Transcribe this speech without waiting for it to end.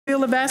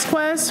Villa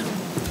Vasquez.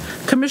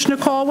 Commissioner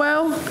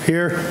Caldwell.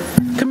 Here.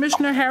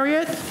 Commissioner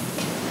Harriet.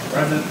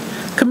 Present.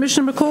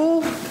 Commissioner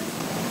McCool.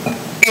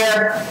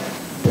 Here.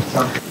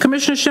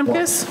 Commissioner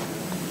Shimkus.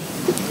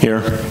 Here.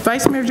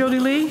 Vice Mayor Jody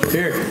Lee.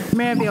 Here.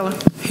 Mayor Villa.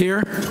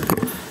 Here.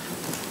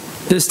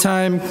 This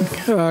time,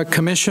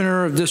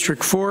 Commissioner of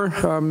District 4,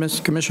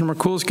 Commissioner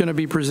McCool is going to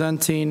be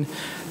presenting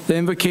the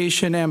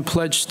invocation and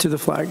pledge to the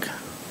flag.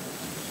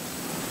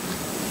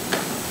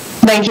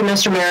 Thank you,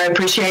 Mr. Mayor. I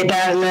appreciate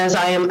that. And as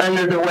I am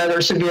under the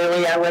weather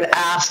severely, I would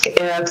ask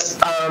if,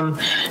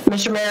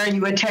 Mr. Mayor,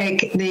 you would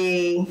take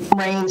the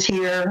reins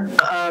here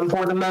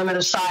for the moment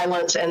of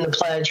silence and the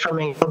pledge for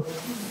me.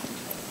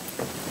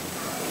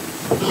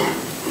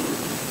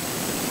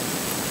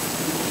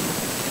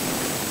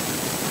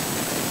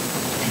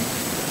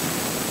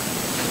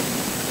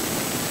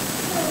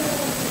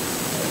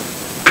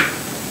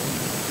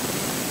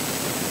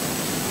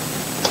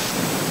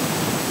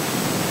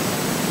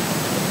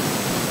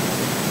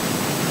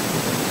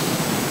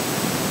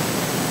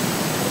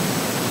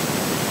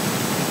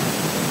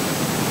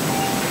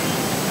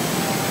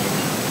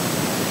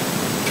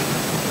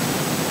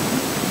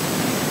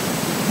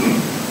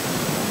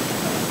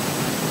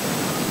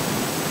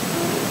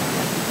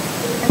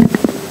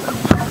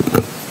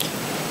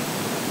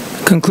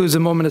 Concludes a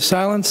moment of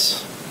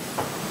silence.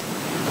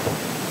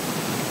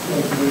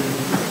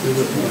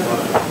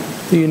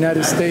 The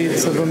United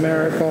States of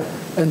America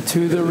and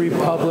to the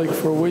republic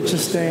for which it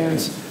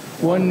stands,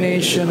 one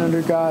nation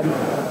under God,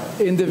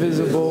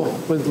 indivisible,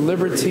 with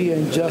liberty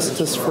and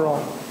justice for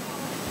all.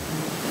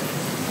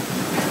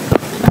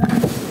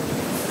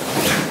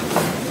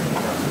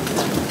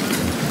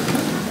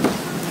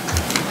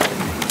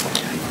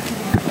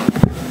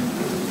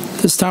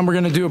 This time we're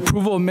going to do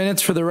approval of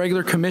minutes for the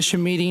regular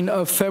commission meeting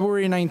of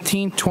February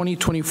 19,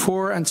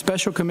 2024, and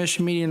special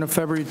commission meeting of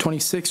February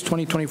 26,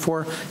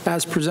 2024,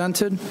 as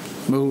presented.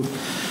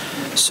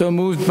 So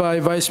moved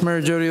by Vice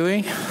Mayor Jody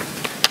Lee.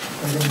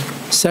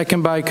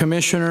 Second by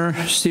Commissioner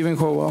Stephen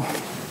Colwell.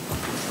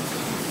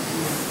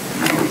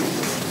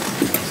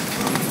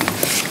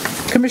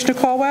 Commissioner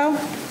Caldwell.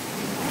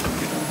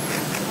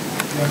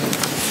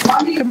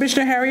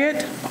 Commissioner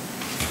Harriet.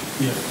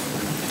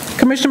 Yes.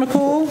 Commissioner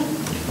McCool.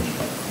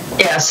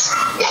 Yes.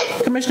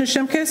 Commissioner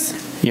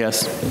Shimkus.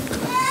 Yes.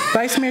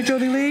 Vice Mayor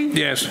Jody Lee.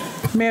 Yes.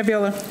 Mayor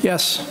Villa.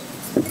 Yes.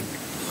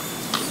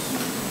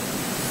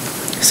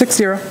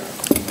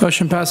 6-0.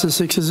 Motion passes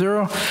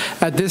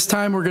 6-0. At this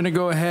time, we're going to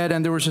go ahead,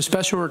 and there was a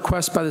special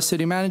request by the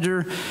city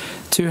manager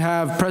to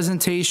have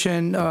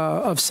presentation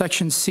of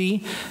Section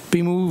C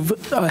be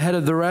moved ahead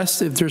of the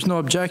rest. If there's no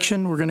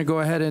objection, we're going to go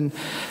ahead and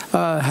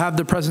have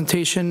the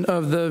presentation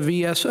of the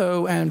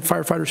VSO and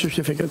firefighter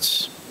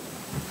certificates.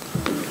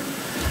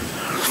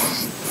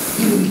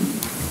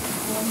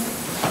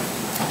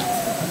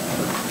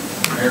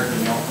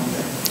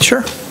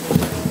 Sure.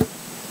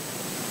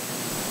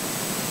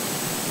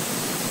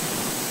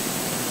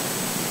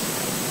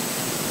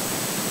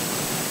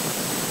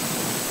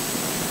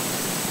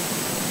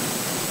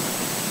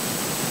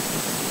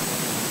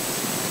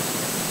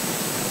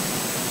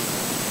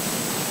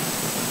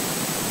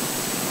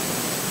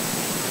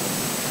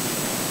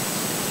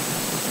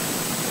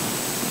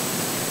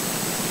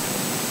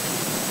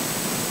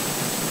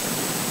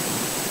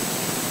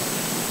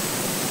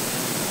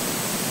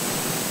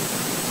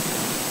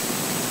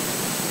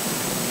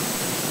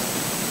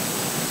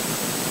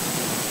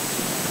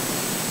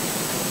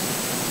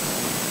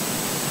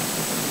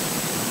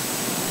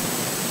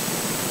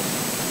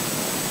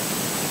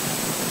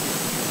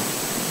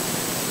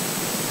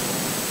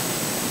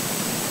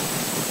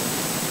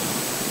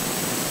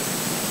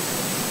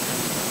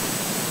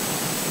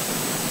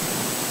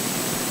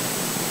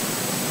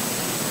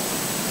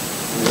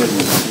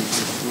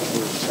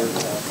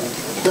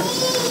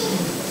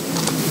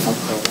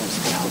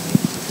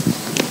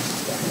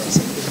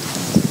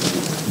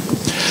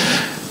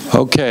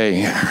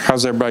 Okay,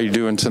 how's everybody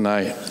doing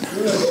tonight?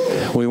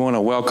 We want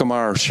to welcome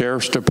our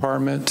Sheriff's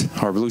Department,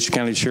 our Volusia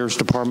County Sheriff's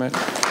Department.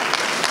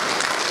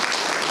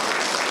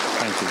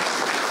 Thank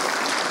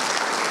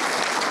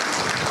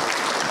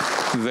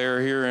you.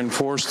 They're here in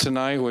force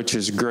tonight, which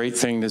is a great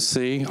thing to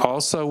see.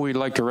 Also, we'd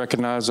like to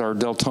recognize our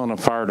Deltona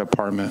Fire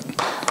Department.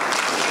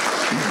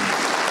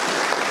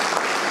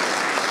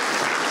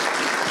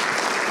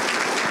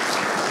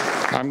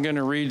 I'm going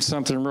to read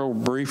something real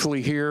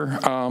briefly here.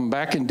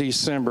 Back in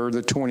December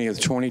the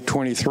 20th,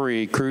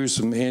 2023, crews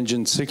from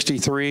Engine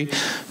 63,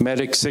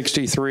 Medic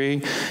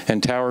 63,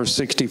 and Tower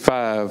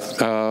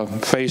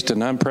 65 faced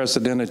an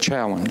unprecedented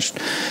challenge.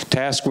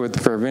 Tasked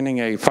with preventing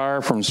a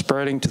fire from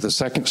spreading to the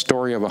second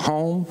story of a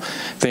home,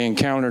 they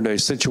encountered a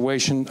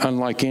situation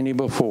unlike any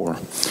before.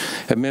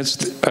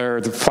 Amidst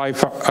our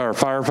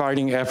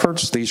firefighting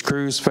efforts, these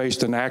crews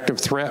faced an active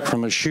threat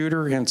from a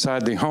shooter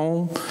inside the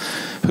home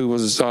who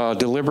was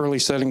deliberately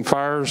setting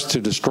fires to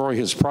destroy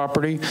his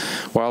property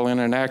while in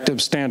an active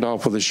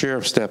standoff with the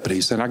sheriff's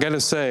deputies. And I got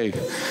to say,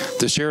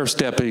 the sheriff's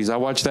deputies, I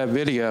watched that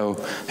video,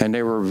 and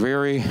they were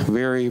very,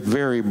 very,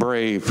 very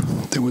brave.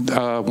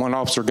 One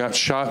officer got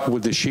shot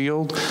with the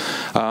shield.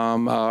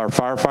 Our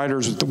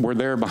firefighters were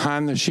there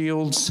behind the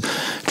shields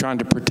trying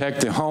to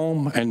protect the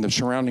home and the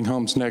surrounding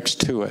homes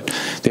next to it.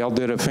 They all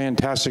did a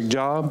fantastic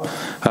job.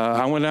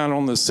 I went out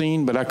on the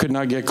scene, but I could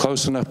not get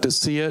close enough to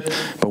see it.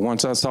 But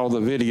once I saw the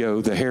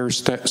video, the hair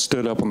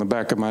stood up on the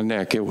back of my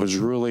neck. It was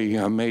really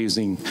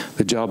amazing,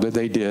 the job that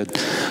they did.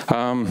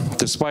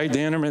 Despite the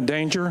imminent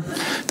danger,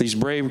 these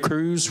brave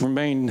crews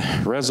remained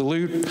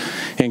resolute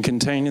in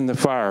containing the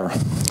fire.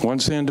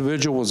 Once the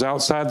individual was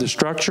outside the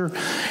structure,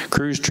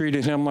 crews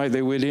treated him like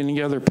they would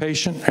any other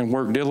patient and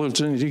worked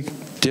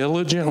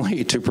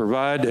diligently to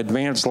provide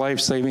advanced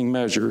life-saving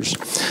measures.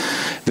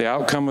 The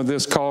outcome of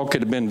this call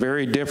could have been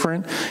very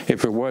different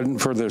if it wasn't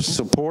for the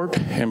support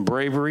and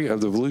bravery of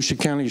the Volusia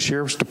County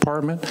Sheriff's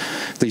Department.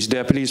 These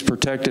deputies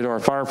protected our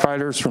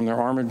firefighters from their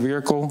armored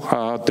vehicle,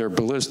 their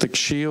ballistic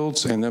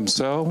shields, and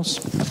themselves.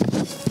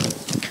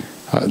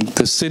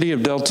 The city of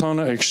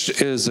Deltona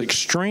is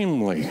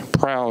extremely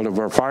proud of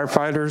our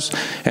firefighters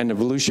and the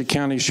Volusia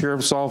County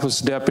Sheriff's Office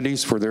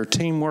deputies for their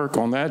teamwork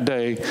on that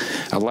day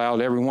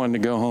allowed everyone to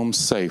go home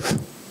safe.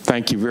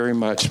 Thank you very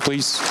much.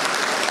 Please,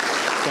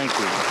 thank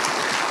you.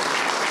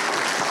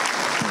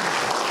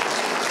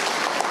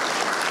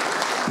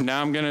 Now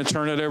I'm going to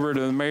turn it over to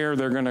the mayor.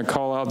 They're going to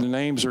call out the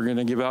names. They're going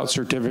to give out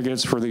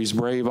certificates for these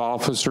brave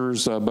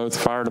officers, both the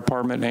fire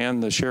department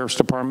and the sheriff's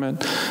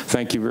department.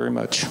 Thank you very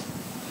much.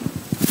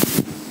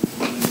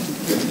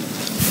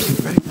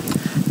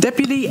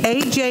 Deputy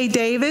A.J.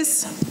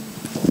 Davis,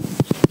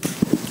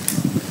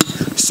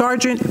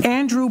 Sergeant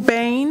Andrew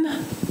Bain,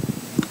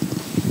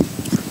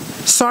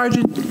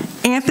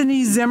 Sergeant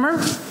Anthony Zimmer,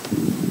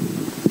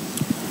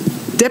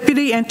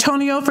 Deputy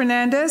Antonio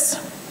Fernandez,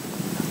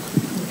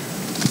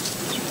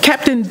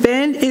 Captain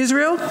Ben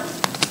Israel,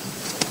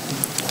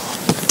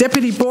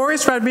 Deputy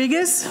Boris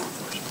Rodriguez,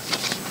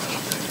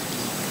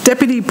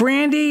 Deputy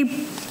Brandy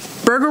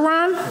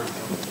Bergeron,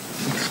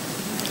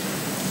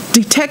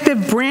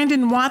 Detective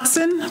Brandon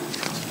Watson,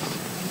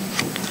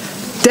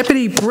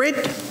 Deputy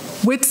Britt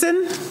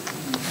Whitson,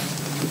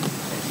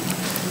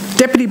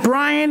 Deputy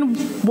Brian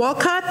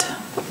Walcott,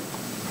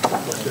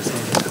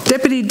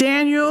 Deputy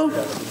Daniel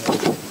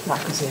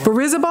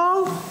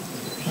Barizabal,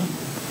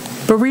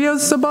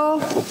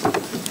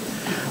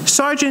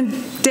 Sergeant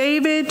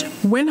David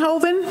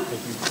Winhoven,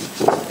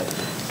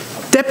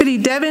 Deputy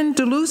Devin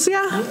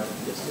DeLucia,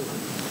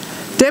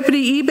 Deputy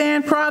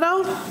Eban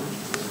Prado,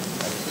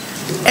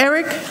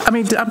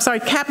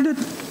 Captain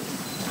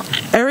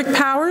Eric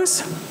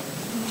Powers,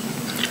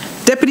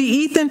 Deputy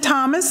Ethan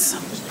Thomas,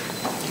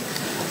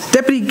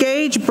 Deputy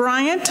Gage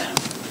Bryant,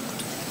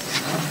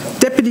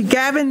 Deputy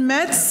Gavin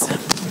Metz,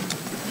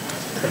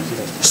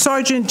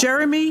 Sergeant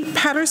Jeremy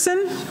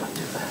Patterson,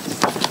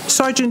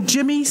 Sergeant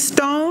Jimmy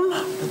Stone,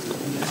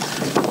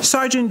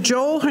 Sergeant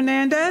Joel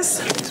Hernandez,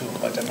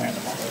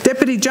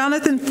 Deputy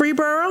Jonathan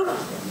Freeborough,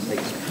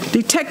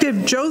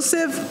 Detective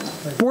Joseph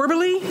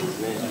Borberly,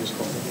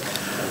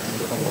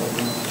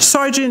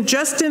 Sergeant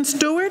Justin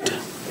Stewart,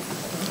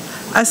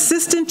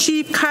 Assistant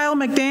Chief Kyle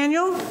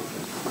McDaniel,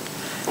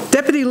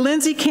 Deputy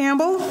Lindsay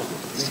Campbell,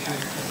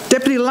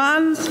 Deputy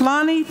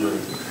Lonnie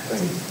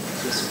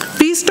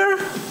Feaster,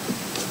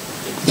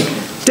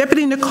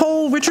 Deputy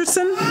Nicole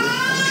Richardson,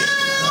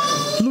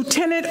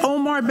 Lieutenant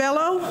Omar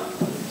Bello,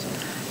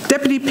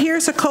 Deputy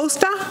Pierce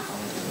Acosta,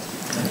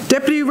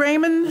 Deputy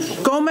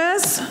Raymond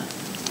Gomez,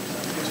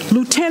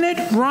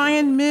 Lieutenant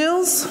Ryan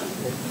Mills,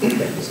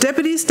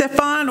 Deputy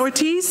Stefan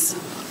Ortiz,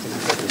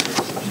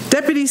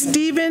 Deputy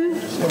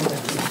Stephen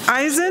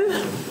Eisen,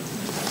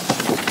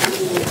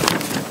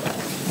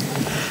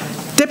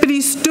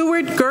 Deputy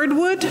Stuart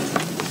Girdwood,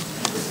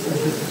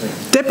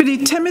 Deputy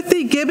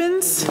Timothy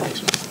Gibbons,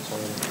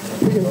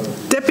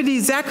 Deputy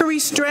Zachary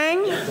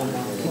Strang.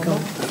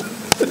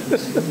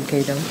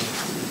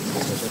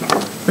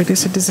 Wait,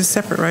 this is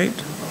separate, right?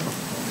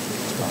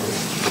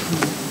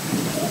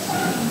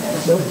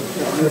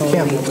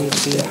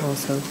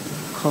 Also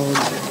called.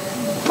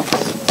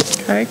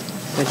 Okay.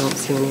 I don't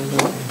see any of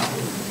them.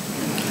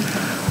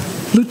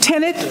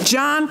 Lieutenant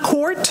John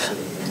Court,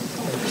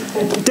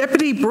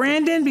 Deputy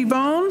Brandon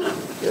Bivone,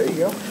 there you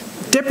go.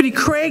 Deputy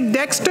Craig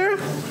Dexter,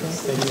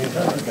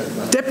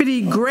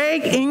 Deputy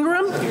Greg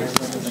Ingram,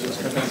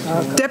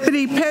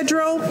 Deputy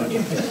Pedro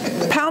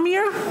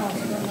Palmier,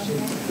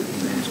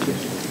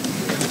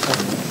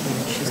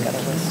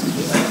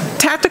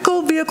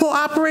 Tactical Vehicle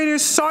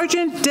Operators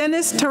Sergeant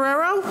Dennis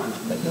Terrero,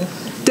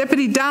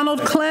 Deputy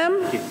Donald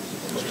Clem,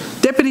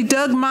 Deputy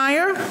Doug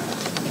Meyer,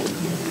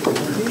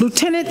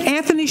 Lieutenant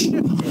Anthony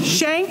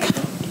Shank,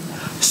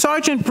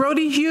 Sergeant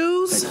Brody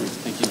Hughes,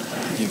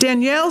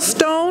 Danielle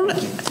Stone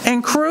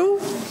and crew,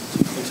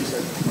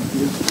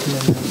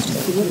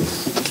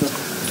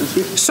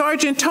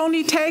 Sergeant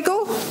Tony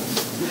Tagle,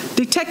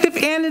 Detective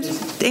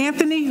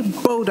Anthony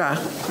Boda.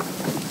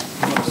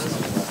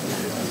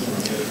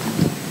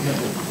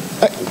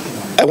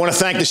 I want to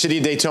thank the city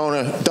of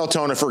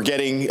Deltona for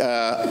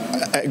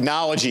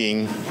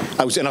acknowledging,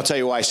 and I'll tell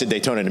you why I said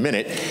Daytona in a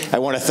minute. I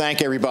want to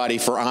thank everybody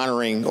for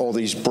honoring all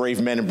these brave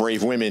men and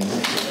brave women.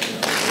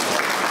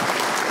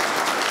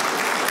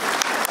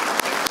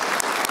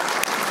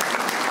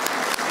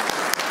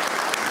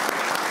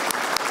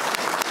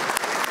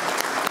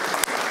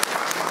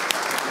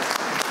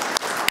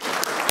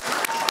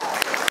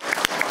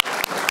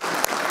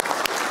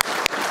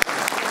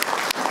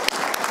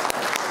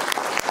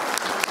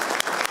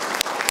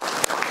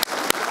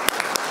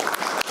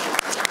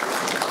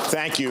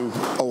 Thank you.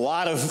 A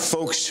lot of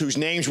folks whose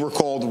names were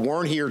called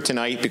weren't here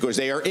tonight because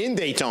they are in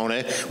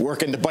Daytona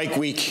working the Bike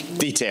Week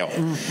detail.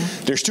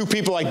 There's two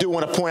people I do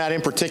want to point out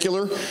in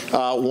particular.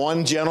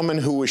 One gentleman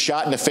who was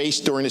shot in the face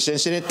during this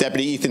incident,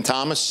 Deputy Ethan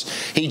Thomas.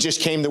 He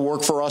just came to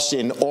work for us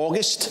in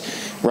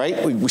August,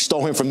 right? We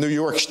stole him from New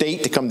York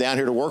State to come down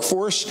here to work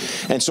for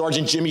us. And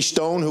Sergeant Jimmy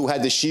Stone, who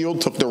had the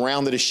shield, took the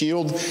round of the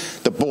shield.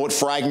 The bullet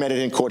fragmented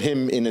and caught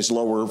him in his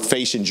lower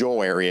face and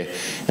jaw area.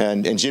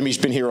 And Jimmy's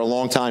been here a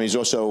long time. He's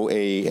also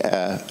a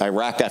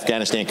Iraq,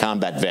 Afghanistan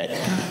combat vet.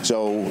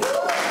 So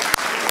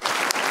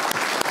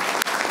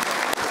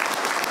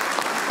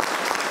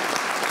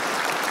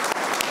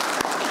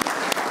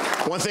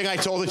one thing I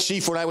told the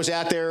chief when I was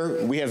out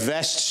there, we have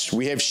vests,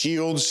 we have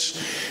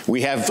shields,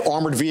 we have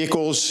armored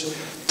vehicles.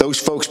 Those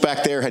folks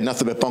back there had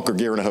nothing but bunker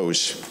gear and a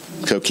hose.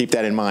 So keep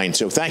that in mind.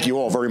 So thank you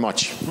all very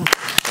much.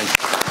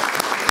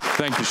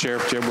 Thank you,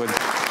 Sheriff Jeb Wood.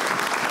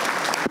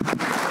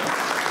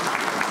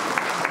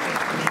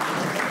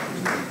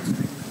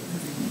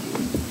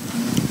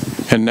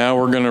 And now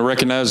we're going to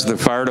recognize the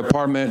fire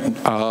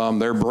department,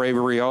 their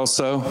bravery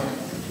also.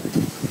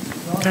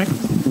 Okay.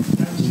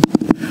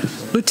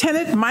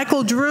 Lieutenant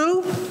Michael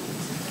Drew,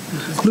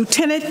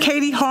 Lieutenant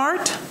Katie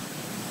Hart,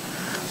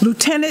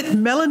 Lieutenant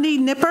Melanie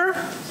Nipper,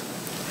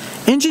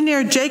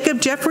 Engineer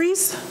Jacob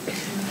Jeffries,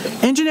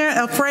 Engineer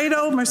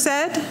Alfredo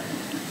Merced,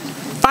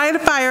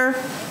 Firefighter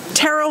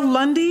Terrell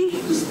Lundy,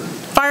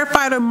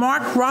 Firefighter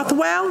Mark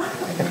Rothwell,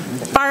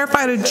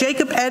 Firefighter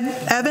Jacob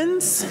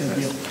Evans,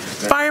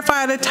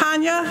 Firefighter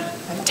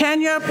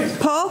Tanya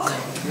Polk,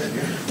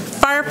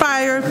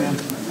 Firefighter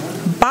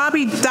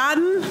Bobby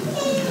Dodden,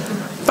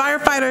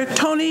 Firefighter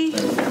Tony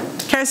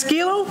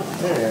Casquillo,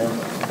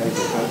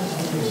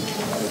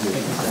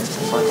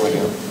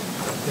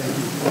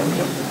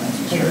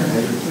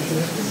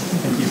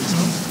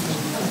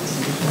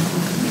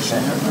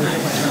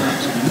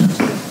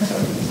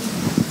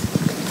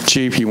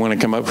 Chief, you want to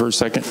come up for a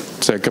second?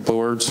 Say a couple of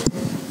words?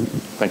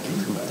 Thank you.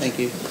 Thank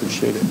you.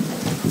 Appreciate it.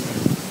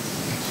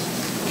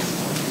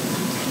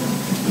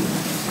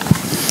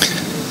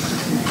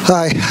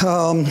 Hi.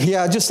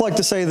 Yeah, I'd just like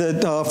to say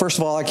that, first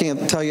of all, I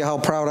can't tell you how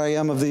proud I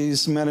am of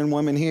these men and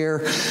women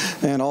here,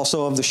 and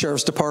also of the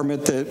Sheriff's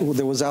Department that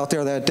was out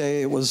there that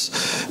day. It was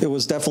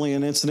definitely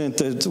an incident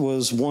that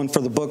was one for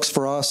the books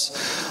for us.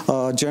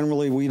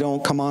 Generally, we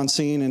don't come on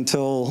scene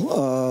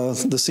until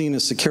the scene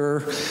is secure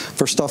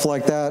for stuff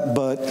like that,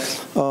 but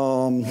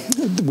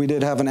we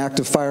did have an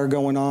active fire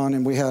going on,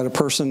 and we had a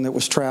person that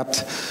was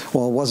trapped,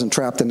 well, wasn't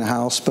trapped in the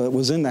house, but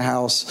was in the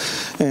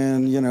house,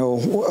 and, you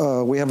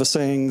know, we have a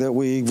saying that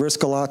we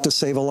risk a lot to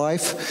save a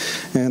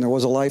life, and there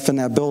was a life in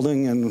that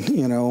building, and,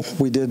 you know,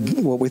 we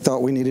did what we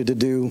thought we needed to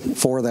do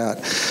for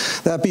that.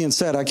 That being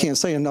said, I can't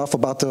say enough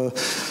about the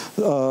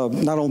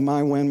not only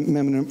my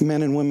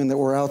men and women that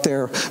were out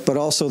there, but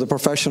also the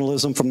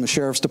professionalism from the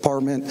Sheriff's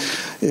Department.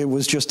 It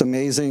was just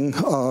amazing.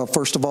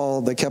 First of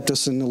all, they kept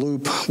us in the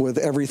loop with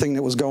everything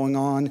that was going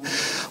on.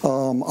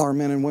 Our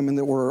men and women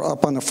that were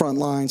up on the front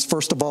lines,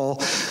 first of all,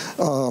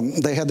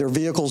 they had their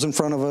vehicles in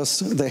front of us,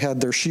 they had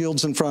their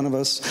shields in front of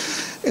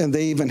us, and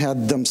they even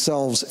had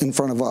themselves in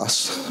front of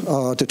us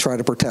to try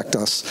to protect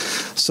us.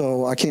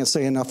 So I can't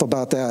say enough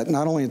about that.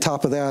 Not only on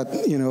top of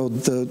that, you know,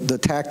 the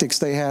tactics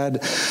they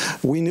had,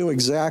 we knew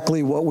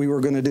exactly what we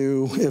were going to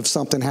do if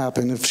something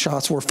happened. If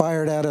shots were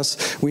fired at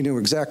us, we knew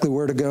exactly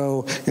where to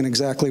go and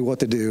exactly what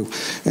to do.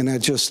 And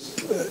that just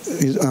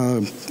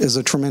is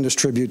a tremendous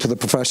tribute to the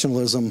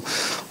professionalism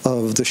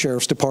of the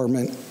Sheriff's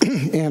Department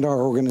and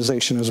our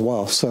organization as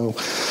well. So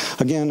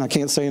again, I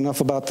can't say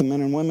enough about the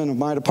men and women of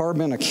my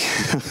department.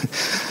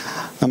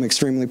 I'm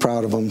extremely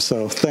proud of them,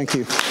 so thank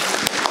you.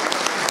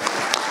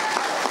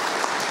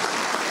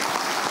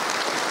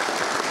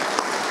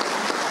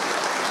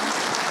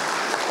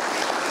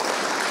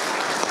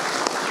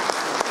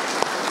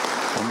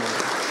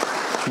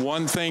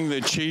 One thing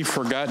the chief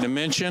forgot to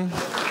mention,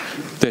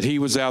 that he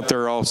was out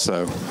there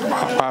also.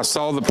 I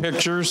saw the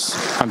pictures.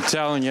 I'm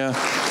telling you,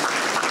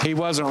 he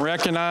wasn't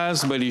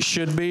recognized, but he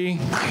should be.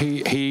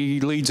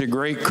 He leads a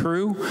great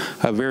crew,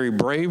 a very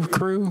brave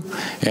crew,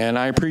 and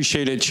I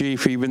appreciate it,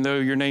 Chief. Even though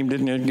your name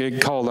didn't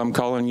get called, I'm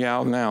calling you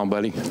out now,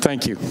 buddy.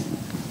 Thank you.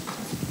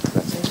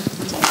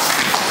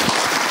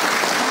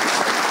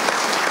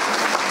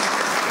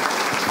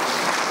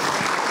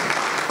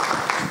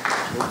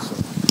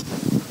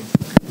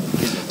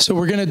 So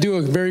we're going to do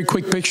a very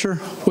quick picture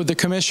with the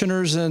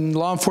commissioners and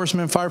law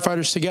enforcement and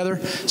firefighters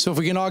together. So if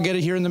we can all get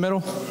it here in the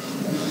middle.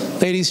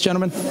 Ladies,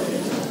 gentlemen.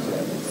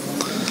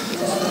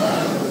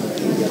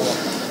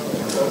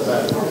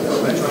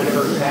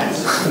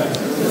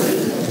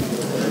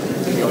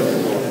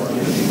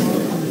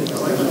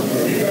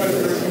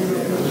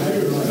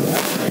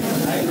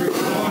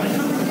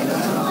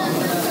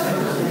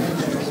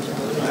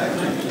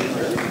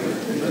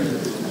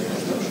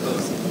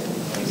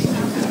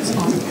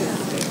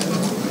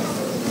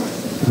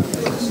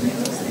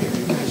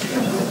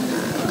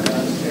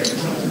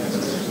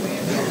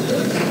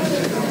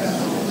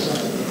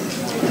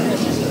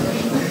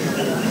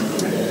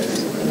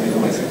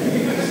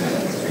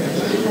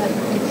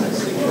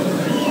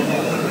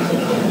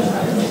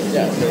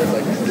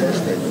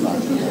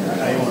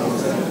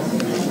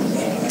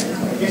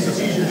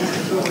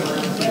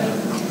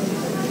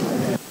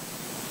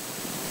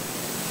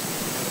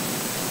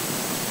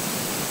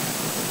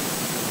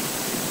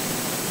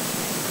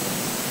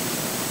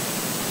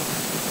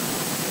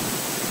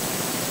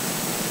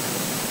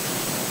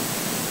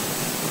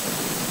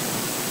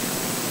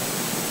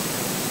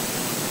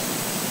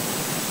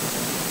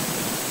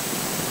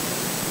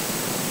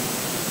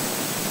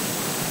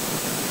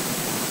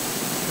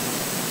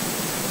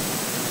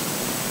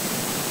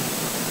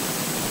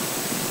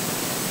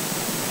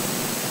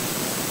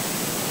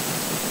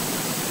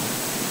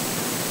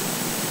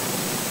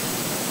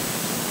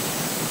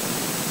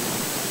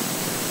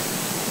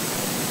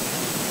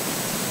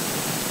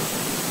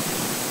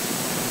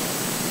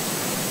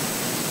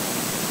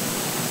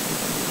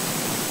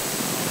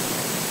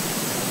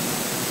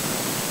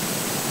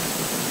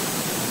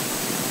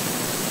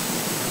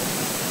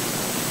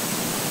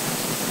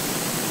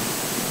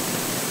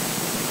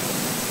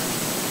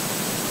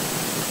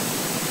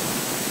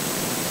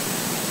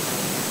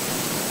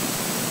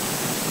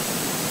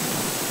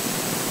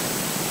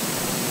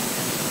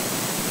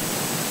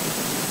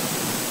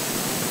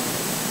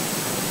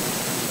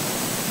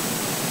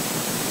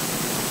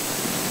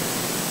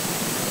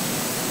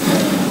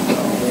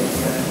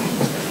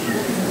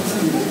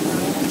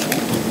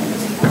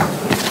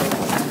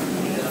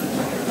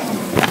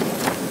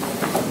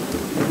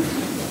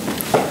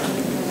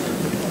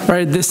 All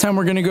right, this time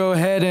we're going to go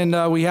ahead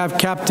and we have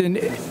Captain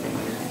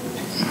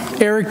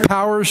Eric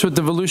Powers with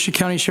the Volusia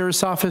County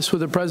Sheriff's Office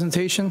with a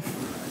presentation.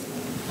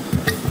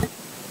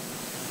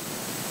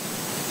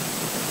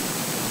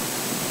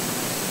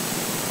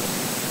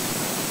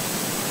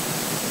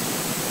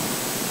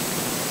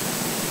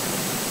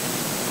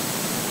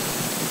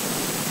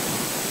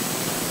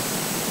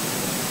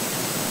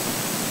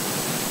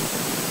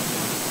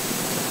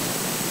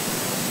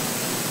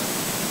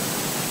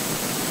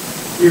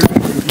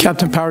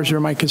 Captain Powers,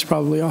 your mic is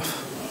probably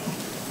off.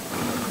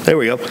 There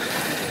we go.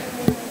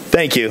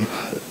 Thank you.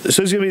 This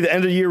is going to be the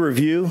end of year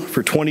review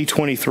for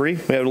 2023. We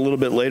have it a little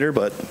bit later,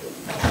 but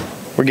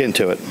we're getting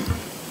to it.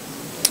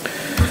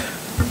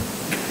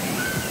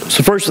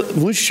 So first,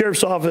 Volusia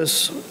Sheriff's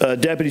Office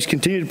deputies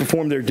continue to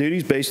perform their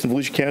duties based on the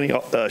Volusia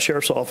County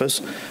Sheriff's Office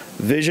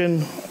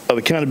vision of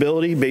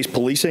accountability-based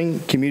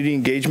policing, community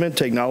engagement,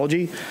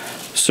 technology,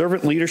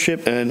 servant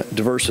leadership, and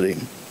diversity.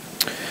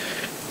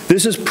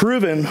 This is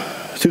proven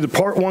through the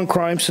Part 1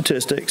 crime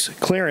statistics,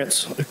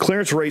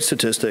 clearance rate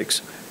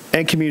statistics,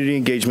 and community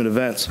engagement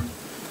events.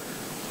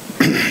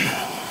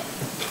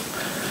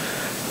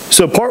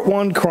 So Part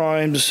 1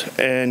 crimes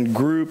and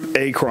Group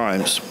A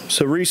crimes.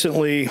 So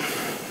recently,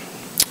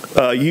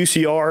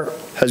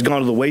 UCR has gone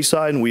to the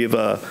wayside, and we've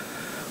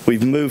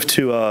moved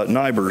to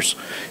NIBRS.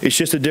 It's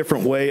just a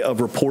different way of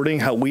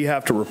reporting how we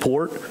have to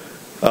report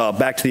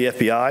back to the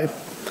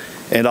FBI.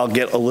 And I'll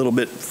get a little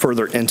bit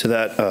further into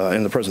that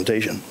in the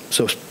presentation.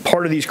 So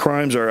part of these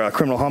crimes are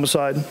criminal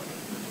homicide,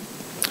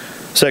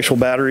 sexual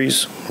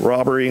batteries,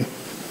 robbery,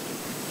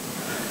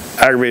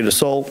 aggravated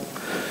assault,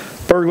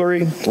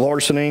 burglary,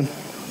 larceny,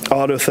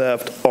 auto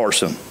theft,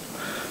 arson.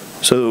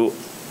 So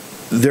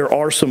there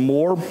are some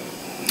more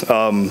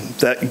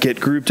that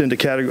get grouped into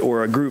category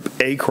or Group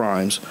A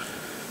crimes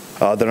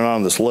that are not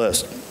on this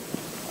list.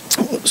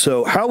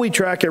 So how we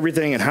track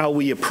everything and how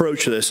we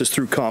approach this is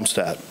through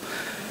CompStat.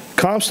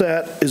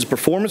 CompStat is a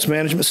performance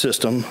management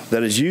system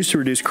that is used to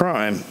reduce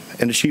crime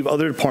and achieve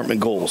other department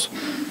goals.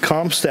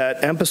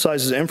 CompStat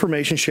emphasizes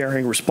information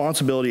sharing,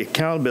 responsibility,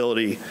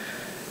 accountability,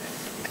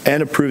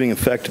 and improving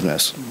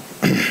effectiveness.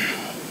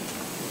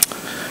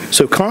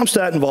 So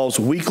CompStat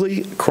involves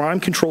weekly crime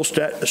control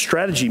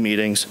strategy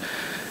meetings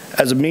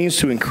as a means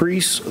to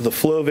increase the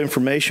flow of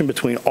information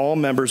between all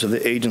members of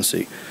the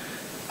agency,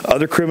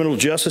 other criminal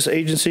justice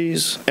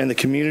agencies, and the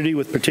community,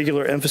 with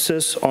particular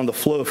emphasis on the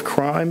flow of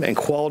crime and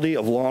quality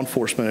of law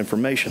enforcement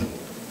information.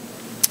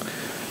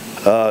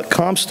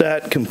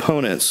 CompStat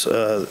components,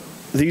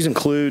 these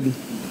include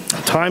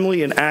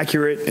timely and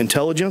accurate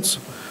intelligence,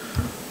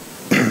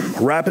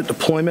 rapid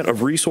deployment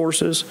of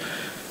resources.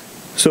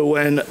 So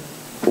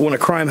when a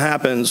crime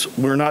happens,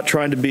 we're not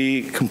trying to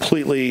be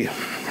completely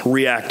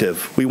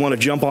reactive. We want to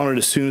jump on it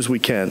as soon as we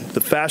can.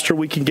 The faster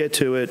we can get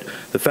to it,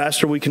 the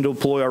faster we can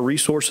deploy our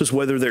resources,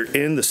 whether they're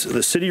in the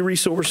city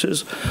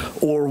resources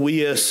or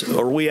we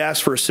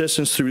ask for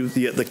assistance through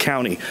the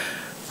county.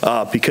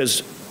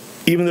 Because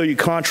even though you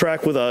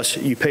contract with us,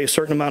 you pay a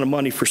certain amount of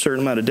money for a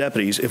certain amount of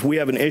deputies. If we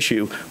have an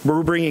issue,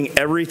 we're bringing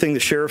everything the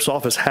sheriff's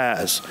office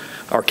has,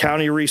 our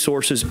county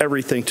resources,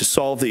 everything to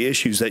solve the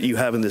issues that you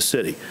have in this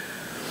city.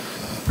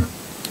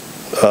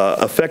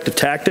 Effective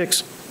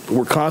tactics.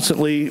 We're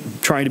constantly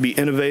trying to be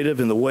innovative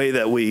in the way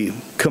that we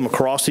come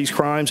across these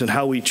crimes and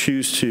how we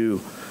choose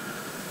to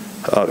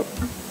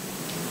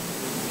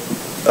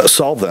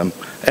solve them,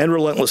 and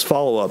relentless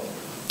follow-up.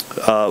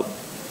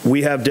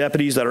 We have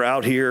deputies that are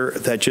out here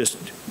that just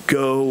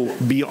go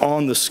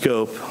beyond the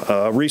scope.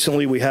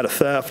 Recently, we had a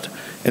theft,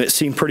 and it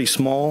seemed pretty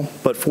small,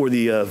 but for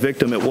the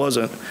victim, it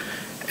wasn't.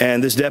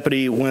 And this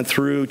deputy went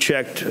through,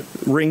 checked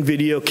Ring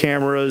video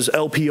cameras,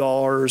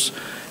 LPRs,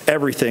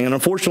 everything. And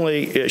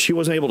unfortunately, she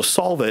wasn't able to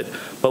solve it.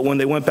 But when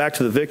they went back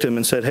to the victim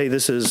and said, hey,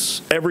 this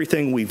is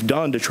everything we've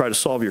done to try to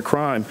solve your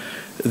crime,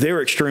 they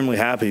were extremely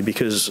happy,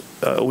 because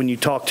when you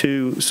talk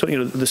to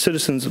the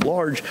citizens at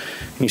large,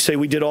 and you say,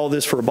 we did all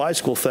this for a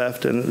bicycle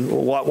theft, and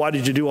why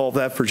did you do all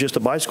that for just a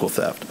bicycle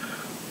theft?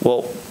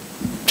 Well,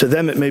 to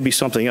them, it may be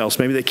something else.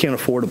 Maybe they can't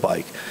afford a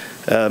bike.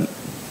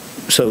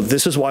 So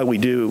this is why we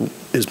do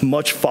as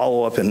much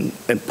follow-up and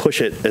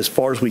push it as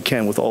far as we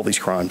can with all these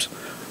crimes,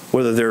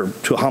 whether they're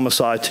to a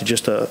homicide, to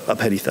just a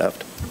petty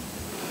theft.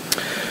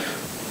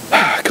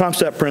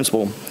 CompStat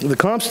principle. The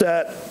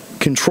CompStat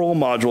control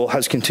module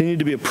has continued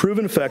to be a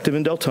proven effective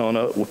in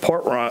Deltona, with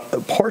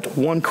Part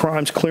 1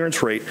 crimes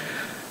clearance rate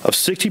of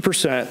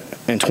 60%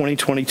 in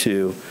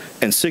 2022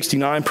 and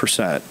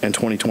 69% in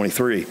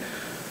 2023.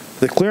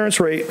 The clearance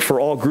rate for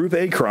all Group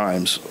A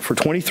crimes for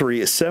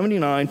 23 is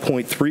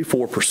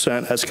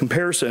 79.34%. As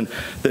comparison,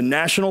 the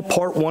national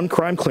Part 1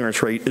 crime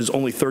clearance rate is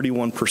only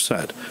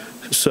 31%.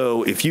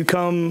 So if you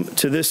come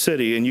to this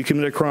city and you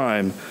commit a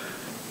crime,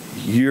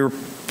 you're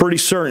pretty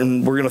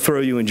certain we're going to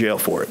throw you in jail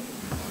for it.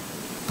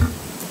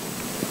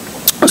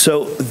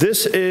 So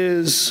this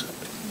is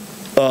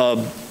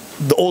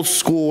the old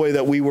school way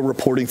that we were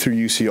reporting through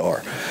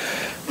UCR.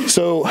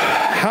 So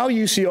how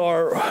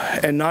UCR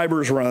and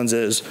NIBRS runs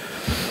is,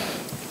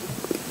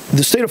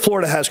 the state of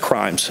Florida has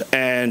crimes,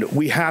 and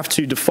we have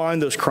to define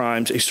those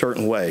crimes a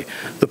certain way.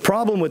 The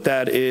problem with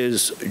that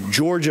is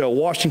Georgia,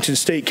 Washington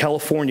State,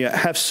 California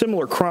have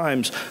similar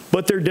crimes,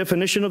 but their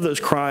definition of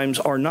those crimes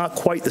are not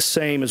quite the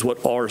same as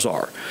what ours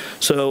are.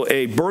 So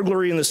a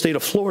burglary in the state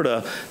of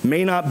Florida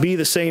may not be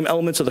the same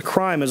elements of the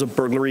crime as a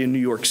burglary in New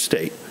York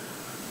State.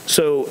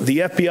 So the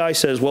FBI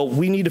says, well,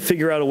 we need to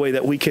figure out a way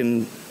that we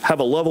can have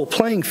a level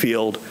playing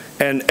field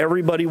and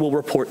everybody will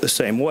report the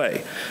same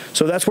way.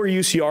 So that's where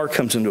UCR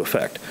comes into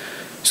effect.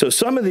 So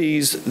some of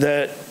these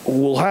that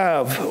we'll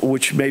have,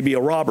 which may be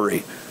a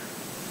robbery,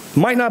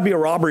 might not be a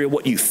robbery of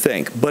what you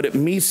think, but it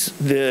meets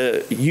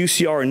the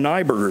UCR and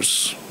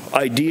NIBRS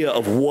idea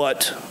of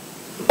what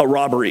a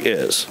robbery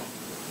is.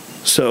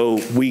 So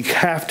we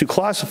have to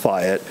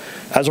classify it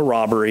as a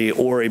robbery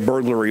or a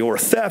burglary or a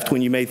theft.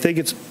 When you may think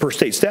it's per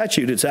state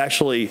statute, it's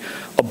actually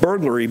a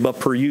burglary, but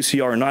per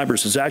UCR and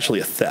NIBRS, it's actually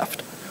a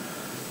theft.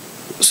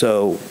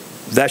 So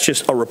that's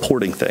just a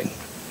reporting thing,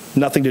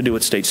 nothing to do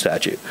with state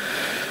statute.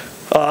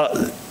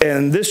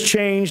 And this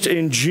changed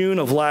in June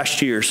of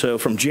last year. So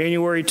from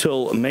January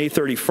till May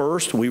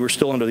 31st, we were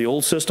still under the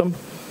old system.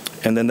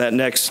 And then that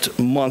next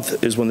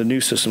month is when the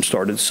new system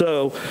started.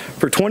 So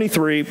for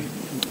 23,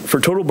 for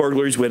total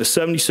burglaries, we had a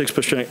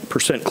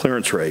 76%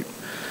 clearance rate.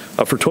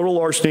 For total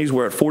larcenies,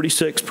 we're at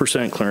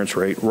 46% clearance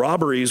rate.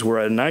 Robberies, we're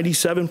at a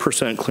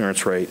 97%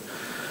 clearance rate.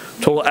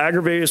 Total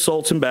aggravated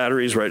assaults and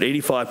batteries, we're at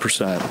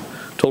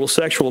 85%. Total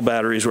sexual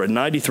batteries, we're at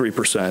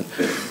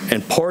 93%.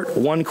 And Part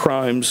 1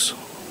 crimes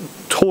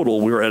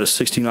total, we were at a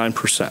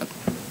 69%.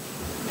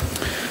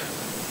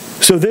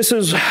 So this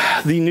is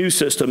the new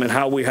system and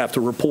how we have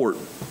to report.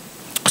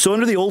 So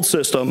under the old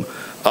system,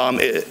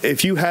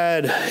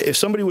 if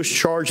somebody was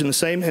charged in the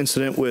same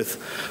incident with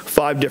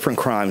 5 different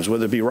crimes,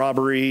 whether it be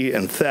robbery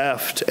and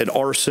theft and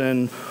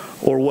arson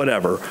or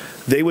whatever,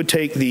 they would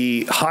take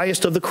the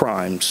highest of the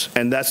crimes,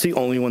 and that's the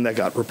only one that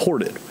got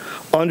reported.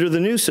 Under the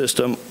new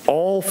system,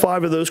 all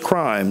 5 of those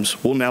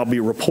crimes will now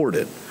be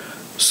reported.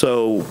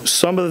 So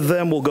some of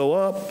them will go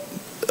up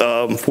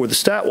for the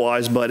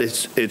stat-wise, but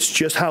it's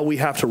just how we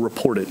have to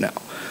report it now.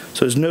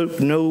 So there's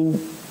no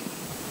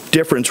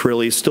difference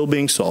really. It's still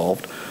being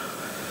solved.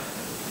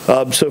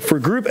 So for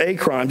Group A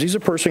crimes, these are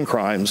person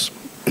crimes,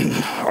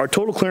 our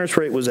total clearance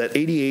rate was at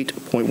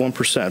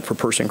 88.1% for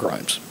person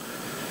crimes.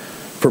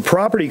 For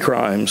property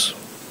crimes,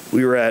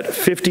 we were at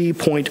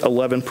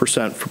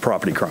 50.11% for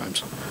property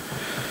crimes.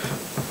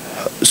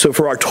 So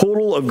for our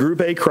total of Group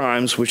A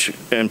crimes, which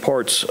in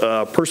parts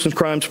persons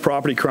crimes,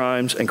 property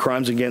crimes, and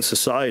crimes against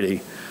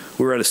society,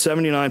 we were at a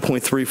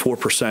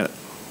 79.34%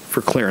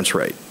 for clearance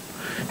rate.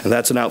 And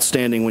that's an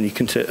outstanding when you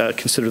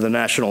consider the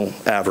national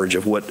average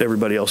of what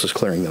everybody else is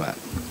clearing them at.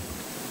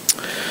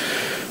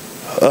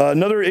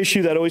 Another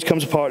issue that always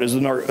comes apart is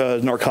the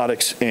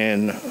narcotics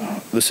in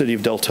the city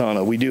of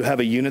Deltona. We do have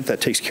a unit that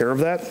takes care of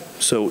that.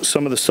 So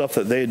some of the stuff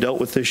that they dealt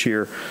with this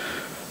year,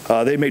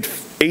 they made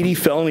 80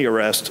 felony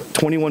arrests,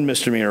 21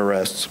 misdemeanor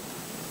arrests.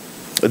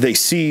 They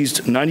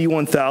seized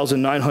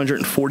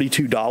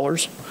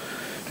 $91,942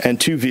 and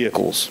 2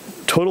 vehicles.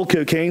 Total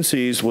cocaine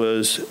seized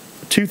was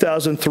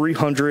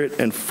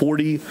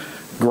 2,340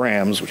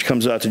 grams, which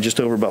comes out to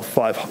just over about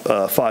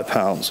 5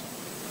 pounds.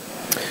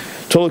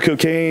 Total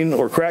cocaine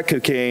or crack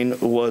cocaine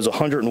was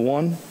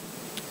 101.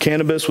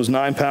 Cannabis was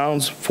 9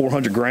 pounds,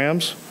 400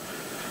 grams.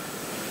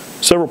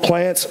 Several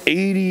plants,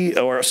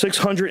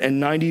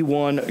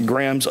 691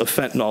 grams of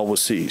fentanyl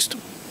was seized.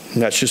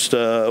 And that's just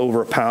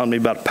over a pound,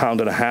 maybe about a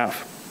pound and a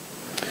half.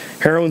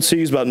 Heroin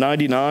seized about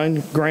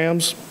 99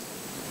 grams.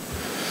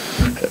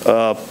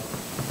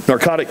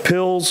 Narcotic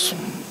pills,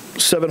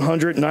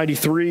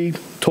 793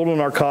 total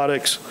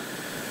narcotics.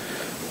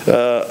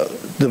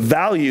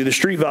 The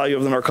street value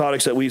of the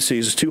narcotics that we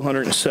seized is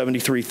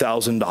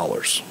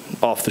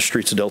 $273,000 off the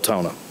streets of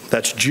Deltona.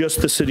 That's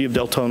just the city of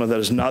Deltona. That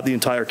is not the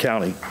entire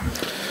county.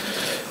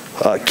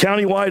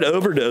 Countywide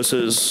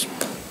overdoses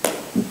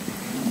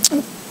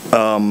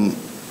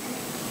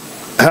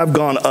have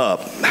gone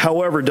up.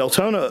 However,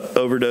 Deltona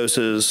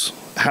overdoses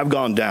have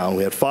gone down.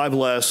 We had 5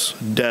 less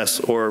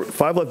deaths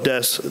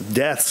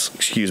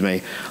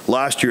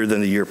last year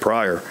than the year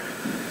prior.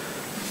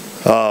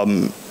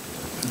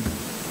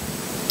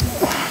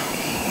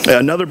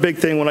 Another big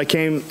thing when I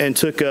came and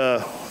took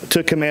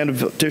command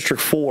of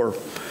District 4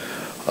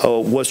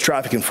 was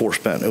traffic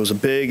enforcement. It was a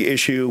big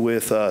issue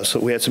with, so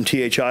we had some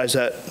THIs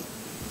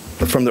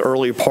from the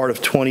earlier part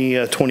of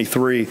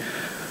 2023.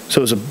 So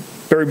it was a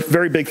very,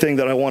 very big thing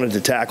that I wanted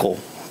to tackle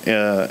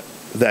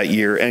that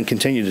year and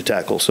continue to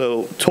tackle.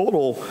 So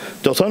total,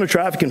 Deltona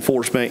traffic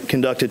enforcement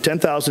conducted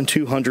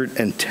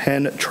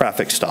 10,210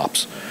 traffic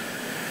stops.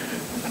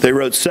 They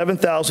wrote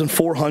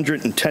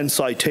 7,410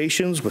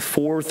 citations with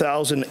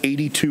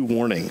 4,082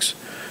 warnings.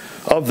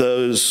 Of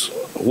those,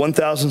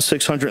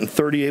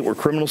 1,638 were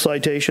criminal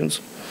citations.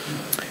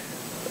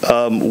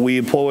 We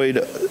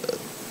employed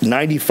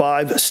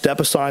 95 step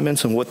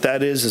assignments, and what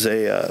that is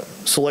a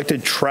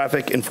selected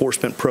traffic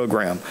enforcement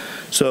program.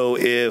 So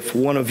if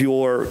one of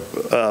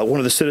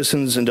the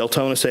citizens in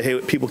Deltona say, hey,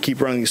 people keep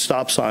running the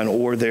stop sign,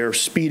 or they're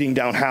speeding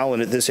down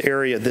Howland at this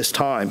area at this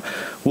time,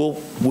 we'll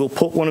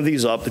put one of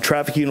these up, the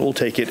traffic unit will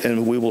take it,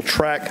 and we will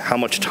track how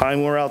much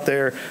time we're out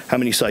there, how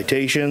many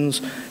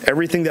citations,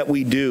 everything that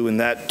we do in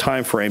that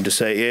time frame to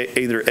say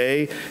either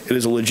A, it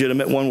is a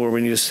legitimate one where we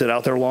need to sit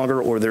out there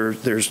longer, or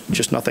there's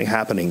just nothing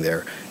happening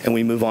there, and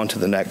we move on to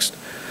the next.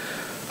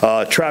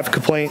 Traffic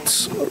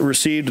complaints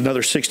received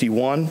another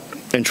 61.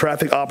 In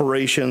traffic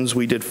operations,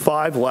 we did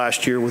 5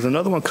 last year with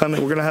another one coming.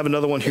 We're going to have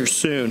another one here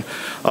soon.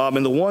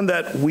 And the one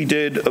that we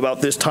did about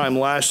this time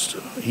last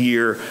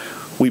year,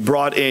 we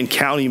brought in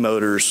county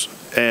motors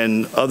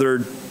and other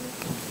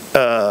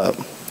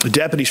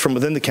deputies from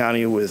within the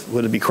county with,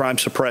 whether it be crime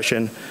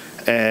suppression,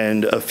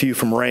 and a few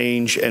from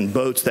range and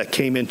boats that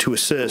came in to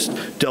assist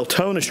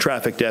Deltona's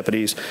traffic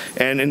deputies.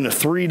 And in a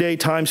 3-day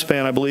time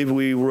span, I believe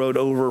we wrote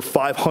over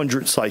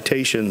 500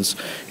 citations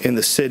in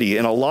the city.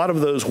 And a lot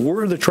of those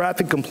were the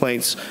traffic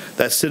complaints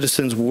that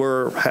citizens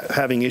were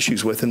having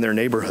issues with in their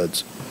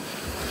neighborhoods.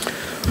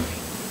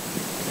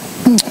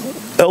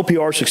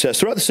 LPR success.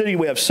 Throughout the city,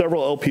 we have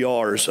several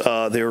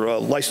LPRs. They're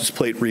license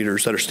plate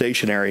readers that are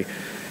stationary,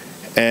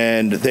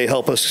 and they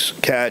help us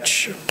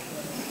catch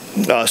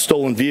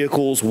stolen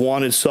vehicles,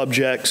 wanted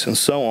subjects, and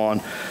so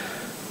on.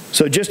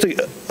 So just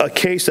a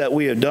case that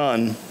we had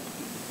done,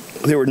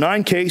 there were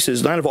 9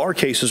 of our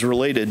cases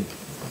related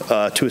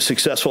to a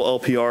successful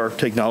LPR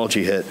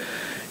technology hit.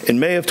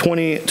 In May of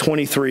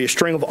 2023, a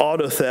string of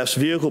auto thefts,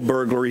 vehicle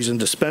burglaries, and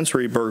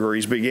dispensary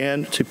burglaries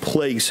began to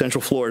plague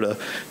Central Florida,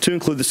 to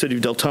include the city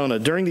of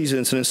Deltona. During these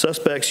incidents,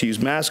 suspects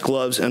used masks,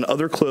 gloves, and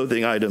other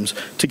clothing items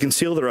to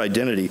conceal their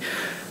identity.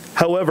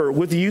 However,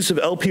 with the use of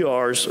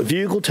LPRs,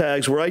 vehicle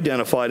tags were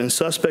identified and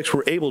suspects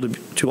were able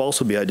to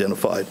also be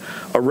identified.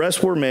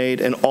 Arrests were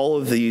made and all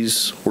of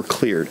these were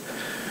cleared.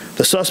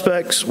 The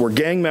suspects were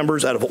gang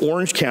members out of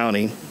Orange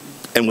County,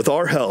 and with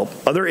our help,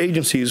 other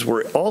agencies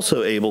were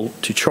also able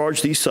to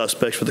charge these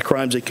suspects for the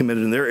crimes they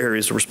committed in their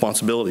areas of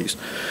responsibilities.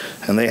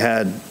 And they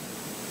had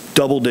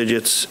double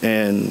digits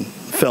in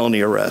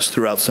felony arrests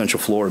throughout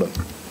Central Florida.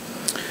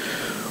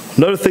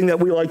 Another thing that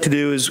we like to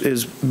do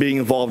is being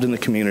involved in the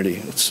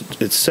community.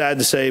 It's sad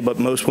to say, but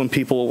when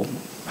people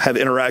have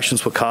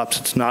interactions with cops,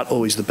 it's not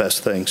always the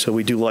best thing. So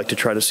we do like to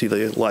try to see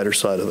the lighter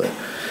side of it.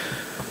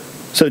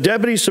 So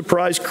deputies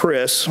surprised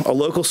Chris, a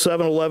local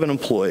 7-Eleven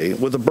employee,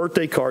 with a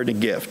birthday card and a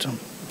gift.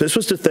 This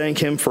was to thank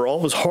him for all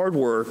of his hard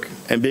work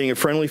and being a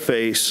friendly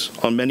face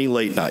on many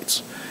late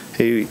nights.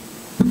 He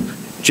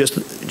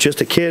just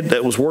a kid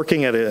that was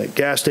working at a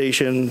gas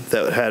station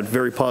that had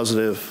very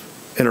positive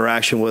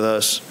interaction with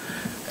us.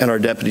 And our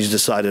deputies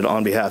decided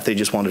on behalf, they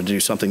just wanted to do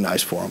something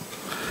nice for him.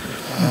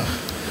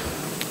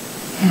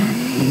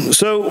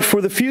 So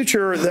for the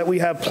future that we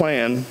have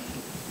planned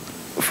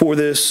for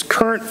this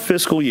current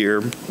fiscal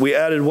year, we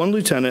added 1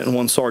 lieutenant and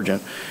 1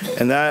 sergeant.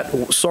 And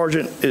that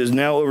sergeant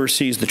now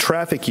oversees the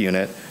traffic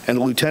unit, and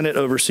the lieutenant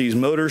oversees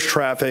motors,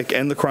 traffic,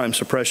 and the crime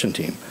suppression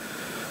team.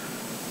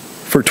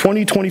 For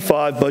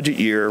 2025 budget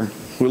year,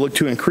 we look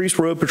to increase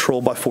road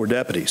patrol by 4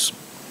 deputies.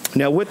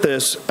 Now with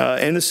this,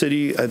 in the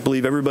city, I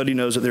believe everybody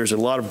knows that there's a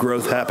lot of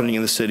growth happening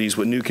in the cities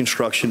with new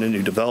construction and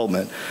new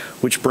development,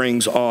 which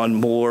brings on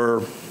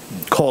more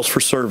calls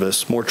for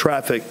service, more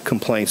traffic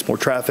complaints, more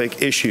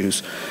traffic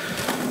issues.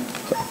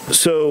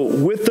 So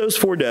with those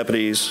 4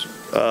 deputies,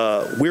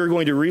 we're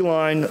going to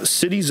reline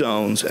city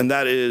zones, and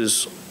that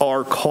is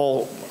our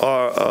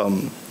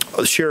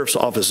sheriff's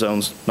office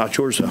zones, not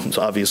your zones,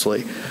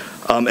 obviously.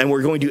 And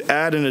we're going to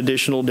add an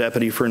additional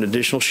deputy for an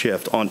additional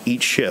shift on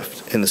each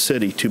shift in the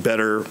city to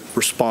better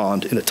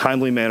respond in a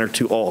timely manner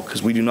to all,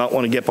 because we do not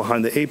want to get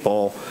behind the 8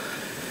 ball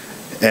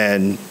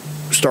and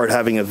start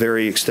having a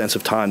very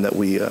extensive time that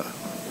we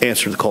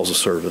answer the calls of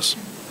service.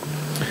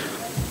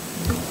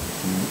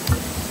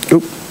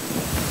 Oop.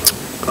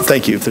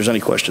 Thank you. If there's any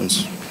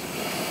questions.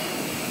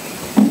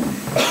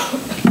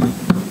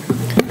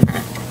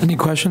 Any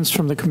questions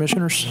from the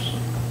commissioners?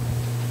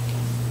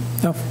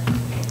 No.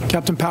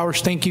 Captain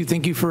Powers, thank you.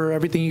 Thank you for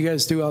everything you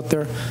guys do out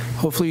there.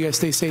 Hopefully you guys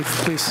stay safe,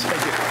 please.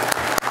 Thank you.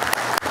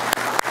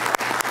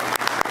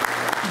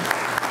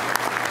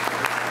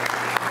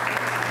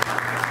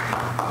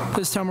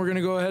 This time we're going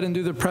to go ahead and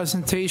do the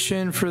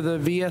presentation for the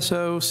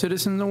VSO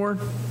Citizen Award.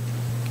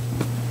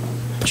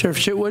 Sheriff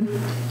Chitwood?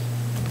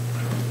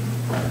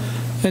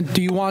 And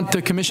do you want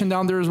the commission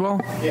down there as well?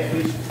 Yeah,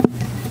 please.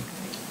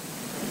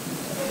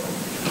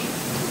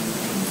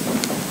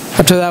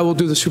 After that, we'll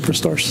do the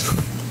superstars.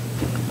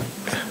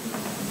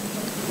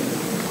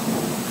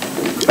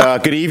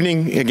 Good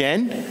evening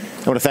again.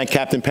 I want to thank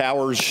Captain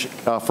Powers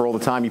for all the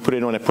time you put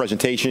in on that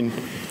presentation.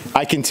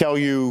 I can tell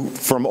you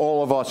from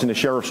all of us in the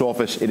Sheriff's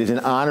Office, it is an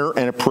honor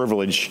and a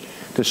privilege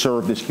to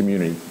serve this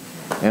community.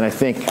 And I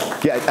think,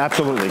 yeah,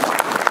 absolutely.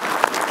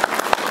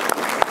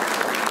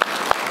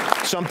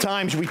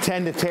 Sometimes we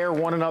tend to tear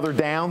one another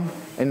down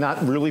and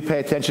not really pay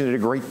attention to the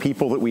great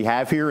people that we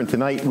have here. And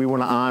tonight we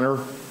want to honor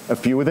a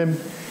few of them.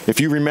 If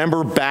you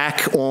remember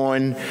back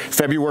on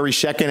February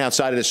 2nd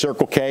outside of the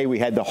Circle K, we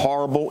had the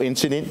horrible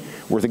incident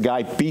where the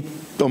guy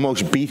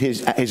almost beat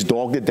his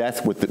dog to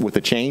death with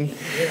a chain.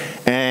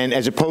 And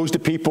as opposed to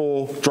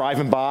people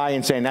driving by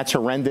and saying that's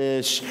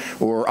horrendous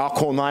or I'll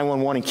call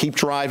 911 and keep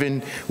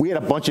driving, we had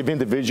a bunch of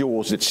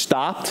individuals that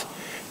stopped,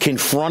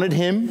 confronted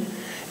him,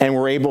 and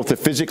were able to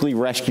physically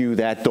rescue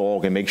that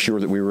dog and make sure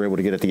that we were able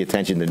to get it the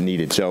attention that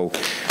needed. So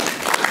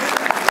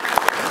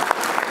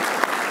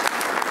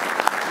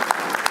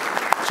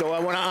I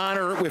want to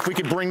honor, if we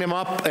could bring them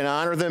up and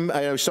honor them.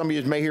 I know some of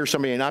you may hear,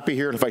 some of you may not be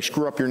here. And if I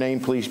screw up your name,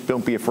 please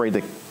don't be afraid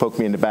to poke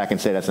me in the back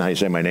and say that's not how you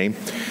say my name.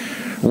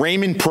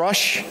 Raymond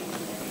Prush.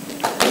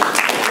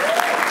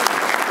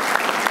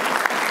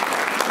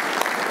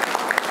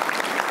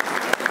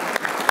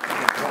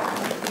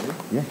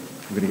 Yeah,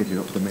 we're going to get you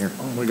up to the mayor.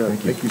 Oh my God,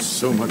 thank you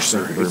so much,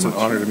 sir. It's an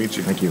honor to meet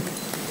you. Thank you.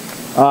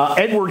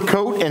 Edward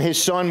Coate and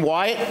his son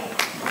Wyatt.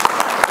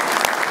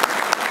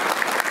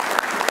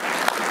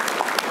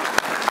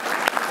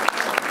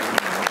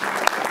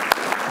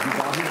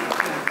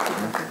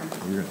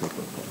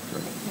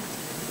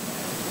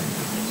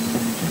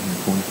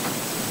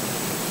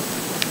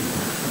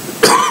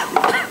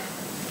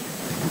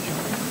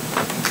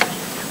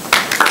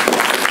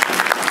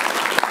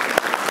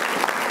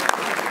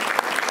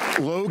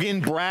 Logan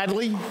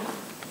Bradley.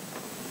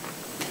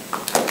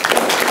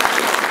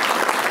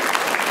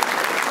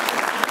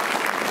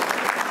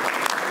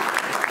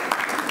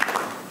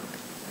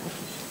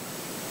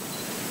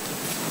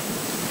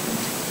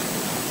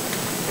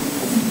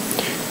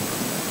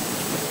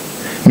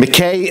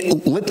 McKay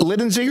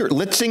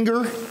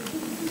Litzinger.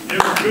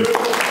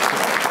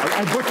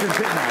 I butchered it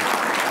now.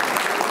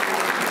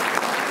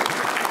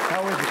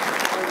 How is it?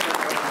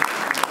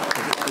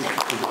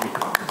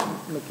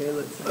 McKay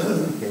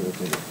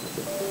Litzinger.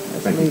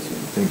 Thank you.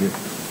 Thank you.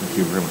 Thank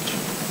you very much.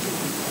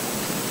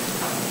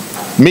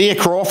 Mia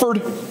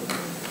Crawford.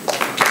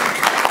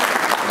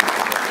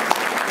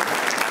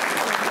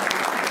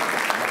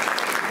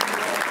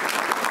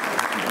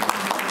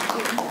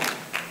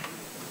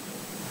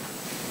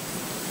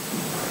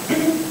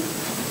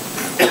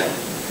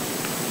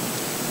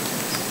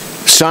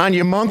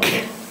 Sonia Monk. I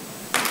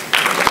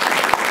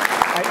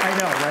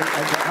know, right?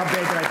 How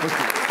bad did I push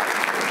you?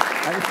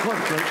 I was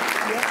close, right?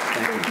 Yeah.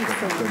 Thank you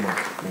so much.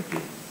 Thank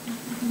you.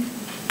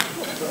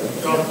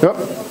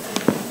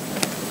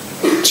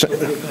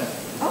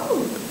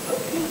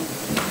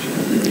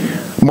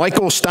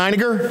 Michael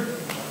Steiniger.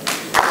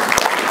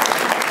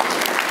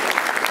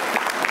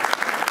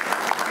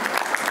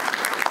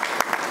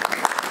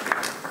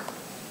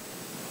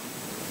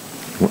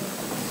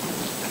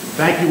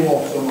 Thank you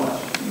all so much.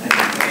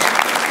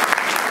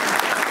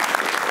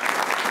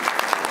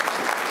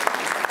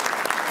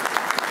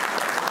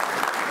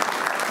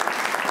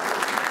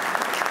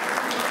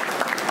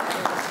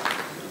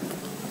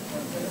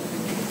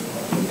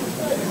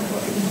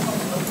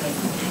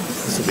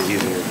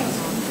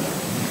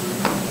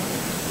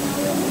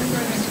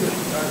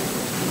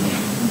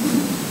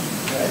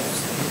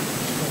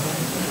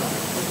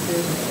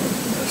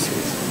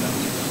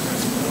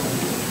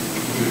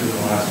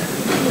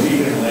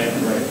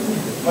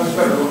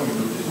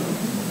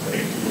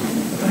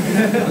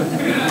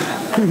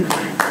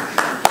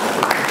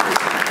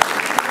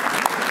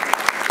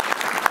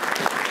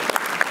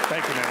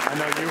 Thank you, man. I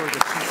know you were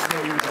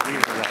the leader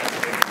of that.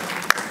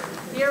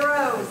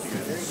 Heroes.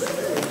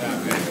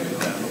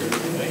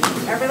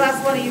 Every last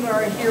one. Shirley, you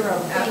are a hero.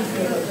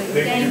 Absolutely.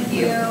 Thank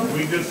you.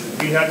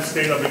 We had to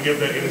stand up and give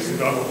that innocent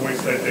dog a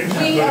voice that day.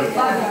 We have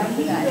done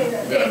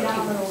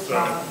phenomenal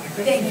job.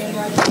 Thank you.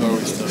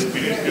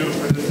 We didn't do it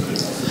for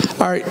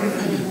this. All right.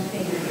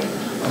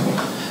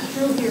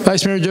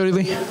 Vice Mayor Jody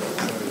Lee.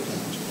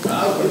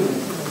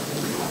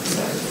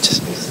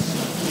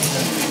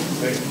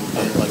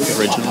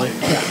 Originally.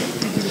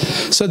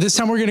 So this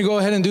time we're going to go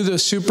ahead and do the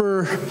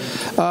Super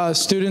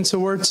Students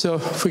Award. So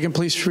if we can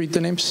please read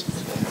the names.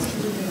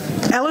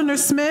 Eleanor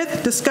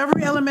Smith,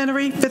 Discovery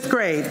Elementary, 5th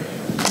grade.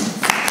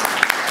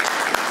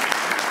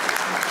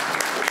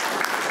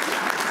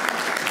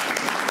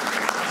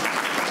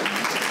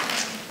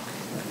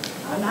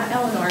 I'm not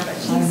Eleanor, but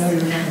she's... I know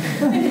you're not.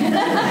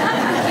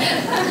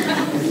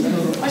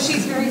 Well,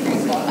 she's very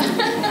graceful.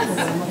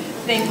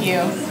 Thank you.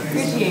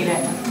 Appreciate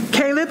it.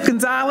 Caleb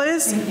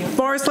Gonzalez,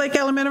 Forest Lake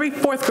Elementary,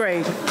 4th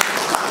grade.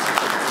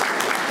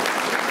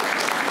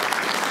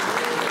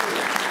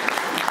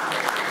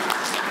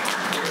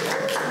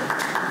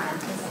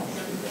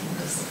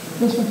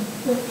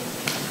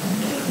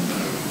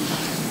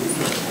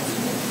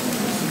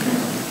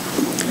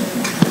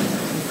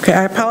 Okay,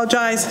 I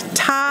apologize.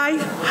 Tai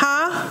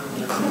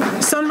Ha,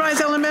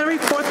 Sunrise Elementary,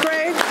 4th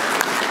grade.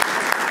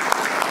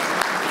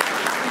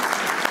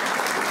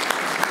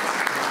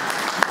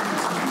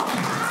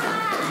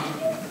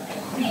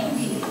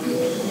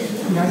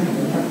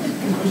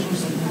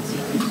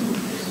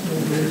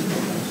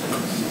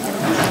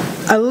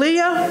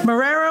 Aaliyah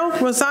Marrero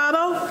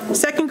Rosado,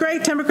 2nd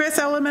grade, Timbercrest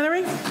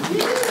Elementary.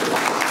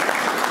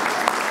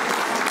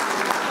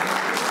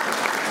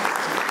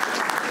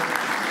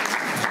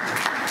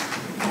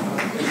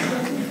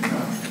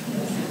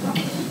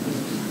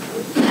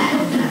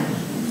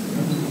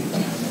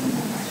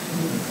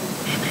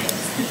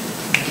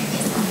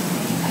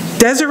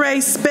 Desiree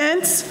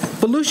Spence,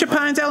 Volusia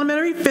Pines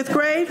Elementary, 5th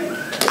grade.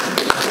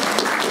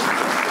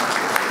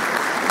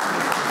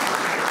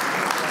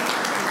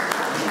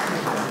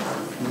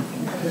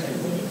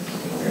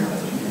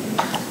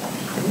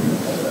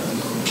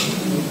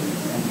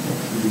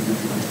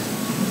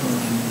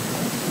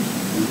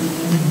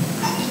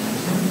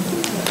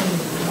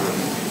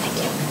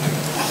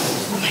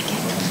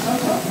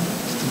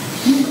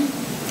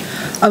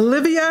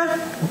 Olivia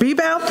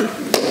Bebout,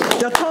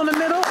 Deltona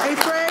Middle,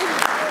 8th grade.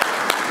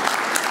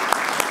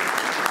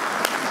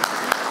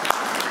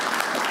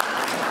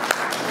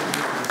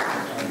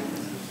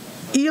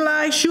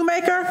 Eli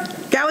Shoemaker,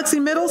 Galaxy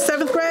Middle,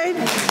 7th grade.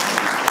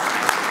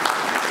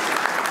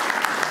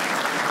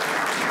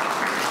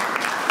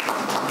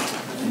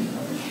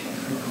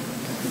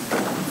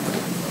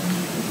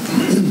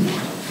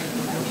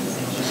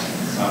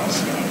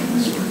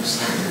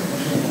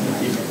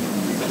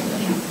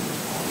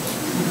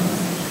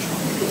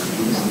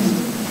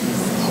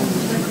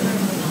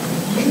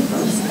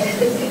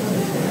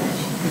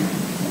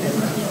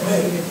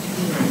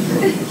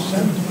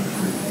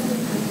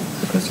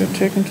 Because they're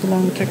taking too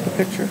long to take the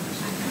picture.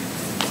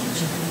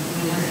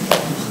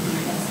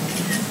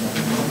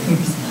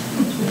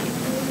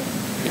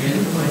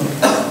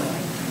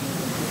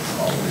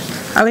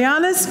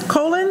 Alianis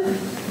Colon,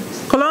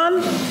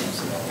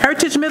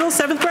 Heritage Middle,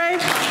 7th grade.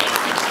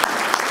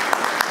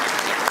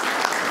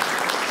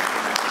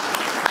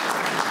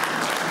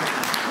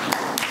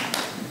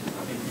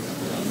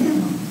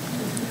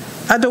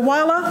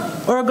 Adewala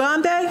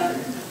Orogande,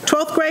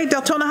 12th grade,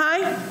 Deltona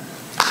High.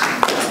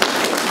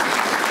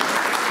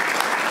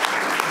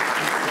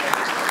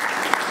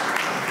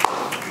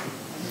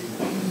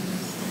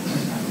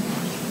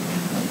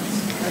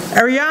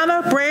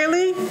 Ariana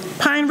Braley,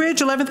 Pine Ridge,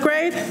 11th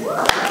grade.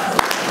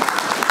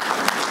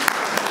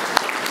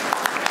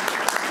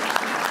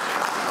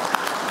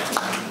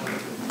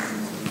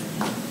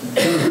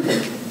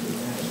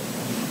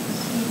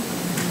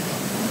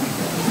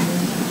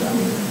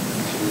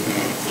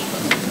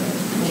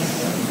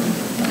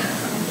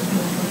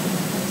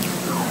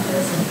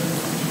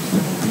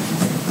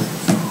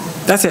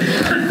 That's it.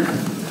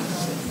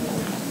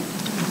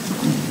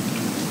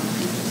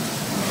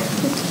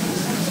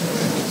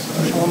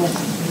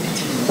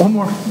 One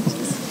more.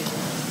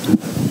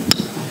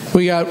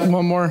 We got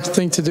one more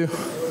thing to do.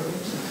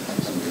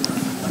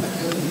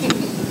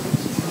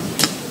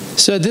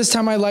 So at this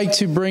time, I'd like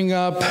to bring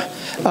up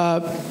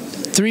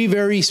three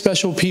very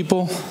special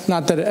people.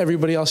 Not that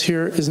everybody else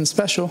here isn't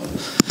special,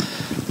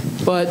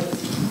 but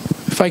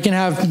if I can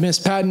have Ms.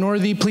 Pat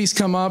Northey please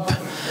come up,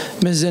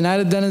 Ms.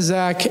 Zanetta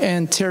Denizak,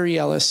 and Terry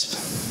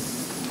Ellis.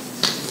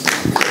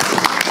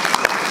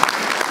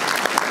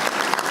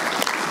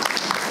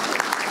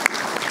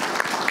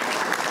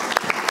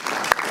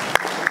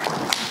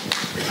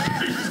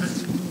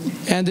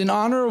 And in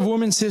honor of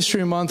Women's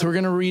History Month, we're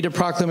going to read a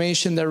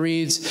proclamation that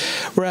reads,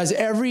 whereas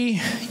every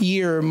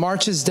year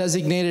March is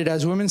designated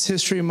as Women's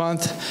History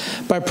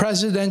Month by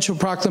presidential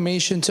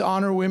proclamation to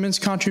honor women's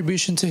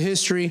contribution to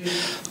history,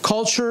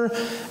 culture,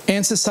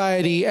 and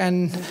society,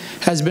 and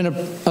has been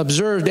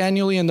observed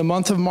annually in the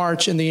month of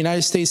March in the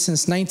United States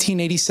since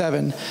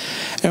 1987.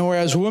 And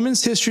whereas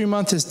Women's History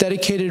Month is a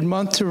dedicated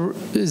month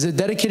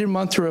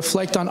to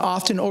reflect on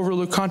often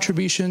overlooked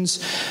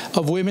contributions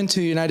of women to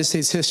the United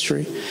States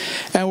history.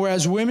 And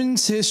whereas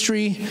Women's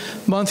History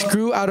Month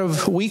grew out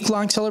of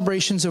week-long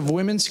celebrations of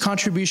women's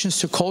contributions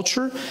to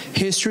culture,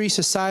 history,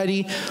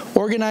 society,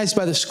 organized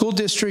by the School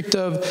District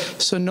of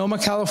Sonoma,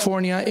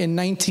 California in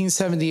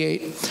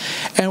 1978.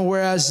 And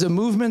whereas the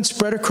movement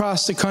spread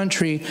across the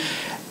country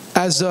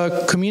as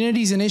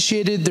communities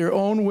initiated their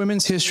own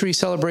women's history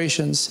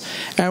celebrations.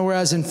 And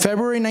whereas in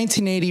February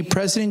 1980,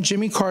 President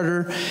Jimmy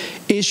Carter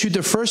issued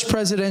the first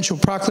presidential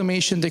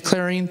proclamation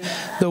declaring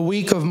the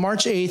week of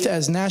March 8th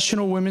as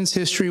National Women's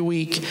History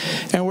Week.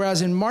 And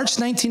whereas in March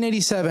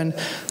 1987,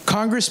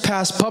 Congress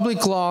passed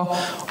Public Law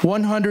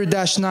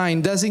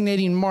 100-9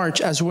 designating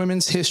March as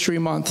Women's History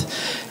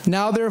Month.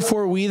 Now,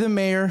 therefore, we, the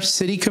Mayor,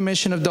 City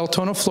Commission of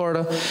Deltona,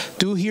 Florida,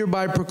 do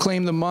hereby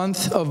proclaim the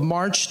month of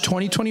March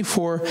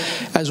 2024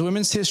 as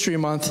Women's History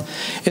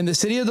Month. In the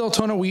City of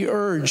Deltona, we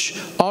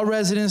urge all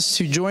residents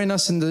to join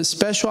us in the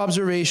special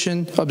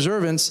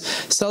observance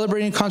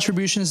celebrating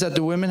contributions that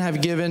the women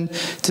have given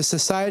to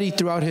society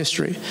throughout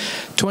history.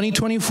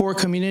 2024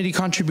 Community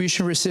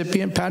Contribution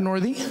recipient, Pat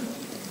Northey.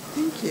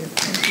 Thank you.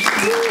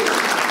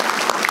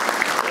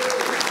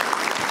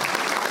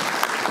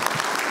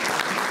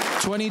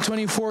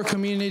 2024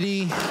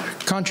 Community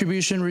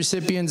Contribution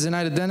recipient,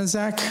 Zenaida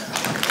Denizak.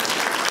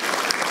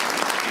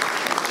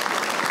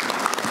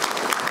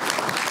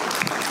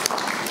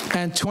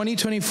 And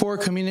 2024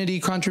 Community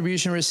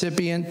Contribution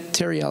recipient,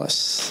 Terry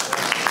Ellis.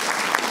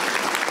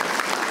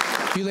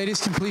 You ladies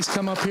can please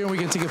come up here and we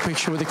can take a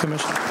picture with the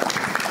commission.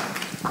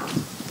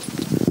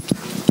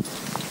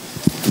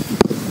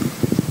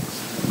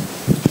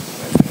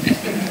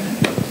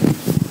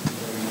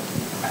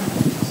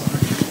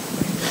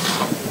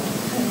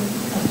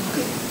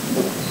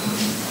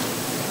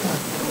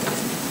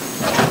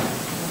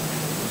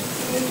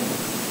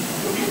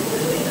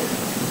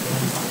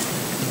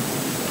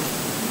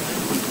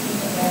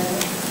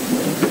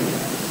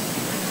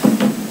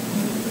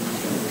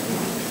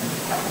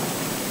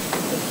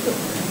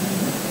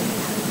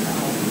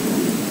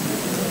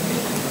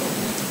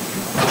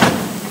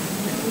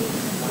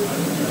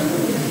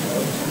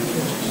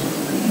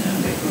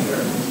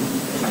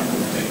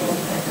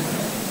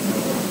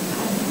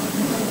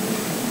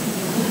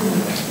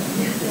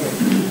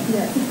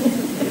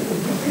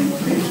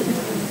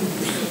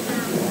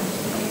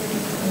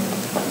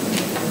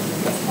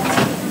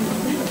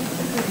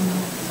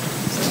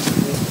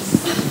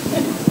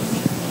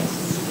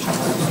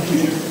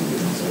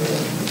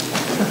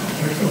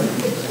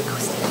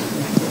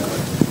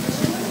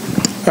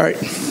 All right.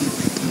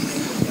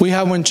 We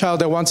have one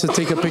child that wants to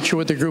take a picture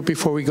with the group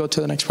before we go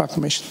to the next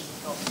proclamation.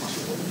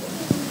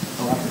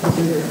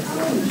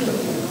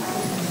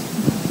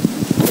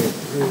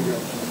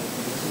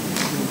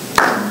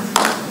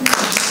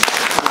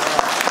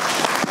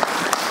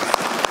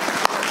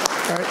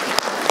 All right.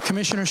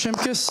 Commissioner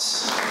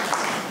Shimkus,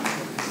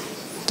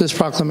 this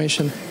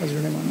proclamation has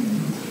your name on it.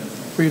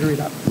 For you to read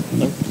out.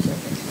 No.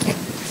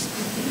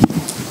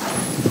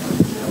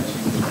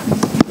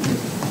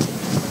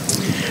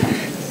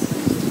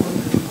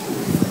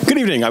 Good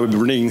evening. I would be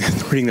reading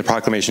the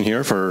proclamation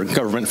here for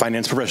Government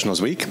Finance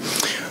Professionals Week.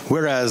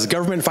 Whereas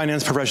Government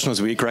Finance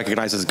Professionals Week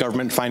recognizes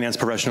government finance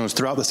professionals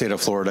throughout the state of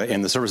Florida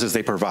and the services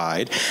they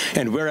provide,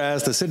 and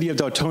whereas the City of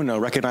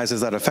Deltona recognizes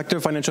that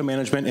effective financial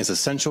management is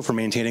essential for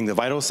maintaining the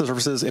vital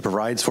services it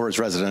provides for its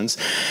residents,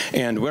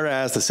 and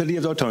whereas the City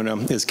of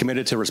Deltona is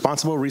committed to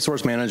responsible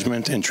resource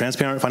management and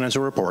transparent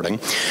financial reporting,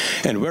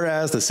 and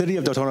whereas the City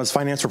of Deltona's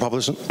finance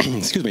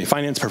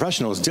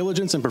professionals'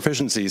 diligence and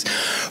proficiencies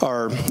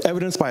are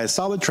evidenced by a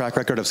solid track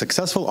record of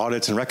successful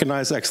audits and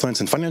recognized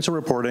excellence in financial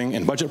reporting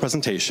and budget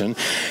presentation,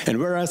 and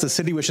whereas the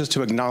city wishes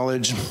to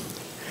acknowledge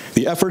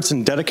the efforts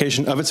and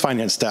dedication of its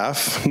finance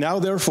staff, now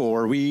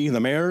therefore we, the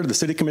Mayor, the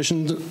City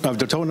Commission of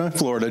Deltona,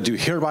 Florida, do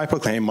hereby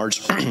proclaim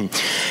March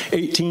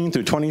 18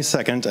 through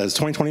 22nd as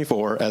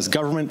 2024 as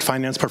Government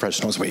Finance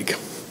Professionals Week.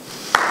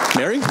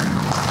 Mary?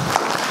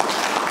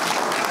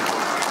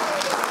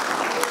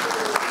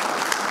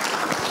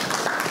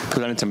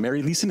 Presented to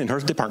Mary Leeson in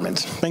her department.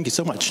 Thank you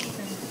so much.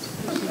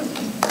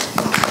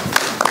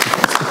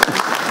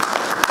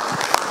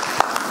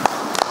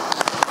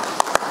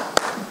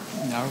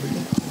 Now we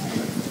go.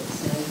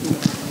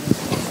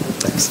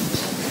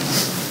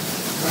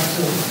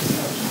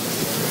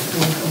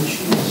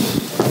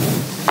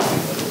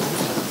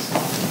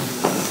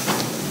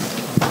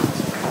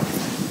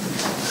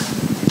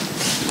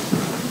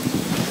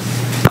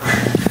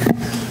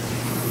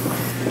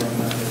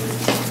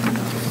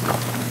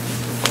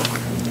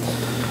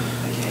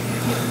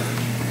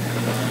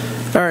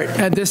 All right,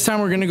 at this time,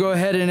 we're going to go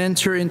ahead and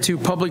enter into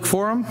public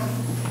forum.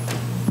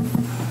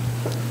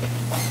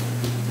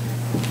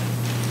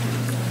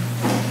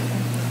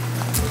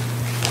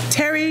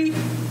 Terry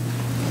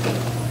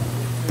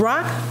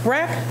Brock?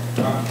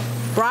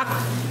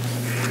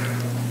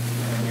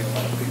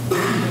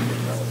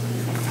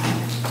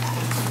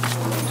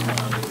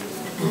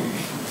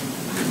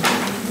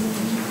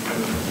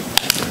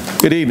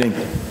 Good evening.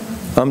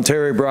 I'm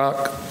Terry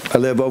Brock. I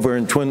live over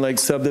in Twin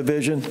Lakes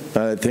subdivision.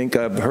 I think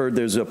I've heard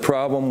there's a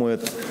problem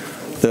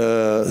with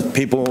the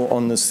people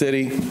on the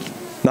city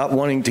not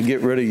wanting to get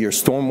rid of your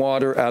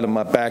stormwater out of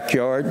my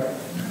backyard.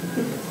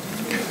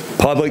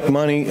 Public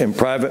money and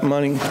private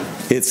money,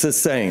 it's the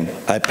same.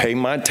 I pay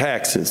my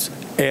taxes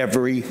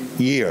every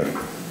year.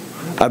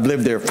 I've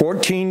lived there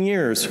 14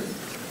 years.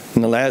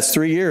 In the last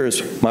 3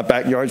 years, my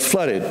backyard's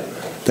flooded.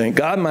 Thank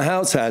God my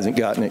house hasn't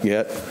gotten it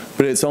yet,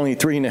 but it's only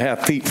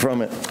 3.5 feet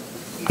from it.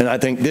 And I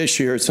think this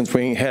year, since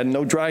we had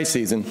no dry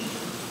season,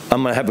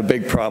 I'm gonna have a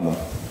big problem.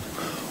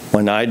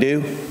 When I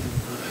do,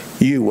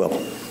 you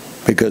will,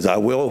 because I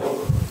will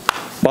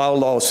file a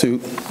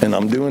lawsuit, and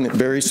I'm doing it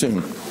very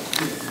soon.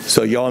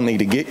 So y'all need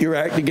to get your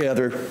act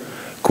together,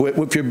 quit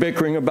with your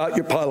bickering about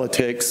your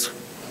politics,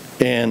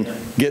 and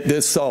get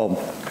this solved.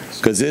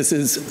 Because this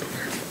is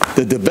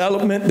the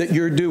development that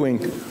you're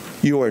doing.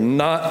 You are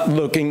not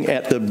looking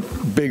at the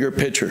bigger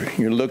picture.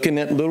 You're looking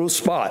at little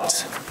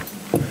spots.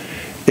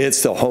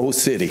 It's the whole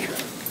city.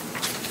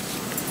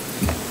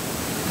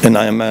 And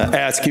I'm going to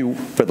ask you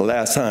for the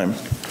last time,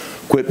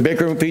 quit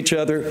bickering with each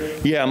other.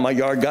 Yeah, my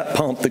yard got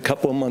pumped a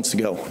couple of months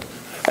ago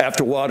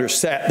after water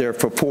sat there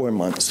for 4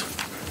 months.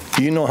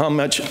 Do you know how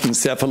much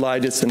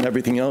encephalitis and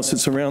everything else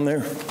that's around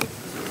there?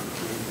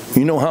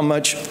 You know how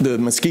much the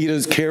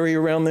mosquitoes carry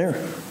around there?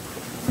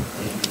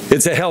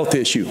 It's a health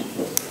issue.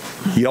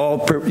 You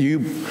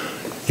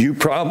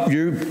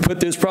put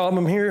this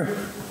problem here,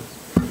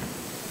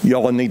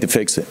 y'all need to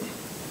fix it.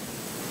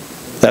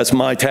 That's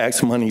my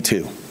tax money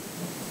too.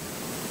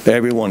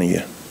 Every one of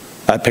you.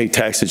 I pay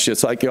taxes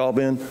just like y'all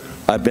been.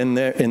 I've been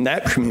there in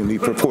that community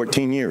for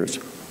 14 years.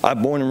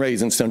 I'm born and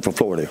raised in Central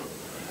Florida.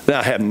 And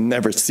I have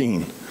never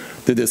seen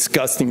the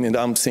disgusting that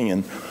I'm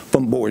seeing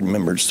from board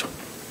members.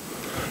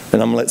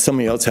 And I'm gonna let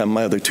somebody else have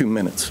my other 2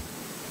 minutes.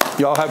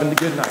 Y'all having a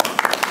good night.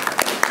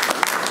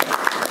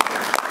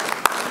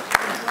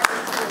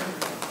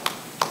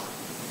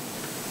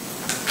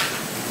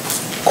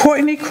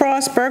 Courtney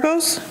Cross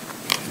Burgos.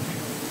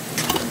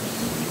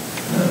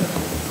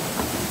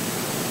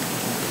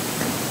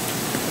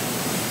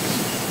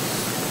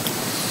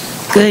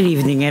 Good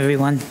evening,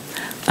 everyone.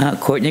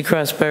 Courtney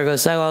Cross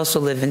Burgos. I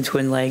also live in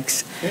Twin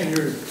Lakes. Can't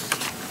hear you.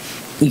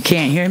 You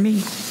can't hear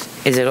me?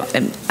 Is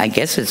it? I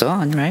guess it's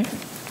on, right?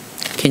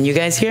 Can you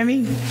guys hear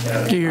me?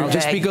 Yeah.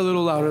 Just speak a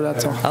little louder,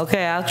 that's all.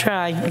 Okay, I'll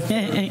try.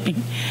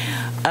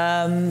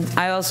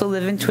 I also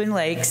live in Twin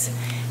Lakes,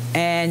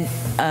 and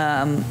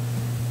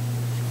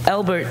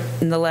Albert,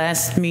 in the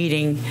last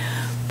meeting,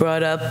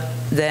 brought up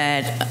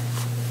that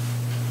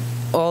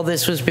all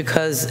this was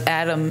because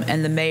Adam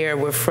and the mayor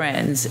were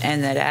friends,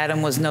 and that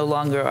Adam was no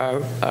longer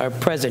our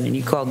president.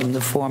 You called him the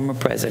former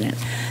president.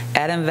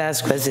 Adam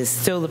Vasquez is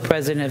still the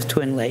president of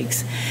Twin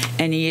Lakes,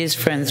 and he is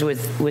friends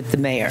with the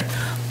mayor.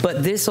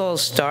 But this all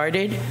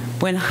started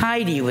when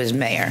Heidi was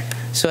mayor,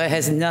 so it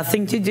has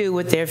nothing to do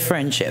with their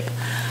friendship.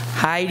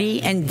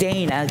 Heidi and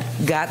Dana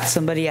got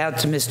somebody out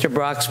to Mr.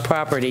 Brock's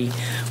property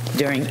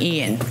during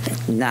Ian,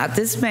 not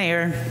this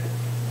mayor,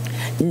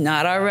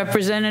 not our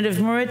representative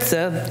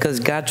Maritza, because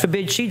God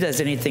forbid she does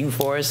anything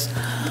for us,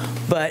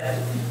 but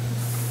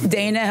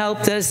Dana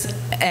helped us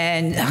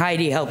and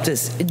Heidi helped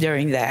us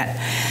during that.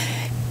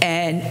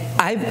 And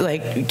I,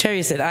 like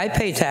Terry said, I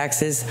pay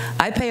taxes.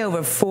 I pay over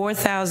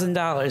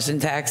 $4,000 in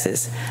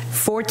taxes.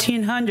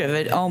 $1,400 of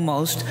it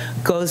almost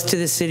goes to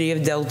the city of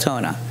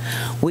Deltona.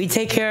 We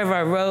take care of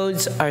our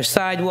roads, our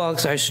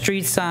sidewalks, our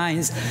street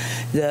signs,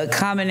 the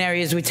common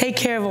areas. We take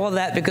care of all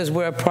that because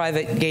we're a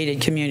private gated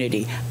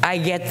community. I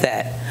get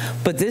that.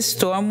 But this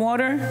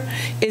stormwater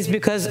is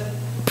because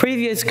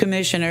previous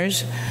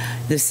commissioners,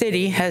 the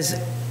city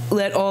has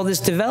let all this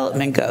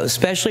development go,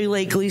 especially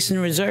Lake Gleason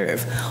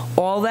Reserve.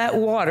 All that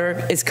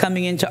water is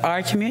coming into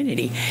our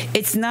community.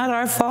 It's not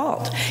our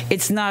fault.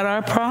 It's not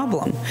our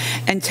problem.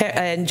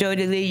 And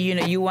Jody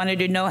Lee, you wanted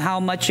to know how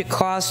much it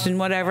cost and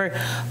whatever.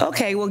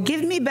 Okay, well,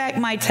 give me back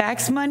my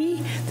tax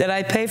money that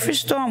I pay for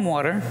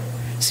stormwater,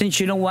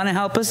 since you don't want to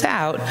help us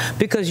out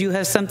because you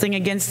have something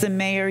against the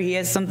mayor, he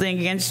has something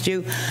against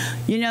you.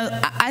 You know,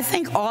 I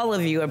think all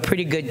of you are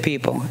pretty good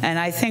people, and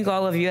I think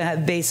all of you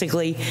have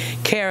basically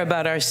care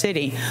about our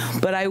city.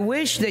 But I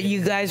wish that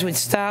you guys would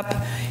stop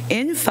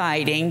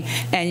infighting,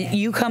 and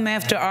you come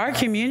after our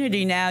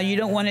community now. You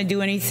don't want to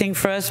do anything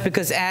for us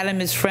because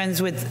Adam is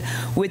friends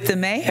with the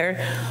mayor,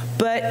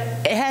 but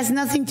it has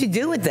nothing to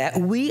do with that.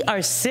 We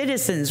are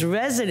citizens,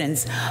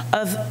 residents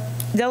of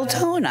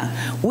Deltona.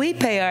 We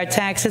pay our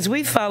taxes,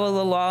 we follow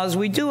the laws,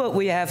 we do what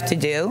we have to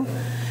do,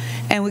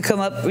 and we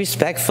come up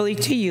respectfully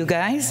to you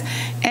guys.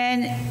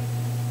 And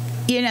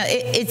you know,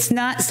 it's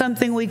not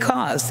something we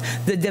caused.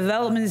 The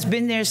development has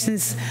been there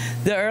since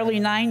the early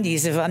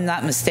 90s, if I'm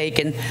not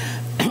mistaken.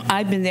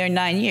 I've been there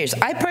 9 years.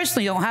 I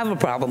personally don't have a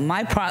problem.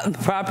 My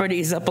property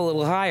is up a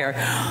little higher,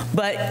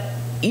 but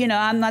you know,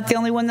 I'm not the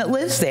only one that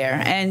lives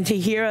there. And to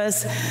hear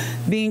us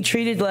being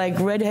treated like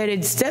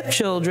redheaded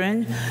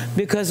stepchildren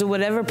because of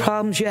whatever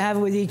problems you have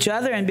with each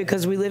other and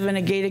because we live in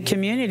a gated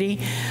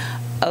community,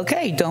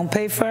 okay, don't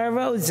pay for our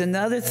roads and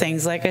other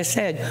things, like I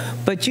said,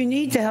 but you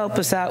need to help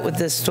us out with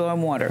this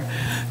stormwater.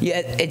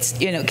 Yet it's,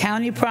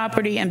 county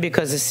property, and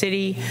because the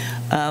city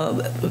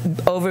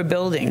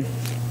overbuilding.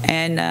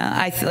 And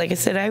like I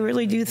said, I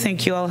really do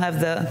think you all have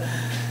the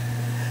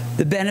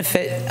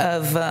benefit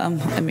of,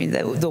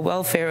 the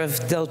welfare of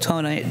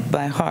Deltona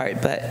by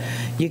heart, but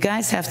you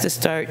guys have to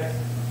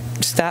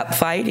stop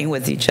fighting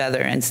with each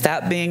other and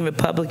stop being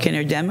Republican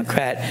or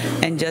Democrat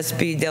and just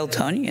be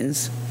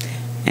Deltonians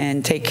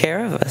and take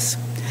care of us.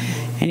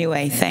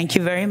 Anyway, thank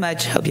you very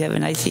much. Hope you have a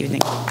nice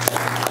evening.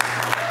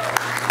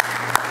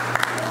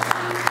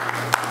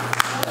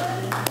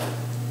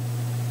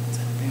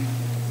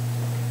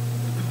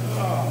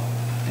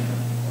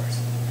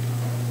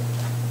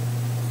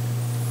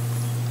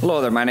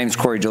 Hello there, my name is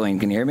Corey Julian.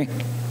 Can you hear me?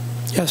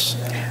 Yes.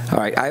 All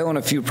right, I own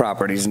a few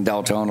properties in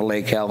Deltona,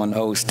 Lake Helen,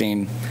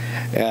 Osteen,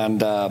 and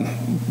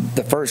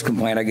the first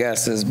complaint, I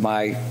guess, is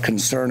my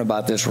concern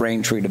about this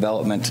rain tree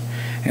development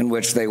in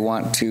which they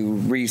want to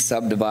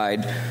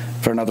re-subdivide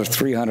for another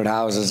 300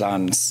 houses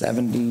on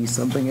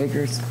 70-something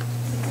acres?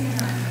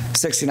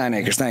 69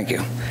 acres, thank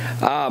you.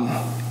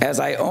 As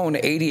I own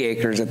 80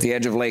 acres at the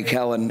edge of Lake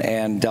Helen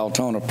and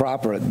Deltona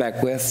proper at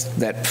Beckwith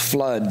that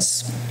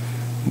floods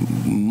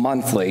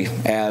monthly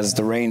as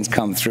the rains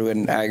come through,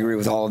 and I agree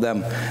with all of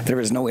them.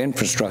 There is no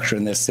infrastructure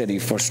in this city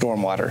for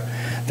stormwater.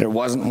 There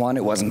wasn't one,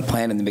 it wasn't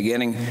planned in the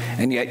beginning,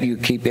 and yet you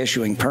keep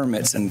issuing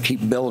permits and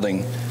keep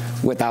building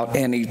without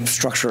any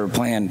structure or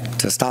plan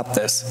to stop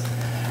this.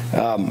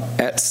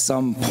 At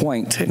some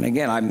point, and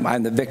again,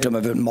 I'm the victim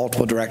of it in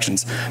multiple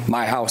directions.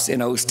 My house in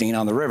Osteen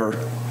on the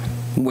river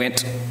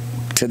went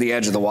to the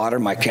edge of the water,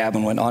 my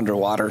cabin went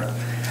underwater,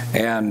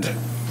 and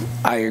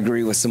I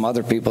agree with some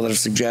other people that have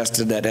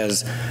suggested that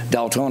as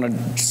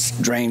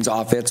Deltona drains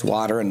off its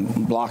water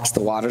and blocks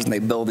the waters, and they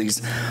build these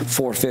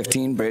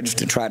 415 bridge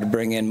to try to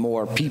bring in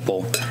more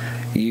people,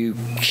 you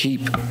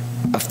keep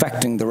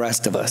affecting the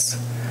rest of us.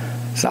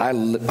 So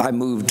I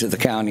moved to the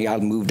county. I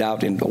moved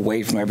out and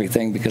away from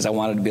everything because I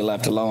wanted to be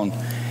left alone.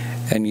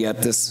 And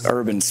yet this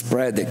urban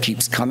spread that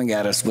keeps coming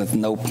at us with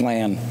no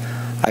plan,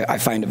 I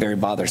find it very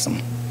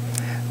bothersome.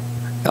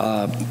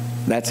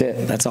 That's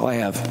it. That's all I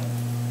have.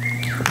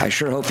 I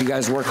sure hope you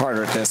guys work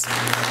harder at this.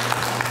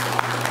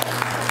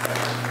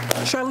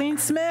 Charlene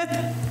Smith.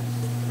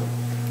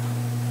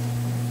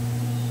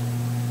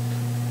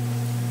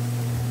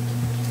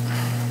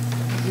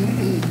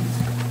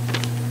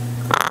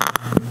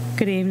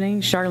 Good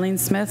evening, Charlene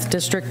Smith,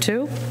 District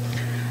 2.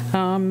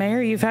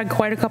 Mayor, you've had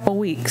quite a couple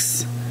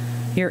weeks.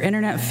 You're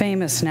internet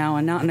famous now,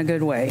 and not in a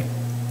good way.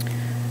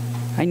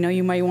 I know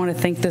you might want to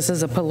think this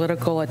is a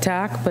political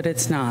attack, but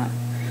it's not.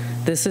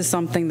 This is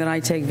something that I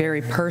take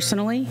very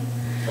personally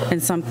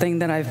and something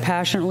that I've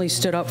passionately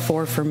stood up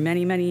for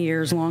many, many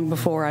years, long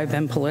before I've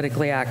been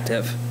politically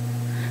active.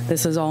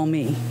 This is all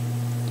me.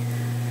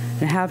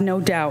 And have no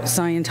doubt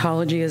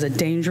Scientology is a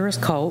dangerous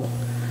cult,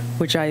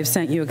 which I have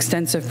sent you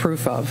extensive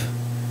proof of.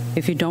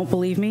 If you don't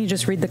believe me,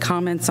 just read the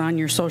comments on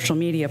your social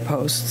media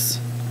posts.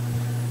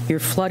 You're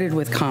flooded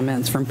with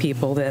comments from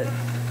people that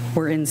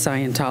were in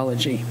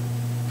Scientology.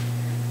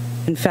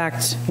 In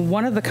fact,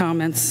 one of the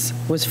comments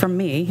was from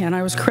me, and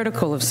I was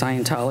critical of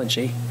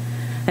Scientology.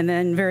 And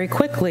then very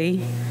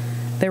quickly,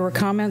 there were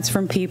comments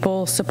from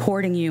people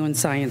supporting you in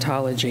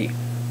Scientology.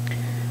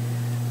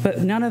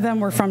 But none of them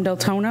were from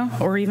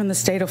Deltona or even the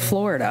state of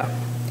Florida.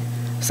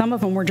 Some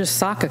of them were just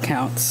sock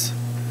accounts.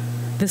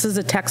 This is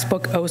a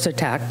textbook OSA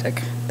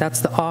tactic. That's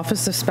the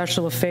Office of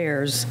Special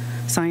Affairs,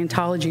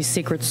 Scientology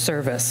Secret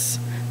Service.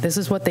 This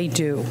is what they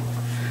do.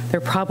 They're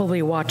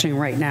probably watching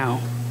right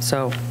now.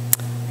 So,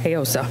 hey,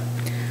 OSA.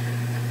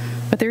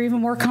 But there are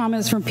even more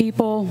comments from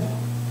people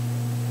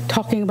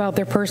talking about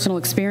their personal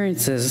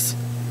experiences.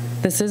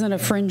 This isn't a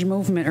fringe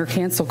movement or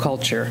cancel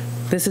culture.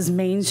 This is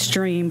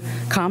mainstream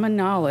common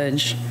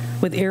knowledge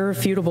with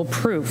irrefutable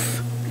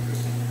proof.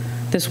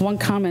 This one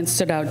comment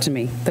stood out to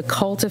me. The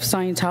cult of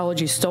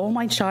Scientology stole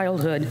my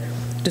childhood,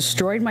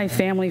 destroyed my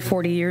family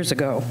 40 years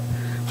ago.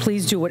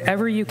 Please do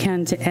whatever you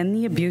can to end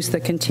the abuse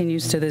that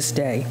continues to this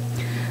day.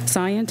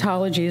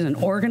 Scientology is an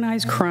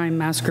organized crime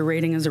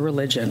masquerading as a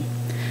religion.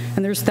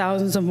 And there's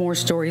thousands of more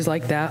stories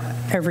like that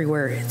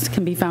everywhere. It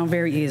can be found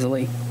very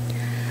easily.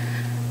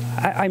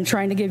 I'm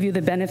trying to give you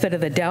the benefit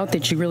of the doubt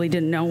that you really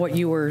didn't know what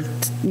you were,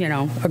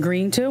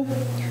 agreeing to,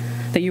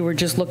 that you were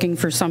just looking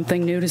for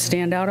something new to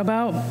stand out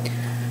about.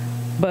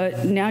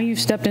 But now you've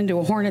stepped into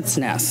a hornet's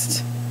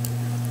nest.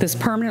 This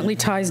permanently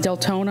ties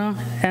Deltona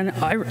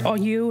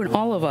and you and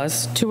all of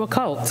us to a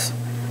cult.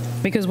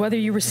 Because whether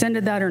you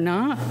rescinded that or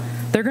not,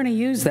 they're going to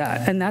use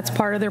that. And that's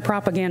part of their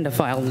propaganda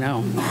file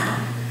now.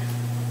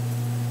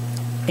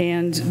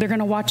 And they're going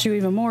to watch you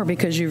even more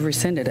because you've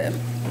rescinded it.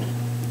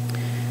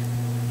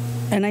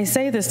 And I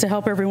say this to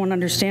help everyone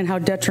understand how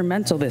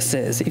detrimental this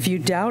is. If you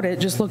doubt it,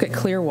 just look at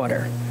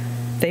Clearwater.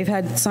 They've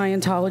had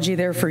Scientology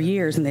there for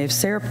years, and they've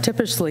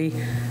surreptitiously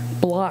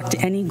blocked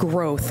any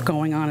growth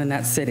going on in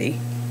that city.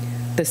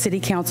 The city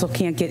council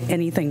can't get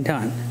anything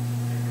done.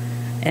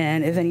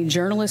 And if any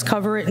journalists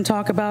cover it and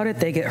talk about it,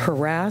 they get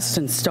harassed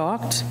and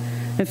stalked.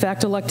 In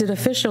fact, elected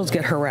officials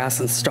get harassed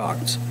and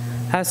stalked.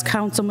 Ask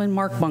Councilman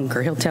Mark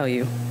Bunker, he'll tell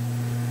you.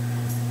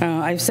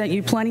 I've sent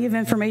you plenty of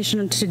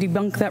information to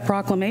debunk that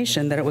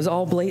proclamation, that it was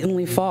all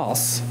blatantly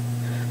false.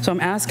 So I'm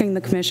asking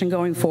the commission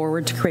going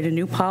forward to create a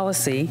new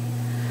policy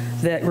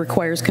that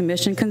requires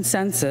commission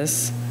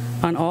consensus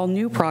on all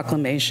new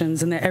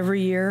proclamations, and that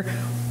every year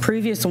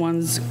previous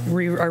ones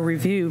are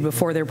reviewed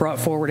before they're brought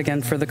forward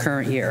again for the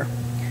current year.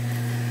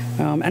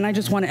 And I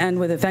just want to end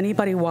with, if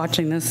anybody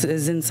watching this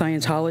is in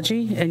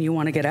Scientology and you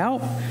want to get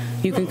out,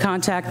 you can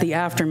contact the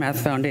Aftermath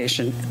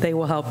Foundation. They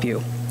will help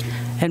you.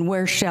 And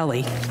where's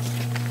Shelley?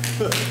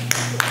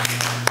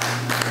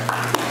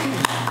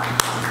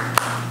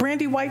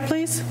 Brandy White,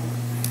 please.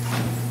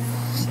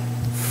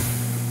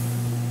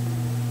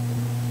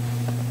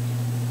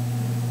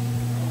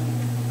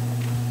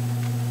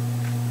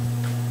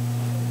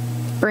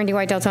 Brandy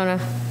White,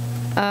 Deltona.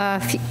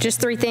 Just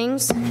three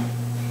things.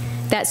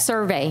 That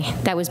survey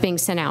that was being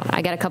sent out,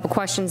 I got a couple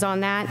questions on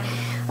that.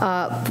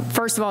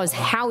 First of all, is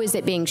how is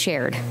it being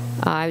shared?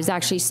 I was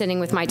actually sitting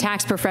with my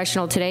tax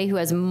professional today who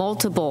has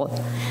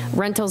multiple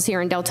rentals here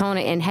in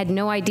Deltona and had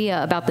no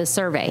idea about this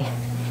survey.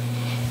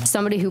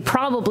 Somebody who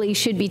probably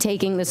should be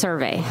taking the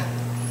survey.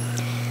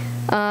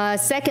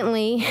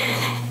 Secondly,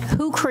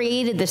 who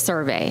created the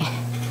survey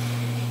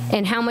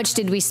and how much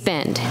did we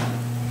spend?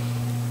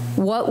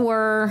 What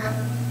were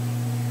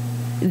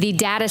the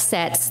data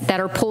sets that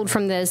are pulled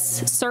from this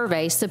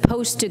survey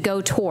supposed to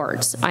go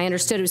towards? I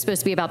understood it was supposed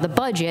to be about the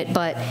budget,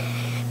 but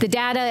the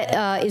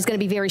data is going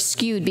to be very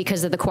skewed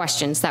because of the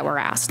questions that were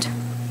asked.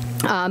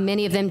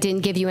 Many of them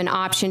didn't give you an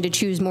option to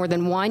choose more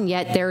than one,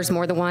 yet there's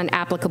more than one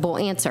applicable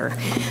answer.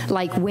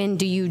 Like, when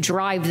do you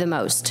drive the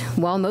most?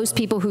 Well, most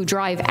people who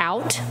drive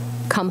out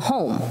come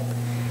home.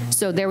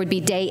 So there would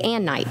be day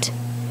and night.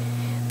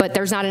 But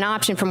there's not an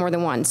option for more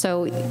than one.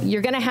 So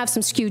you're going to have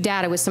some skewed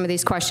data with some of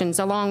these questions,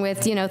 along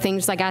with, you know,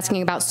 things like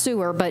asking about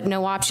sewer, but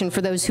no option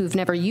for those who've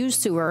never used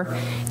sewer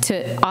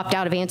to opt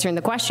out of answering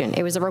the question.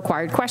 It was a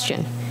required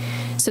question.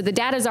 So the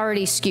data is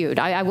already skewed.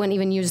 I wouldn't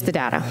even use the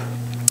data.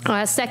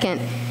 Second,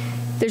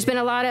 there's been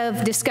a lot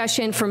of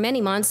discussion for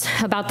many months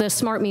about the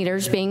smart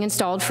meters being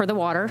installed for the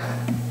water.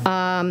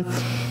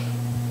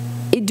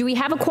 Do we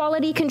have a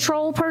quality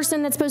control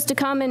person that's supposed to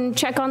come and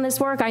check on this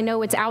work? I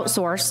know it's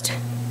outsourced.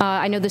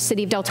 I know the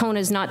city of Deltona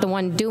is not the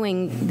one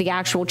doing the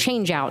actual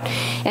change out.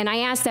 And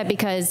I ask that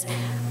because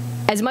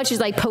as much as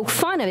I poke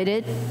fun at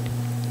it,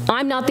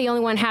 I'm not the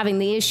only one having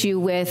the issue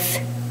with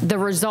the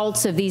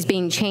results of these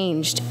being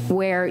changed,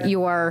 where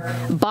your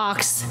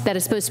box that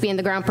is supposed to be in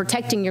the ground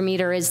protecting your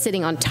meter is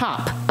sitting on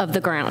top of the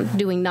ground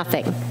doing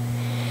nothing.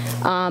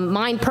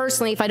 Mine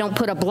personally, if I don't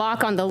put a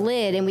block on the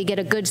lid and we get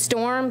a good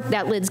storm,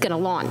 that lid's going to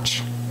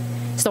launch.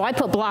 So I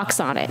put blocks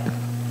on it.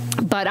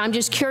 But I'm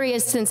just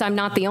curious, since I'm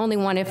not the only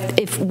one,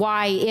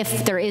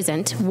 if there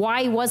isn't,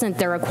 why wasn't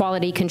there a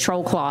quality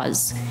control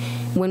clause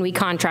when we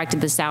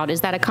contracted this out?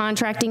 Is that a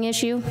contracting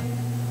issue?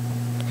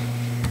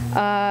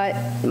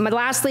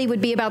 Lastly would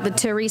be about the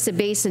Teresa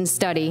Basin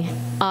study.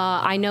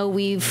 I know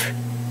we've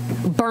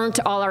burnt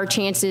all our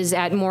chances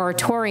at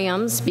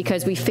moratoriums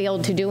because we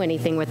failed to do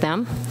anything with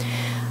them.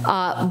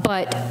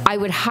 But I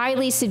would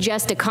highly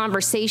suggest a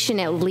conversation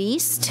at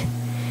least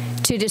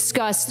to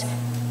discuss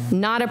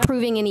not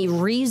approving any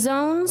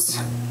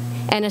rezones,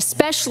 and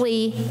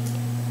especially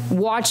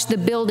watch the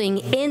building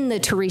in the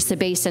Teresa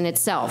Basin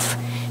itself.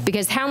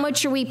 Because how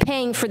much are we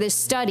paying for this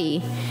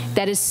study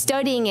that is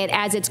studying it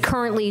as it's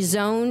currently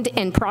zoned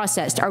and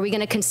processed? Are we going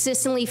to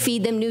consistently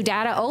feed them new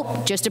data?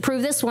 Oh, just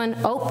approve this one.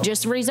 Oh,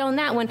 just rezone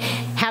that one.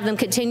 Have them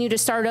continue to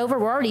start over?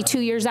 We're already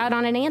 2 years out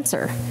on an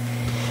answer.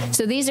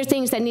 So these are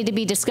things that need to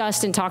be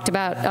discussed and talked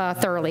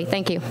about thoroughly.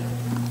 Thank you.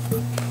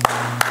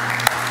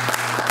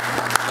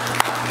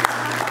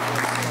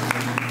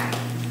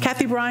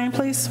 Kathy Bryan,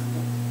 please.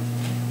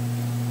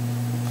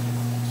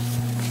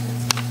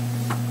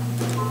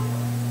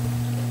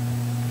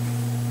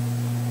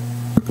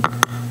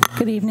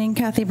 Good evening,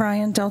 Kathy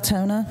Bryan,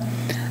 Deltona.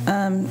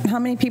 How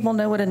many people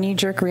know what a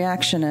knee-jerk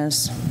reaction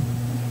is?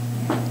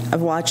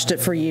 I've watched it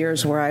for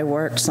years where I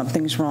worked.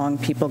 Something's wrong.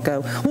 People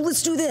go, well,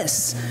 let's do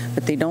this.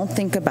 But they don't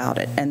think about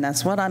it. And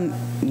that's what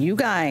you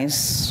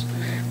guys,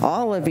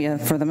 all of you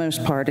for the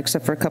most part,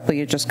 except for a couple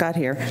you just got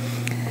here,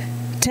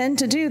 tend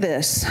to do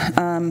this.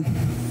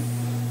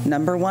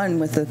 Number one,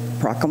 with the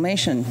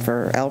proclamation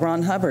for L.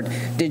 Ron Hubbard.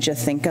 Did you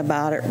think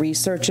about it,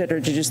 research it, or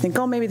did you just think,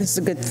 oh, maybe this is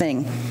a good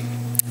thing?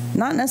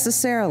 Not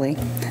necessarily.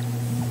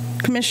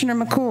 Commissioner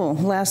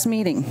McCool, last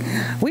meeting,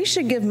 we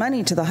should give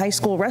money to the high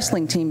school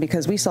wrestling team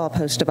because we saw a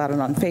post about it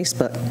on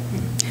Facebook.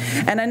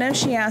 And I know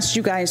she asked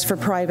you guys for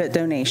private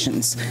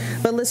donations,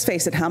 but let's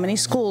face it, how many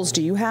schools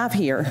do you have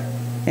here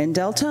in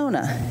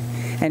Deltona?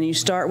 And you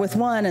start with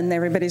one, and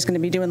everybody's going to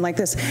be doing like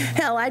this.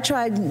 Hell, I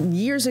tried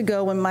years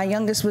ago when my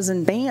youngest was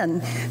in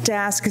band to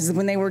ask, because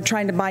when they were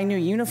trying to buy new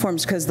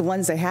uniforms, because the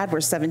ones they had were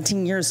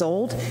 17 years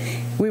old,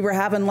 we were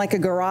having like a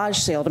garage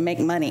sale to make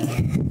money.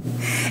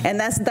 And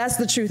that's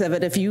the truth of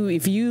it. If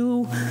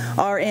you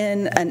are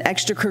in an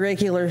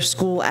extracurricular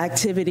school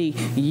activity,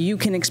 you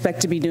can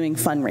expect to be doing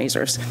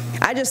fundraisers.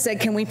 I just said,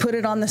 can we put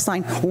it on the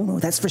sign? Oh no,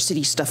 that's for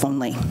city stuff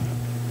only.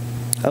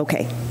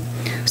 Okay,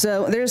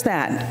 so there's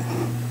that.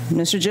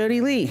 Mr.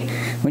 Jody Lee,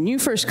 when you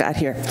first got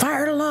here,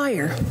 fired a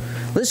lawyer.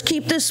 Let's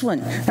keep this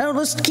one. No,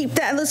 let's keep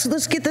that.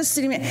 Let's get this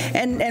city man.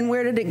 And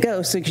where did it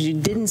go? So because you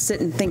didn't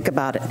sit and think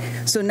about it.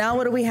 So now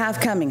what do we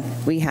have coming?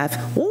 We have,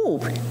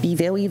 be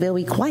very,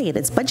 very quiet.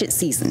 It's budget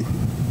season.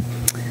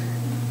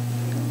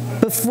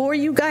 Before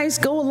you guys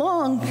go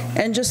along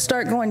and just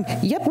start going,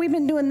 yep, we've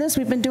been doing this,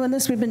 we've been doing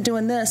this, we've been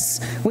doing this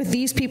with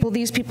these people,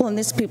 and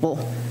this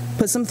people.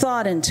 Put some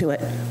thought into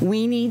it.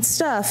 We need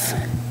stuff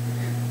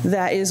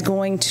that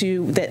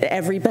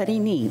everybody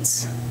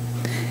needs.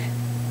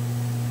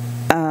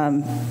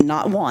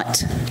 Not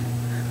want.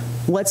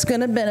 What's going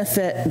to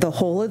benefit the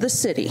whole of the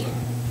city?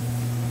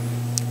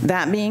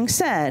 That being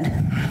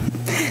said,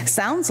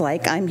 sounds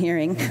like I'm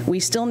hearing we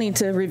still need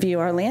to review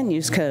our land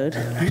use code.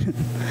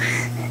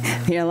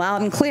 You're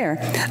loud and clear.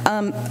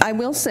 I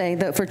will say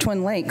that for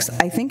Twin Lakes,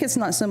 I think it's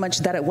not so much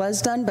that it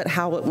was done, but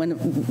how it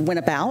went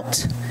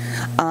about.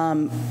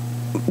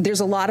 There's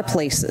a lot of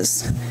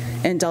places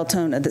in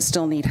Deltona that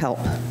still need help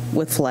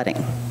with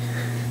flooding.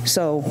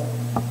 So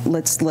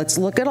let's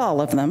look at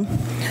all of them.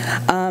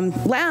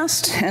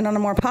 Last, and on a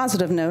more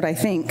positive note, I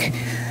think,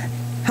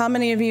 how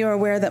many of you are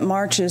aware that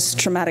March is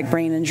Traumatic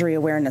Brain Injury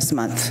Awareness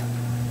Month?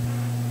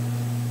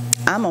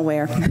 I'm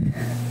aware.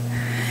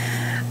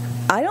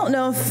 I don't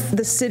know if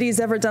the city's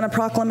ever done a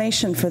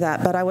proclamation for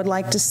that, but I would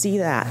like to see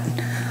that.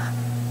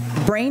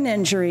 Brain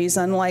injuries,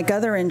 unlike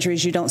other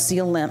injuries, you don't see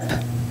a limp.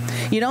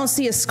 You don't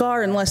see a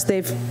scar unless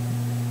they've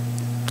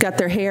got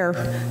their hair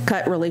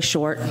cut really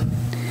short.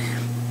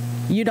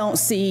 You don't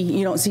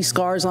see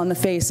scars on the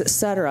face,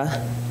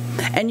 etc.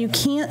 And you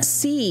can't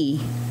see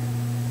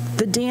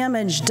the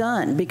damage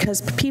done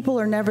because people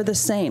are never the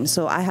same.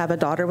 So I have a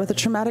daughter with a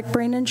traumatic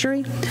brain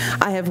injury.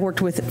 I have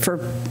worked with for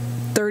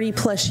 30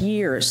 plus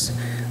years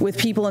with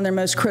people in their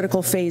most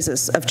critical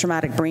phases of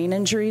traumatic brain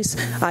injuries.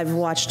 I've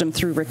watched them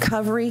through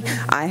recovery.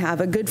 I have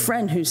a good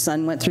friend whose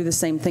son went through the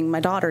same thing my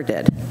daughter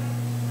did.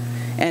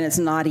 And it's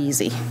not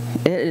easy.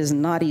 It is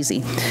not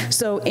easy.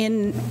 So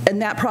in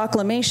that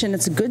proclamation,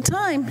 it's a good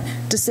time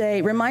to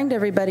say, remind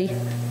everybody,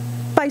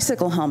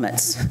 bicycle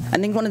helmets. I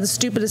think one of the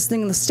stupidest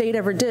things the state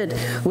ever did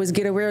was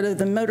get rid of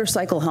the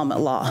motorcycle helmet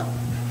law.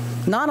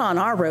 Not on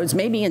our roads,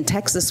 maybe in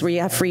Texas where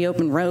you have free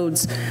open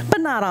roads,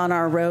 but not on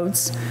our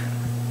roads.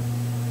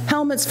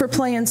 Helmets for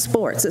playing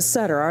sports,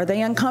 etc. Are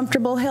they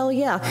uncomfortable? Hell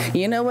yeah.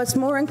 You know what's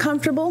more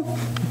uncomfortable?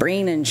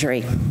 Brain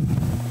injury.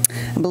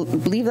 I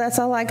believe that's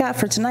all I got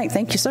for tonight.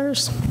 Thank you,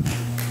 sirs.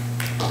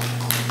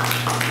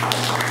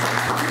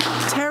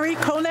 Terry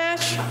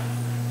Konash.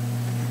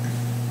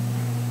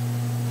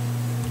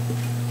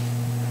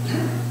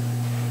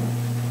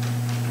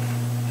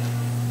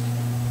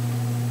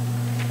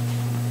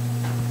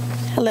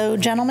 Hello,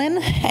 gentlemen,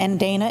 and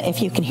Dana,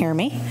 if you can hear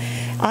me.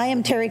 I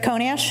am Terry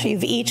Konash.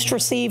 You've each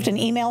received an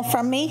email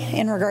from me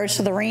in regards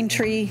to the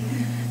Raintree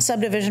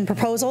subdivision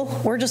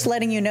proposal. We're just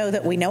letting you know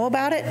that we know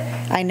about it.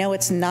 I know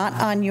it's not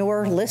on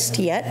your list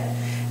yet.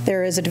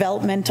 There is a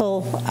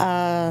developmental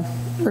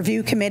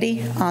review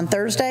committee on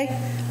Thursday.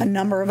 A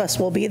number of us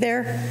will be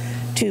there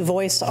to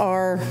voice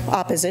our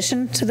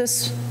opposition to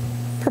this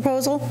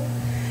proposal.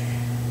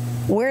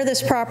 Where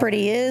this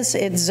property is,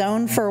 it's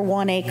zoned for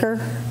 1 acre.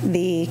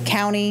 The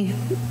county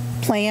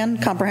plan,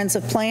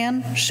 comprehensive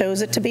plan,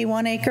 shows it to be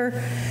 1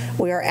 acre.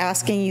 We are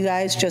asking you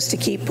guys just to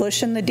keep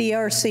pushing the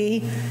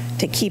DRC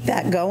to keep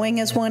that going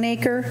as 1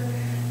 acre.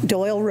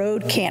 Doyle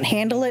Road can't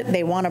handle it.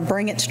 They want to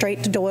bring it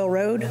straight to Doyle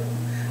Road.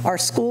 Our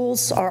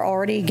schools are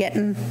already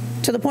getting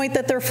to the point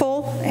that they're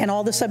full, and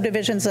all the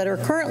subdivisions that are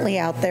currently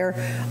out there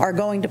are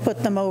going to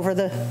put them over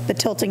the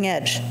tilting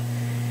edge.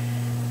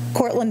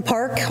 Cortland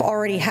Park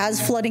already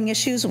has flooding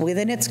issues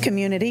within its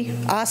community.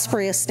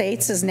 Osprey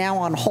Estates is now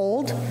on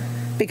hold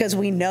because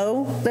we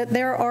know that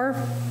there are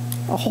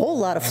a whole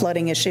lot of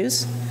flooding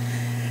issues.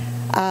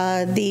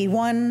 The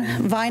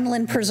one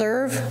Vineland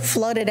Preserve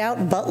flooded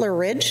out Butler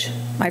Ridge.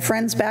 My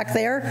friends back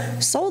there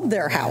sold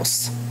their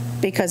house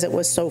because it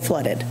was so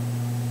flooded.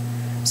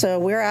 So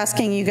we're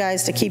asking you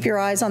guys to keep your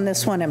eyes on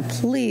this one, and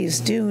please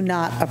do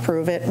not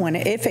approve it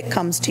if it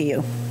comes to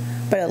you.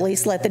 But at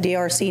least let the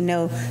DRC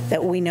know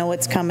that we know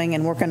it's coming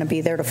and we're going to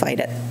be there to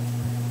fight it.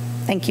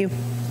 Thank you.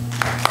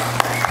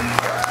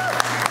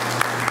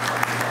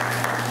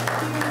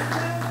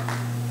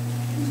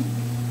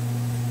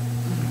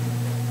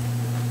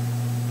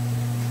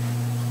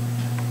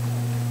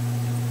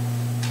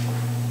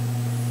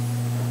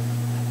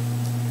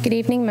 Good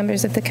evening,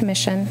 members of the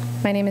Commission.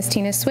 My name is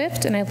Tina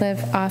Swift, and I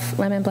live off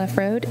Lemon Bluff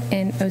Road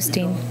in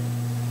Osteen.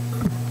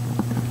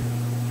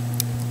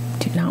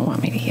 Do not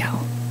want me to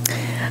yell.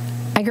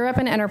 I grew up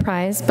in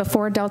Enterprise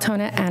before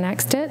Deltona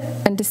annexed it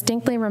and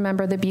distinctly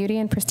remember the beauty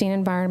and pristine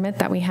environment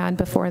that we had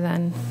before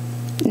then.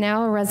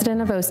 Now a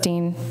resident of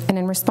Osteen, and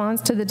in response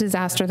to the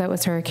disaster that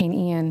was Hurricane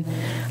Ian,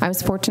 I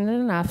was fortunate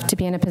enough to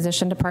be in a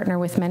position to partner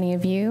with many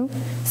of you,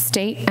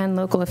 state and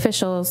local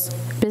officials,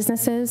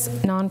 businesses,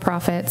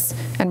 nonprofits,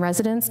 and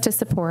residents to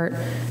support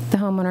the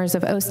homeowners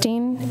of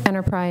Osteen,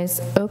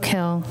 Enterprise, Oak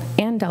Hill,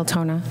 and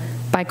Deltona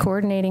by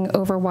coordinating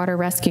overwater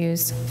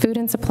rescues, food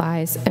and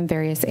supplies, and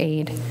various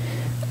aid.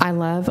 I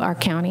love our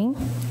county,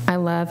 I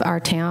love our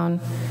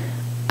town,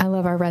 I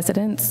love our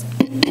residents,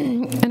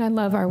 and I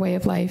love our way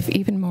of life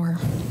even more.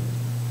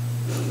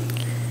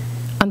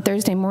 On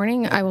Thursday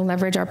morning, I will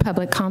leverage our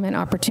public comment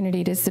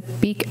opportunity to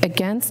speak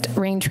against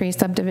Raintree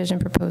subdivision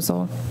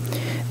proposal.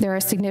 There are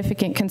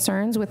significant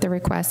concerns with the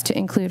request to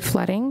include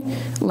flooding,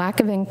 lack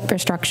of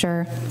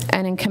infrastructure,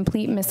 and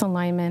incomplete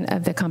misalignment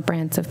of the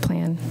comprehensive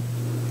plan.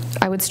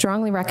 I would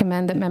strongly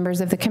recommend that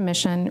members of the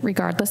commission,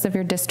 regardless of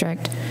your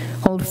district,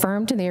 hold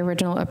firm to the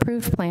original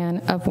approved plan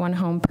of 1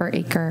 home per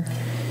acre.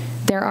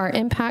 There are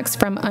impacts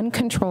from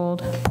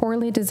uncontrolled,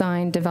 poorly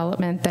designed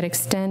development that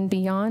extend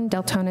beyond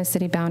Deltona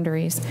city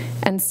boundaries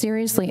and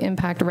seriously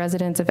impact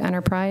residents of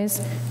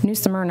Enterprise, New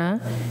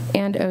Smyrna,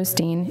 and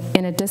Osteen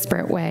in a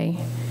disparate way.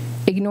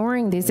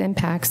 Ignoring these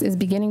impacts is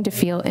beginning to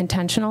feel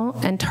intentional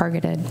and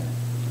targeted.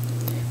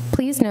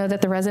 Please know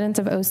that the residents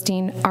of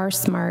Osteen are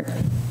smart.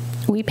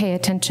 We pay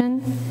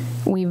attention,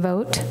 we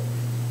vote,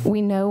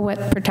 we know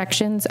what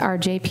protections our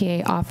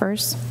JPA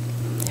offers.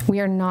 We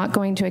are not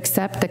going to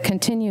accept the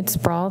continued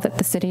sprawl that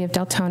the city of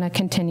Deltona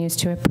continues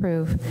to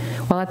approve,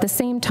 while at the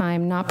same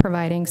time not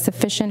providing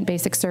sufficient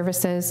basic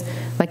services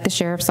like the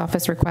Sheriff's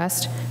Office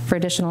request for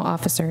additional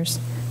officers.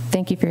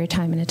 Thank you for your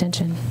time and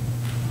attention.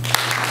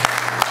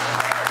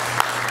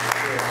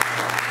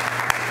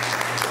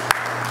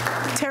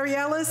 Terry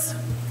Ellis.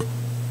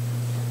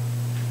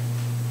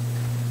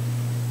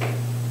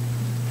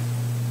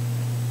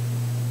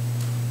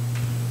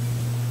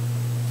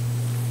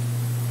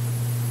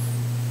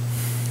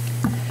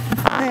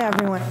 Hi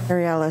everyone,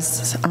 Mary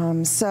Ellis.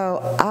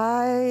 So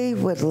I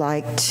would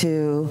like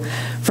to,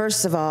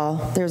 first of all,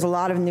 there's a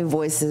lot of new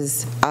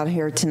voices out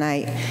here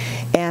tonight,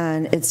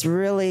 and it's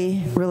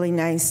really, really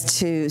nice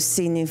to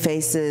see new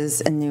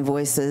faces and new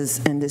voices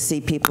and to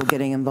see people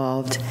getting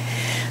involved.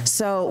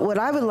 So what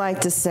I would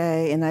like to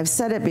say, and I've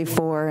said it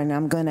before, and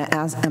I'm going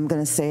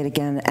to say it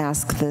again,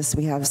 ask this.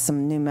 We have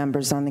some new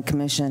members on the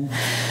commission,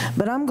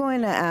 but I'm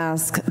going to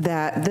ask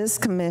that this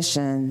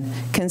commission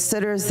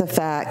considers the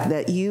fact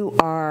that you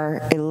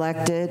are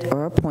elected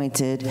or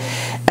appointed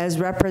as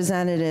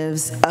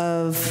representatives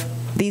of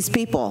these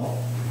people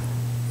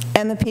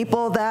and the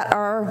people that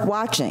are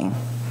watching.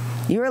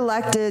 You're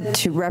elected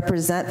to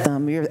represent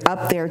them. You're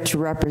up there to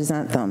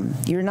represent them.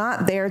 You're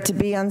not there to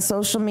be on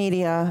social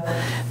media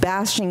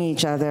bashing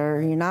each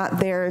other. You're not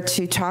there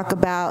to talk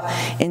about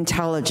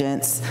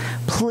intelligence.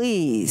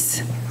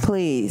 Please,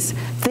 please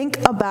think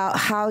about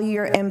how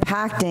you're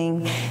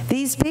impacting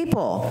these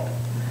people.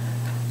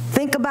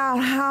 Think about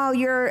how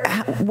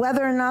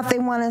whether or not they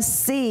want to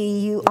see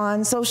you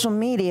on social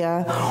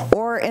media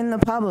or in the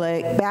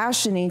public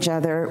bashing each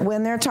other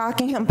when they're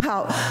talking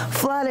about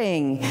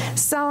flooding,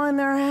 selling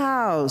their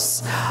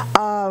house,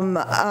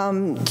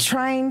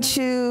 trying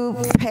to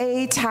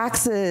pay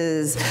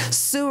taxes,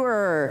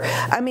 sewer.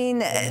 I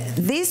mean,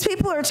 these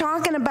people are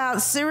talking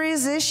about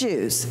serious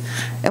issues.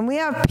 And we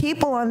have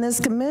people on this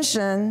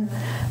commission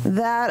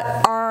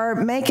that are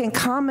making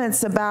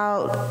comments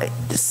about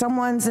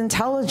someone's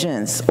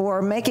intelligence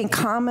or making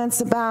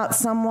comments about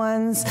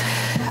someone's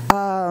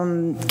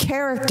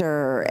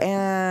character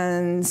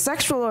and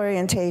sexual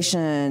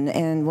orientation,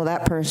 and well,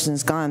 that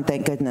person's gone,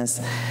 thank goodness.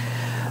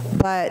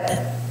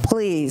 But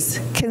please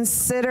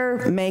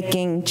consider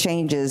making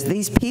changes.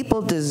 These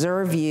people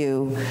deserve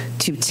you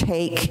to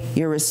take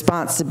your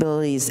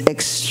responsibilities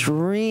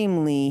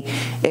extremely,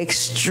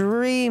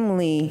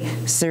 extremely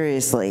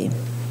seriously.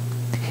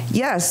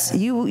 Yes,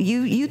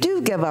 you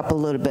do give up a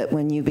little bit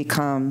when you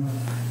become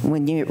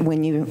when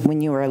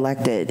you are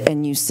elected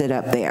and you sit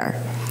up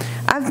there.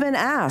 I've been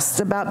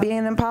asked about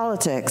being in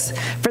politics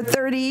for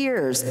 30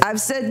 years. I've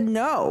said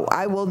no,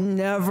 I will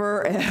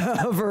never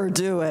ever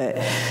do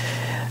it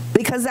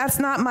because that's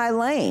not my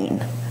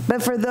lane.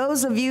 But for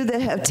those of you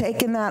that have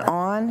taken that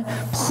on,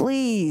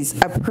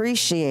 please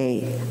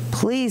appreciate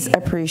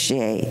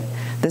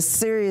the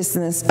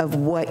seriousness of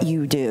what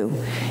you do.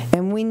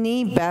 And we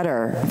need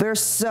better.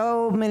 There's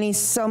so many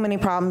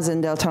problems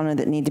in Deltona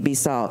that need to be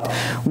solved.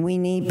 We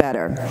need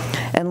better.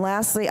 And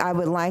lastly, I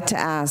would like to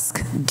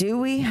ask, do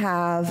we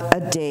have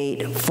a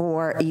date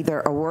for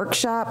either a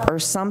workshop or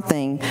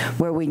something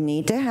where we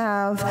need to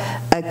have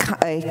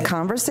a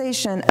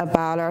conversation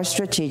about our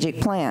strategic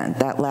plan?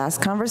 That last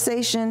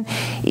conversation,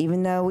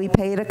 even though we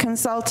paid a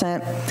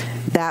consultant,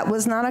 that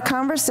was not a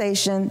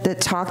conversation that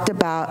talked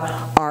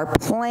about our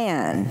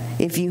plan.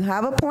 If you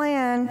have a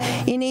plan,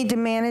 you need to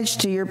manage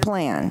to your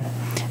plan.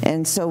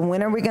 And so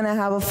when are we going to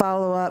have a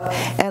follow-up?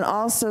 And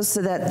also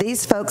so that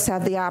these folks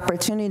have the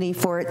opportunity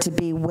for it to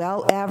be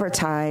well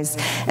advertised,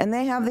 and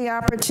they have the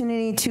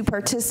opportunity to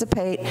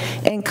participate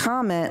and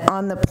comment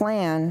on the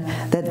plan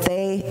that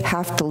they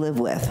have to live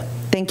with.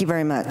 Thank you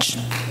very much.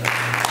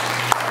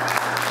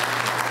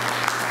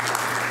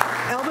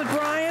 Albert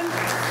Bryan.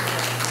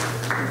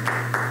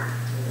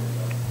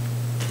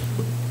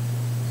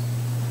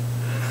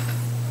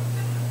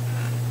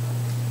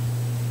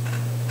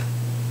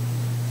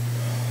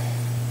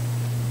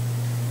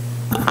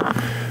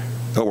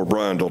 Albert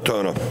Bryan,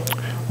 Deltona.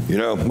 You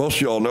know, most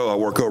of y'all know I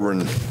work over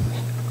in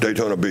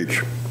Daytona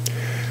Beach.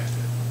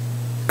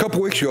 A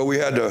couple weeks ago, we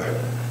had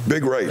a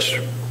big race.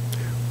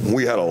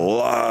 We had a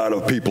lot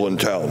of people in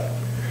town.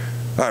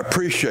 I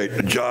appreciate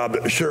the job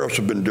that the sheriffs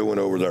have been doing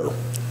over there.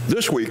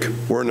 This week,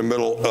 we're in the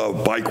middle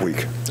of Bike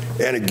Week.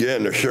 And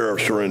again, the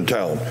sheriffs are in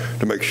town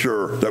to make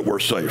sure that we're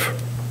safe.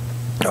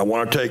 I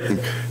want to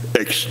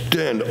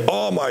extend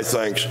all my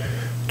thanks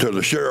to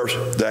the sheriffs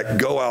that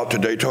go out to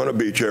Daytona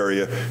Beach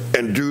area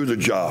and do the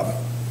job,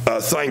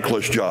 a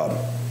thankless job.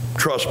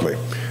 Trust me,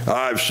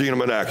 I've seen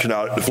them in action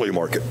out at the flea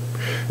market.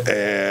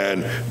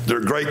 And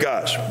they're great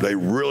guys, they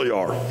really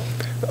are.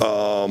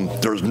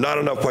 There's not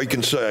enough I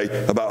can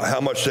say about how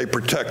much they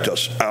protect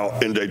us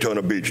out in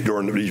Daytona Beach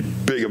during these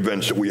big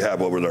events that we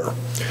have over there.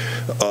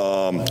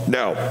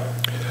 Now,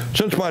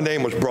 since my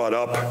name was brought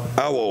up,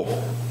 I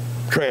will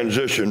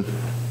transition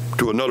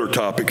to another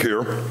topic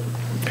here.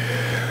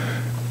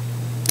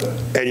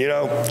 And you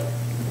know,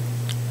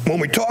 when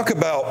we talk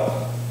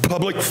about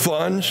public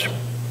funds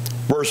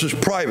versus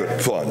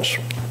private funds,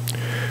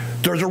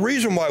 there's a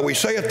reason why we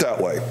say it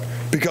that way,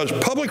 because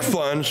public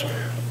funds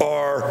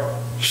are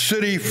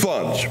city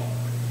funds.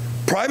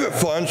 Private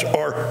funds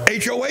are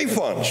HOA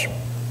funds.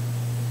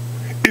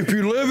 If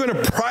you live in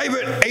a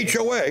private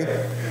HOA,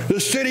 the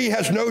city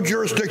has no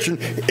jurisdiction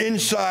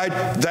inside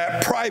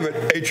that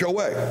private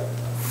HOA.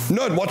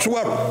 None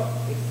whatsoever.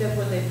 Except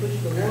when they push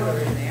the water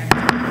in there.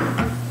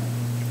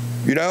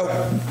 You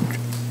know,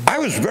 I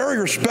was very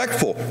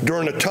respectful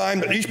during the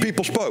time that these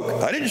people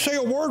spoke. I didn't say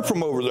a word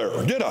from over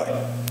there, did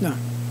I? No.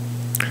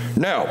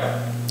 Now,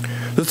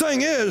 the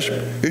thing is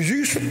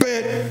you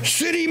spent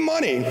city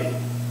money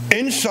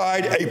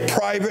inside a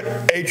private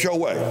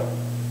HOA.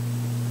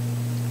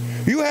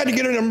 You had to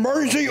get an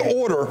emergency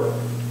order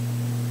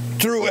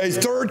through a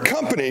third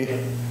company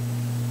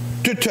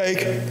to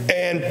take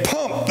and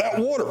pump that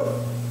water.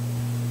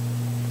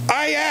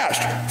 I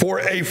asked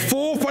for a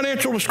full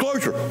financial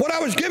disclosure. What I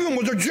was given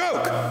was a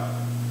joke.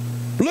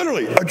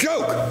 Literally, a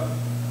joke.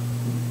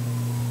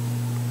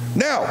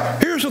 Now,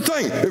 here's the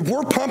thing. If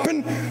we're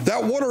pumping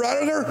that water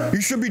out of there, you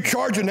should be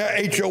charging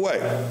that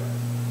HOA.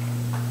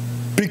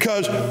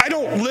 Because I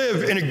don't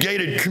live in a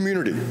gated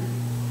community.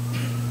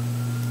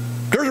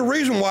 There's a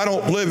reason why I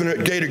don't live in a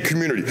gated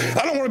community.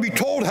 I don't want to be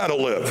told how to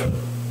live.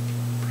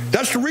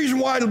 That's the reason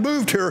why I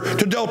moved here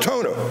to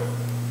Deltona.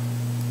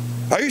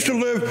 I used to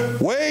live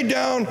way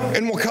down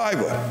in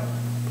Wekiva.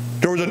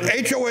 There was an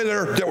HOA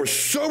there that was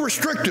so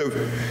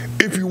restrictive,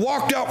 if you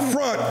walked out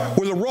front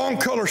with a wrong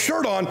color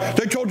shirt on,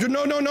 they told you,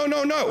 no, no, no,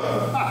 no, no.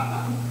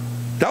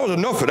 That was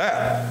enough of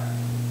that.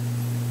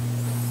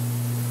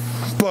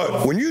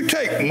 But when you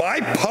take my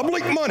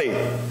public money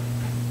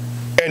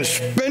and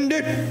spend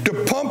it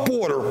to pump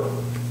water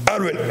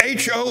out of an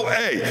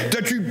HOA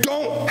that you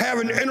don't have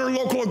an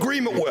interlocal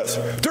agreement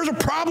with, there's a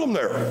problem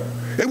there.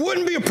 It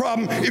wouldn't be a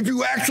problem if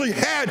you actually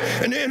had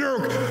an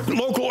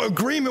interlocal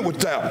agreement with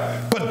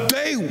them, but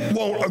they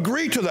won't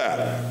agree to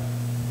that.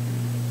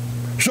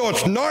 So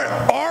it's not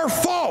our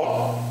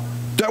fault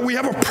that we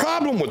have a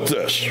problem with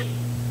this.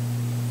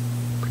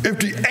 If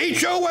the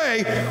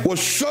HOA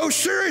was so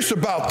serious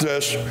about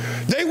this,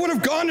 they would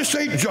have gone to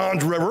St.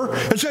 Johns River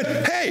and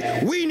said,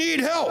 hey, we need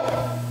help.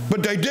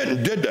 But they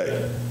didn't, did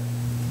they?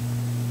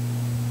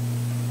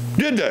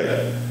 Did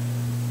they?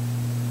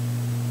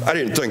 I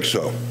didn't think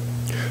so.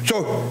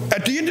 So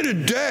at the end of the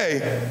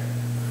day,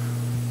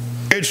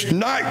 it's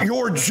not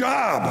your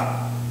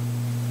job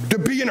to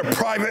be in a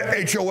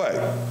private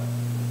HOA.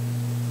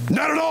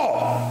 Not at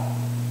all.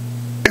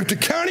 If the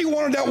county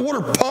wanted that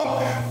water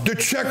pumped to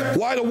check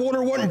why the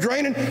water wasn't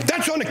draining,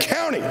 that's on the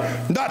county,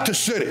 not the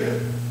city.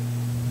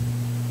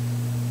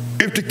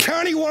 If the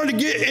county wanted to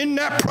get in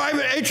that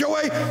private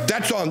HOA,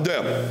 that's on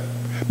them.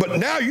 But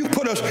now you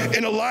put us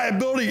in a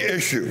liability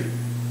issue.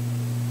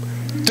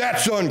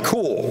 That's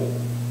uncool.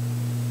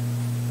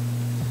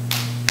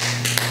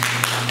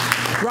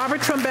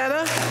 Robert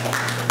Trombetta.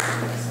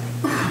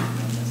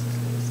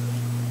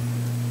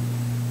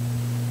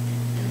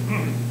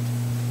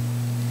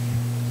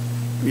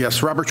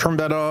 Yes, Robert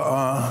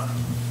Trombetta,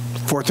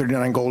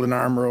 439 Golden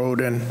Arm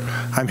Road, and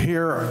I'm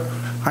here.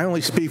 I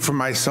only speak for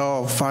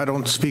myself. I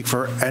don't speak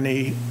for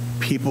any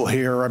people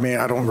here. I mean,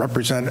 I don't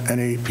represent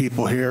any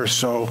people here.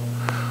 So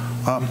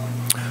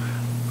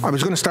I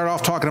was going to start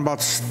off talking about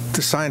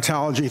the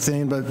Scientology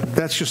thing, but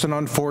that's just an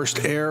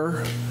unforced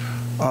error.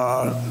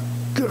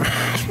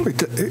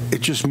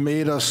 It just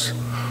made us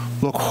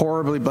look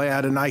horribly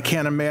bad, and I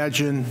can't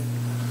imagine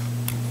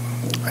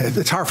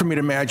it's hard for me to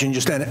imagine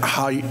just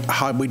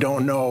how we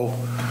don't know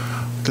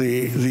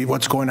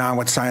what's going on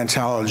with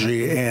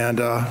Scientology, and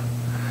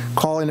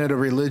calling it a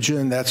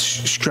religion, that's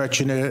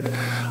stretching it.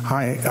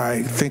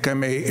 I think I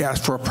may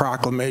ask for a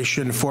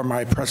proclamation for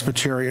my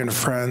Presbyterian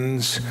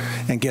friends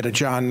and get a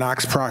John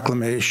Knox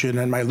proclamation,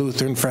 and my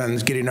Lutheran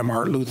friends getting a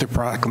Martin Luther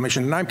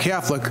proclamation. And I'm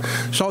Catholic,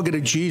 so I'll get a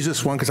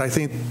Jesus one because I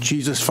think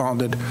Jesus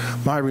founded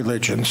my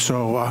religion.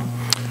 So,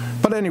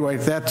 but anyway,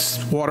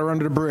 that's water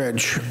under the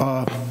bridge.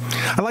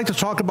 I'd like to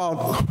talk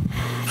about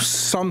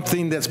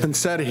something that's been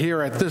said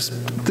here at this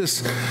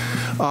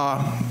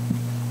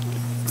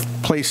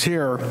place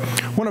here.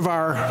 One of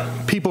our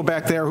people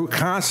back there who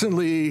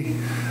constantly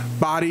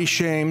body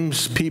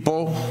shames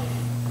people,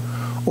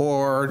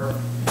 or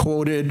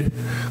called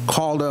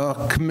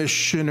a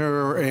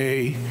commissioner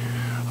a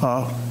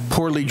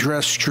poorly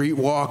dressed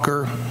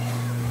streetwalker.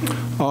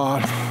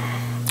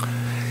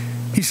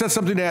 He said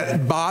something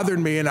that bothered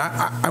me, and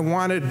I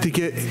wanted to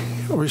get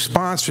a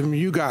response from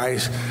you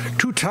guys.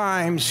 2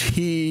 times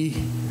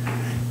he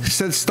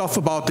said stuff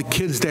about the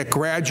kids that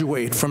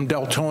graduate from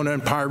Deltona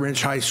and Pine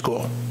Ridge High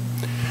School.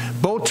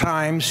 Both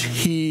times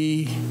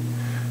he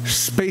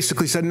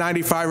basically said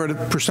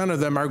 95% of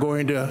them are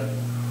going to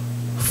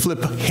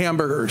flip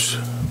hamburgers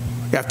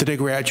after they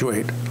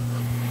graduate.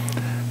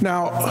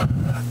 Now,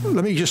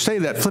 let me just say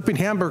that flipping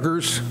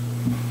hamburgers,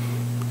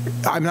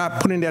 I'm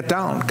not putting that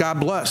down. God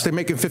bless. They're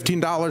making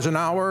 $15 an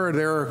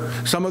hour.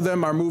 Some of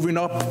them are moving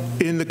up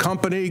in the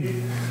company.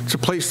 It's a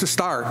place to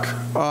start.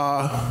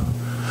 But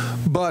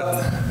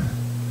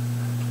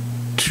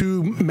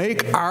to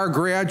make our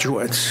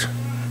graduates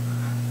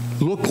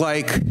look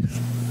like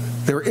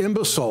they're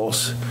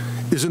imbeciles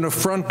is an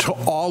affront to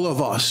all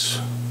of us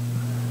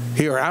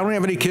here. I don't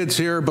have any kids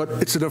here, but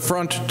it's an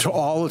affront to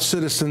all the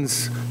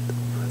citizens.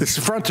 It's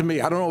an affront to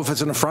me. I don't know if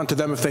it's an affront to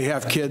them if they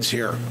have kids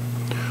here.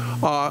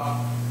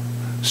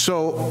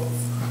 So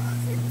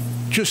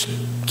just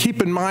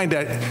keep in mind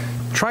that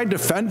try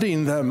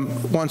defending them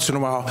once in a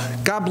while.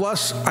 God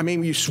bless. I mean,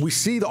 we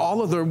see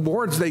all of the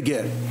awards they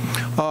get.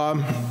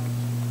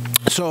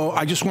 So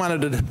I just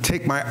wanted to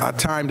take my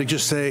time to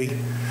just say,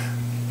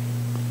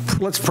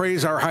 let's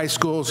praise our high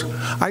schools.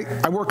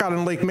 I work out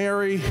in Lake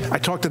Mary. I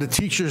talk to the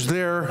teachers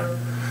there.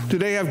 Do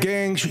they have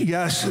gangs?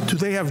 Yes. Do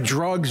they have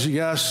drugs?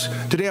 Yes.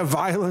 Do they have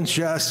violence?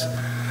 Yes.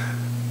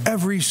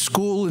 Every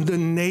school in the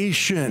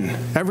nation,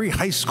 every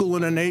high school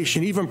in the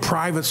nation, even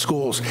private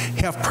schools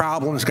have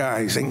problems,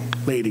 guys and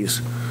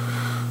ladies.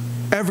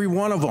 Every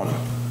one of them.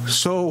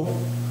 So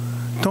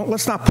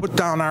let's not put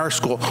down our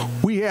school.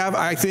 We have,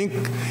 I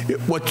think,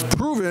 what's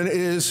proven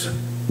is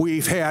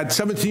we've had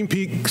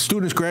 17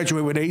 students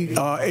graduate with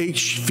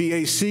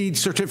HVAC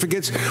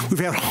certificates. We've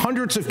had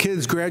hundreds of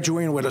kids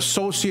graduating with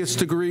associate's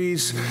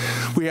degrees.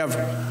 We have,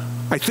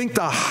 I think,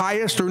 the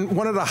highest or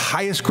one of the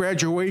highest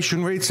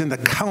graduation rates in the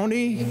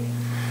county.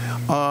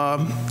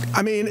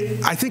 I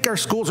mean, I think our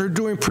schools are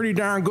doing pretty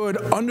darn good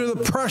under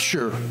the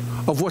pressure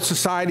of what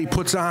society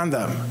puts on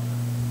them,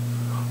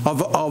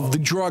 of the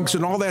drugs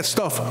and all that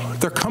stuff.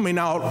 They're coming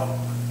out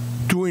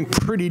doing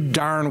pretty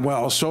darn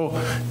well. So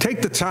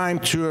take the time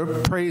to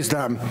praise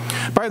them.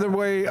 By the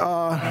way,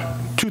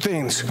 2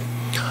 things.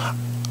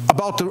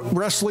 About the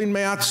wrestling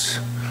mats,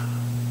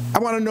 I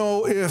want to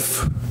know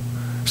if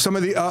some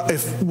of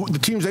if the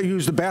teams that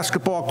use the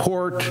basketball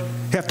court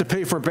have to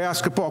pay for a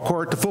basketball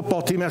court, the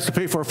football team has to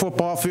pay for a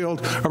football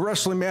field. A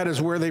wrestling mat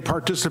is where they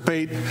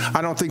participate.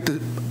 I don't think that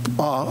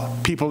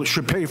people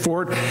should pay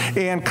for it.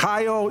 And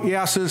Kyle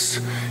Yassis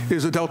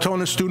is a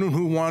Deltona student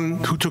who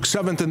took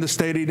 7th in the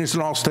state. He's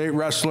an all-state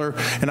wrestler,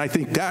 and I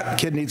think that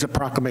kid needs a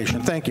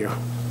proclamation. Thank you.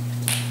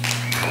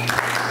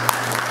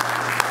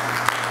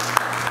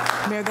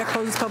 Mayor, that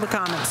closes public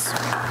comments.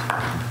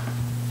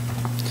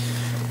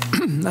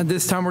 At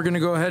this time, we're going to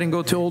go ahead and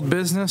go to old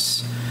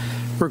business.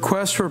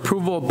 Request for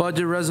approval of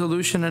budget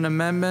resolution and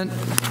amendment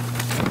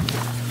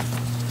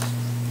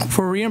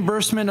for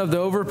reimbursement of the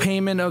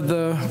overpayment of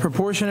the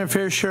proportionate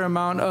fair share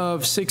amount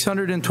of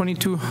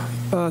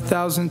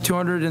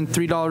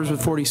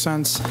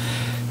 $622,203.40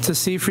 to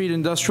Seafried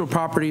Industrial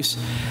Properties.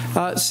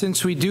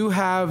 Since we do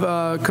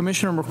have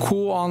Commissioner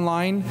McCool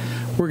online,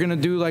 we're going to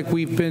do like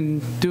we've been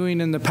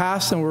doing in the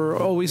past, and we're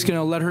always going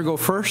to let her go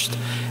first,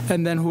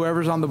 and then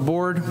whoever's on the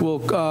board,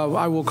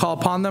 I will call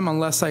upon them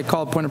unless I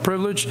call a point of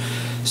privilege.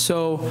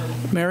 So,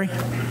 Mary?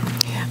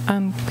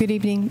 Good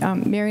evening.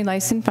 Mary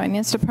Lyson,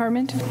 Finance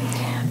Department.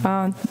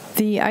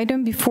 The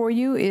item before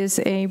you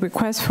is a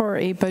request for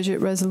a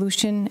budget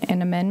resolution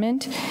and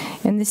amendment,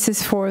 and this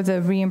is for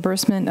the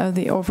reimbursement of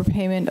the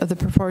overpayment of the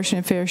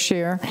proportionate fair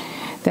share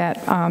that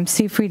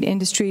Seafried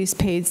Industries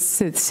paid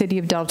to the City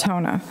of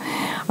Deltona.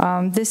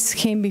 This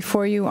came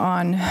before you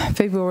on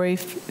February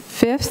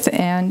 5th,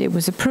 and it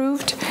was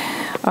approved.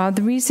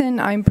 The reason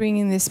I'm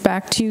bringing this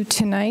back to you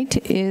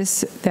tonight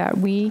is that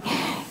we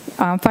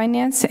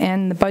finance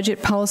and the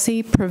budget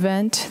policy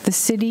prevent the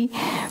city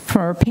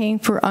from paying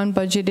for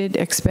unbudgeted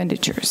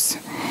expenditures.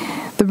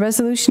 The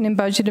resolution and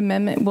budget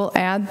amendment will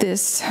add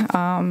this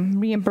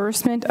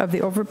reimbursement of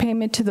the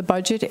overpayment to the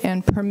budget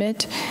and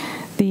permit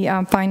the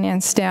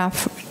finance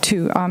staff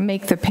to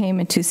make the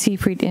payment to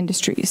Seafried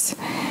Industries.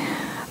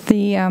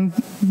 The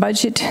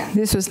budget,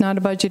 this was not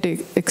a budget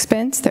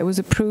expense that was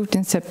approved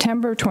in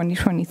September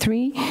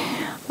 2023,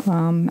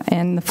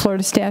 and the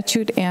Florida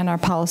statute and our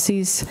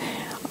policies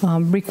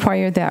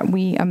require that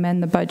we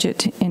amend the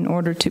budget in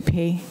order to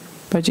pay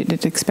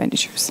budgeted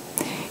expenditures.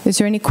 Is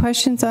there any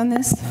questions on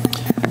this?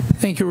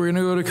 Thank you. We're going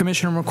to go to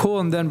Commissioner McCool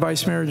and then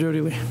Vice Mayor Jody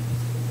Lee.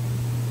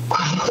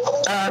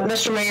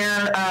 Mr.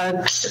 Mayor,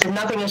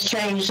 nothing has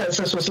changed since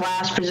this was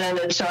last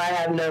presented, so I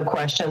have no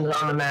questions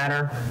on the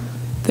matter.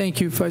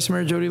 Thank you. Vice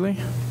Mayor Jody Lee.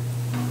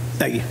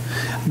 Thank you.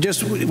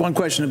 Just one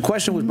question. The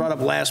question was brought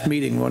up last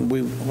meeting when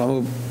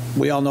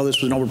we all know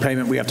this was an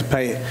overpayment. We have to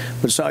pay it.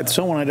 But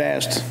someone had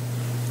asked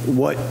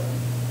what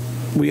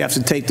we have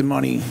to take the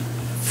money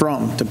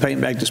from to pay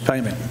back this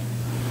payment.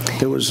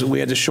 We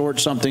had to short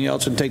something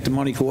else and take the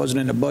money because it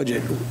wasn't in the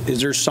budget.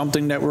 Is there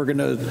something that we're going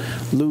to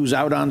lose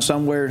out on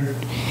somewhere?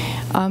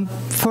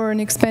 For an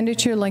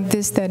expenditure like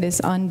this that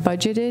is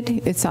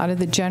unbudgeted, it's out of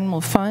the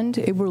general fund,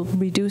 it will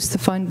reduce the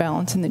fund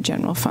balance in the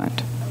general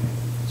fund.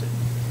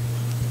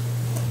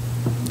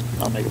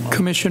 I'll make a motion.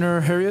 Commissioner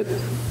Harriet?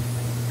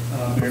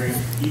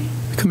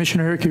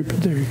 Commissioner Harriet,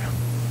 there you go.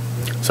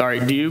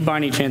 Sorry, do you by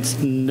any chance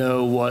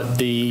know what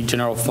the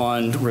general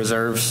fund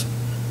reserves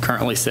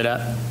currently sit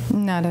at?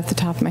 Not at the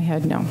top of my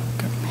head, no.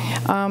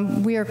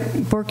 We are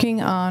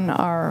working on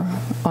our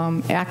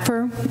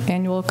ACFR,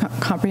 Annual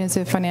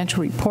Comprehensive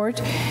Financial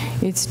Report.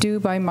 It's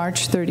due by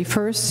March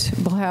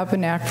 31st. We'll have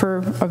an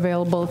ACFR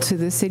available to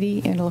the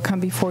city, and it'll come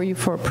before you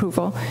for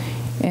approval,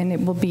 and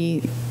it will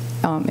be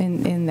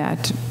in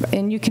that.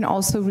 And you can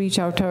also reach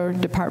out to our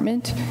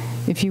department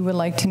if you would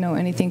like to know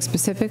anything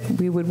specific.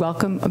 We would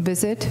welcome a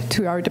visit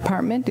to our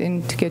department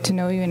and to get to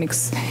know you, and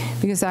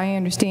because I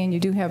understand you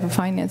do have a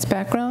finance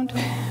background.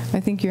 I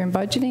think you're in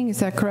budgeting, is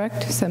that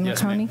correct? Seminole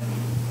County?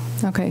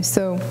 Okay,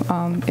 so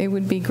it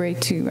would be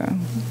great to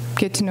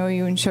get to know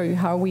you and show you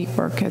how we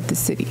work at the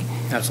city.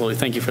 Absolutely,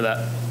 thank you for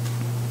that.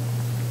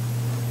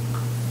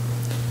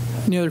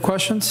 Any other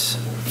questions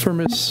for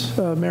Ms.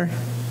 Mary?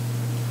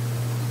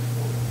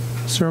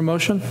 Is there a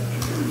motion?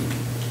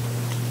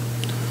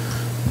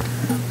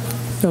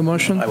 No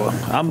motion? I will.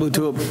 I'll move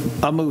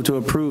to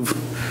approve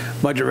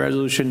Budget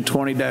Resolution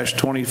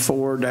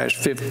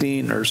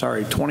 20-24-15, or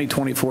sorry,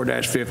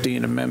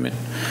 2024-15 Amendment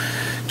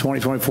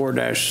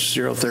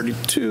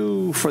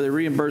 2024-032 for the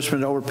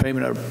reimbursement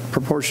overpayment of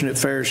proportionate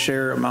fair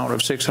share amount of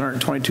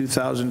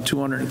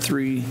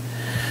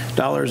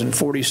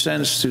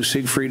 $622,203.40 to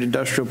Siegfried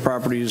Industrial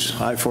Properties,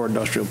 I-4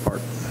 Industrial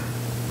Park.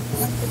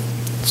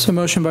 So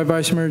motion by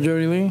Vice Mayor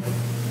Jody Lee.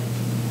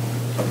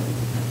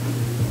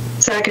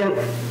 Second.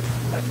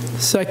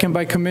 Second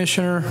by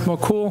Commissioner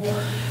McCool.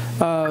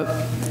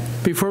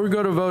 Before we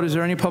go to vote, is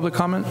there any public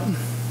comment?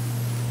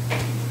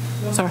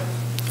 Sorry.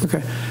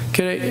 Okay.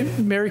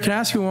 Mary, can I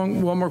ask you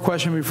one more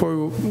question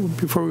before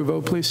we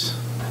vote, please?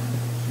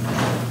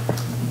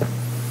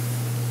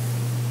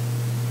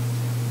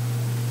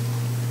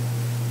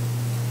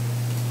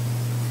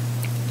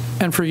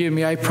 And forgive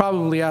me, I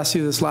probably asked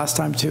you this last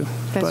time too.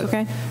 That's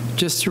okay.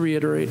 Just to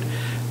reiterate,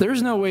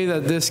 there's no way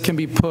that this can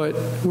be put,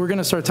 we're going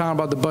to start talking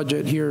about the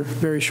budget here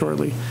very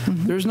shortly.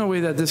 Mm-hmm. There's no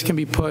way that this can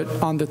be put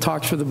on the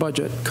talks for the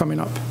budget coming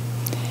up.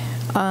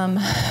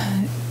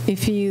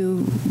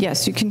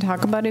 Yes, you can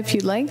talk about it if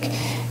you'd like.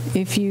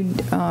 If you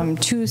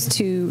choose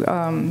to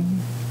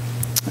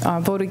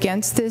vote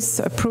against this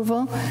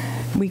approval,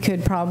 we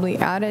could probably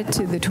add it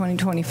to the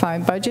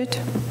 2025 budget.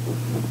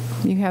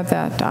 You have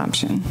that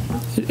option.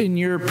 In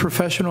your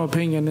professional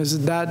opinion,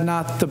 is that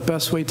not the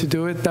best way to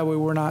do it? That way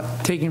we're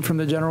not taking from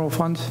the general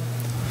fund?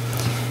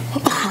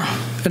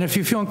 And if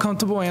you feel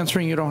uncomfortable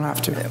answering, you don't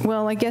have to.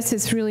 Well, I guess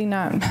it's really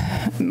not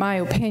my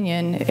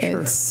opinion.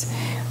 Sure.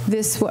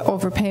 This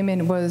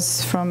overpayment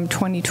was from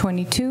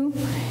 2022,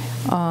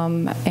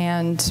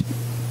 and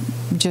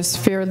just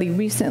fairly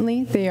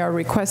recently, they are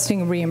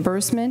requesting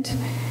reimbursement,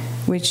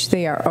 which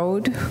they are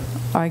owed.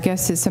 I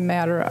guess it's a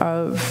matter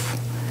of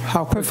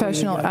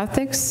professional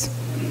ethics.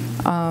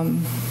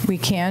 You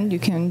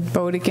can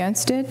vote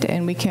against it,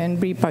 and we can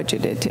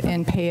rebudget it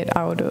and pay it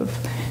out of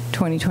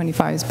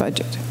 2025's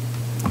budget.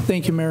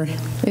 Thank you, Mary.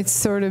 It's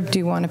sort of, do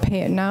you want to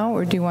pay it now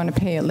or do you want to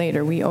pay it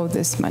later? We owe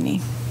this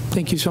money.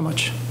 Thank you so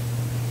much.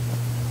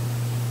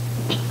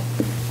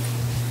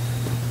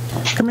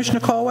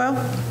 Commissioner Caldwell?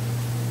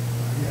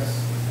 Yes.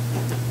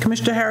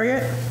 Commissioner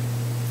Harriet?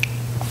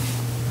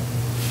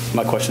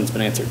 My question's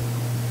been answered.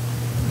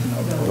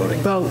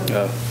 Voting. Vote.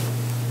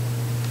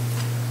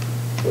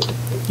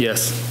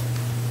 Yes.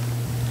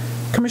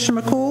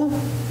 Commissioner McCool?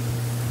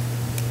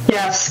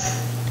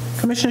 Yes.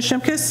 Commissioner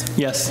Shimkus?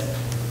 Yes.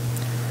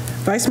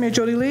 Vice Mayor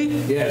Jody Lee?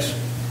 Yes.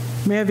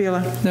 Mayor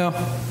Vila? No.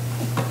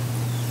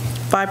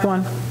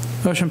 5-1.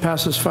 Motion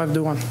passes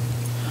 5-1.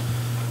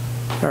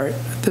 All right.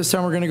 At this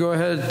time, we're going to go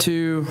ahead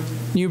to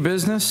new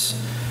business.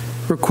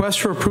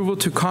 Request for approval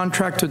to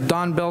contract with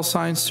Don Bell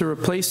Signs to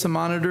replace the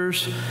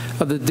monitors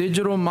of the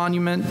digital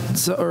monument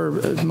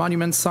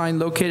sign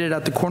located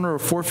at the corner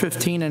of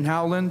 415 and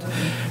Howland.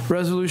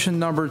 Resolution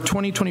number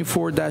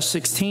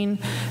 2024-16,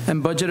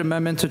 and budget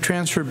amendment to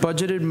transfer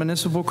budgeted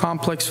municipal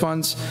complex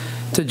funds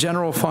to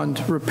general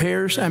fund,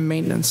 repairs and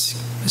maintenance.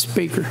 Ms.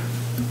 Baker.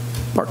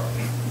 Barker.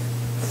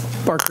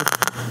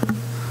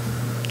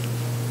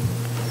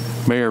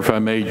 Mayor, if I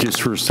may,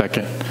 just for a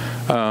second.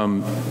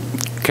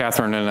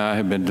 Catherine and I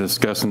have been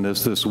discussing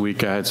this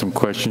week. I had some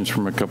questions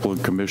from a couple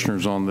of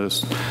commissioners on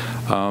this.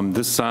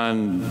 This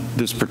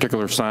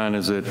particular sign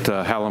is at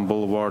Howland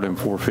Boulevard and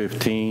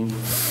 415.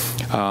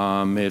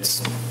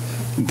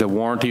 The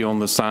warranty on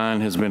the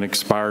sign has been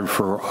expired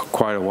for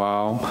quite a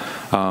while.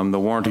 The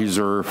warranties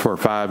are for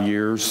 5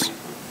 years.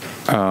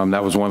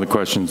 That was one of the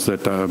questions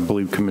that I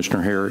believe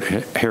Commissioner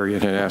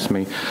Harriet had asked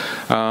me.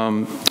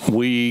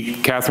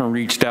 Catherine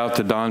reached out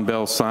to Don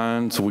Bell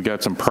Signs. We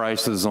got some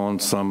prices on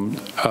some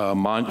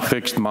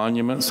fixed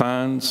monument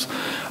signs.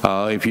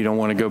 If you don't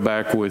want to go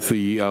back with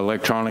the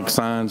electronic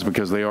signs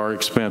because they are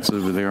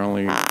expensive, they're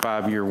only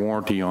 5-year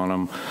warranty on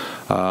them.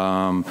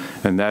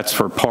 And that's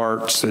for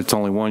parts. It's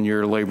only 1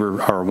 year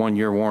labor or 1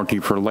 year warranty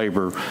for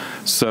labor.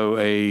 So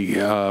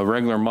a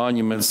regular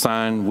monument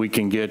sign we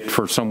can get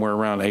for somewhere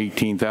around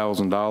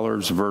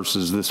 $18,000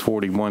 versus this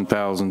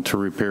 $41,000 to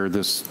repair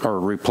this or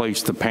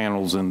replace the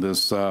panels in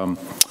this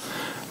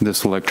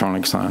this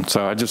electronic sign.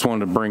 So I just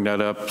wanted to bring that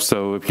up.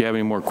 So if you have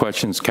any more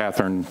questions,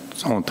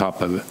 Catherine's on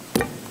top of it.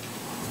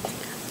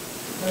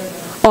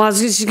 Well, I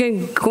was just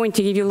going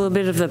to give you a little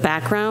bit of the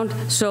background.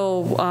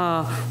 So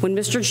when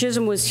Mr.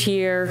 Chisholm was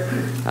here,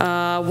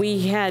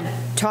 we had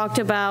talked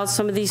about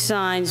some of these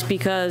signs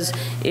because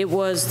it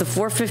was the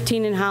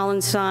 415 in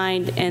Holland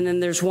sign, and then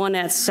there's one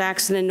at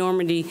Saxon and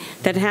Normandy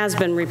that has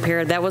been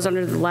repaired. That was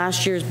under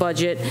last year's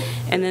budget.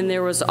 And then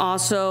there was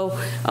also,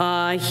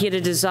 he had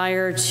a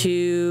desire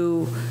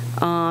to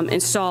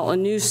install a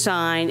new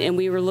sign, and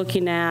we were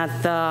looking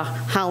at the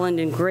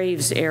Holland and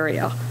Graves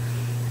area.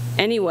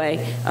 Anyway,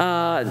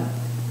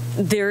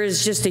 there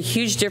is just a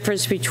huge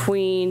difference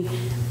between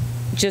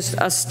just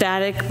a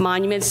static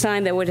monument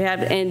sign that would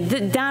have,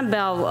 and Don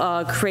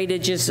Bell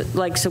created just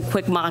like some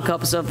quick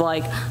mock-ups of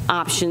like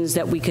options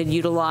that we could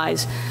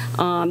utilize.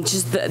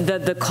 Just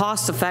the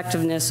cost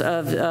effectiveness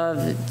of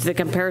the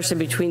comparison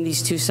between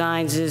these two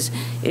signs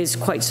is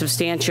quite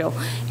substantial.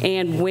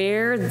 And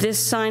where this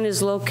sign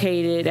is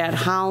located at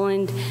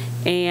Holland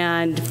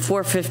and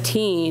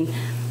 415,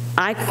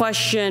 I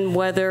question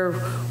whether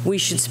we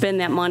should spend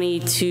that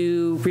money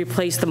to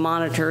replace the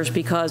monitors,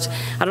 because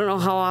I don't know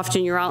how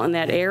often you're out in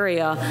that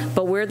area,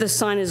 but where the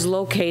sign is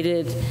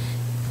located,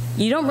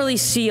 you don't really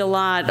see a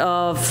lot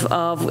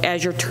of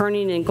as you're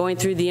turning and going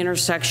through the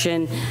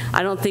intersection.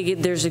 I don't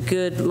think there's a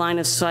good line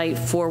of sight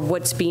for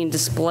what's being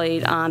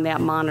displayed on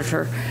that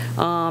monitor.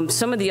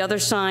 Some of the other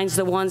signs,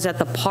 the ones at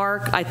the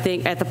park, I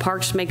think at the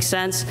parks make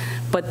sense,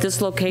 but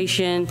this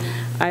location,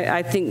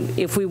 I think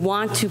if we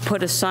want to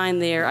put a sign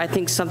there, I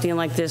think something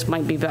like this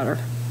might be better.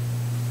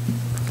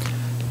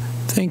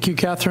 Thank you,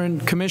 Catherine.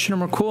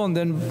 Commissioner McCool, and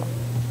then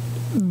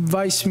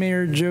Vice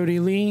Mayor Jody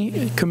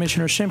Lee,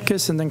 Commissioner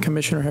Shimkus, and then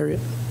Commissioner Harriet.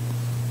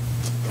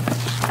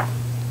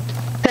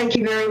 Thank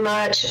you very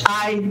much.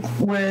 I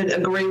would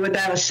agree with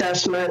that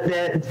assessment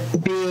that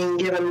being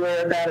given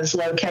where that is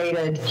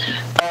located,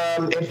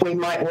 if we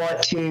might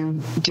want to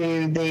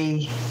do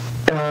the,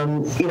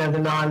 the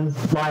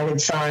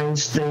non-lighted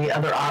signs, the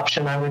other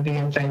option, I would be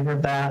in favor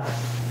of that.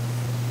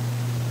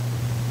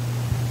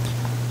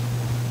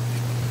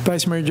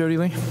 Vice Mayor Jody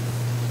Lee.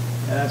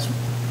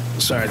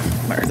 Sorry,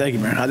 Mayor. Thank you,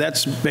 Mayor.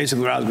 That's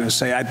basically what I was going to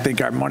say. I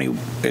think our money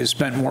is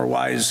spent more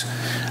wise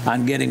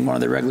on getting one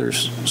of the regular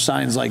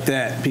signs like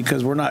that,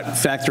 because we're not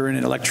factoring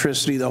in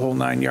electricity, the whole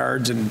 9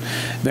 yards, and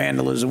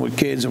vandalism with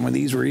kids. And with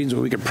these readings,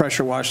 we could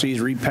pressure wash these,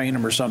 repaint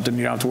them or something,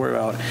 you don't have to worry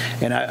about.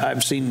 And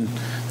I've seen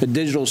the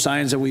digital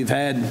signs that we've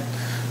had.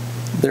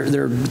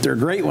 They're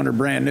great when they're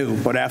brand new,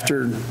 but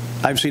after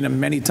I've seen them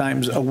many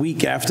times a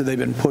week after they've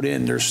been put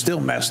in, they're still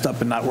messed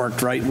up and not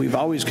worked right. We've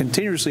always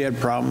continuously had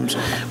problems.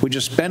 We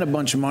just spent a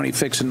bunch of money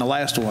fixing the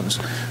last ones.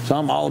 So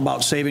I'm all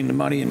about saving the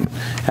money and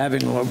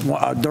having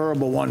a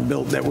durable one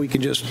built that we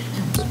can just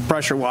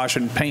pressure wash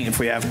and paint if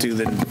we have to,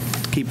 then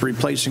keep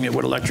replacing it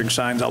with electric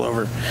signs all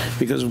over.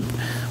 Because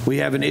we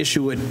have an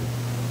issue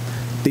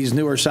with these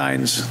newer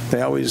signs.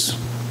 They always,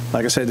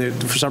 like I said,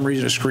 for some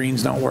reason the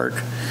screens don't work.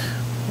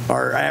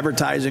 Our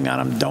advertising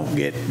on them don't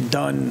get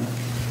done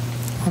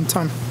on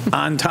time.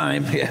 On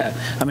time, yeah.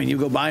 I mean, you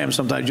go by them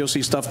sometimes, you'll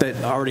see stuff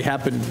that already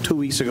happened 2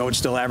 weeks ago. It's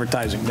still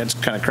advertising. That's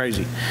kind of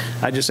crazy.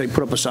 I just say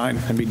put up a sign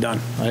and be done.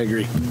 I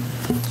agree.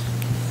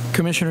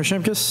 Commissioner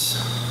Shimkus.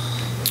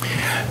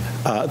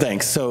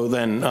 Thanks. So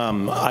then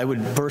I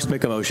would first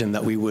make a motion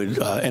that we would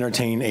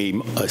entertain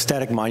a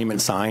static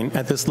monument sign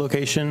at this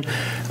location.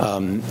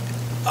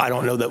 I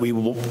don't know that we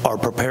are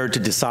prepared to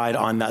decide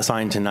on that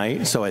sign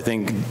tonight, so I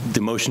think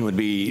the motion would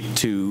be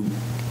to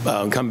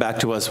come back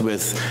to us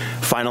with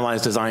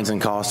finalized designs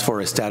and costs for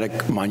a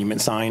static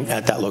monument sign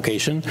at that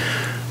location.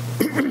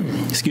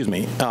 Excuse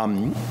me.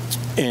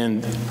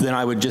 And then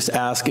I would just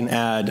ask and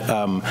add,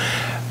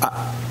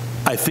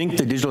 I think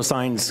the digital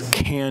signs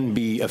can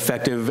be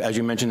effective, as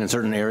you mentioned, in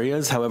certain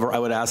areas. However, I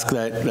would ask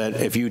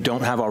that if you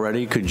don't have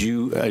already, could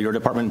you, your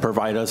department,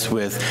 provide us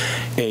with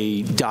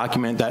a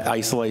document that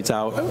isolates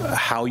out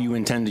how you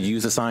intend to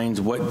use the signs,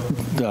 what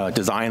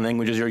design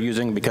languages you're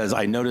using? Because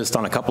I noticed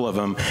on a couple of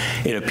them,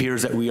 it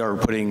appears that we are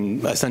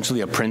putting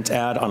essentially a print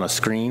ad on a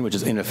screen, which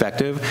is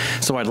ineffective.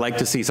 So I'd like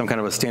to see some kind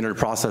of a standard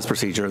process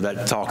procedure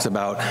that talks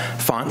about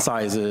font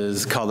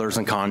sizes, colors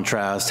and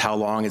contrast, how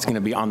long it's going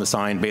to be on the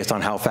sign based on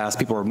how fast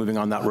people are moving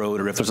on that road,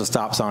 or if there's a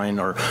stop sign,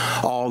 or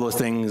all those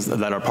things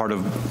that are part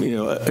of, you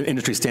know, an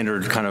industry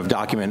standard kind of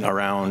document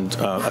around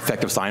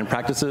effective sign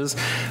practices.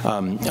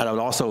 And I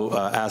would also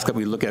ask that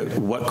we look at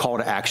what call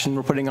to action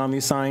we're putting on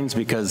these signs,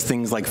 because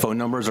things like phone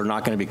numbers are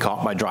not going to be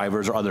caught by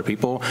drivers or other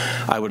people.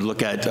 I would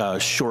look at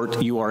short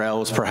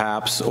URLs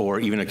perhaps, or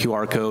even a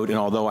QR code. And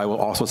although I will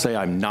also say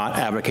I'm not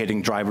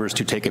advocating drivers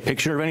to take a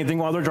picture of anything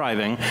while they're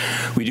driving,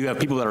 we do have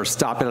people that are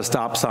stopped at a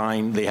stop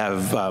sign. They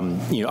have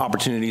you know,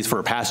 opportunities for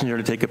a passenger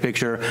to take a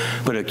picture.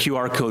 But a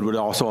QR code would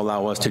also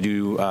allow us to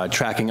do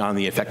tracking on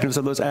the effectiveness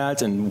of those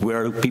ads and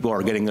where people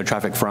are getting their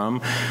traffic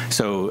from.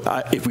 So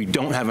if we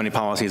don't have any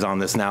policies on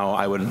this now,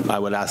 I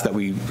would ask that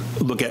we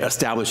look at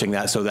establishing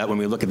that, so that when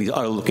we look at these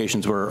other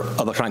locations where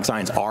electronic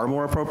signs are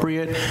more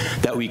appropriate,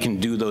 that we can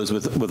do those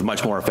with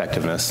much more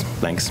effectiveness.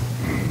 Thanks.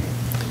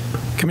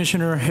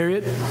 Commissioner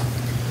Harriet.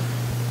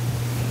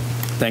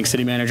 Thanks,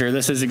 City Manager.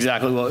 This is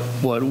exactly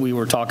what we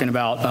were talking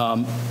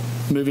about.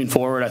 Moving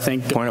forward, I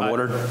think... Point of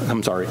order.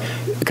 I'm sorry.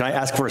 Can I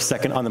ask for a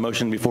second on the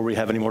motion before we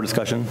have any more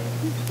discussion?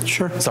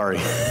 Sure. Sorry.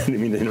 I didn't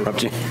mean to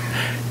interrupt you.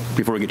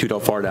 Before we get too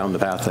far down the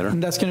path there.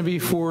 And that's going to be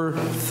for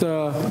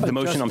the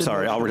motion. I'm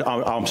sorry.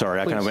 I'm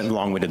sorry. I kind of went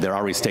long-winded there.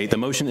 I'll restate. The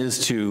motion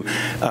is to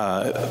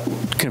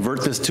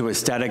convert this to a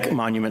static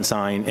monument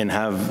sign and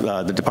have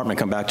the department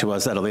come back to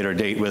us at a later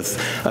date with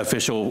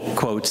official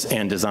quotes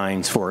and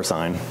designs for a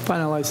sign.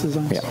 Finalized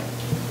designs. Yeah.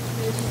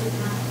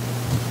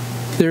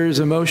 There is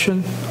a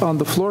motion on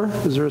the floor.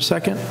 Is there a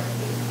second?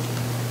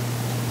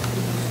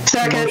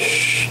 Second.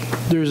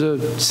 There's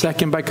a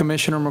second by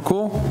Commissioner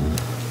McCool.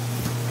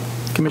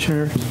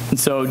 Commissioner. And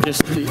so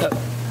just,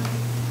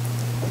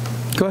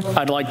 go ahead.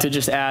 I'd like to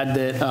just add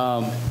that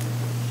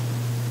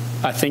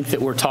I think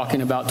that we're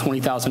talking about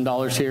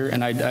 $20,000 here,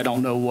 and I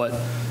don't know what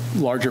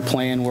larger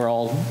plan we're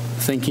all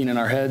thinking in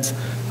our heads.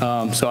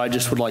 So I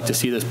just would like to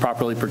see this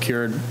properly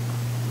procured,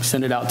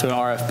 send it out to an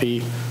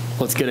RFP.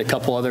 Let's get a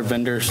couple other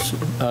vendors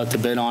to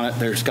bid on it.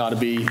 There's got to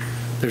be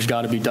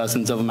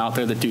dozens of them out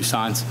there that do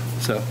signs.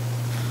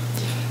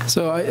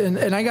 So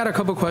I got a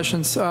couple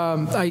questions,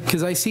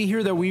 because I see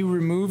here that we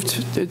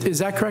removed, is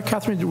that correct,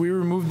 Catherine? Did we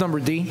remove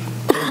number D,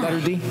 letter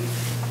D?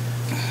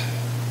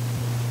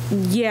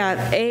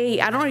 Yeah,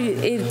 I don't know,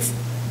 it's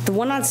the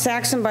one on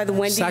Saxon by the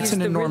Wendy's,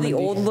 the really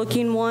old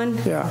looking one.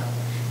 Yeah.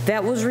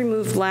 That was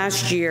removed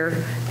last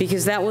year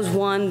because that was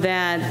one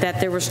that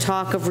there was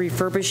talk of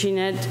refurbishing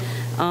it.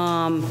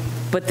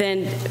 But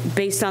then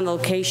based on the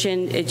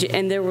location,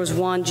 and there was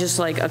one just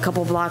like a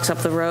couple blocks up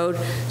the road,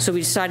 so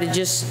we decided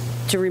just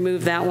to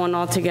remove that one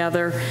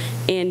altogether.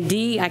 And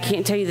D, I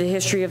can't tell you the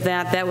history of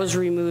that. That was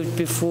removed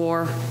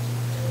before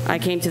I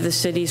came to the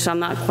city, so I'm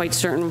not quite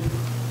certain.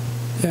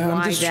 Yeah,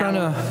 I'm just trying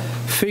to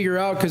figure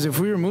out, because if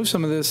we remove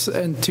some of this,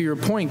 and to your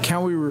point,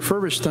 can we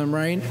refurbish them,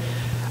 right?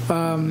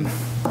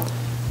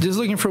 Just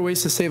looking for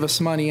ways to save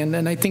us money,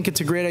 and I think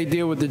it's a great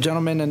idea what the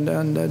gentleman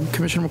and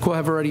Commissioner McCool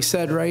have already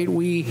said, right?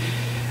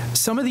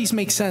 Some of these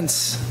make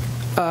sense,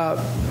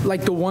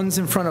 like the ones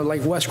in front of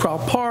like West Crowell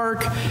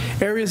Park,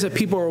 areas that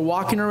people are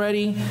walking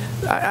already.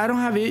 I don't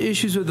have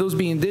issues with those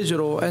being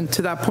digital, and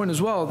to that point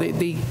as well,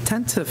 they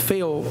tend to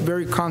fail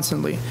very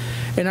constantly.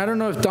 And I don't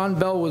know if Don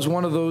Bell was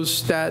one of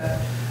those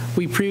that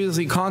we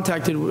previously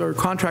contacted or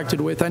contracted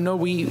with. I know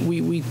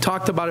we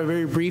talked about it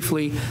very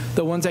briefly,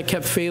 the ones that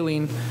kept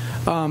failing.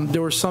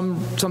 There was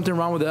something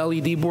wrong with the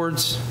LED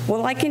boards.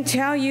 Well, I can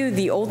tell you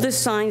the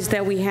oldest signs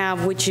that we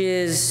have, which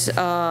is the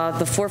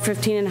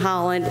 415 in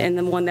Holland and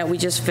the one that we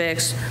just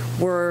fixed,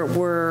 were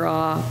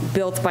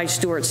built by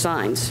Stewart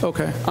Signs.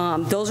 Okay.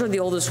 Those are the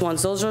oldest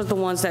ones. Those are the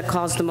ones that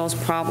caused the most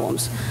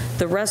problems.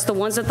 The rest, the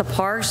ones at the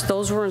parks,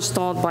 those were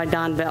installed by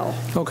Don Bell.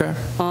 Okay.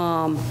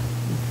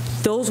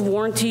 Those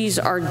warranties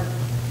are,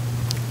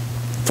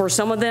 for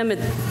some of them,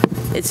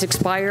 it's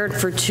expired.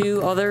 For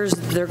two others,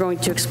 they're going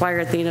to expire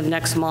at the end of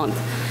next month.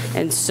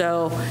 And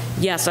so,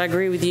 yes, I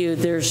agree with you.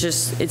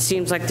 It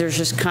seems like there's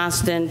just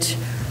constant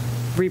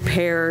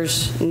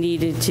repairs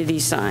needed to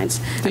these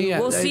signs. I mean,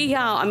 we'll see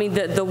how, I mean,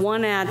 the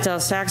one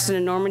at Saxon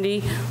and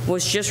Normandy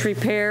was just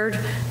repaired.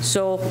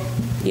 So,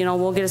 you know,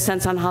 we'll get a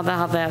sense on how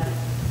that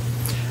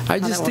I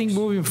just think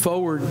moving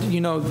forward,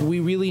 we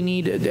really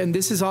need, and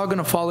this is all going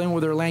to fall in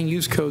with our land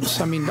use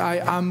codes. I mean,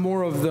 I'm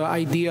more of the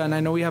idea, and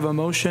I know we have a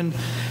motion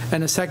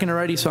and a second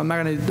already, so I'm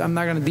not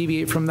going to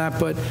deviate from that.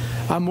 But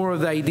I'm more of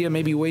the idea,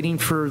 maybe waiting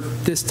for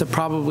this to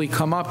probably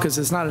come up because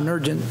it's not an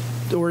urgent.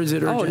 Or is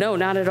it urgent? Oh, no,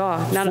 not at all.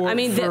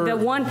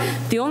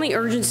 The only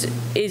urgency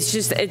is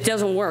just it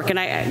doesn't work. And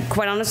I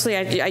quite honestly,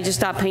 I just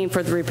stopped paying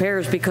for the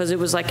repairs because it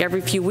was like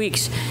every few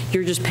weeks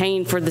you're just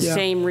paying for the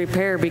same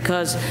repair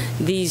because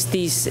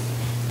these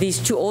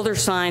two older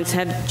signs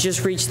had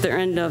just reached their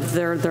end of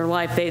their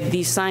life.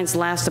 These signs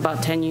last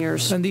about 10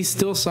 years. And these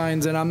still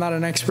signs, and I'm not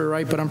an expert,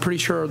 right, but I'm pretty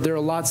sure they're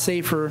a lot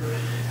safer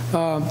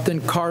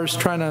than cars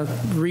trying to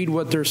read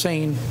what they're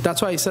saying.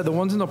 That's why I said the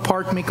ones in the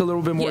park make a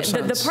little bit more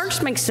sense. The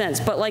parks make sense,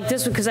 but like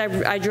this one, because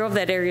I drove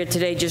that area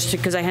today just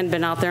because I hadn't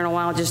been out there in a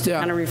while, just to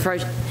kind of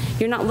refresh.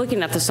 You're not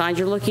looking at the signs.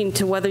 You're looking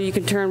to whether you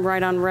can turn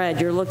right on red.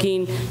 You're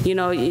looking,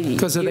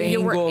 because of the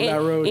angle of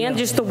that road, and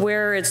just the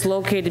where it's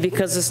located,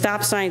 because the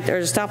stop sign or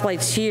the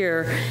stoplight's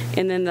here,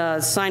 and then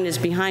the sign is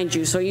behind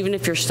you. So even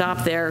if you're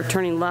stopped there,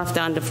 turning left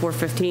onto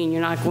 415,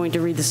 you're not going to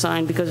read the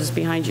sign because it's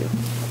behind you.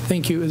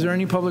 Thank you. Is there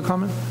any public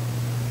comment?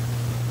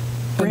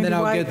 And then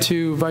I'll get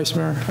to Vice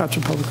Mayor after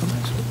public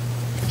comments.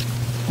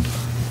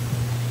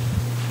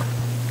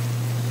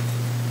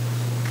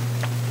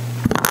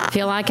 I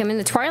feel like I'm in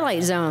the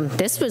twilight zone.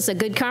 This was a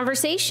good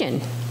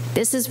conversation.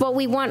 This is what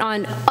we want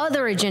on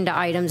other agenda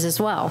items as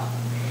well.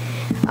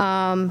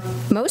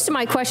 Most of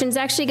my questions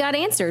actually got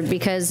answered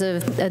because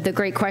of the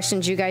great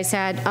questions you guys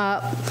had.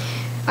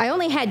 I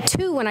only had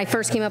 2 when I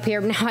first came up here.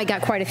 Now I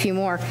got quite a few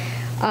more.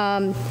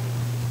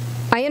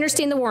 I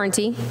understand the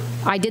warranty.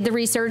 I did the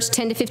research,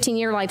 10 to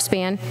 15-year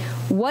lifespan.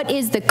 What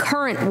is the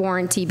current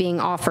warranty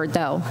being offered,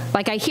 though?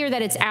 Like, I hear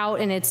that it's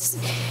out and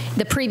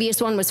the previous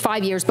one was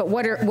 5 years, but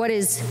what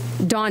is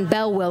Don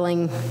Bell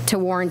willing to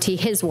warranty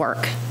his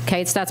work?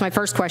 Okay, so that's my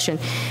first question.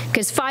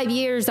 Because 5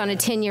 years on a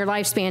 10-year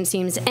lifespan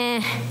seems,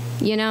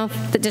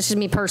 this is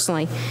me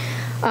personally.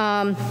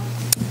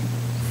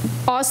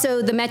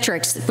 Also, the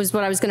metrics was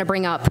what I was going to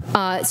bring up.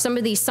 Some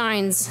of these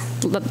signs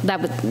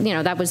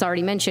that was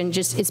already mentioned,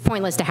 just it's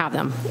pointless to have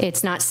them.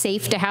 It's not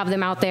safe to have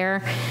them out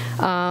there.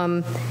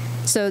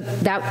 So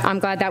that I'm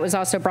glad that was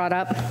also brought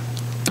up.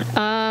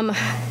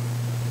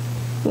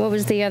 What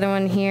was the other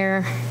one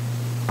here?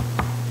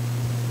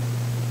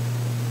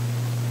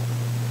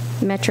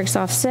 Metrics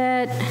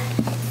offset.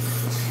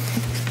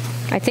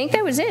 I think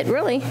that was it,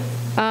 really.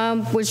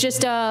 Was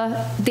just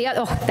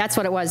that's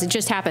what it was. It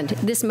just happened.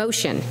 This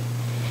motion.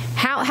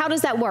 How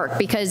does that work?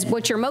 Because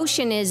what your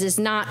motion is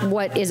not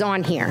what is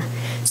on here.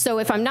 So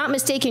if I'm not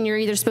mistaken, you're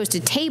either supposed to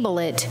table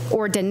it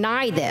or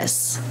deny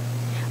this,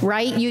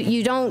 right?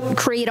 You don't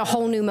create a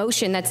whole new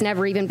motion that's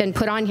never even been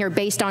put on here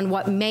based on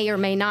what may or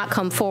may not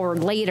come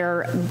forward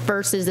later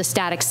versus the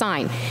static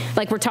sign.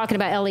 Like we're talking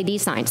about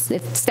LED signs.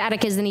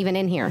 Static isn't even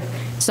in here.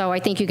 So I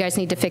think you guys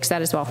need to fix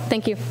that as well.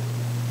 Thank you.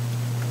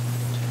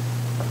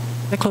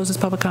 That closes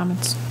public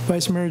comments.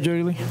 Vice Mayor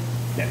Jody Lee.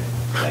 Yeah,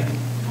 thank you.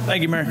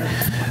 Thank you, Mayor.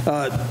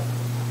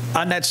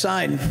 On that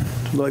sign,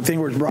 the thing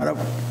was brought up,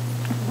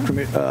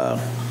 I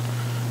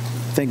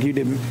think you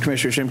did,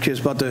 Commissioner Shimkus,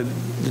 about the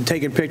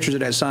taking pictures of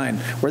that sign.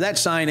 Where that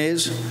sign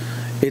is,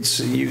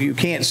 you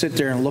can't sit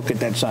there and look at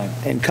that sign.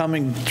 And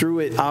coming through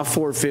it off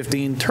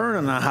 415,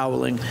 turning on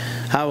Howling,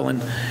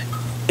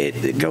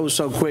 it goes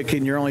so quick,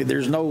 and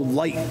there's no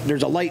light.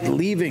 There's a light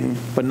leaving,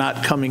 but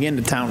not coming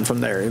into town from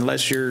there.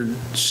 Unless you're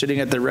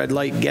sitting at the red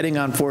light, getting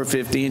on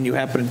 450, and you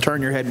happen to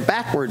turn your head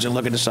backwards and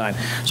look at the sign.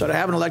 So to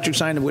have an electric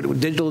sign with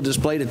digital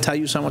display to tell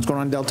you something what's going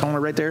on in Deltona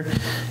right there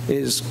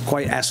is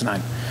quite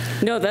asinine.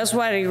 No, that's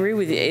why I agree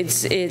with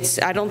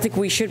you. I don't think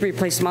we should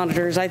replace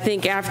monitors. I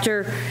think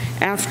after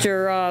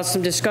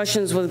some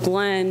discussions with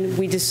Glenn,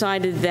 we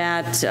decided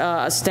that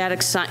a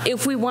static sign,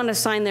 if we want a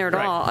sign there at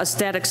all, a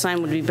static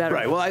sign would be better.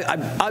 Right.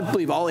 Well, I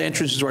believe all the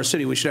entrances to our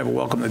city, we should have a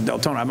welcome to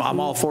Deltona. I'm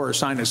all for a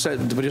sign that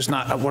says, but just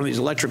not one of these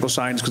electrical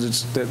signs,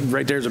 because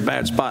right there's a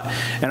bad spot.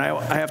 And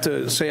I have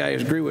to say I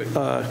agree with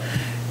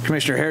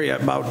Commissioner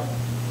Harriet about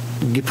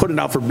putting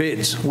it out for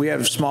bids. We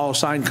have small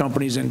sign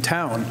companies in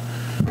town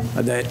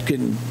that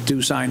can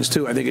do signs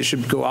too. I think it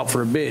should go out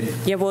for a bid.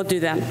 Yeah, we'll do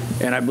that.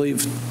 And I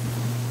believe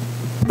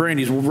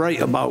Brandy's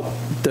right about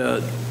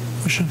the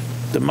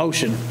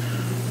motion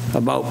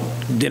about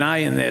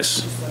denying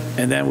this,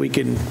 and then we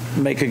can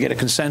get a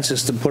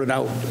consensus to put it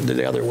out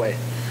the other way.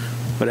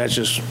 But that's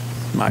just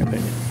my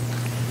opinion.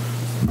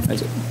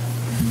 That's it.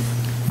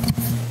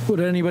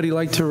 Would anybody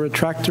like to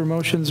retract their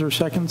motions or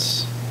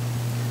seconds?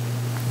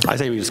 I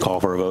say we just call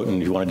for a vote,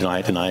 and if you want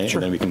to deny it, sure.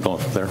 And then we can go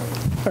from there.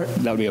 Right.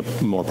 That would be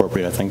more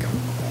appropriate, I think.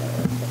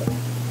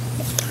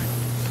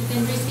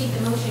 Then restate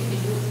the motion,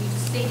 because you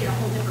stated a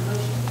whole different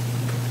motion.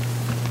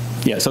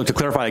 Yeah, so to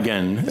clarify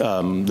again,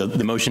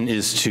 the motion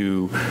is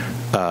to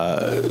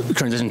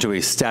transition to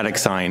a static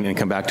sign and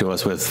come back to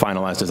us with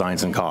finalized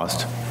designs and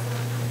cost.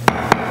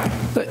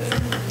 But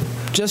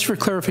just for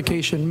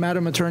clarification,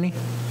 Madam Attorney.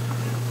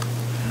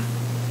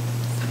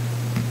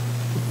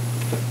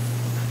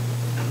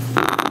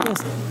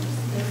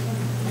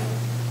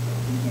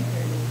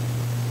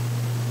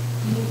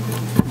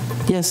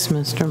 Yes,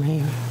 Mr.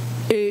 Mayor.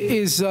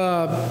 Is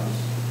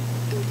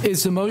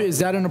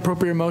that an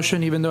appropriate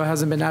motion, even though it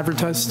hasn't been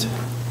advertised?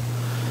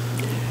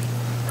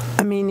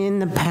 I mean, in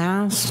the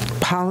past,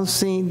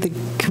 policy, the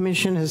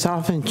commission has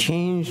often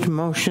changed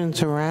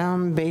motions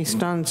around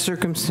based on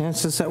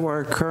circumstances that were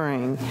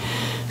occurring.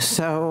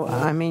 So,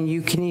 I mean,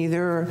 you can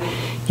either,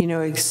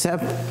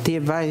 accept the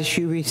advice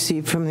you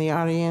received from the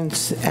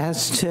audience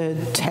as to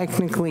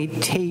technically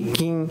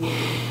taking,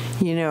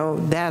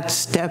 that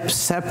step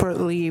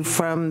separately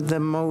from the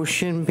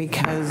motion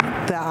because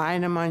the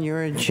item on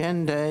your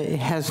agenda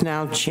has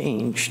now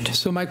changed.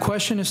 So my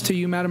question is to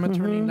you, Madam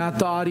Attorney, not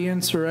the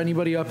audience or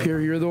anybody up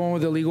here. You're the one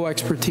with the legal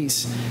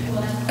expertise.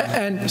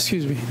 And,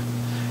 excuse me,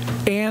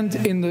 and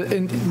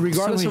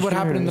regardless of what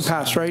happened in the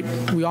past, right?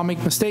 We all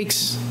make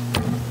mistakes.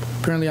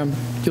 Apparently I'm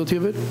guilty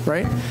of it,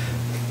 right?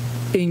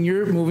 In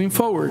your moving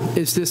forward,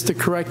 is this the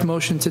correct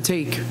motion to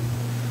take?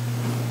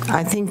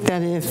 I think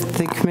that if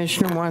the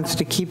commissioner wants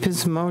to keep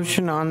his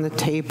motion on the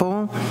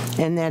table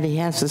and that he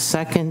has a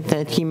second,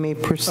 that he may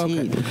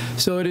proceed. Okay.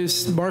 So it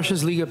is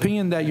Marcia's legal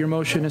opinion that your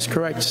motion is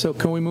correct. So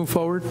can we move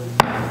forward?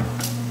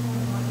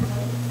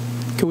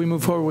 Can we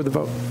move forward with the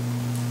vote?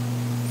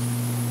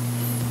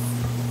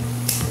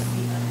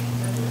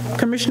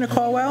 Commissioner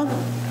Caldwell?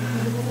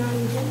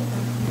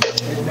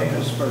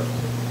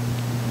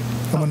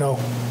 Oh, no.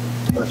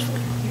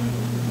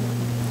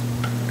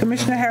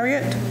 Commissioner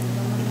Harriet?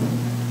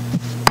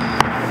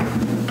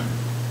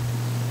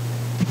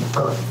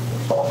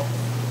 No.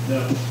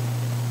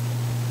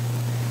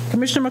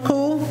 Commissioner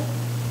McCool?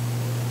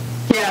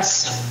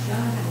 Yes.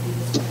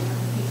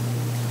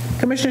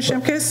 Commissioner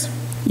Shimkus?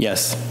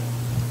 Yes.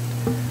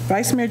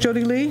 Vice Mayor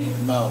Jody Lee?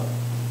 No.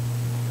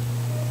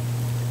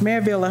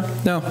 Mayor Villa?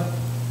 No.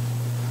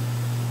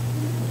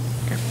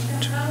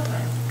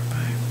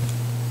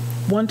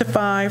 1 to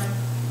 5,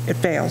 it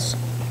fails.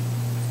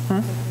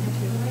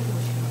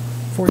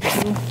 4 to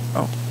 2?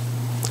 Oh.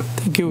 I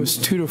think it was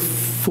 2 to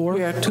 4.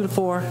 Yeah, 2 to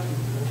 4.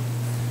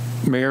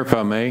 Mayor, if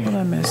I may. What did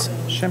I miss?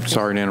 Shimkus.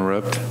 Sorry to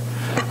interrupt.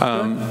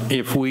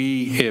 If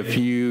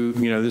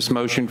this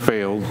motion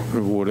failed,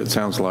 or what it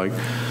sounds like,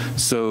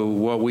 so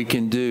what we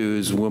can do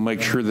is we'll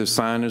make sure the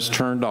sign is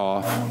turned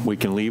off. We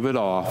can leave it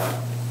off,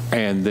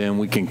 and then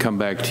we can come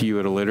back to you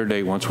at a later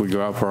date once we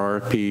go out for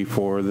RFP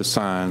for the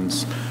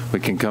signs. We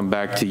can come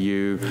back to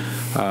you,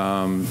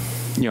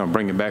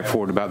 bring it back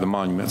forward about the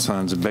monument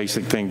signs. The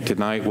basic thing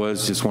tonight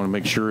was just want to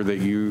make sure that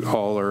you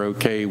all are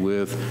okay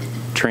with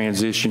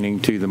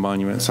transitioning to the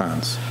monument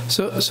signs.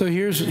 So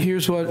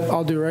here's what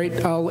I'll do,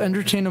 right? I'll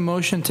entertain a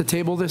motion to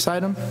table this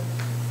item.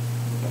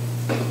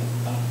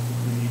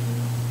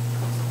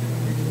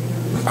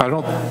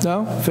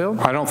 Phil?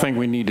 I don't think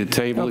we need to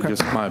table it,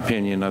 just my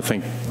opinion. I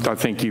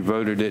think you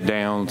voted it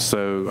down,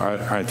 so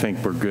I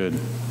think we're good.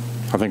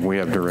 I think we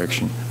have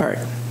direction. All right,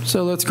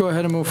 so let's go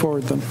ahead and move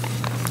forward then.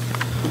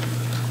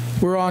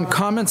 We're on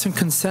comments and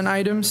consent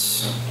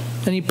items.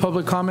 Any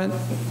public comment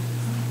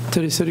to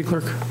the city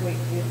clerk? Wait,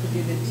 we have to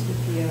do the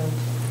TPO.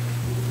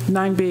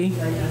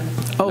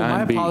 9B. Oh,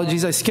 my 9B.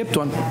 apologies, I skipped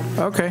one.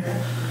 Okay.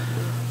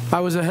 I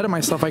was ahead of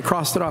myself. I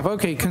crossed it off.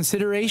 Okay,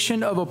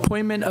 consideration of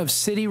appointment of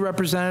city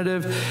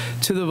representative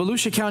to the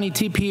Volusia County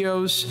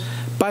TPO's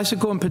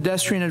Bicycle and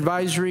Pedestrian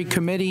Advisory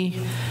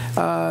Committee.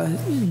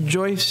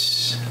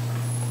 Joyce?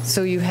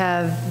 So you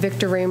have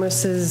Victor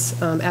Ramos's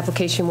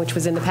application, which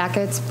was in the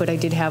packets, but I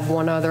did have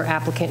one other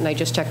applicant, and I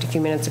just checked a few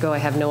minutes ago. I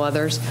have no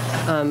others,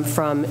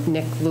 from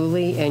Nick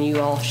Luley, and you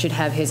all should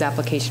have his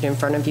application in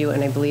front of you,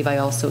 and I believe I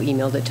also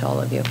emailed it to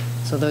all of you.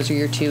 So those are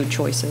your two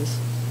choices.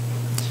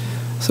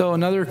 So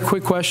another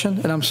quick question,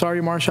 and I'm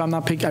sorry, Marcia,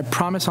 I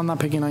promise I'm not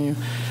picking on you.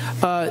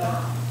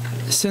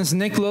 Since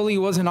Nick Lilly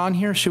wasn't on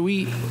here,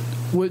 it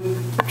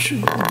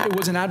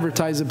wasn't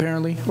advertised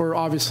apparently, or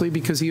obviously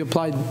because he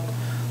applied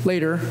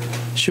later.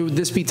 Should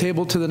this be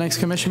tabled to the next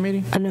commission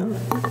meeting? I know.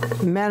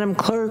 Madam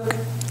Clerk,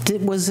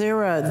 was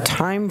there a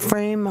time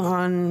frame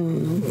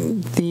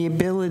on the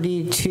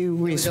ability to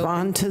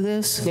respond to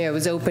this? Yeah, it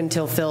was open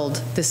till filled.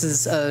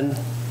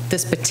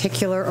 This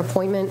particular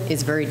appointment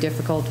is very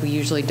difficult. We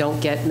usually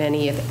don't get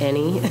many, if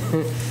any.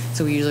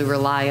 So we usually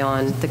rely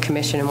on the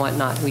commission and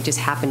whatnot. We just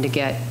happened to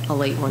get a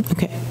late one.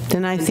 Okay,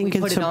 then I think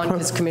it's we put it on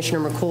because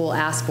Commissioner McCool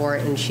asked for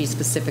it, and she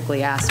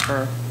specifically asked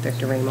for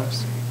Victor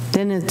Ramos.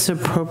 Then it's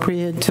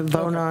appropriate to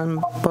vote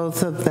on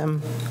both of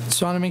them.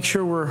 So I want to make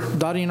sure we're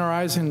dotting our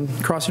I's and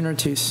crossing our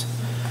T's.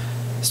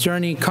 Is there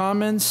any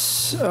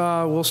comments?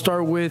 We'll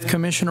start with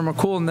Commissioner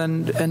McCool and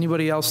then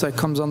anybody else that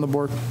comes on the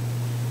board.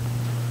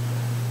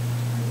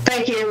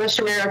 Thank you,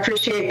 Mr. Mayor. I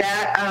appreciate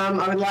that.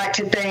 I would like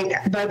to thank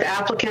both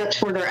applicants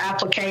for their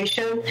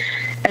application.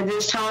 At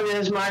this time, it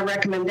is my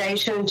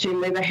recommendation to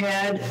move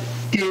ahead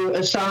to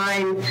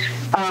assign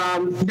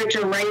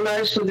Victor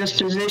Ramos to this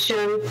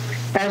position.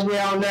 As we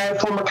all know,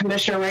 former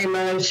Commissioner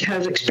Ramos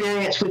has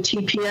experience with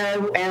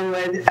TPO and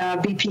with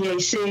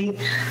BPAC.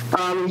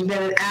 He's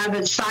been an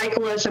avid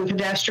cyclist and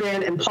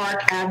pedestrian and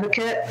park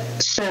advocate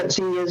since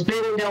he has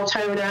been in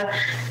Deltona.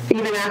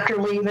 Even after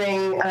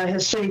leaving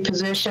his city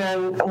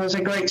position, was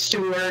a great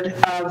steward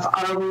of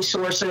our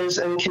resources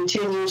and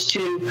continues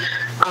to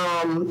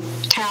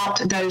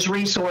tout those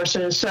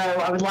resources. So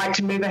I would like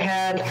to move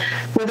ahead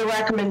with a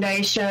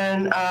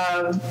recommendation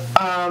of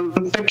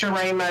Victor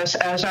Ramos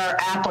as our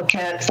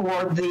applicant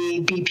for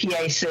the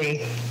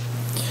BPAC.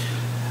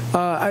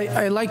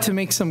 I'd like to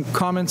make some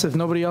comments if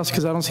nobody else,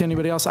 because I don't see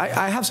anybody else.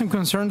 I have some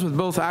concerns with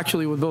both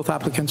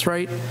applicants,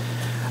 right?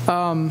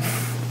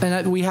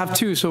 And we have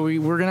two, so we're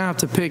going to have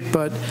to pick.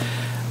 But,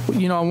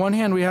 you know, on one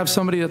hand, we have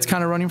somebody that's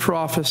kind of running for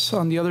office.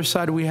 On the other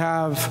side, we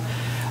have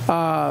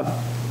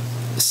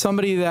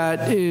somebody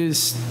that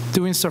is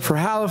doing stuff for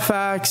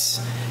Halifax,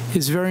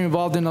 is very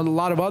involved in a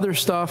lot of other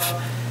stuff.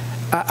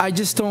 I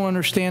just don't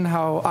understand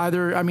how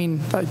either, I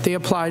mean, they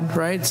applied,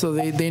 right? So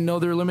they know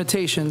their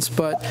limitations,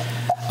 but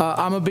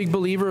I'm a big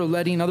believer of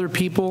letting other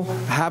people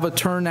have a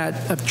turn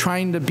at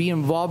trying to be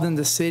involved in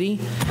the city.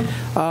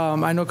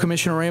 I know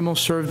Commissioner Ramos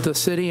served the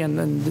city,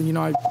 and you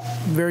know, I'm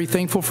very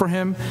thankful for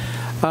him.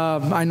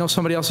 I know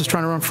somebody else is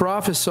trying to run for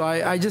office, so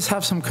I just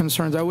have some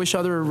concerns. I wish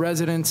other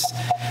residents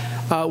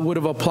would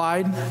have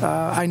applied.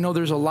 I know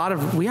there's a lot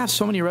of, we have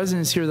so many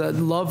residents here that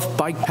love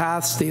bike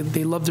paths,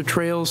 they love the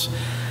trails.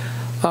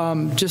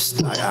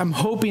 I'm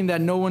hoping that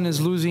no one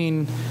is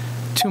losing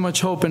too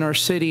much hope in our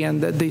city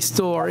and that they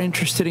still are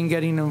interested in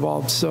getting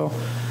involved. So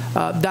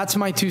that's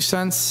my 2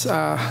 cents.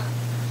 I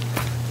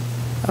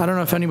don't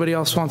know if anybody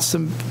else wants to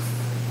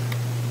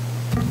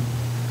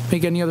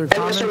make any other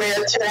comments. Mr.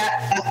 Mayor, to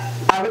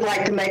that, I would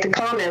like to make a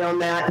comment on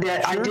that,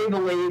 that I do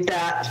believe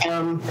that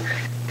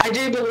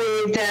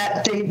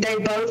they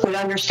both would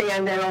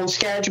understand their own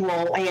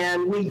schedule,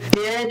 and we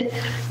did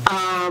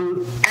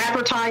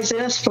advertise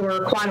this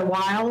for quite a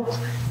while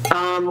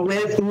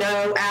with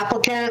no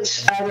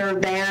applicants other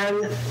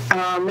than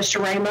Mr.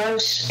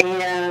 Ramos,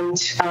 and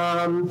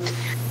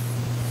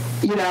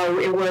you know,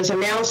 it was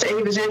announced that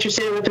he was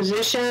interested in the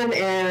position,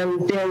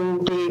 and then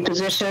the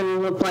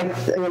position looked like,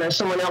 you know,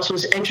 someone else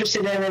was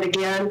interested in it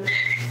again.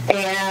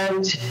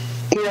 And,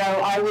 you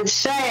know, I would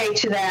say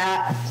to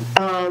that,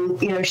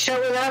 you know,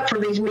 showing up for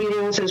these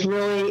meetings is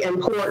really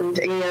important,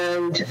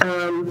 and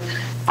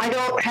I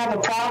don't have a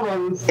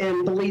problem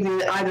in believing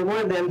that either one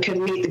of them could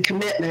meet the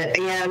commitment.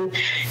 And,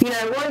 you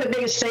know, one of the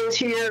biggest things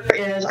here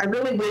is I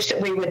really wish that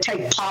we would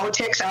take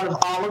politics out of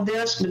all of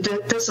this,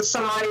 but this is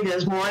somebody that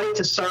is wanting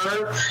to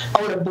serve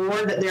on a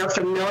board that they're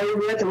familiar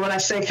with, and when I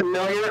say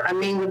familiar, I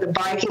mean with the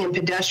biking and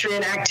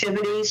pedestrian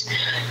activities.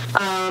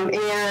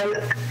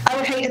 And I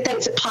would hate to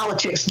think that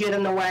politics get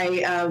in the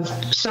way of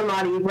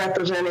somebody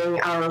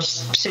representing our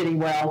city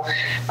well.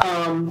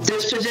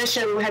 This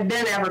position had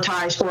been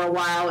advertised for a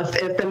while.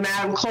 If the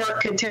Madam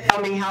Clerk could tell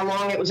me how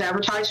long it was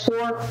advertised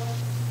for.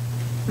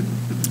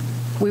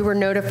 We were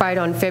notified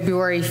on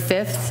February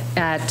 5th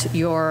at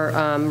your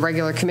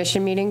regular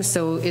commission meeting,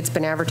 so it's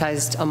been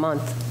advertised a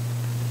month.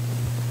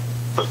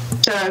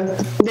 So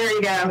there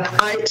you go.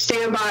 I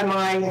stand by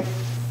my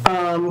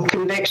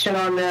conviction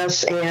on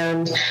this,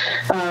 and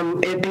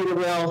it be the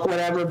will of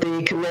whatever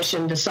the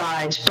commission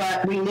decides.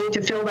 But we need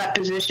to fill that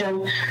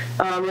position.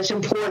 It's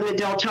important that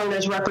Deltona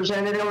is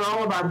represented on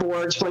all of our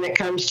boards when it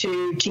comes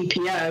to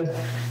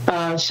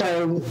TPO.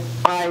 So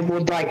I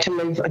would like to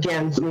move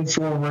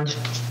forward.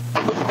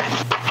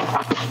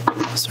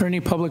 Is there any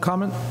public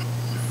comment?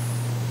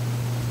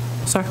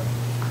 Sir?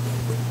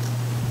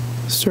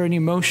 Is there any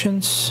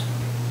motions?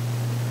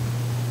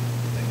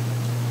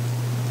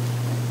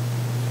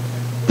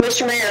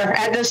 Mr. Mayor,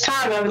 at this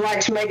time, I would like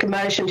to make a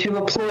motion to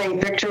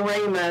appoint Victor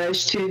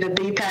Ramos to the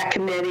BPAC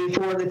committee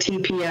for the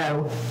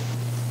TPO.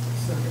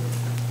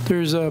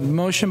 There's a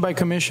motion by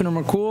Commissioner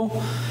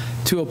McCool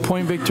to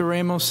appoint Victor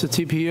Ramos to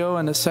TPO,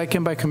 and a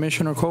second by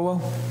Commissioner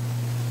Colwell.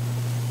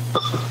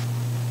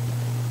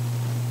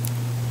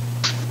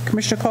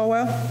 Commissioner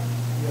Colwell?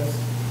 Yes.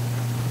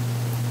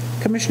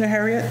 Commissioner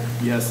Harriet?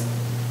 Yes.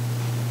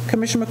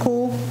 Commissioner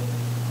McCool?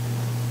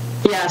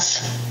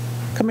 Yes.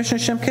 Commissioner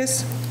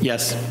Shimkus?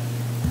 Yes.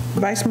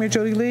 Vice Mayor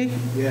Jody Lee?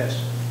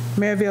 Yes.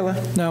 Mayor Villa?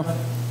 No.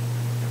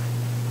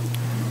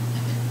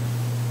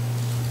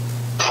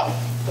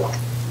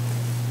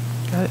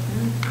 Got it.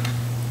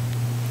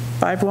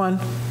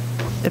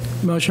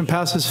 5-1. Motion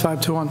passes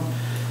 5-1. All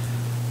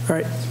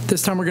right,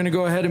 this time we're going to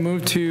go ahead and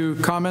move to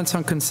comments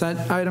on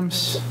consent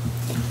items.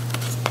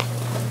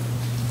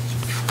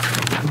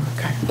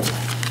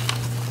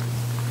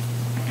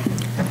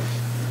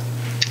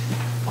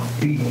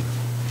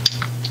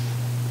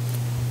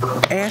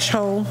 Ash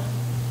Hole.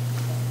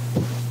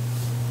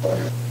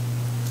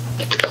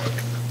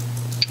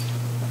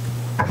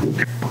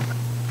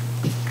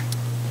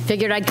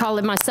 Figured I'd call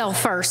it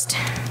myself first.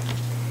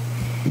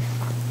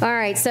 All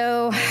right,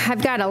 so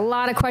I've got a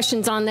lot of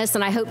questions on this,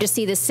 and I hope to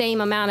see the same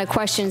amount of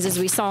questions as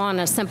we saw on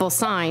a simple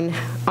sign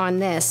on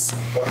this.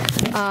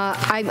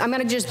 I'm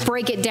going to just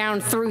break it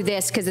down through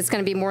this because it's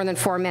going to be more than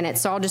 4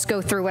 minutes, so I'll just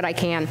go through what I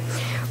can.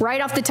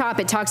 Right off the top,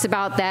 it talks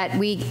about that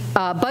we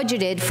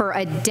budgeted for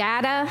a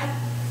data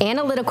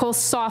analytical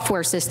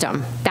software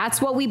system. That's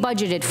what we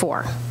budgeted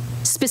for,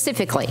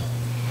 specifically.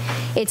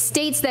 It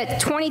states that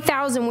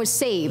 20,000 was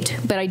saved,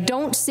 but I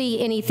don't see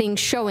anything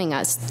showing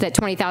us that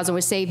 20,000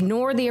 was saved,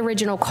 nor the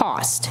original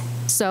cost.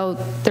 So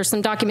there's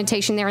some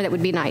documentation there that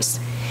would be nice.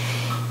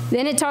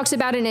 Then it talks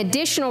about an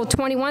additional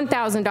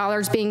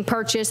 $21,000 being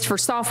purchased for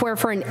software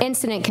for an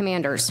incident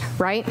commanders,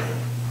 right?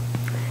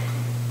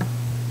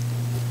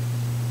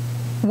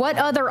 What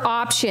other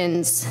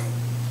options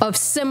of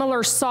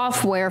similar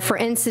software for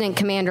incident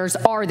commanders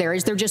are there?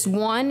 Is there just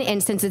one,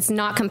 and since it's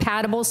not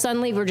compatible,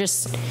 suddenly we're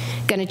just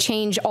going to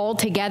change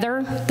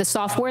altogether the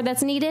software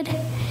that's needed?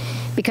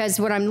 Because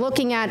what I'm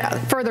looking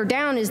at further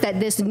down is that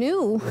this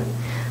new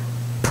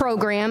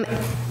program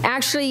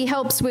actually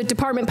helps with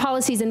department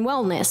policies and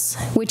wellness,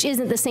 which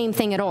isn't the same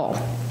thing at all.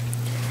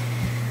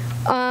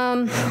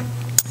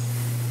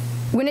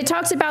 When it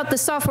talks about the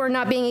software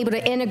not being able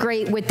to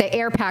integrate with the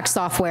AirPack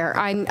software,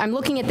 I'm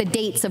looking at the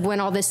dates of when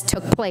all this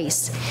took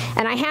place.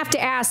 And I have to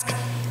ask,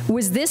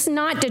 was this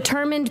not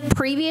determined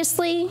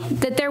previously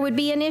that there would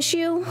be an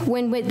issue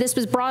when this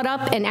was brought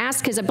up and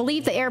asked? Because I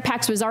believe the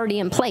AirPacks was already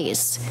in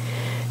place.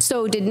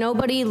 So did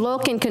nobody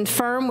look and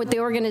confirm with the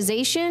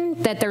organization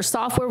that their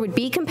software would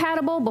be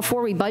compatible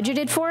before we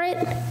budgeted for it?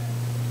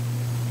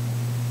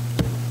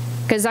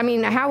 Because, I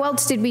mean, how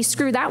else did we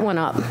screw that one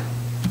up?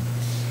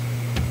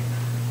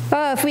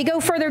 If we go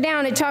further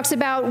down, it talks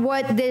about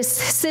what this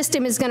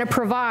system is going to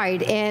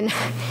provide, and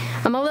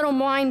I'm a little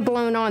mind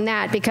blown on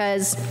that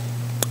because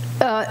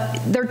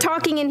they're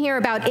talking in here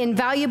about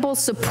invaluable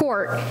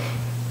support.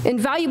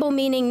 Invaluable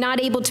meaning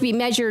not able to be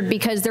measured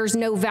because there's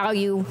no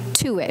value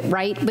to it,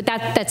 right? But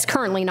that's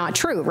currently not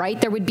true, right?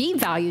 There would be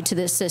value to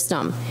this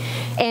system.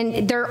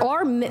 And there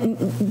are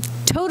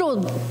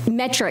total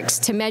metrics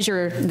to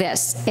measure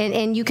this.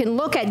 And you can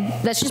look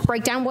at, let's just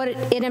break down what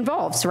it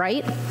involves,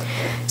 right?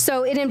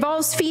 So it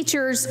involves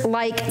features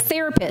like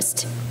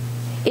therapist.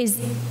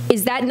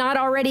 Is that not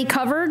already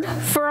covered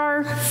for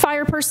our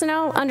fire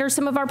personnel under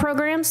some of our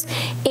programs?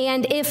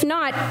 And if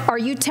not, are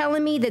you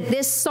telling me that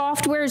this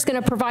software is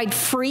going to provide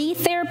free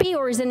therapy,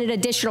 or is it an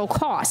additional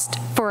cost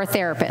for a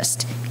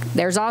therapist?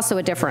 There's also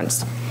a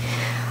difference.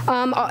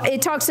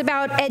 It talks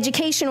about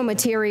educational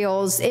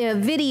materials,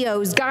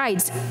 videos,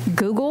 guides,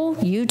 Google,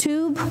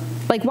 YouTube.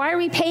 Like, why are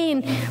we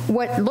paying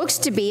what looks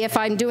to be, if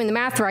I'm doing the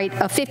math right,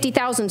 a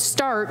 $50,000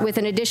 start with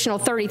an additional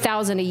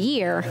 $30,000 a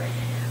year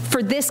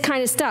for this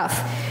kind of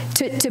stuff?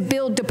 To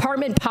build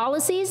department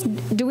policies?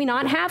 Do we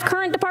not have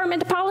current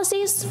department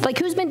policies? Like,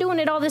 who's been doing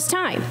it all this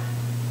time?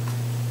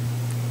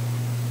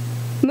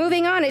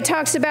 Moving on, it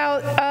talks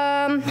about,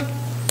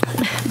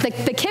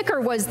 the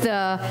kicker was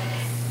the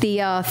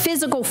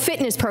physical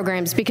fitness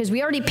programs, because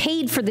we already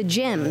paid for the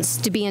gyms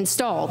to be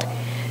installed.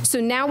 So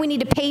now we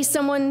need to pay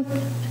someone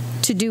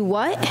to do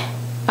what?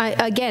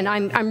 Again,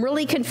 I'm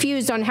really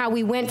confused on how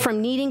we went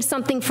from needing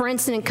something for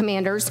incident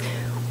commanders,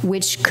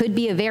 which could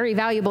be a very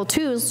valuable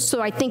tool,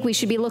 so I think we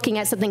should be looking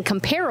at something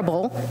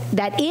comparable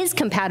that is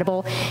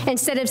compatible,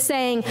 instead of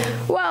saying,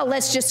 well,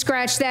 let's just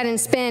scratch that and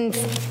spend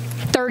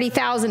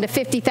 $30,000 to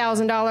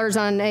 $50,000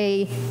 on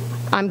a,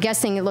 I'm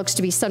guessing it looks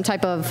to be some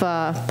type of,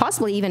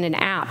 possibly even an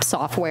app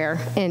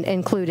software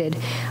included,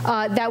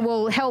 that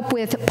will help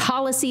with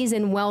policies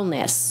and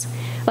wellness.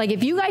 Like,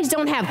 if you guys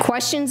don't have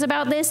questions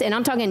about this, and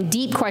I'm talking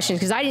deep questions,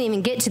 because I didn't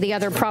even get to the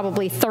other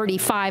probably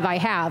 35 I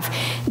have,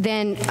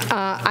 then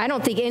I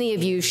don't think any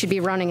of you should be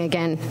running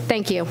again.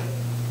 Thank you.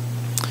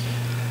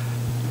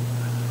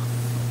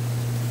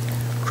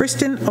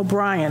 Kristen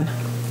O'Brien.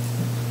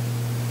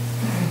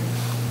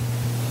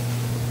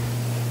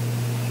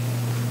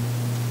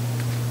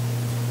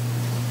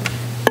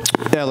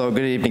 Hello,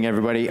 good evening,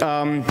 everybody.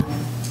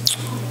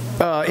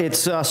 It's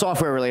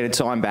software related,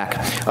 so I'm back.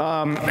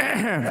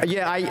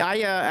 Yeah,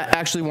 I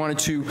actually wanted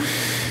to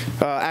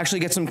actually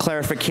get some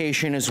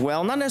clarification as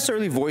well. Not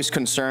necessarily voice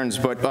concerns,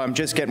 but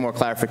just get more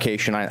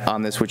clarification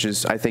on this, which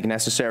is, I think,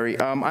 necessary.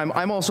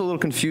 I'm also a little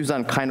confused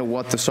on kind of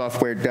what the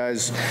software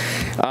does.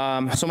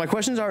 So my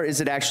questions are,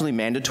 is it actually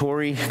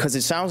mandatory? Because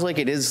it sounds like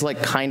it is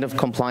like kind of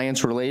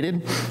compliance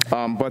related,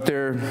 but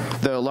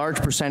the large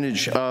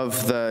percentage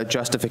of the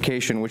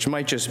justification, which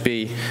might just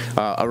be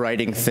a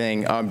writing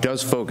thing,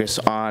 does focus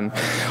on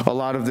a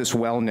lot of this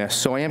wellness.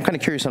 So I am kind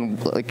of curious on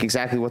like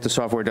exactly what the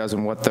software does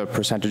and what the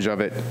percentage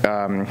of it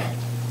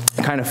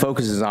kind of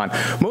focuses on.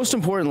 Most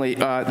importantly,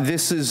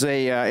 this is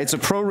it's a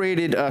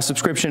prorated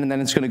subscription, and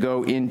then it's going to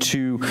go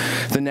into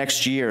the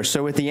next year.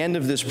 So at the end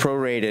of this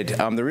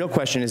prorated, the real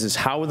question is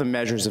how are the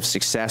measures of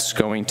success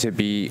going to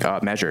be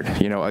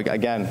measured? You know,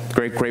 again,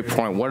 great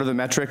point. What are the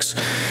metrics?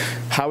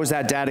 How is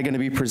that data going to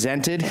be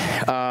presented?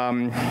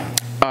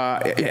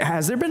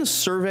 Has there been a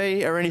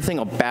survey or anything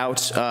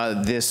about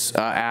this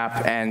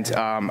app, and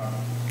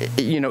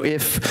you know,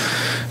 if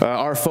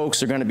our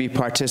folks are going to be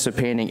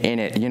participating in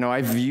it? You know,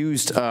 I've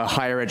used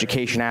higher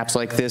education apps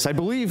like this. I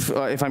believe,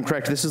 if I'm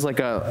correct, this is like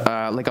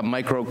a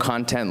micro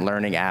content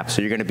learning app.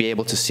 So you're going to be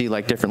able to see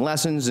like different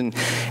lessons and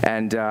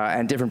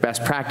different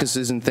best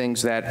practices and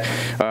things that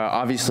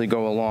obviously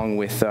go along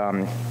with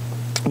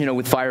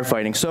with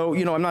firefighting. So,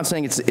 I'm not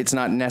saying it's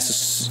not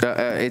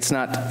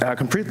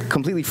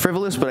completely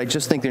frivolous, but I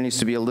just think there needs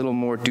to be a little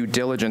more due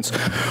diligence.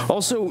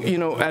 Also,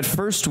 at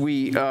first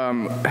we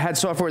had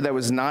software that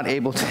was not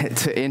able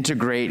to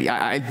integrate.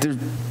 There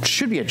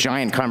should be a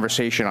giant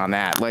conversation on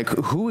that. Like,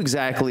 who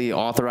exactly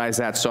authorized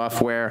that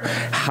software?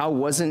 How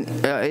was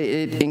it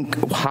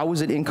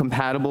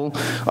incompatible?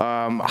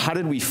 How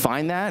did we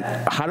find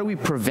that? How do we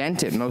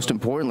prevent it? Most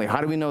importantly,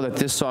 how do we know that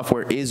this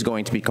software is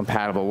going to be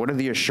compatible? What are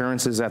the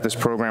assurances that this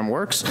program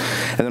works?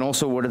 And then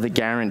also, what are the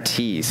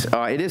guarantees?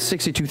 It is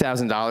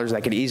 $62,000.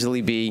 That could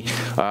easily be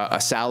a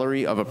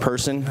salary of a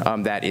person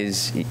that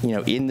is,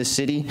 in the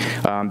city,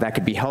 that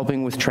could be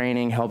helping with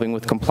training, helping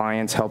with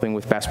compliance, helping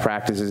with best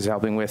practices,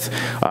 helping with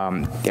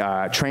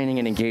training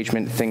and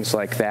engagement, things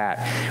like that.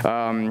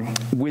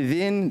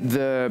 Within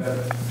the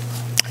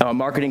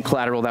marketing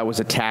collateral that was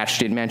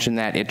attached, it mentioned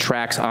that it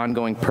tracks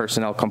ongoing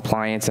personnel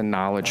compliance and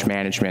knowledge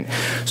management.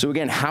 So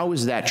again, how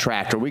is that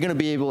tracked? Are we going to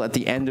be able, at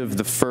the end of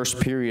the first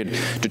period,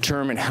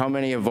 determine how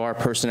many of our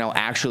personnel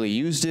actually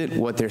used it,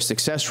 what their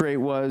success rate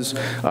was?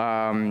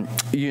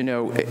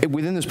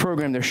 Within this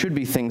program, there should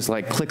be things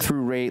like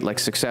click-through rate, like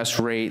success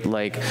rate,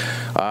 like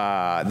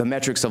the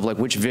metrics of like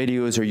which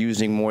videos are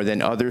using more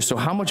than others. So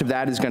how much of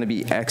that is going to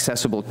be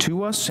accessible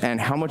to us, and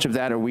how much of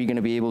that are we going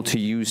to be able to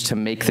use to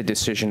make the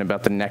decision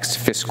about the next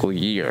fiscal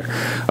year?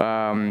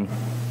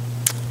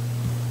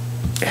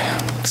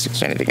 Let's see if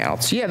there's anything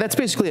else. Yeah, that's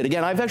basically it.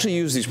 Again, I've actually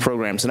used these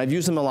programs, and I've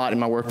used them a lot in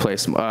my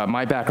workplace.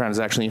 My background is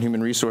actually in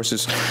human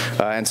resources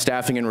and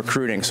staffing and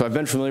recruiting, so I've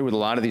been familiar with a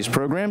lot of these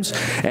programs,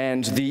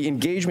 and the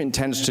engagement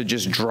tends to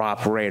just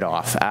drop right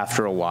off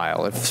after a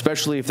while,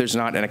 especially if there's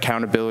not an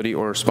accountability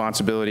or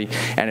responsibility,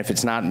 and if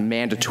it's not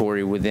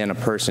mandatory within a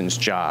person's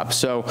job.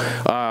 So,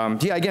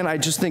 yeah, again, I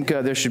just think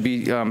there should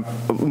be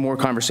more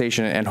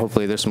conversation, and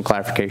hopefully there's some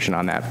clarification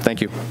on that.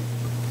 Thank you.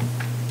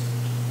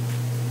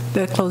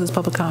 That closes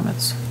public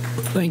comments.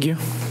 Thank you.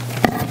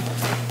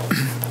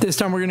 This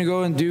time we're going to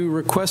go and do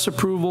request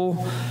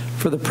approval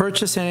for the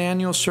purchase and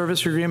annual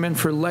service agreement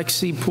for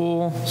Lexi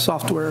Pool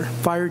Software.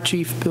 Fire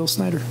Chief Bill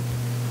Snyder.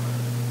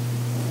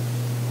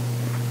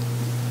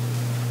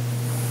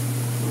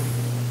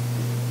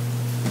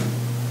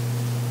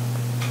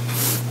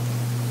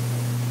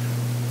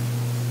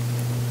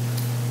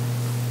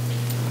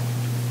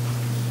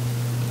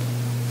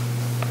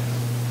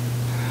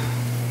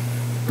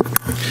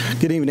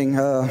 Good evening,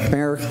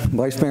 Mayor,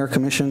 Vice Mayor,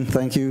 Commission.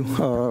 Thank you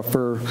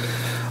for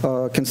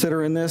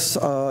considering this.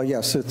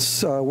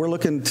 Yes, we're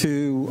looking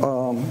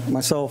to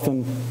myself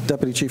and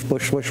Deputy Chief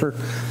Bushwisher,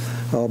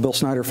 Bill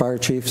Snyder, Fire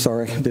Chief.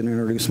 Sorry, didn't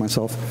introduce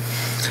myself.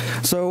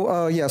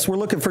 So yes, we're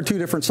looking for two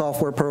different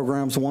software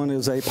programs. One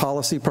is a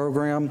policy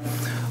program,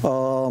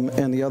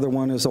 and the other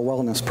one is a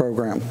wellness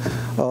program.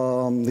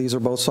 These are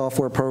both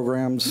software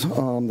programs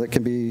that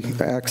can be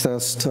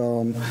accessed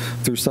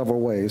through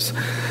several ways.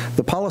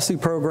 The policy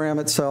program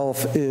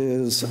itself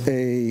is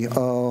a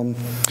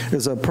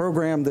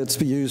program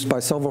that's used by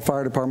several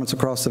fire departments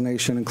across the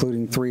nation,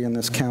 including 3 in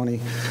this county.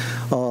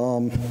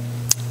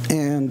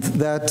 And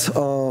that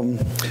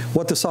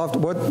what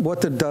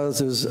that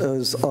does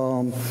is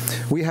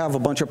we have a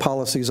bunch of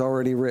policies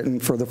already written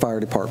for the fire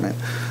department.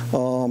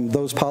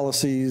 Those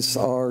policies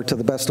are, to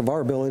the best of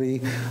our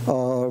ability,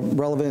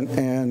 relevant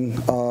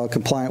and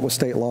compliant with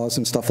state laws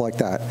and stuff like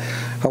that.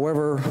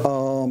 However,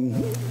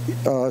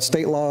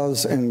 state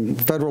laws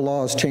and federal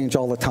laws change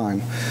all the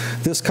time.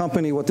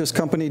 What this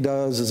company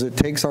does is it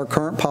takes our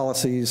current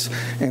policies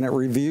and it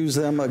reviews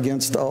them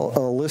against a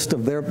list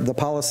of the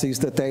policies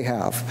that they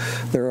have.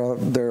 They're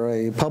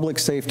a public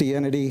safety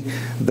entity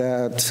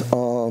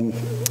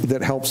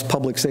that helps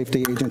public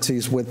safety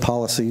agencies with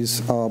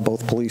policies,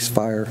 both police,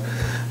 fire,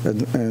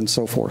 and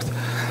so forth.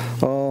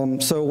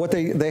 So what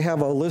they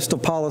have a list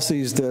of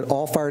policies that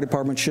all fire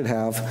departments should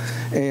have,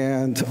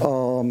 and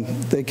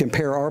they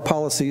compare our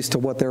policies to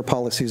what their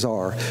policies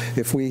are.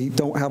 If we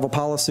don't have a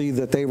policy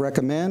that they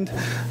recommend,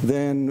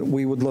 then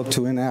we would look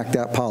to enact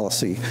that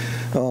policy.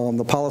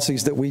 The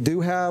policies that we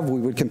do have,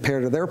 we would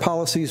compare to their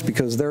policies,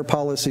 because their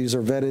policies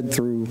are vetted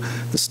through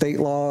the state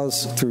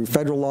laws, through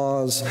federal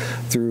laws,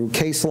 through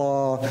case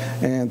law,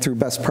 and through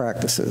best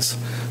practices.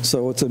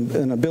 So it's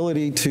an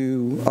ability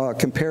to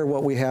compare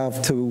what we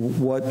have to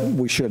what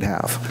we should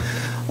have.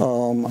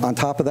 On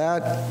top of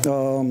that,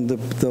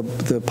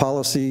 the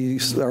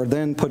policies are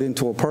then put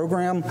into a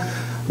program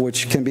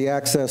which can be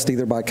accessed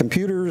either by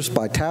computers,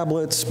 by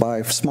tablets,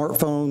 by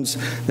smartphones.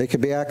 They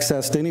can be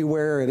accessed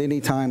anywhere at any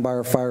time by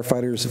our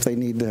firefighters if they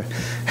need to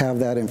have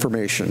that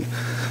information.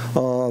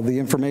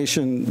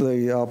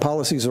 The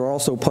policies are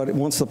also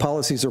once the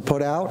policies are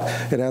put out,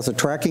 it has a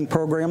tracking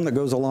program that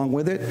goes along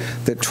with it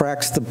that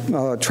tracks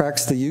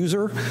the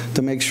user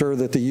to make sure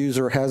that the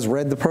user has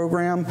read the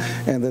program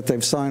and that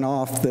they've signed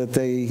off that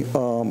they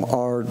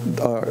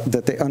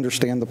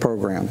understand the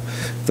program.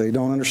 If they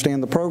don't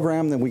understand the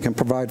program, then we can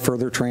provide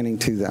further training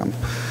to them.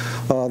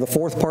 The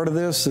fourth part of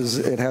this is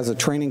it has a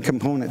training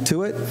component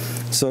to it,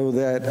 so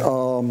that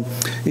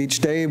each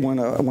day when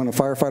a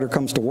firefighter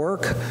comes to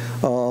work,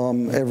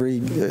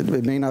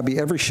 it may not be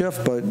every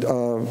shift, but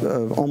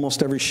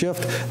almost every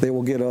shift, they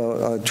will get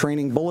a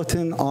training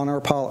bulletin on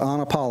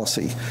a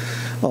policy.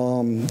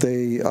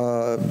 The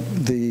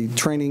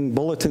training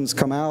bulletins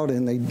come out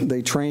and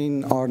they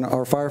train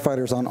our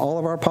firefighters on all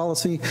of our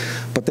policy,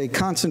 but they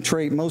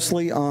concentrate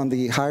mostly on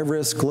the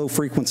high-risk,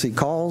 low-frequency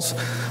calls.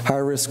 High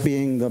risk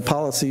being the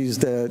policies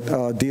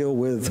that deal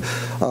with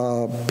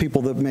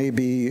people that may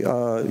be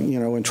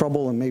in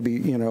trouble and maybe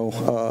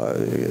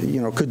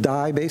could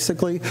die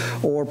basically,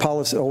 or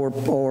policy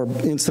or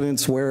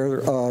incidents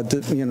where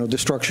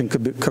destruction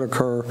could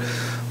occur.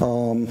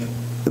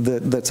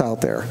 That's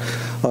out there.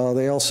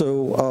 They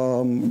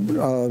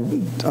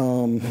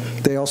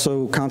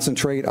also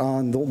concentrate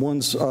on the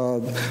ones,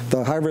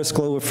 the high risk,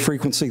 low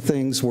frequency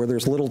things where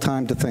there's little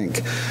time to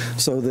think.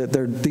 So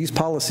that these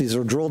policies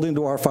are drilled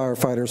into our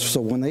firefighters.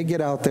 So when they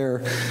get out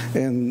there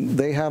and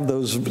they have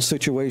those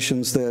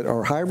situations that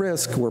are high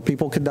risk, where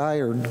people could die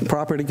or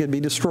property could be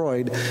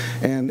destroyed,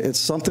 and it's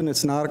something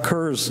that's not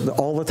occurs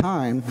all the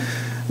time,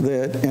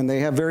 and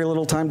they have very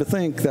little time to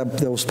think, that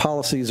those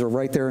policies are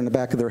right there in the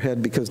back of their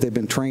head because they've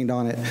been trained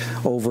on it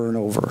over and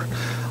over.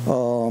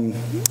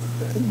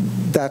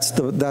 That's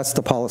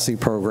the policy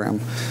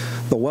program.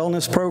 The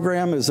wellness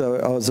program is a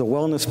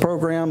wellness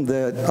program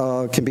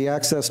that can be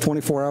accessed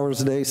 24 hours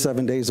a day,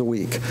 7 days a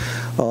week.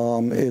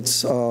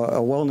 It's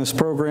a wellness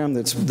program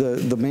that's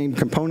the main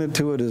component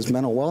to it is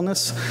mental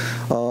wellness.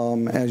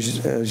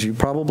 As you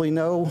probably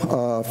know,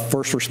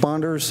 first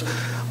responders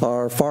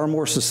are far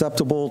more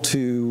susceptible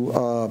to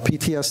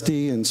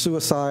PTSD and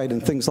suicide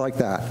and things like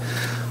that.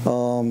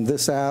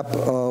 This app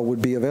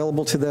would be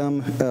available to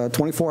them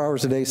 24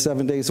 hours a day,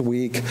 7 days a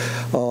week.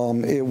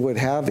 It would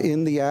have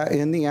in the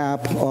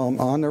app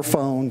on their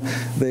phone,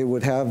 they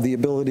would have the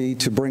ability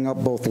to bring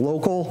up both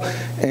local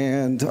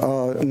and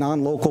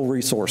non-local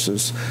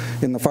resources.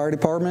 In the fire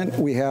department,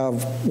 we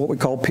have what we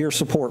call peer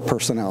support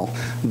personnel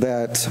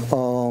that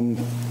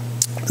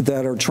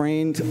are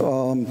trained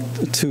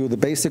to the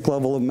basic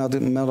level of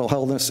mental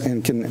wellness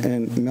and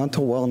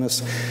mental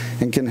wellness,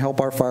 and can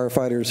help our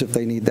firefighters if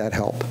they need that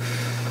help.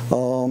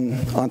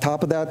 On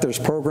top of that, there's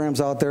programs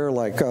out there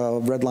like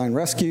Red Line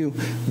Rescue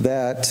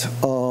that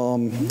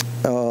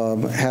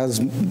has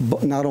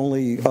not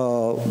only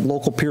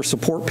local peer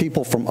support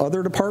people from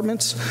other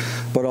departments,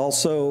 but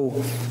also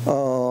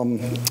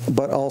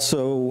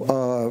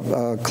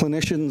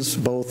clinicians,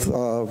 both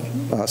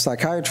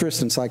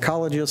psychiatrists and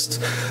psychologists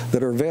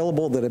that are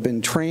available that have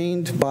been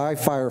trained by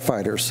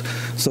firefighters.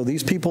 So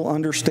these people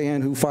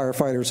understand who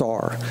firefighters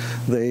are.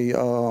 They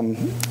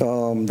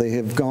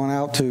have gone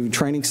out to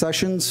training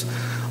sessions.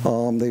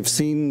 They've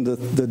seen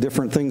the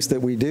different things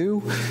that we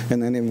do,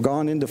 and then they've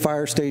gone into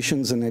fire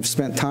stations and they've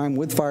spent time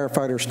with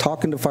firefighters,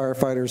 talking to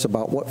firefighters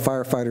about what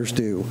firefighters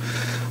do.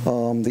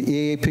 The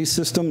EAP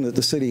system that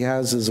the city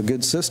has is a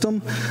good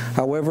system.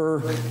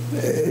 However,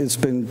 it's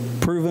been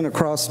proven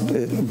across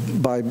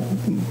by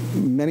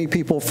many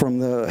people from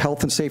the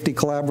Health and Safety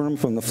Collaborative,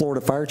 from the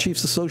Florida Fire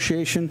Chiefs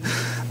Association,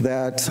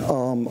 that a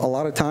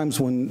lot of times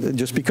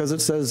just because it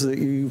says that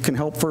you can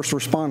help first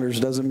responders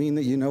doesn't mean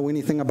that you know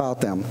anything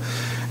about them.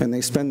 And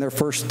they spend their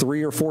first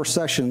 3 or 4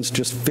 sessions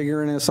just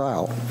figuring this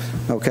out,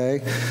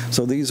 okay?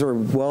 So these are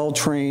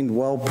well-trained,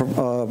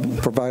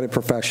 well-provided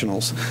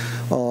professionals.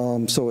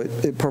 So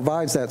it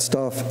provides that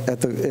stuff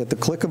at the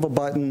click of a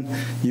button.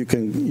 You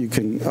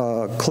can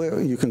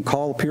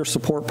call peer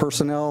support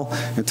personnel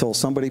until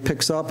somebody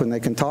picks up and they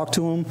can talk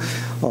to them.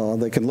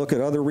 They can look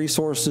at other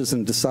resources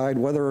and decide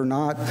whether or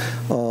not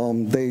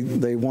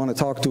they want to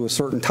talk to a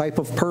certain type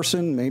of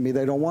person. Maybe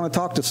they don't want to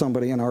talk to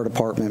somebody in our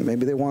department.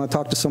 Maybe they want to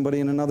talk to somebody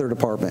in another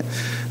department.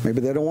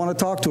 Maybe they don't want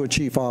to talk to a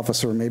chief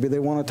officer. Maybe they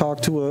want to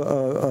talk to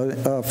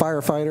a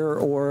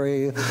firefighter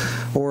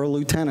or a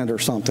lieutenant or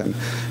something.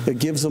 It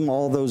gives them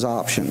all those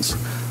options.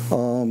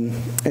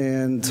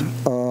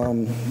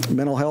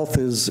 Mental health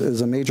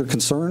is a major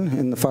concern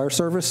in the fire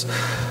service.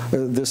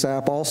 This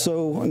app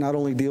also not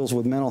only deals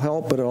with mental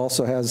health, but it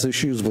also has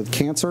issues with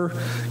cancer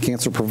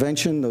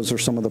prevention. Those are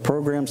some of the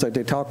programs that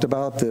they talked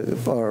about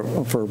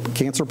for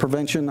cancer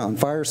prevention on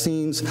fire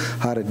scenes,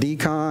 how to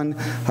decon,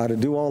 how to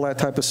do all that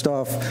type of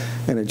stuff,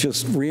 and it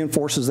just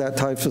reinforces that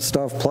type of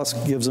stuff, plus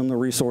gives them the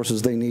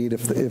resources they need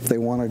if they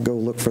want to go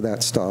look for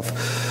that stuff.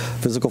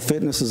 Physical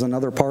fitness is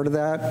another part of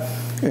that,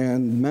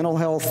 and mental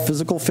health,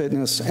 physical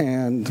fitness,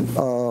 and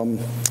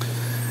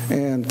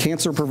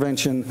cancer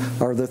prevention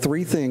are the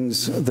 3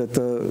 things that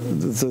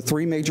the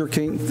 3 major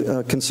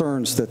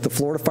concerns that the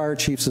Florida Fire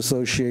Chiefs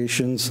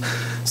Association's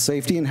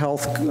Safety and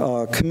Health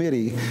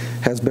Committee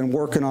has been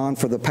working on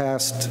for the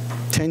past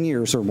 10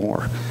 years or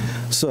more.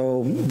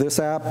 So this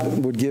app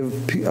would give,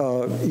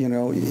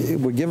 it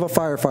would give a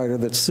firefighter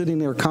that's sitting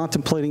there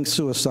contemplating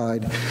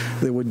suicide,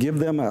 that would give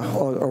them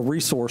a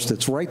resource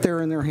that's right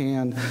there in their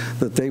hand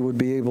that they would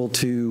be able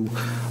to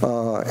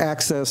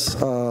access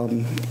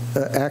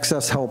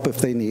help if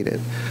they need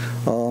it.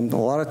 A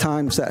lot of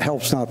times that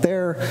help's not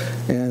there,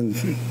 and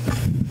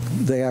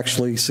they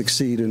actually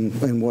succeed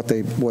in what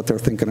they're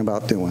thinking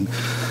about doing.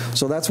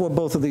 So that's what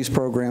both of these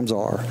programs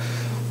are.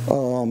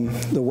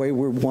 the way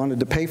we wanted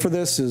to pay for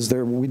this is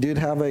we did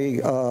have a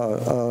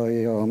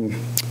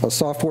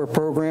software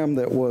program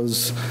that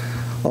was,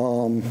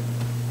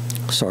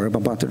 sorry, I'm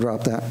about to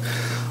drop that.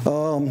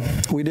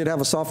 We did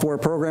have a software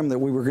program that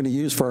we were going to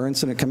use for our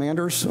incident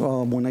commanders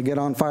when they get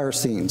on fire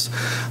scenes.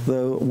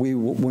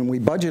 When we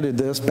budgeted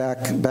this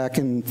back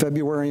in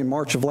February and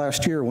March of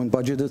last year, when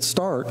budgeted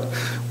start,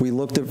 we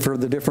looked for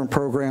the different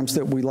programs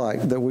that we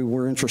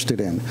were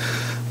interested in.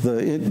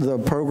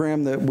 The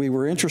program that we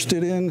were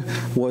interested in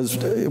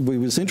we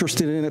was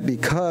interested in it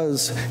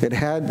because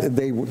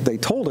they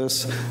told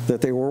us that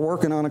they were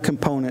working on a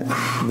component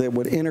that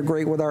would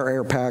integrate with our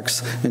air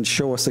packs and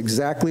show us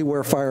exactly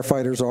where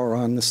firefighters are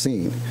on the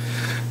scene.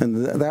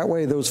 And that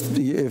way,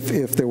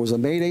 if there was a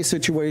Mayday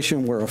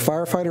situation where a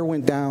firefighter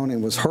went down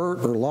and was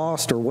hurt or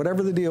lost or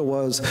whatever the deal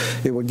was,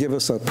 it would give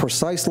us a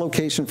precise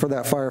location for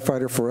that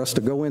firefighter for us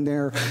to go in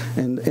there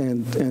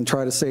and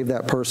try to save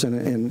that person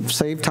and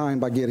save time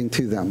by getting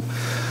to them.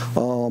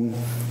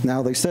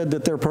 Now, they said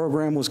that their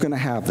program was going to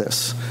have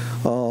this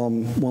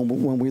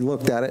when we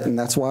looked at it, and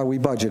that's why we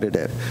budgeted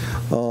it.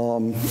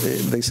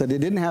 They said they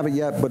didn't have it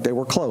yet, but they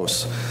were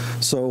close.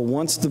 So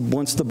once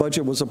the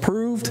budget was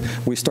approved,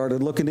 we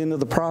started looking into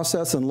the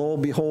process, and lo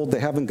and behold, they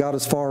haven't got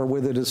as far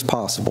with it as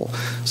possible.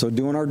 So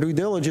doing our due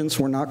diligence,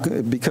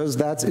 because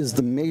that is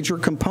the major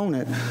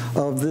component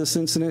of this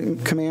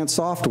incident command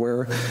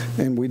software,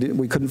 and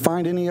we couldn't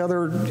find any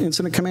other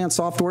incident command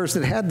softwares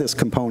that had this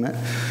component.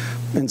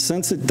 And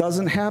since it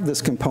doesn't have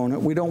this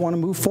component, we don't want to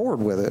move forward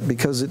with it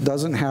because it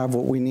doesn't have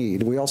what we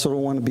need. We also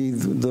don't want to be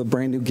the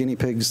brand new guinea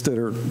pigs that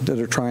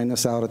are trying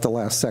this out at the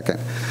last second.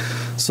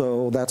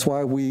 So that's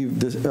why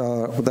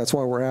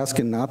we're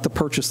asking not to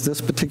purchase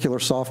this particular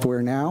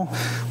software now,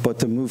 but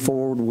to move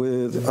forward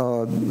with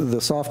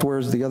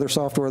the other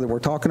software that we're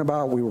talking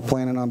about. We were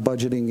planning on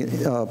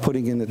budgeting,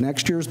 putting into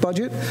next year's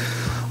budget,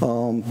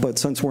 but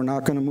since we're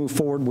not going to move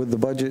forward with the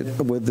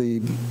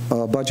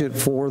budget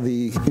for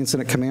the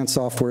incident command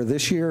software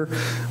this year,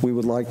 we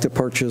would like to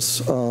purchase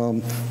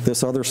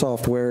this other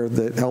software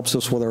that helps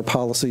us with our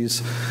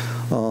policies,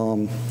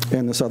 and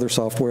this other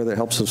software that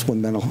helps us with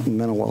mental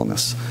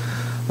wellness.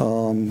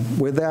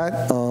 With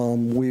that,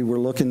 we were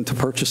looking to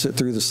purchase it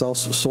through the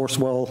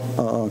Sourcewell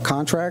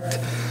contract.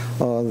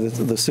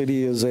 The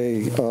city is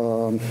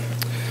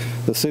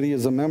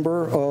a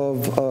member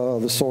of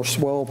the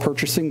Sourcewell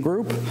purchasing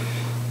group.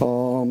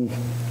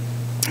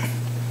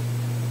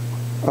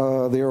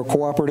 They're a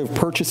cooperative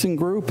purchasing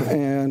group,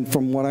 and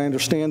from what I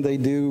understand, they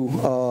do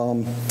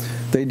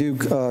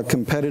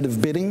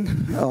competitive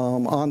bidding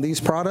on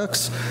these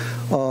products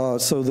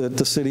so that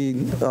the city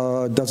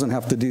doesn't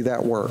have to do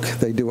that work.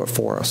 They do it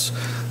for us.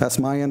 That's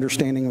my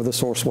understanding of the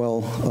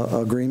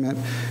Sourcewell agreement,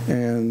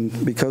 and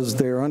because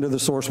they're under the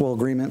Sourcewell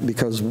agreement,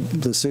 because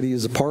the city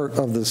is a part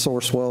of the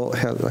Sourcewell,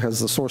 has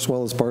the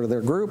Sourcewell as part of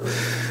their group,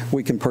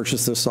 we can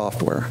purchase this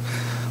software.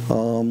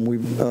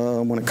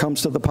 When it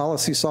comes to the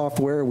policy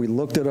software, we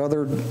looked at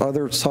other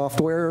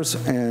softwares,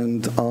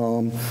 and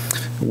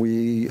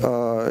we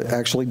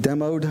actually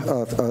demoed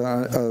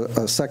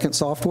a second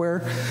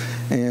software,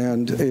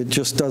 and it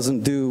just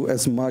doesn't do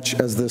as much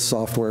as this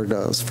software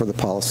does for the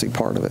policy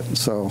part of it.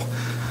 So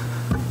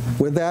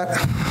with that,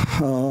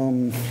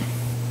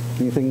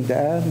 anything to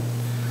add?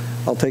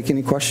 I'll take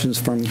any questions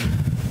from.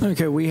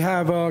 Okay, we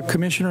have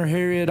Commissioner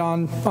Harriet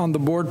on the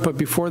board, but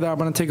before that, I'm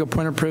going to take a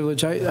point of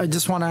privilege. I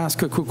just want to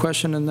ask a quick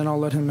question, and then I'll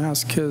let him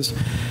ask his.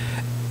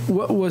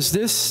 What was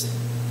this?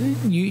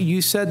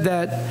 You said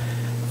that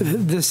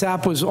this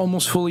app was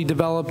almost fully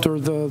developed, or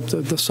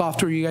the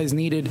software you guys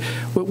needed.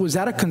 Was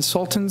that a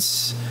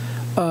consultant's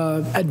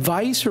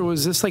advice, or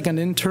was this like an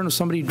internal,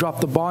 somebody dropped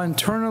the ball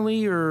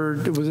internally, or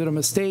was it a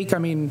mistake? I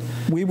mean,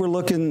 we were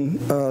looking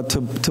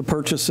to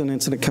purchase an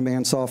incident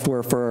command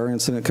software for our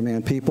incident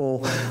command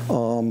people,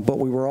 but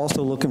we were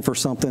also looking for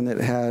something that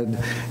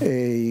had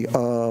a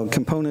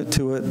component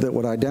to it that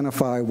would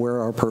identify where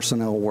our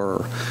personnel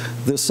were.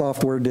 This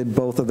software did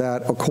both of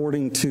that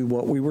according to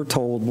what we were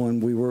told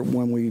when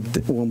we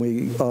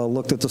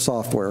looked at the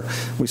software.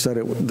 We said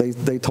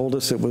they told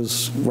us it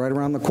was right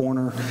around the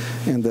corner,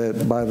 and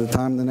that by the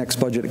time the next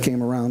budget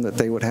came around, that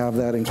they would have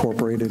that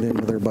incorporated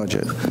into their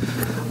budget.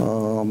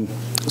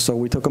 So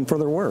we took them for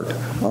their word.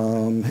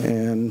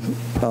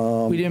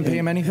 We didn't pay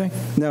them anything?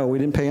 No, we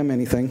didn't pay them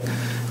anything.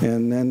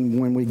 And then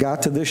when we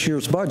got to this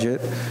year's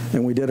budget,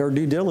 and we did our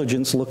due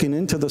diligence looking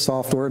into the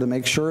software to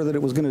make sure that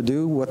it was going to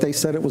do what they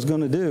said it was going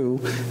to do,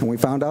 and we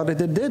found out it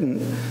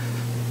didn't,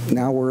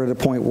 now we're at a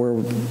point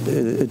where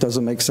it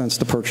doesn't make sense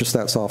to purchase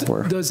that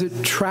software. Does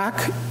it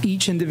track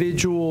each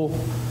individual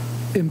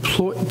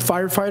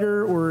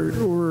firefighter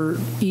or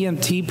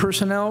EMT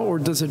personnel, or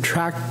does it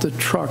track the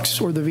trucks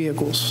or the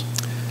vehicles?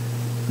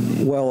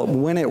 Well,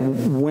 when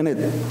it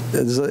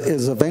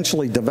is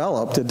eventually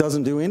developed, it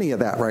doesn't do any of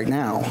that right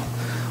now.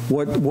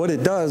 What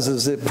it does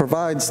is it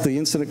provides the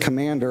incident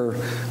commander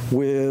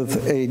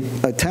with a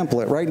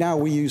template. Right now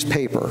we use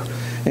paper,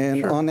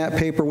 and on that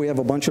paper we have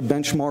a bunch of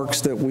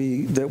benchmarks that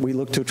we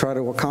look to try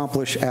to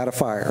accomplish at a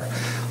fire.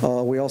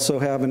 We also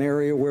have an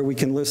area where we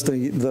can list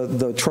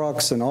the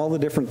trucks and all the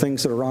different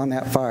things that are on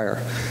that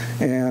fire,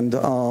 and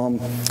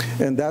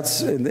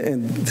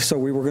so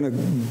we were going to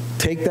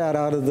take that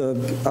out of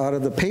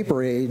the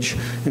paper age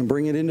and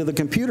bring it into the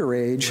computer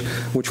age,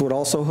 which would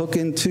also hook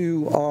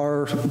into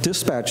our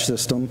dispatch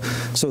system,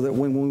 so that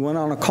when we went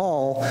on a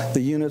call,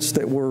 the units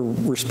that were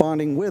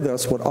responding with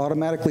us would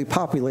automatically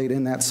populate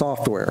in that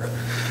software.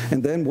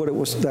 And then what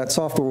that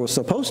software was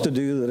supposed to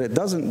do that it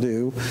doesn't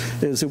do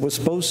is it was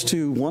supposed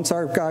to, once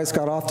our guys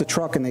got off the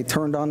truck and they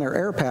turned on their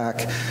air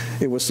pack,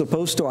 it was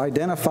supposed to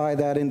identify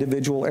that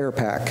individual air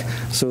pack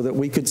so that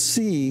we could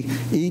see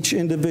each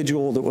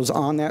individual that was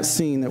on that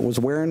scene that was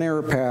wearing an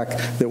air pack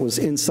that was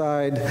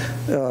inside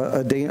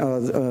a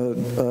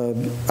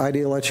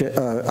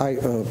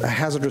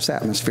hazardous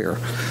atmosphere.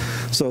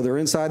 So they're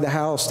inside the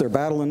house, they're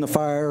battling the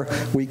fire,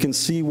 we can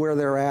see where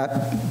they're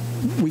at,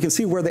 we can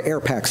see where the air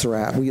packs are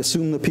at. We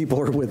assume the people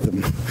are with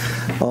them.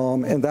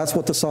 And that's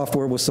what the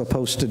software was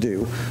supposed to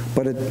do.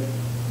 But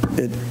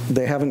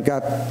they haven't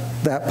got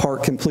that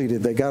part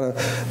completed. They got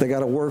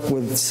to work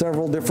with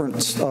several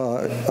different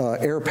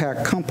air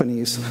pack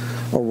companies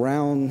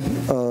around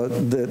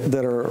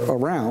that are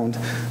around,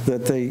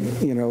 that they,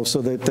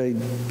 so that they,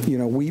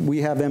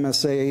 we have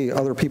MSA,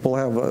 other people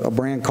have a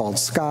brand called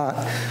Scott,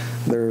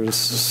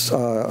 there's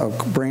a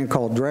brand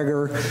called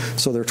Dreger,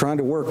 so they're trying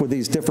to work with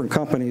these different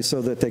companies so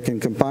that they can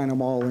combine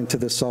them all into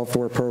this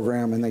software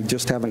program, and they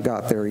just haven't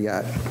got there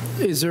yet.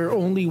 Is there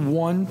only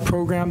one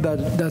program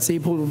that's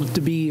able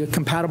to be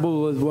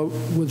compatible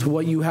with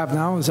what you have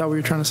now? Is that what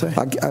you're trying to say?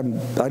 I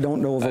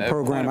don't know of a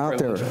program out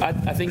there.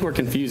 I think we're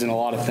confusing a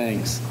lot of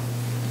things.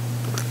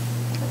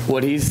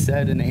 What he's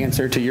said in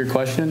answer to your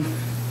question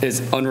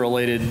is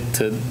unrelated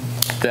to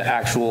the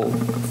actual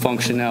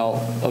functional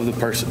of the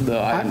person, the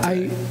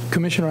item.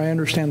 Commissioner, I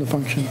understand the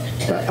function,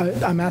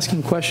 but I'm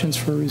asking questions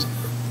for a reason.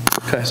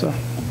 Okay. So,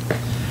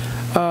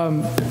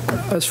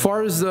 as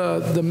far as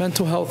the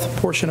mental health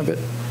portion of it,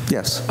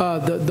 yes.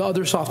 The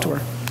other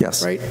software,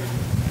 yes. Right.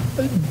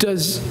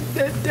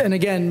 And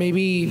again,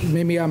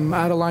 maybe I'm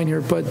out of line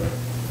here, but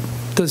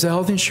does the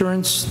health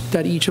insurance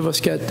that each of us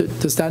get,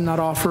 does that not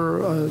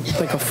offer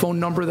like a phone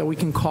number that we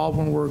can call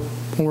when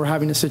we're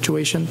having a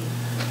situation?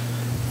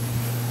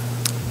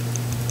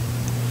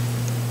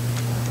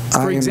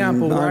 For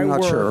example, where I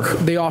work,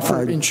 they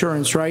offer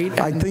insurance, right?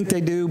 I think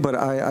they do, but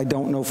I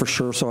don't know for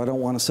sure, so I don't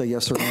want to say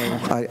yes or no.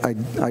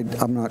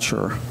 I'm not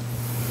sure.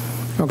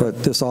 Okay.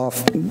 But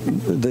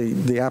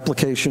the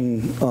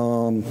application,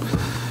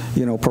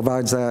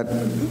 provides that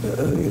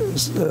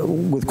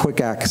with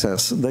quick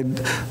access.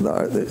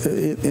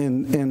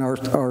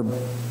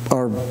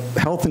 Our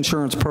health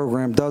insurance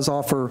program does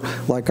offer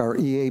like our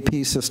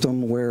EAP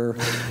system, where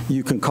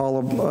you can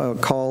call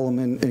them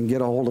and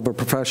get a hold of a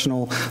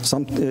professional.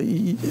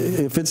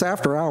 If it's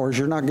after hours,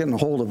 you're not getting a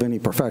hold of any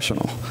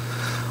professional.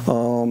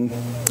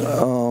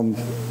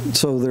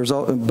 So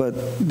but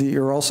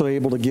you're also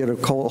able to get a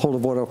hold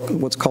of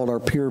what's called our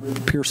peer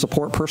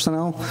support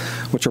personnel,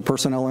 which are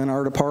personnel in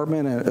our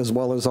department as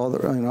well as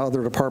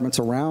other departments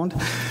around,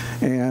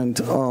 and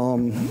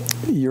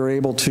you're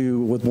able to,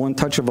 with one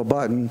touch of a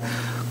button,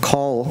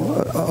 call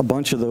a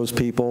bunch of those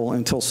people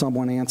until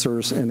someone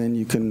answers, and then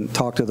you can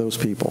talk to those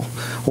people.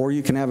 Or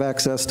you can have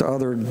access to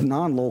other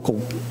non-local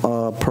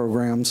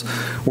programs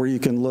where you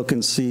can look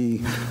and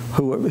see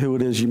who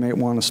it is you may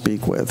want to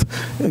speak with,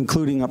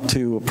 including up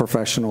to a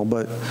professional.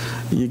 But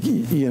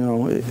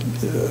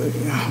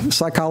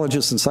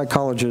psychologists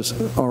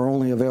are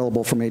only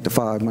available from 8 to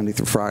 5 Monday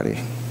through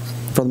Friday,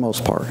 for the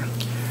most part.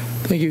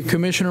 Thank you,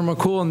 Commissioner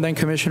McCool, and then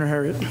Commissioner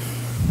Harriet.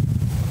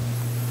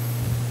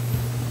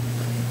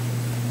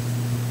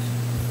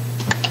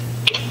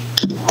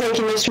 Thank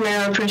you, Mr. Mayor.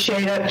 I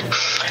appreciate it.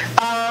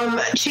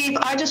 Chief,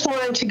 I just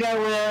wanted to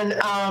go in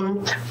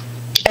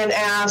and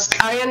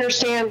ask, I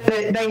understand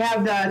that they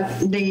have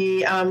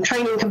the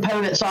training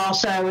components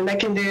also, and they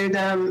can do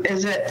them,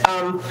 is it,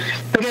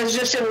 because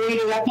just in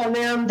reading up on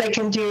them, they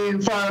can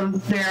do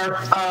from their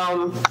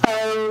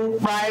phone,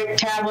 right,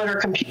 tablet or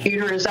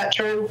computer, is that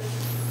true?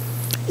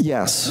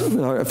 Yes.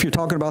 If you're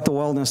talking about the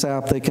wellness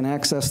app, they can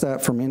access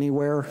that from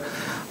anywhere.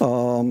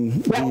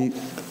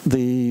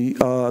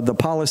 The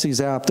policies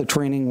app, the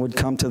training would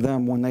come to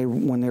them when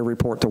they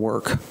report to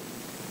work.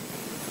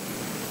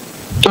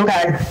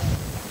 Okay.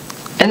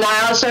 And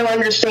I also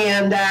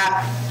understand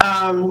that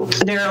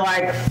there are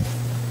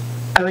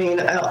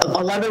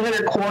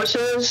 1,100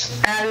 courses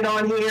added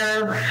on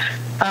here,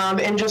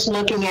 and just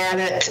looking at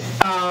it,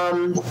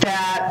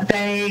 that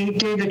they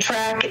do the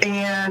track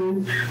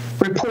and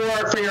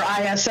report for your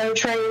ISO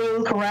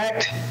training,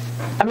 correct?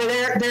 I mean,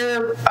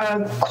 there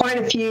are quite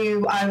a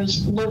few. I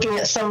was looking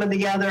at some of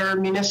the other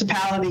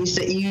municipalities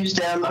that use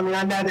them. I mean,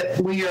 I know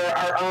that we are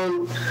our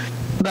own,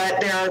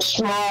 but there are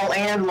small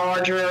and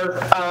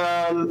larger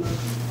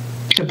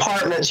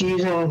departments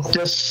using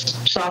this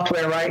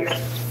software, right?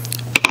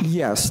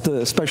 Yes,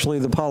 especially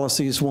the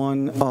policies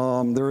one.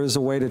 There is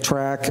a way to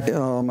track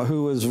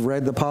who has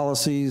read the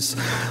policies,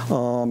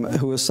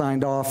 who has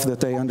signed off that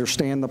they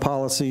understand the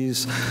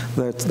policies.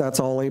 That's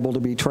all able to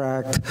be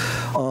tracked.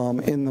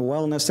 In the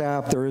wellness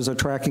app, there is a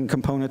tracking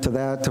component to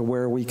that, to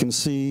where we can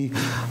see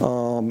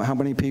how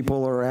many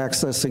people are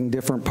accessing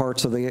different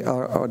parts of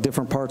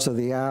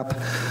the app,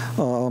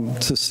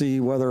 to see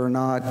whether or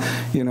not,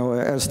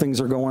 as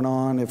things are going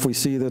on, if we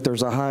see that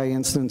there's a high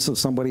instance of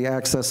somebody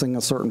accessing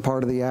a certain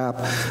part of the app,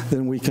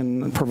 then we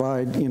can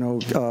provide,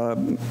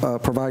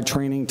 provide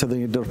training to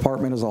the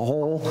department as a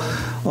whole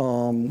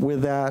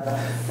with that.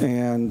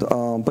 And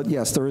but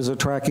yes, there is a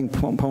tracking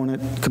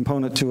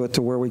component to it,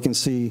 to where we can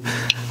see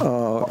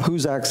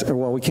who's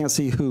well, we can't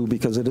see who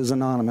because it is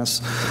anonymous,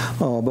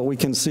 but we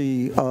can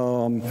see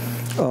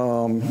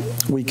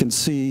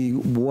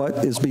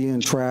what is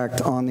being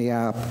tracked on the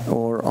app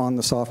or on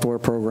the software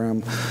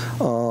program,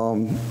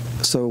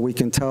 so we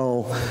can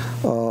tell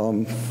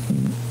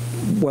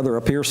whether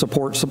a peer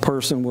support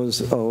person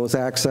was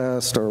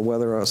accessed, or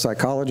whether a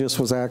psychologist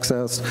was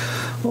accessed,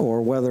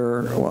 or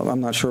whether, well, I'm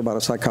not sure about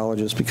a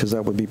psychologist because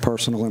that would be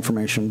personal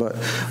information, but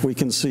we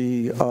can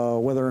see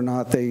whether or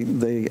not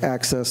they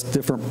access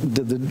the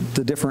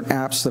different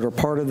apps that are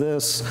part of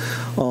this,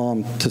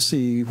 to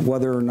see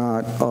whether or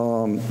not,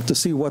 to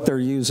see what they're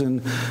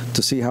using,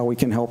 to see how we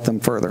can help them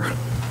further.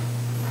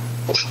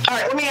 All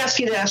right, let me ask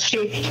you this,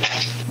 Chief.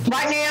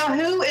 Right now,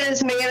 who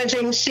is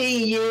managing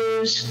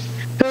CEUs?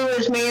 Who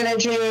is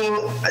managing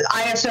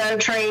ISO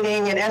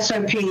training and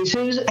SOPs?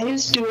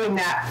 Who's doing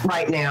that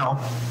right now?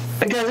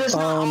 Because it's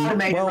not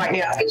automated right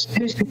now.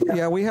 Who's doing that?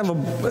 Yeah, we have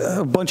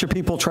a bunch of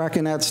people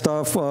tracking that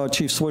stuff.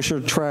 Chief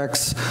Swisher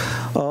tracks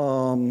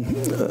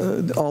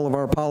all of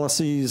our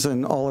policies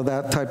and all of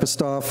that type of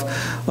stuff.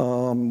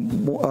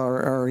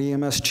 Our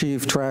EMS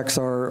chief tracks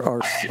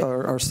our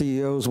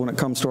CEOs when it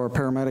comes to our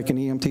paramedic and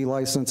EMT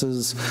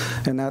licenses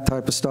and that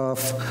type of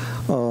stuff.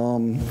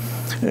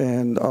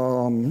 And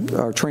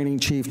our training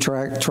chief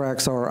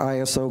tracks our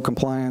ISO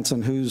compliance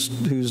and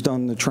who's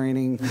done the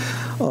training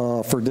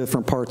for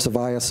different parts of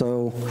ISO.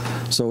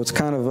 So it's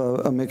kind of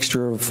a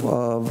mixture of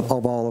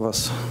all of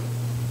us.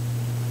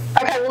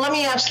 Okay, well, let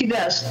me ask you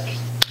this.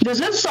 Does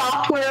this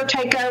software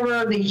take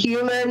over the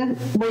human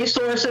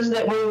resources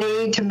that we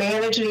need to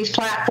manage these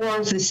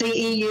platforms, the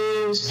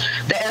CEUs,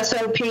 the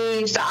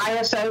SOPs, the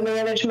ISO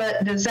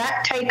management? Does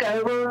that take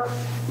over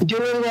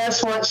doing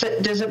this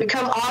does it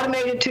become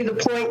automated to the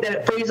point that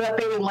it frees up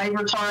any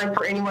labor time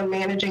for anyone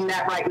managing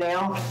that right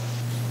now?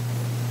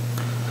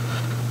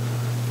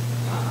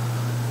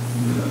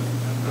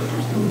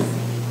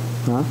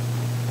 Huh?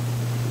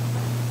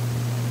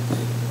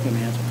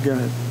 Go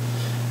ahead.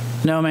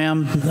 No,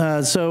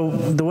 ma'am. So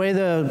the way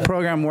the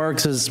program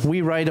works is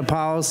we write a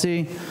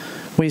policy,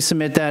 we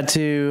submit that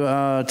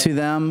to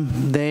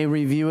them. They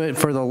review it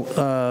for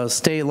the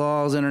state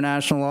laws,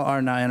 international law,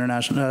 or not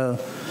international,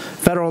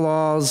 federal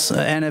laws,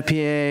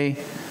 NFPA,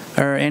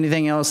 or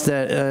anything else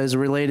that is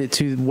related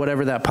to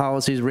whatever that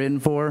policy is written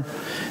for.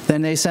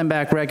 Then they send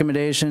back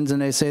recommendations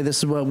and they say, this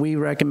is what we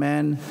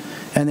recommend.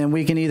 And then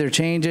we can either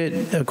change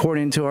it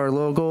according to our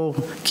local,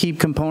 keep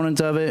components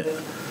of it.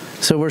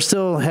 So we're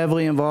still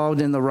heavily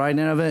involved in the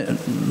writing of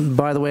it.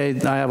 By the way,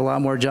 I have a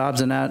lot more jobs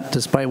than that,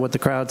 despite what the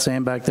crowd's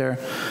saying back there.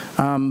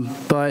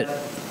 But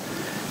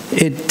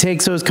it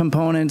takes those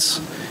components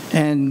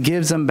and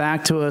gives them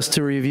back to us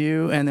to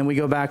review, and then we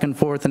go back and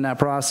forth in that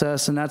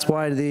process. And that's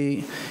why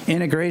the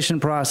integration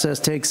process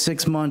takes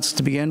 6 months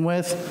to begin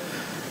with,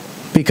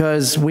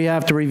 because we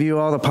have to review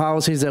all the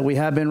policies that we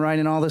have been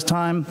writing all this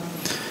time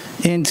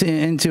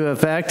into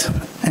effect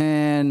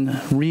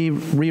and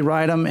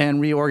rewrite them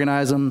and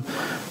reorganize them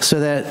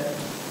so that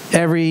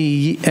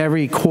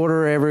every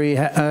quarter,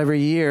 every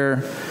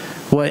year,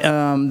 what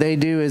they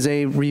do is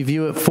they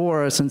review it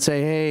for us and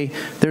say, hey,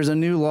 there's a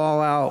new law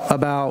out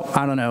about,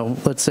 I don't know,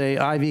 let's say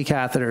IV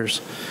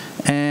catheters,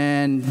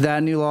 and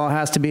that new law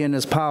has to be in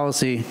this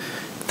policy.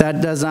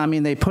 That does not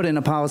mean they put in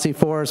a policy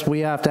for us.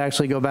 We have to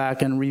actually go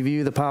back and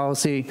review the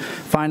policy,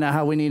 find out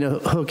how we need to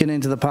hook it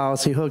into the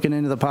policy,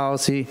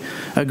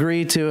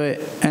 agree to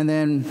it, and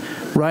then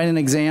write an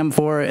exam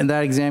for it, and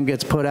that exam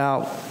gets put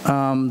out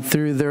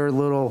through their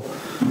little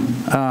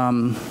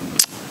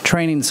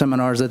training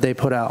seminars that they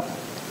put out.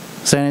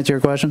 Does that answer your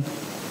question?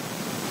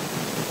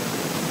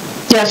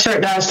 Yes, sir,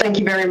 it does. Thank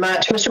you very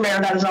much. Mr. Mayor,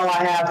 that is all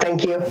I have.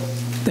 Thank you.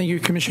 Thank you,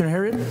 Commissioner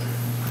Harriet.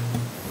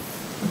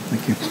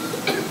 Thank you.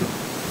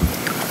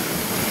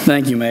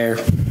 Thank you, Mayor.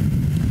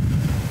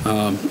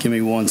 Give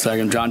me 1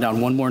 second. Jot down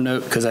one more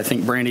note because I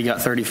think Brandy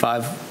got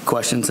 35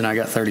 questions and I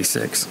got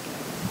 36.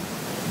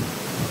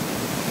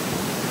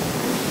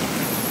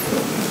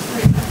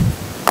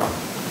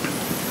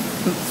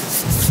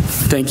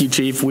 Thank you,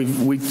 Chief.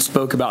 We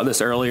spoke about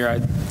this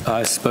earlier.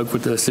 I spoke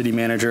with the city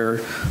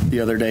manager the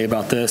other day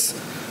about this.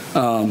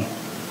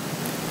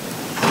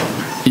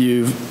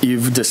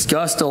 You've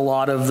discussed a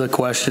lot of the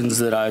questions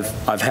that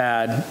I've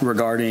had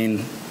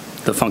regarding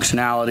the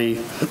functionality.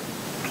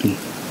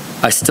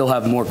 I still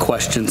have more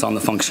questions on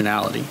the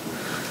functionality.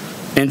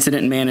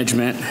 incident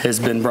management has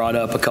been brought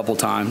up a couple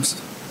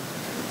times.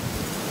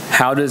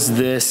 How does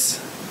this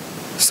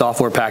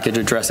software package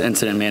address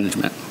incident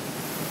management?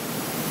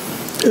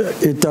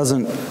 It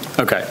doesn't.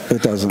 Okay.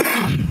 It doesn't.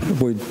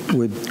 With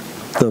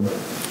the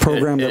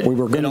program that we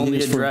were going to use. It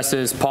only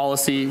addresses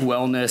policy,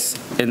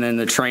 wellness, and then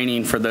the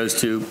training for those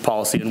two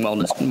policy and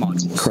wellness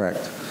modules. Correct.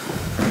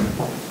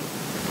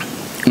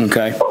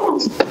 Okay.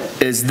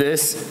 Is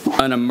this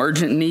an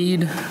emergent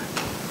need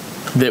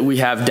that we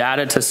have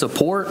data to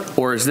support,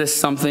 or is this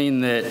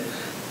something that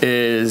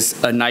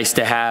is a nice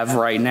to have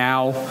right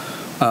now?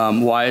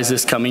 Why is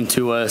this coming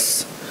to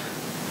us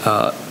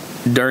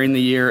during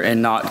the year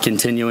and not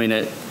continuing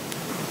it,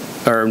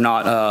 or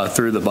not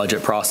through the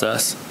budget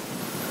process?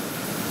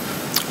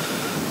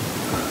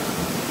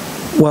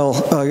 Well,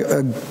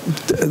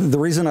 the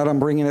reason that I'm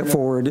bringing it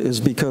forward is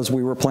because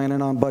we were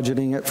planning on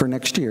budgeting it for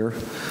next year.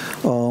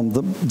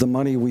 The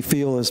money we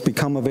feel has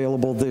become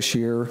available this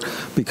year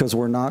because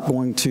we're not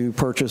going to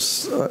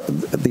purchase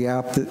the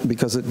app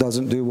because it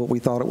doesn't do what we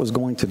thought it was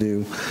going to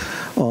do.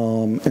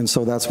 And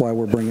so that's why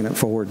we're bringing it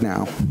forward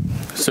now.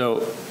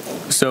 So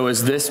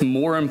is this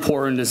more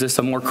important, is this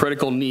a more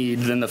critical need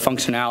than the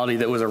functionality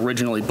that was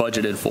originally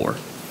budgeted for?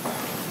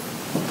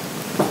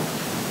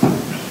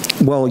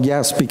 Well,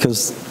 yes,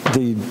 because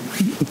the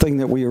thing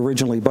that we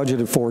originally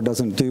budgeted for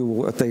doesn't do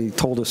what they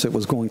told us it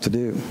was going to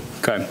do.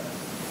 Okay.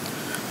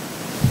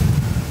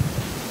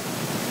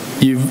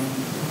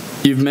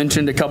 You've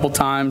mentioned a couple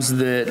times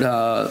that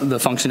the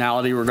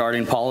functionality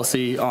regarding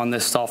policy on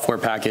this software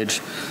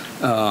package.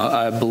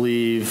 I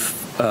believe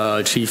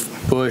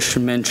Chief Bush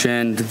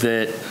mentioned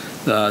that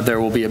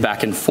there will be a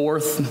back and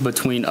forth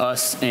between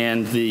us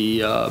and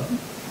the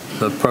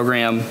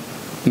program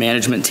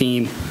management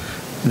team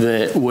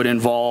that would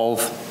involve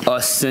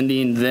us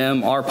sending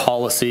them our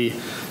policy,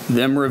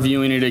 them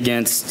reviewing it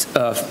against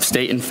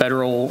state and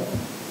federal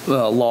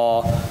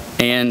law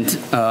and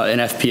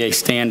NFPA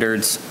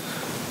standards,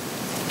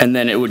 and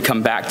then it would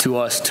come back to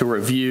us to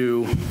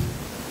review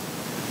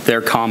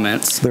their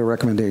comments. Their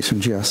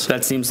recommendations, yes.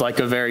 That seems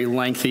like a very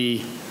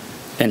lengthy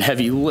and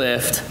heavy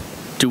lift.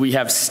 Do we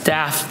have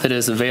staff that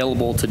is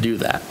available to do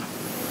that?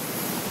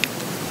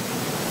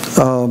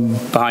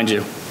 Behind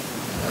you.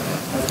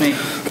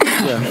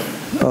 Yeah.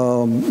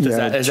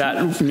 Does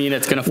that mean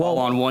it's going to fall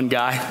on one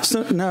guy?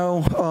 So,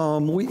 no.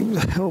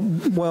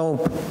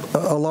 Well,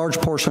 a large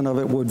portion of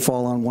it would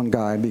fall on one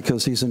guy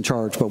because he's in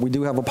charge. But we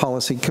do have a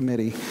policy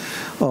committee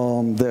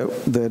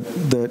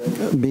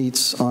that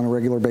meets on a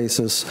regular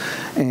basis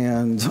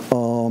and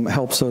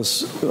helps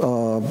us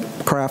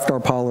craft our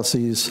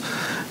policies,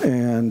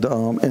 and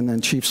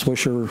then Chief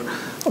Swisher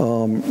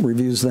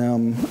reviews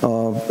them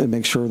and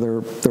makes sure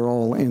they're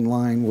all in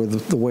line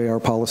with the way our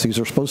policies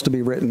are supposed to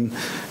be written,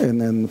 and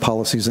then the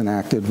policies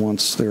enacted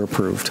once they're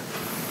approved.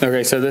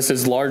 Okay, so this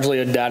is largely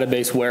a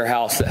database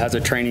warehouse that has a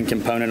training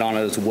component on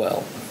it as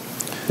well.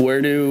 Where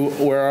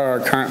are our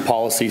current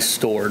policies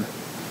stored?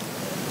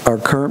 Our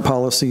current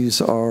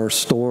policies are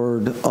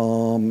stored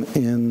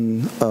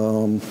in,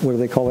 what do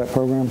they call that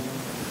program?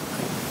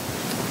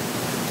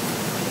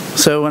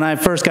 So when I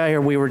first got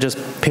here, we were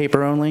just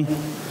paper only.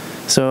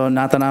 So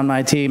not that I'm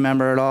an IT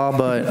member at all,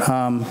 but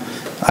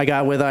I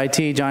got with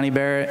IT, Johnny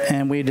Barrett,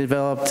 and we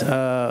developed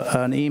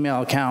an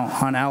email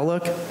account on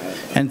Outlook.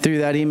 And through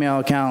that email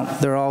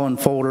account, they're all in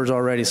folders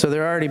already. So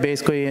they're already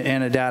basically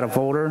in a data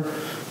folder.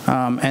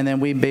 And then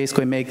we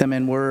basically make them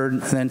in Word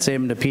and then save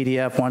them to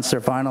PDF once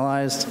they're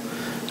finalized.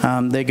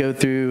 They go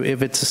through,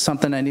 if it's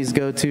something that needs to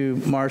go to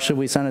Marcia,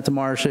 we send it to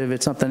Marcia. If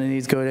it's something that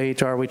needs to go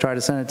to HR, we try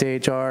to send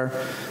it to HR.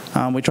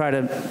 We try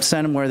to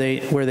send them where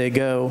they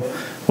go.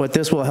 What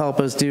this will help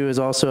us do is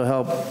also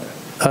help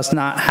us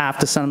not have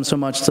to send them so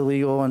much to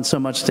legal and so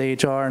much to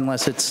HR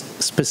unless it's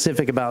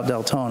specific about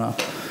Deltona.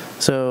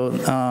 So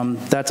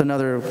that's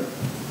another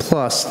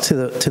plus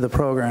to the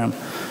program.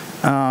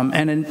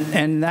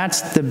 And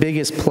that's the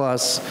biggest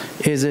plus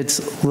is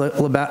its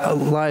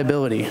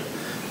liability.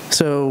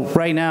 So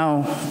right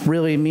now,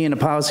 really, me and the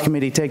policy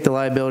committee take the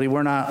liability.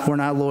 We're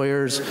not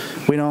lawyers.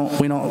 We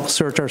don't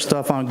search our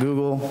stuff on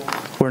Google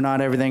where not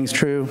everything's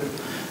true.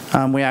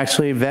 We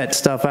actually vet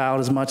stuff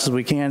out as much as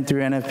we can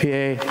through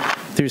NFPA,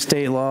 through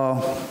state law,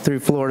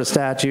 through Florida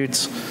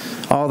statutes,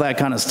 all that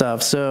kind of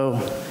stuff. So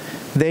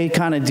they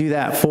kind of do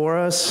that for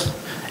us,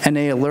 and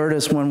they alert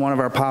us when one of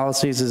our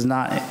policies is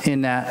not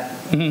in that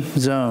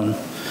zone.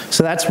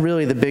 So that's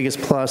really the biggest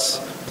plus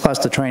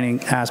the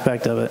training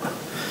aspect of it.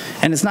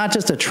 And it's not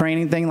just a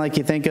training thing like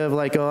you think of,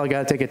 like, oh, I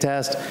got to take a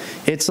test.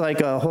 It's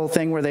like a whole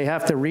thing where they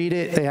have to read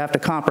it, they have to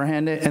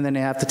comprehend it, and then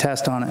they have to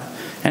test on it.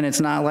 And it's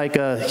not like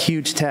a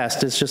huge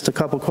test. It's just a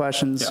couple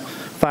questions,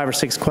 5 or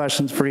 6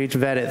 questions for each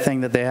vetted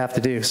thing that they have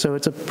to do. So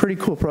it's a pretty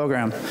cool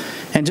program.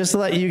 And just to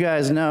let you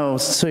guys know,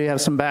 so you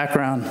have some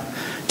background,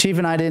 Chief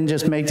and I didn't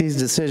just make these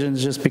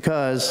decisions just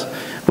because.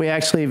 We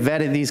actually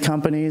vetted these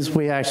companies.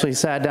 We actually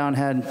sat down,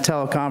 had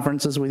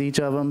teleconferences with each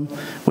of them.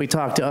 We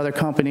talked to other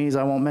companies.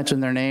 I won't mention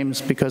their names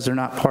because they're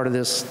not part of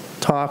this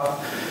talk.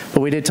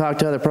 But we did talk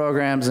to other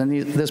programs, and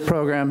this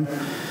program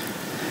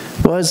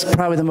was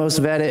probably the most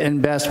vetted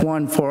and best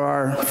one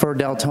for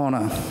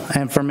Deltona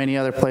and for many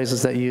other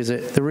places that use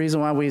it. The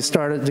reason why we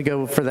started to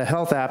go for the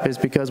health app is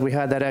because we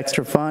had that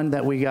extra fund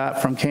that we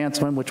got from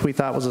canceling, which we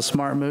thought was a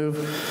smart move.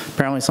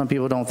 Apparently some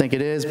people don't think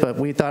it is, but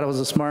we thought it was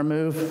a smart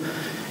move.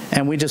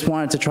 And we just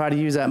wanted to try to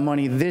use that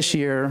money this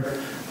year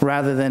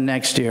rather than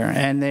next year.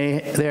 And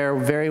they're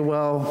very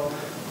well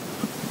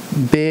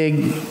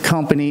big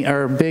company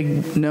or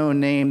big known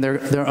name.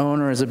 Their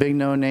owner is a big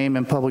known name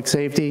in public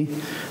safety.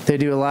 They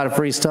do a lot of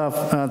free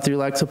stuff through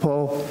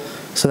Lexipol.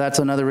 So that's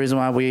another reason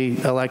why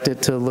we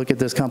elected to look at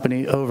this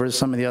company over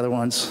some of the other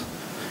ones,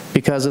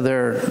 because of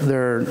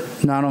their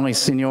not only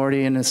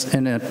seniority in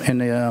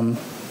the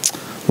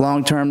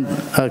long-term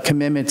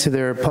commitment to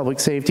their public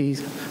safety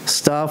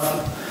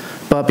stuff,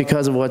 but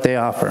because of what they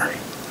offer.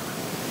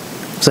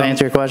 Does that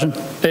answer your question?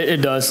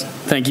 It does.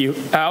 Thank you.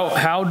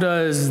 How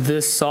does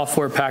this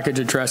software package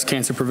address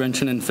cancer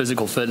prevention and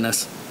physical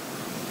fitness?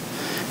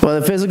 Well,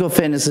 the physical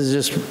fitness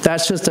is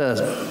that's just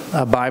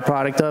a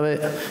byproduct of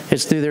it.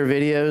 It's through their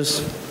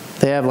videos.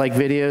 They have like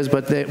videos,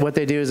 but what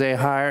they do is they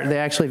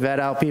actually vet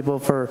out people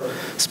for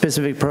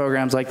specific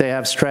programs. Like they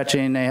have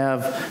stretching, they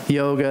have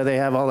yoga, they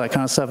have all that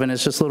kind of stuff, and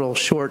it's just little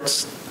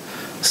shorts.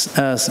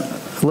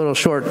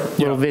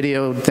 Little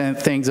video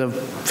things of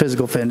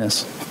physical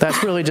fitness.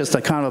 That's really just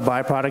a kind of a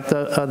byproduct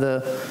of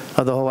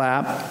the whole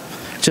app.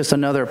 Just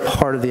another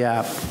part of the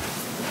app.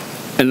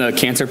 And the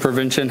cancer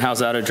prevention, how's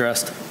that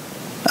addressed?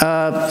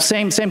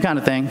 Same kind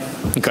of thing.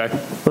 Okay.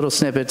 Little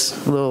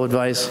snippets, little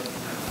advice.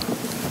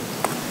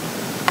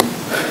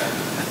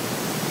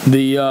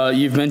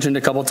 You've mentioned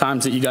a couple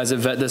times that you guys have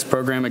vet this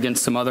program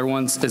against some other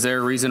ones. Is there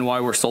a reason why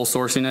we're sole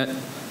sourcing it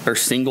or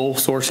single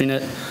sourcing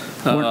it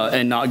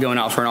and not going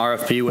out for an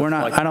RFP? We're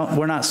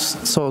not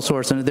sole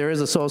sourcing it. There is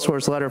a sole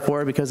source letter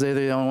for it because they're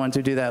the only ones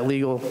who do that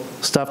legal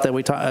stuff that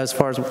we talk as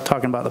far as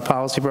talking about the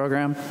policy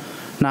program,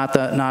 not the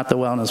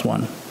wellness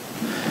one.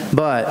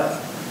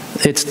 But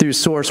it's through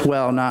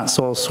Sourcewell, not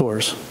sole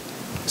source.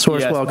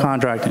 Sourcewell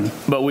contracting.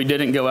 But we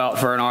didn't go out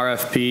for an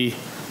RFP.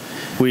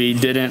 We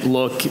didn't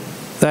look.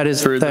 That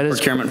is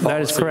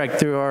correct.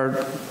 Through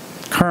our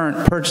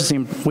current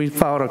purchasing, we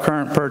followed a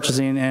current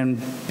purchasing, and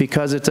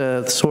because it's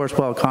a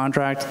Sourcewell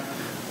contract,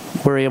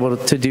 we're able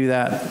to do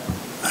that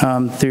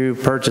through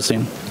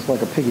purchasing. It's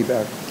like a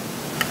piggyback.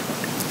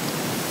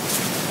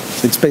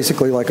 It's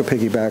basically like a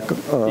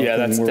piggyback. Yeah,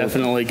 that's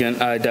definitely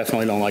good. I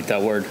definitely don't like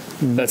that word.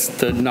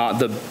 That's not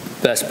the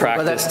best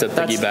practice to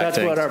piggyback That's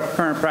things. what our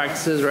current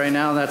practice is right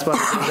now. That's what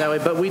it's that way.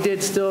 But we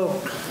did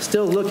still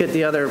look at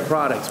the other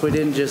products. We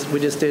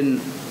just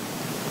didn't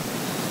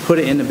put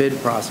it in the bid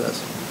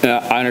process. Yeah,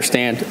 I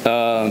understand.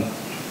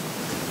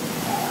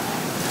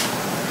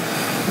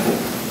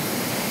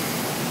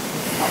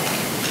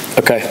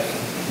 Okay.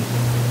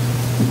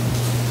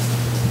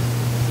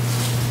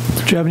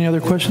 Do you have any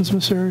other questions,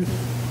 Mr. Harriet?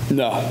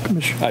 No,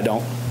 Commissioner, I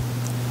don't.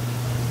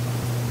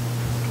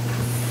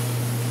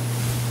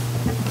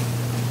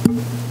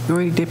 You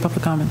already did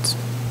public comments.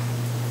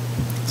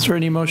 Is there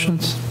any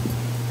motions?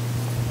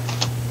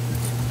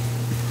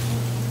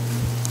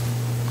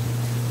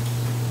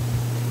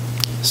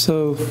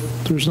 So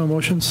there's no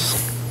motions?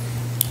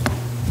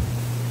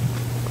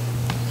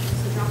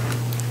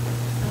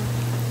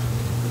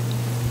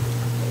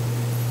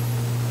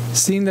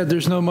 Seeing that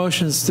there's no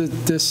motions,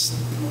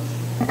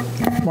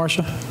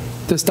 Marcia,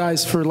 this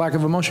dies for lack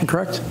of a motion,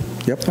 correct?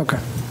 Yep. Okay.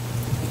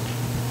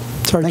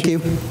 Sorry. Thank you.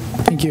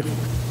 Thank you.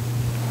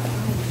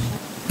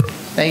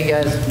 Thank you,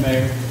 guys.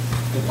 Mayor,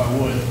 if I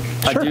would.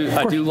 Sure,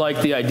 I do like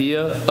the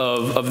idea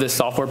of this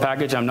software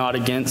package. I'm not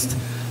against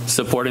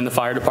supporting the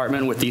fire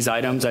department with these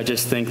items. I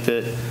just think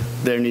that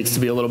there needs to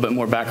be a little bit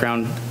more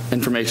background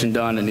information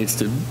done. It needs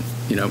to,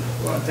 No.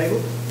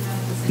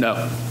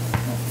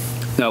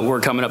 No, we're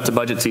coming up to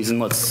budget season.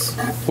 Let's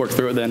work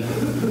through it then.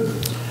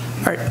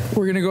 All right,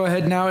 we're going to go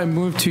ahead now and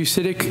move to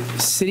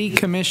City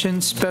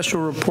Commission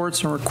special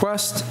reports and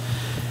requests.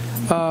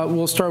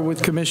 We'll start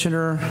with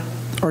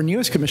our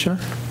newest Commissioner,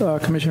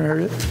 Commissioner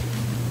Harriet.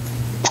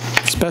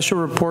 Special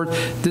report.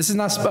 This is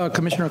not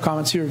Commissioner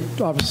comments here,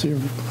 obviously.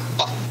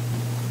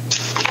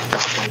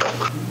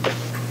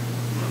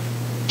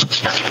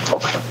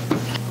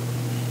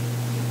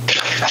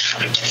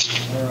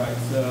 All right,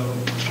 so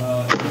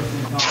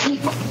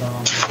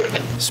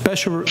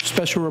special reports.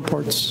 Special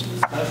reports.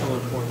 I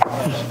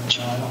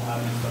don't have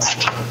any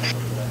special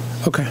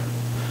reports. Okay.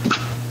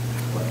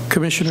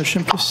 Commissioner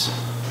Shimkus.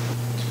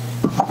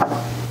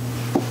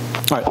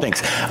 All right,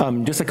 thanks.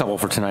 Just a couple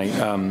for tonight.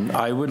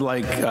 I would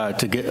like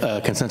to get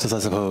a consensus, I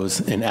suppose,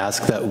 and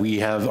ask that we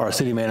have our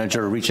city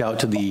manager reach out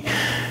to the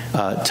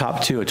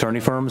top 2 attorney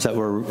firms that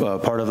were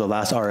part of the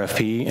last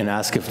RFP and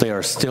ask if they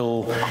are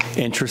still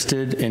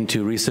interested in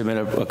to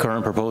resubmit a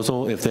current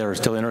proposal, if they are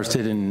still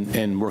interested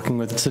in working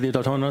with the city of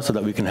Deltona, so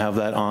that we can have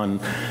that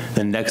on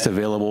the next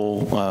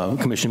available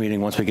commission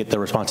meeting once we get the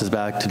responses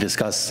back to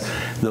discuss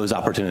those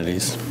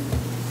opportunities.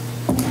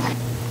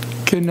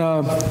 Can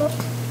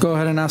go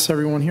ahead and ask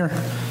everyone here.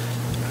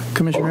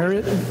 Commissioner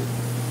Harriet,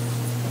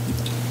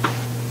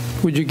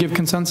 would you give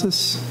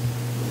consensus?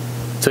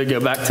 to go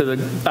back to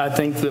I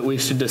think that we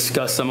should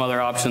discuss some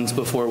other options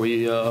before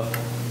we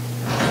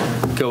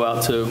go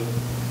out to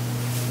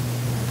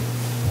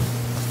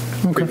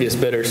previous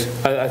bidders.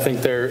 I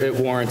think it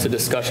warrants a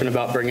discussion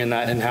about bringing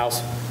that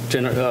in-house,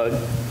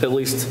 at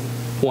least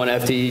one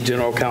FTE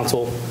general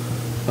counsel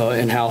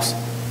in-house.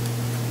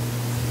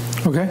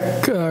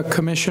 Okay.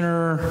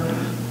 Commissioner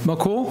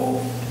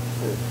McCool?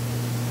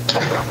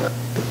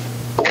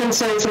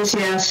 Consensus,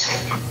 yes.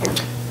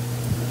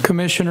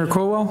 Commissioner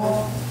Colwell?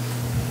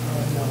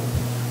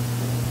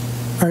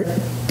 All right.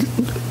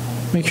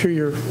 Make sure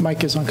your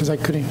mic is on because I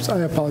couldn't. I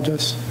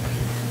apologize.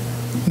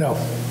 No.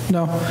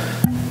 No.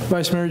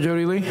 Vice Mayor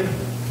Jody Lee?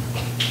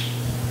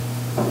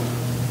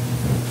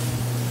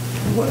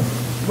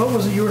 What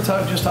was it you were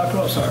just talking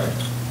about? Sorry.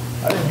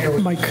 I didn't hear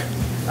what Mike.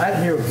 I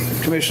didn't hear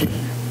what Commissioner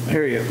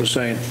Harriet was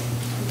saying.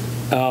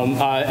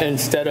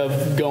 Instead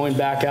of going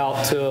back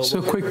out to...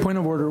 So quick point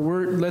of order.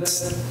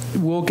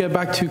 We'll get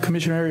back to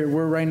Commissioner Harriet.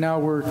 Right now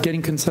we're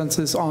getting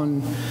consensus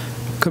on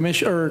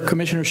Commissioner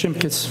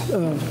Shimkus'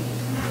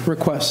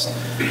 request.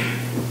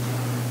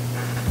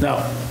 No.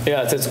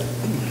 Yeah, it's...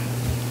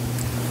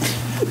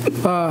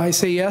 I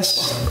say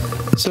yes.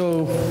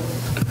 So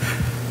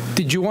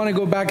did you want to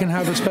go back and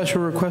have a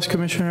special request,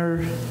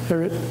 Commissioner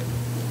Harriet?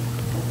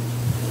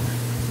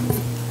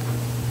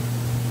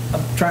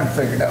 I'm trying to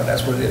figure it out.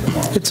 That's what it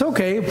is. It's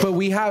okay, but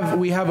we have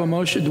a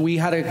motion. We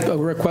had a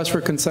request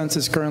for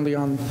consensus currently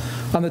on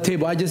the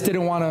table. I just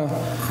didn't want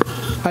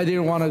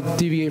to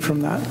deviate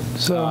from that.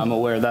 So I'm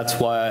aware. That's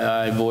why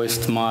I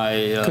voiced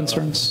my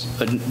concerns.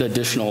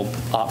 Additional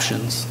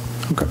options.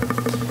 Okay.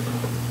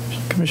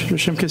 Commissioner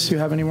Shimkus, do you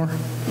have any more?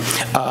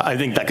 I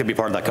think that could be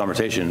part of that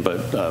conversation,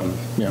 but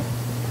yeah.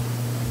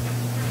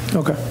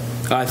 Okay.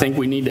 I think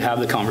we need to have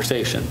the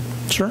conversation.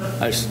 Sure.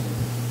 I just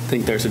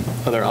think there's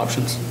other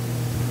options.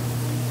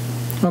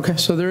 Okay,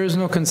 so there is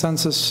no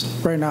consensus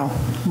right now.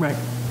 Right.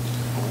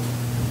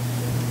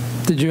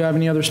 Did you have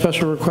any other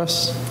special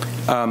requests?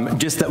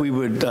 Just that we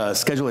would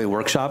schedule a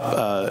workshop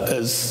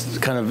as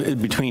kind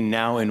of between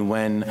now and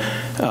when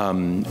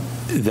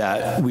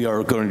that we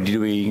are going to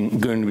be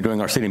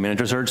doing our city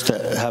manager search,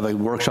 to have a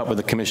workshop with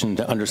the commission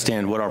to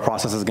understand what our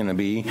process is going to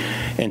be,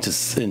 and to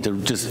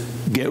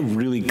just get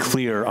really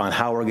clear on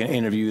how we're going to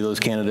interview those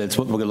candidates,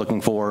 what we're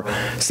looking for,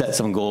 set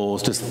some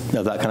goals, just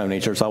of that kind of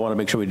nature. So I want to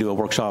make sure we do a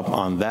workshop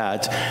on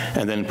that,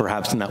 and then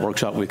perhaps in that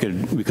workshop we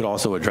could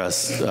also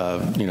address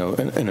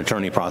an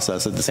attorney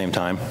process at the same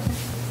time.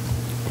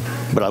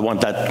 But I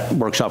want that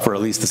workshop for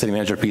at least the city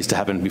manager piece to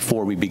happen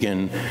before we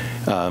begin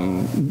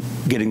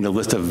getting the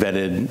list of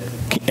vetted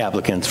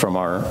applicants from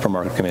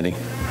our committee.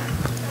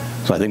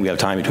 So I think we have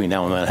time between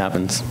now and when that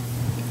happens.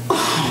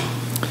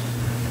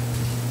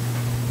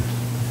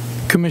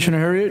 Commissioner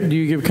Harriet, do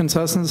you give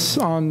consensus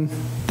on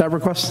that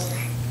request?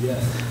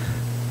 Yes.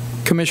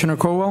 Commissioner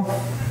Colwell?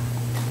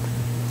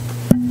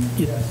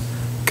 Yes.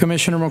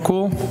 Commissioner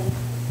McCool?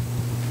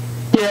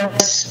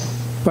 Yes.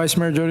 Vice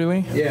Mayor Jody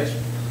Lee?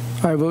 Yes.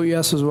 I vote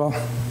yes as well.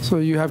 So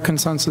you have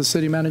consensus,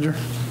 City Manager.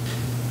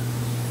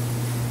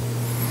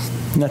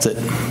 And that's it.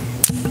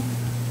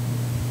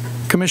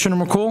 Commissioner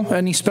McCool,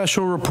 any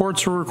special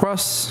reports or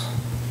requests?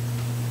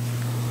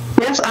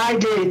 Yes, I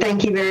do.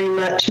 Thank you very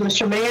much,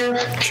 Mr. Mayor.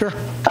 Sure.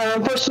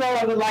 First of all,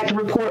 I would like to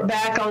report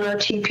back on our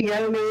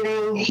TPO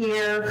meeting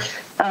here.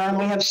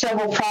 We have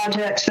several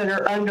projects that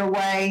are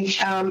underway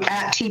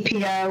at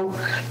TPO.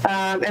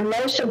 And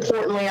most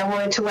importantly, I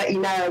wanted to let you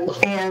know,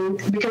 and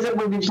because it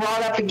will be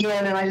brought up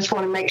again, and I just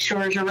want to make sure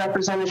as your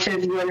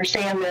representative you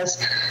understand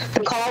this, the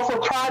call for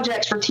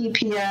projects for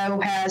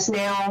TPO has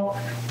now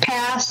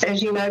passed.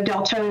 As you know,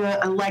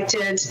 Deltona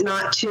elected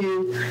not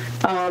to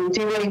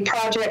do any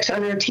projects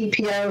under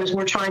TPO, as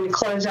we're trying to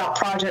close out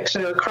projects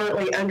that are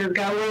currently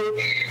undergoing.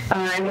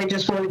 And we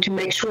just wanted to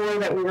make sure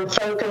that we were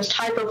focused,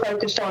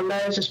 hyper-focused on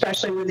those,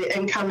 especially with the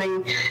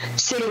incoming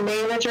city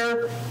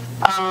manager.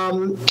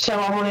 So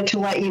I wanted to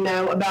let you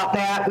know about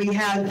that. We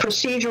had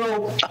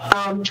procedural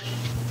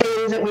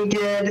things that we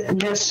did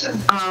this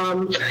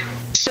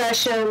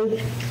session,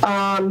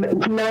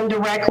 none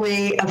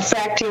directly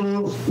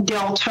affecting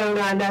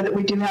Deltona. I know that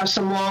we do have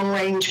some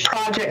long-range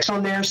projects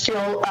on there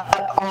still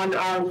up on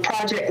our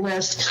project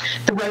list.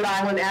 The Rhode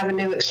Island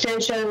Avenue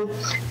extension,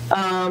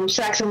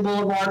 Saxon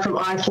Boulevard from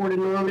I-4 to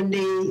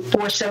Normandy,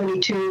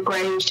 472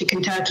 Grange to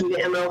Kentucky to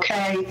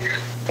MLK,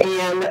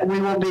 and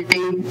we will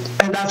be,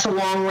 and that's a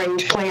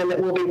long-range plan that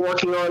we'll be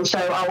working on, so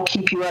I will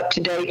keep you up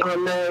to date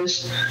on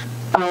those.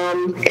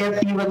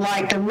 If you would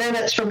like the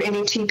minutes from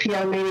any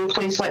TPO meeting,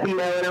 please let me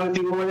know, and I would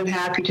be more than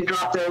happy to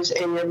drop those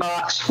in your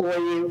box for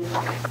you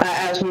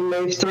as we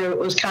move through. It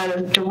was kind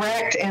of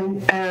direct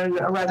and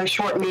a rather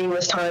short meeting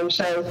this time.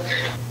 So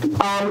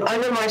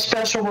under my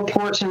special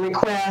reports and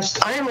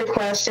requests, I am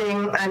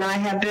requesting, and I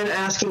have been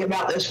asking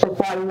about this for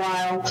quite a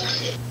while,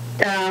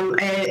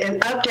 an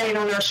update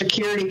on our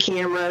security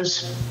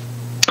cameras,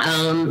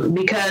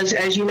 because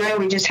as you know,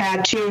 we just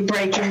had 2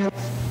 break-ins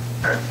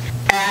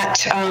at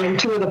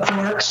 2 of the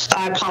parks.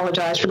 I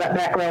apologize for that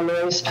background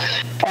noise.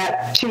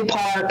 At 2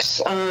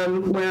 parks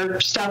where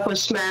stuff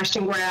was smashed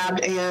and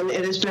grabbed, and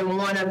it has been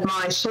one of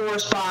my sore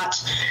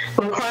spots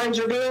when crimes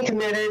are being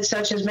committed,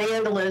 such as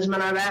vandalism,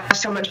 and I've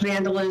asked how much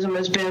vandalism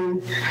has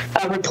been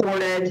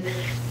reported.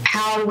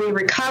 How do we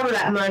recover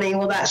that money?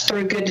 Well, that's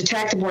through good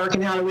detective work.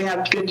 And how do we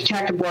have good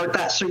detective work?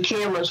 That's through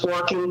cameras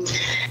working.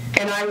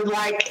 And I would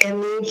like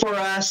and need for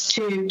us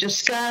to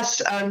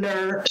discuss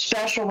under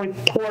special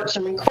reports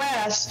and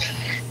requests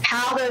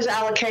how those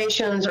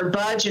allocations are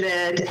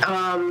budgeted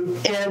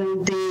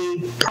in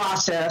the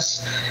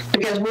process,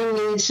 because we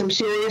need some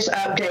serious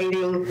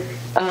updating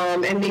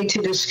and need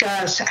to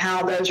discuss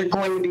how those are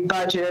going to be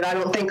budgeted. I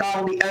don't think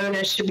all the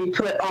onus should be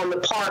put on the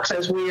parks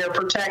as we are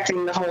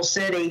protecting the whole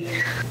city.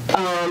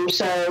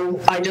 So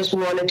I just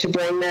wanted to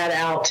bring that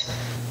out.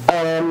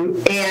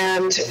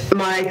 And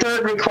my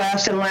third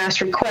request and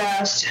last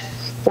request,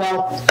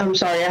 well, I'm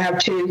sorry, I have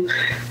 2.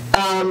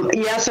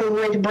 Yes, I'm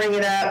going to bring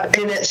it up,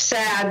 and it's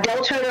sad.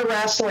 Deltona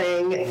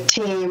wrestling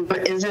team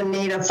is in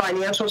need of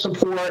financial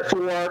support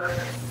for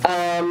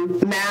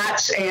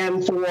mats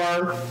and for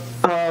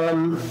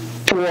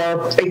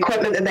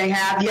equipment that they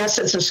have. Yes,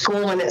 it's a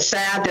school, and it's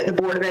sad that the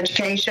Board of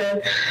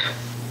Education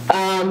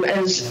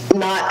is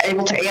not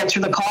able to answer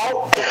the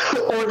call,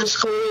 or the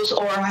schools,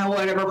 or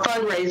whatever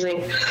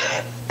fundraising.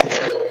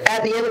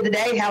 At the end of the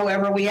day,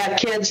 however, we have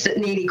kids that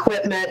need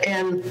equipment,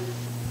 and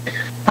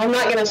I'm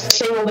not going to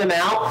single them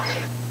out,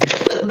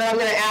 but I'm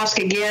going to ask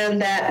again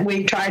that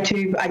we try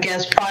to, I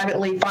guess,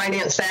 privately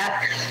finance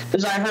that,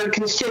 because I heard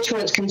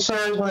constituents'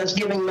 concerns when it's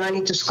giving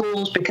money to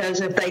schools,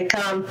 because if they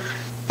come,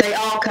 they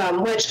all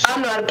come, which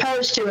I'm not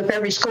opposed to if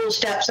every school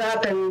steps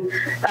up and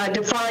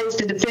defines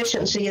the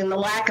deficiency and the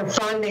lack of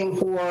funding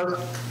for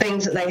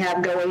things that they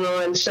have going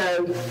on.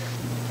 So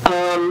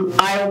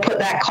I will put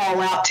that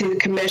call out to the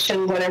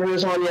commission, whatever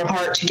is on your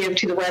heart, to give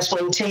to the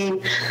wrestling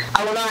team.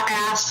 I will not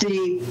ask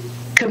the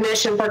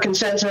commission for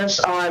consensus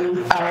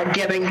on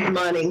giving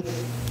money.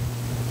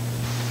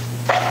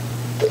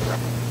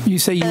 You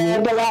say you...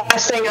 And the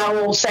last thing I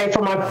will say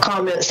for my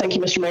comments. Thank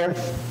you, Mr. Mayor.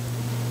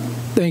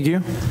 Thank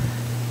you.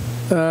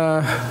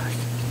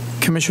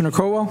 Commissioner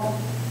Colwell?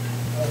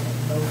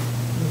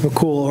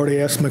 McCool already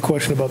asked my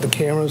question about the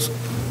cameras,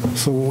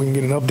 so we can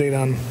get an update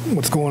on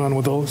what's going on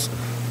with those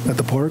at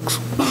the parks.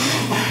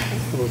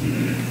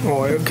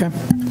 Oh, okay.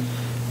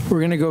 We're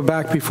going to go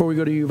back. Before we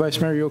go to you, Vice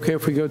Mayor, you okay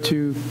if we go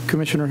to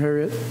Commissioner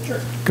Harriet? Sure.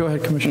 Go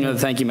ahead, Commissioner.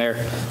 Thank you, Mayor.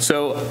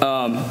 So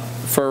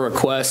for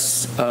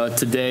requests,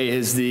 today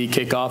is the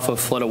kickoff of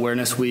Flood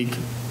Awareness Week.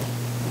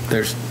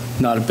 There's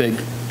not a big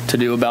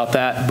to-do about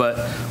that, but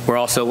we're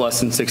also less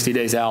than 60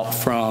 days out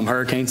from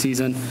hurricane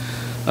season.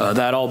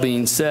 That all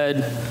being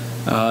said,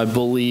 I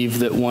believe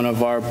that one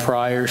of our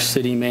prior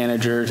city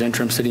managers,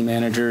 interim city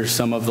managers,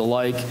 some of the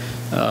like,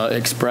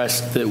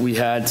 expressed that we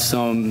had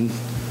some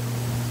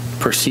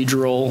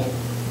procedural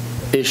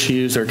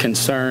issues or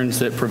concerns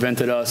that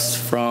prevented us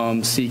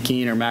from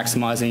seeking or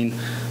maximizing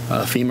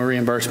FEMA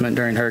reimbursement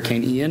during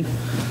Hurricane Ian.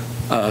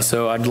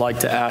 So I'd like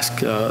to ask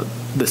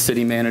the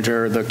city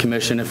manager, the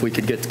commission, if we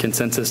could get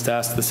consensus to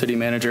ask the city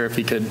manager if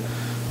he could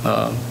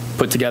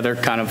put together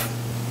kind of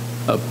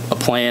a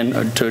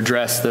plan to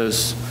address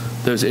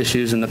those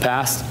issues in the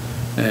past,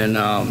 and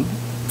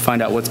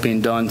find out what's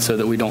being done so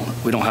that we don't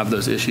have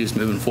those issues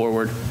moving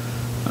forward.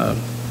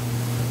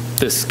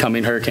 This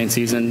coming hurricane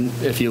season,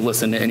 if you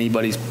listen to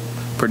anybody's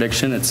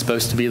prediction, it's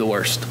supposed to be the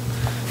worst.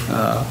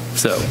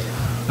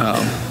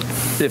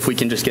 If we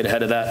can just get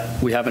ahead of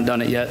that. We haven't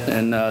done it yet,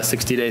 and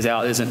 60 days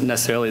out isn't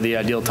necessarily the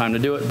ideal time to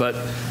do it, but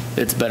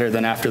it's better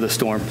than after the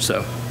storm.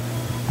 So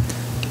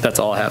that's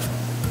all I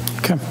have.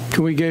 Okay.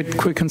 Can we get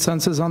quick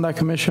consensus on that,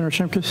 Commissioner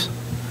Shimkus?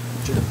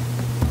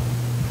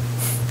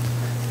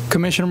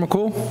 Commissioner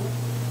McCool?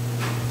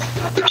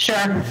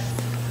 Sure.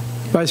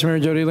 Vice Mayor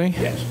Jody Lee?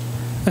 Yes.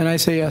 And I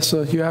say yes,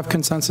 so you have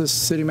consensus,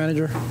 City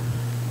Manager?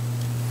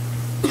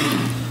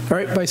 All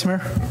right, Vice Mayor?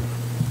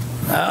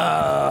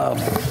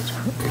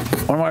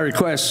 One of my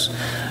requests,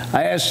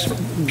 I asked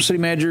City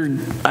Manager,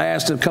 I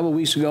asked a couple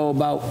weeks ago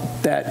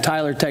about that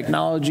Tyler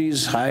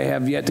Technologies. I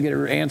have yet to get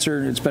an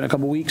answer. It's been a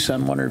couple weeks.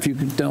 I'm wondering if you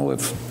could know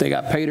if they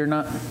got paid or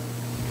not.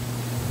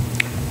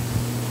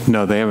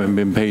 No, they haven't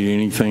been paid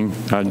anything.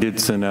 I did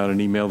send out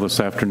an email this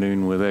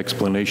afternoon with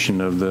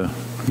explanation of the,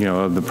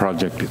 of the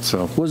project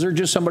itself. Was there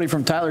just somebody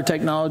from Tyler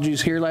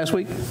Technologies here last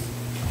week?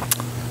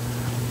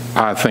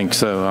 I think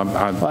so.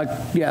 I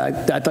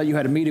thought you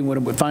had a meeting with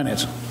them with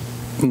finance.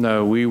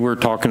 No, we were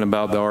talking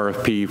about the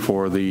RFP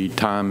for the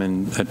time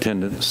and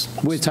attendance.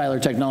 With Tyler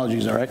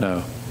Technologies, all right?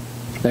 No.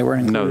 They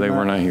weren't included? No, they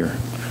were not here.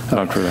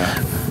 Not for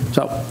that.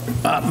 So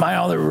my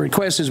other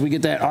request is we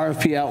get that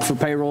RFP out for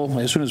payroll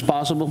as soon as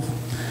possible.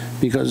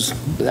 because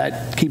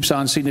that keeps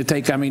on seeming to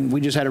take, I mean,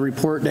 we just had a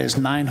report that it's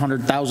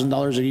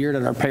 $900,000 a year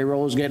that our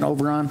payroll is getting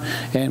over on,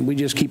 and we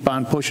just keep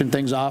on pushing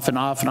things off and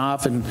off and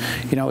off, and,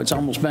 you know, it's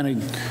almost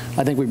been,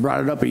 I think we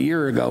brought it up a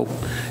year ago,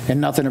 and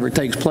nothing ever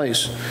takes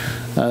place.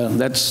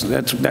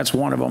 That's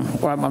one of them.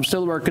 I'm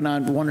still working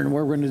on wondering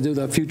where we're going to do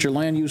the future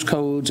land use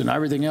codes and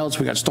everything else.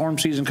 We got storm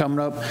season coming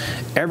up.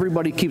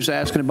 Everybody keeps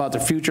asking about the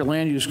future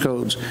land use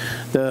codes.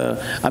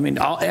 I mean,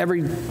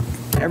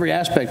 every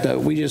aspect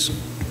of it.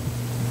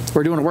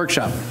 We're doing a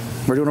workshop.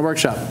 We're doing a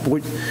workshop.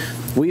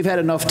 We've had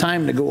enough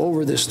time to go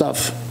over this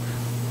stuff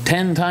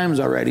 10 times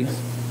already,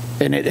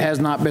 and it has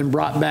not been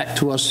brought back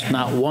to us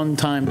not one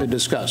time to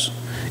discuss.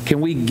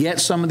 Can we get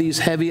some of these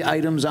heavy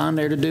items on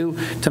there to do?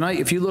 Tonight,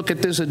 if you look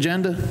at this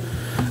agenda,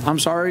 I'm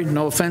sorry,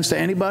 no offense to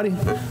anybody,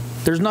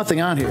 there's nothing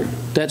on here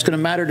that's going to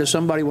matter to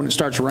somebody when it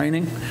starts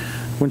raining.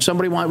 When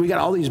somebody we got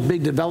all these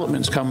big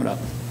developments coming up.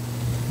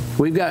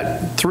 We've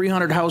got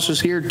 300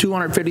 houses here,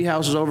 250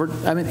 houses over.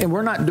 I mean, and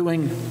we're not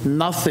doing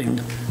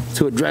nothing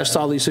to address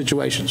all these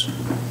situations.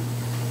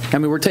 I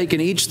mean, we're taking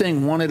each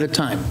thing one at a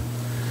time.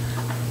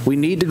 We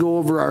need to go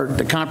over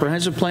the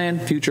comprehensive plan,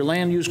 future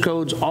land use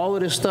codes, all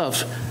of this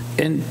stuff,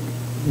 and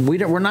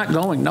we're not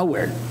going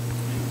nowhere.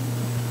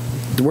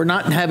 We're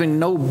not having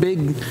no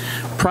big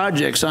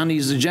projects on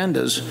these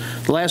agendas,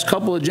 the last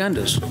couple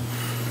agendas.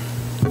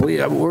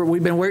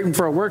 We've been waiting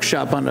for a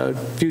workshop on the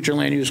future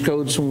land use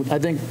codes. I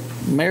think,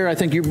 Mayor, I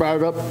think you brought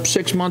it up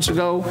 6 months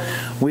ago.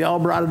 We all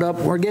brought it up.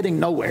 We're getting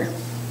nowhere.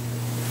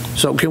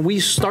 So can we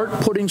start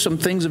putting some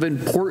things of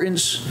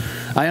importance?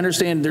 I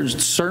understand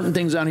there's certain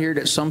things on here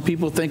that some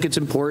people think it's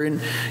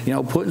important. You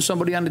know, putting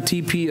somebody on the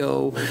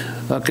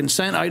TPO, a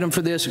consent item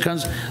for this,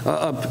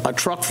 a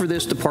truck for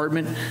this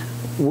department.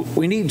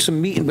 We need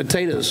some meat and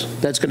potatoes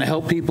that's going to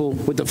help people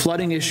with the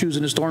flooding issues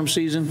in the storm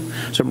season,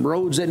 some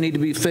roads that need to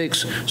be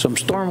fixed, some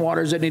storm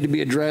waters that need to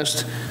be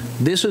addressed.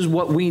 This is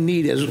what we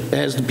need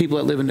as the people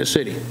that live in the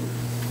city.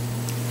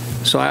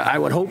 So I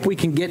would hope we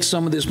can get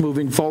some of this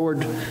moving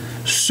forward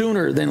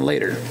sooner than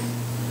later.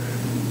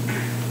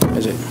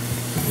 That's it.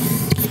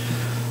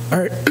 All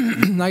right,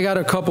 I got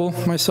a couple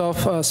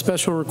myself,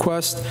 special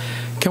request.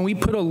 Can we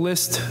put a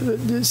list,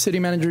 City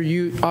Manager,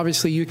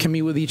 obviously you can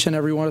meet with each and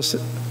every one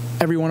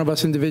of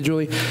us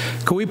individually.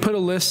 Could we put a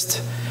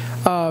list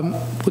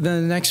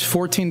within the next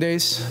 14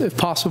 days, if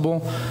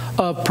possible,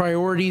 of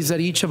priorities that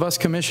each of us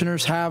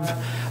commissioners have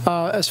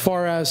as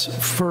far as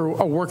for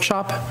a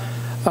workshop?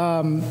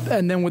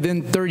 And then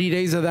within 30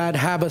 days of that,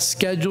 have a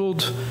schedule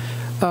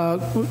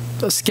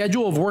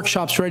of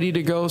workshops ready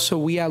to go, so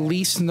we at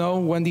least know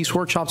when these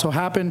workshops will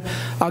happen.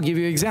 I'll give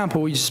you an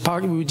example. We just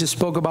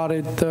spoke about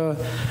it, the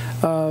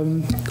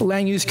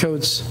land use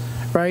codes,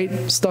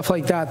 right? Stuff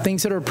like that,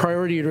 things that are a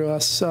priority to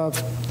us.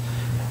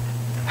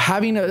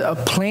 Having a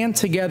plan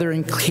together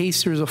in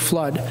case there's a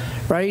flood,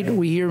 right?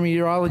 We hear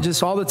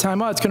meteorologists all the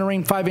time, oh, it's going to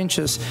rain 5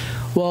 inches.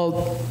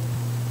 Well,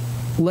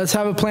 let's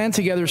have a plan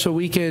together so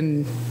we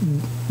can,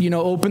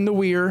 open the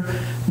weir,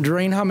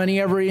 drain how many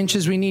ever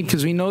inches we need,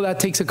 because we know that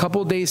takes a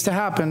couple of days to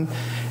happen.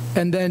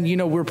 And then,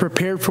 we're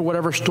prepared for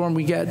whatever storm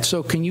we get.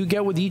 So can you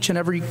get with each and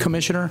every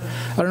commissioner?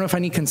 I don't know if I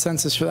need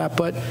consensus for that,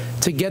 but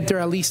to get their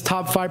at least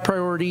top 5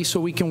 priorities so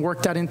we can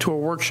work that into a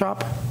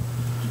workshop?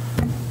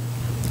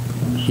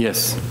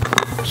 Yes.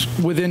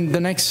 Within the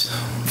next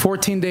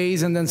 14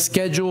 days, and then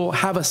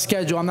have a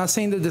schedule. I'm not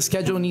saying that the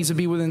schedule needs to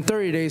be within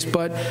 30 days,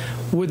 but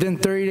within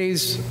 30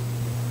 days,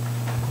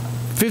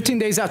 15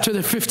 days after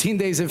the 15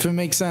 days, if it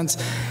makes sense,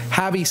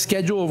 have a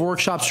schedule of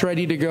workshops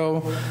ready to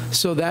go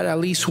so that at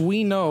least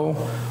we know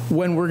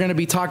when we're going to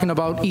be talking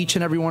about each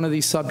and every one of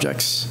these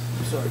subjects.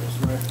 Sorry,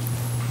 Mr.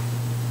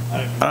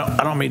 Mayor.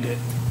 I don't mean to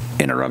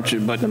interrupt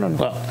you, but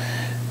well,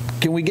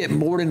 can we get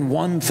more than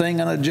one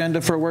thing on an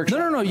agenda for a workshop?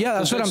 No, yeah,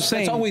 that's what I'm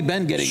saying. That's all we've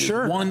been getting,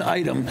 sure. Is one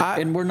item,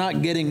 and we're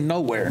not getting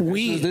nowhere.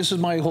 This is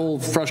my whole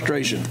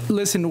frustration.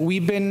 Listen,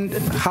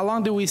 how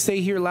long did we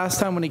stay here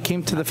last time when it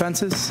came to the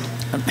fences?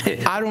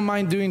 I don't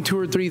mind doing 2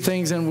 or 3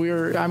 things, and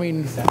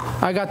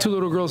I got 2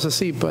 little girls to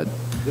see, but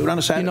do it on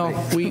a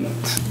Saturday.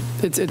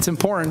 It's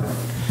important.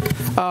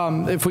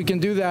 If we can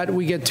do that,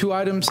 we get 2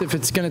 items. If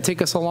it's going to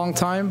take us a long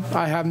time,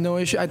 I have no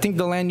issue. I think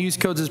the land use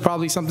codes is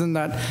probably something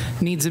that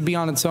needs to be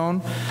on its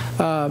own.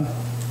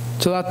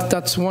 So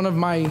that's one of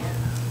my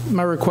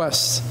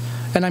requests.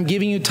 And I'm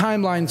giving you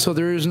timeline, so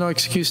there is no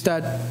excuse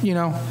that,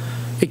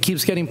 it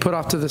keeps getting put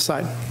off to the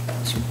side.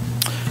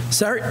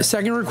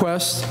 Second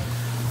request,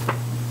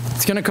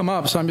 it's going to come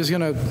up, so I'm just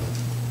going to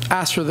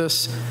ask for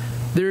this.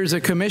 There's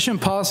a commission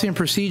policy and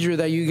procedure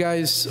that you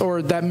guys,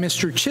 or that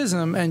Mr.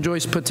 Chisholm and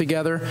Joyce put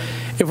together.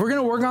 If we're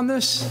going to work on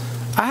this,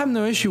 I have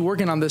no issue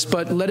working on this,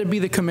 but let it be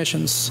the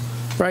commissions,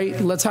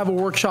 right? Let's have a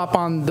workshop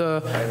on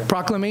the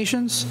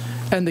proclamations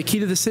and the key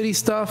to the city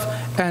stuff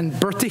and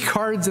birthday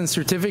cards and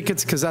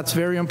certificates, because that's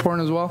very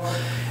important as well.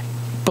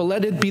 But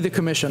let it be the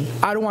commission.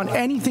 I don't want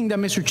anything that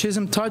Mr.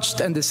 Chisholm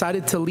touched and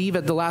decided to leave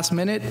at the last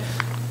minute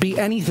be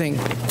anything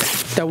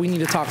that we need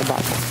to talk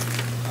about.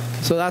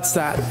 So that's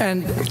that.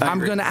 And I'm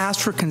going to ask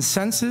for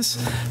consensus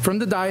from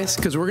the dais,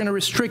 because we're going to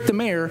restrict the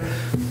mayor,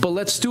 but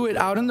let's do it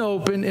out in the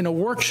open in a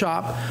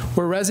workshop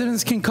where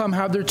residents can come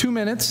have their 2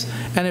 minutes.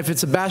 And if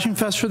it's a bashing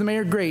fest for the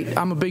mayor, great.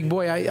 I'm a big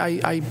boy.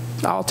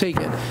 I'll take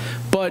it.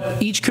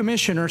 But each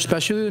commissioner,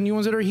 especially the new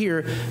ones that are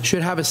here,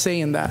 should have a say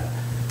in that.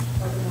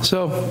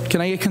 So can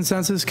I get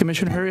consensus?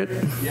 Commissioner Harriet?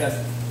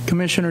 Yes.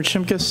 Commissioner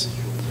Shimkus?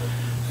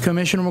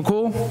 Commissioner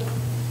McCool?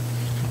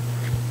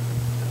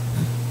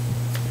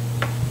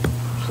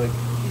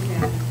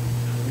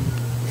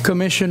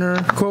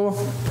 Commissioner Cole?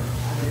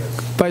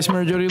 Vice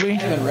Mayor Jody Lee? I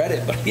haven't read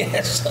it, but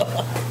yes.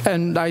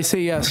 And I say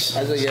yes.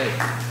 I say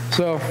yes.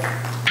 So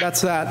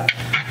that's that.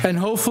 And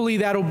hopefully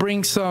that'll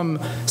bring some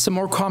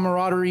more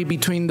camaraderie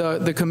between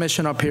the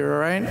commission up here, all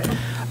right?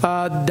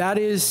 That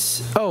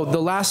is,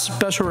 the last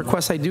special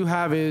request I do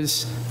have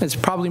is, it's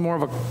probably more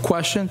of a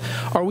question.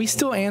 Are we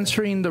still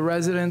answering the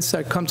residents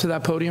that come to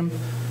that podium?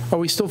 Are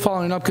we still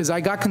following up? Because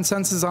I got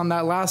consensus on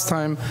that last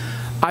time.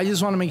 I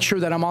just want to make sure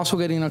that I'm also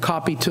getting a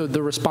copy to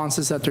the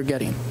responses that they're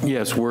getting.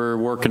 Yes, we're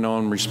working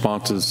on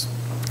responses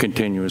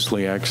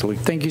continuously, actually.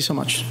 Thank you so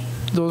much.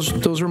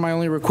 Those are my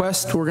only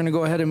requests. We're going to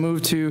go ahead and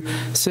move to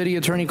city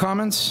attorney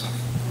comments.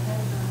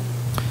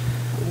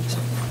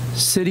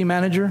 City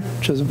manager,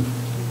 Chisholm.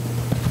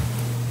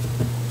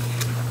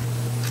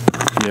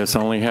 Yes,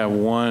 I only have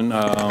one.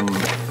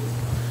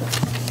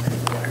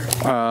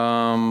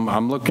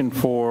 I'm looking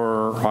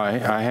for, we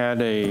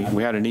had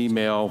an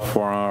email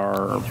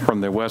from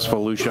the West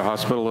Volusia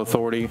Hospital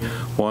Authority,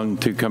 wanting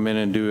to come in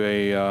and do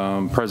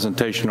a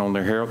presentation on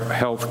their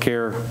health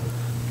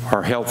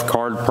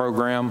card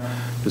program.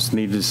 Just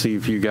need to see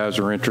if you guys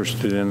are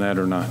interested in that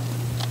or not.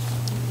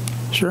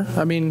 Sure.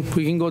 I mean,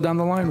 we can go down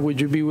the line. Would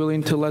you be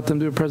willing to let them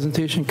do a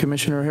presentation,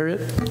 Commissioner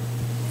Harriet?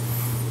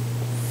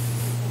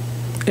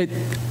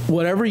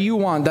 Whatever you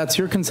want, that's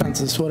your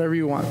consensus, whatever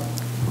you want.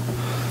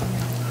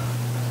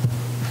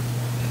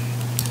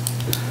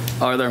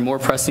 Are there more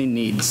pressing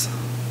needs?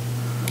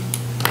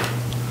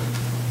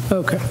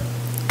 Okay.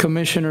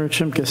 Commissioner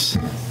Shimkus.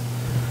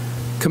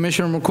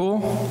 Commissioner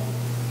McCool?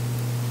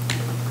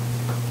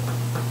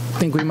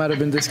 I think we might have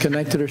been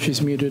disconnected or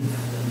she's muted.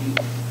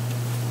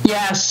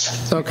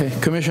 Yes. Okay.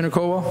 Commissioner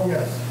Colwell?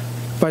 Yes.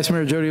 Vice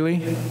Mayor Jody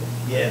Lee?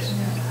 Yes.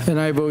 And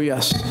I vote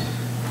yes.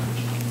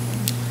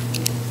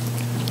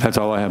 That's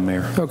all I have,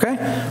 Mayor. Okay.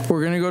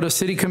 We're going to go to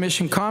City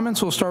Commission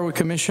comments. We'll start with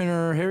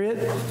Commissioner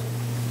Harriet.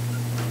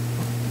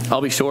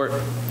 I'll be short.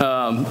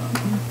 I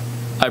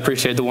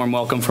appreciate the warm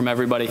welcome from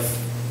everybody.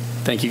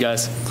 Thank you,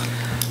 guys.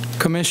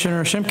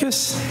 Commissioner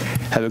Shimkus.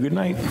 Have a good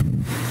night.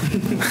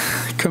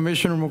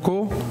 Commissioner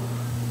McCool.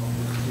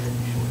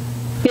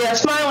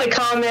 Yes, my only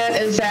comment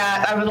is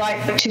that I would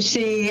like to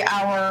see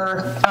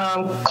our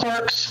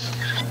clerks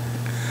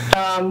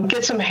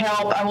get some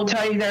help. I will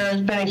tell you there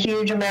has been a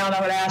huge amount,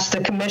 I would ask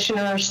the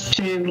commissioners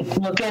to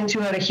look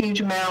into it, a huge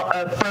amount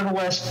of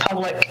frivolous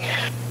public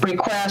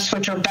requests,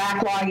 which are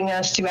backlogging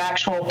us to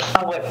actual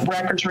public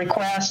records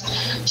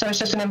requests. So it's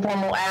just an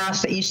informal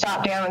ask that you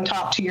stop down and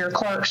talk to your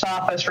clerk's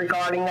office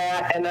regarding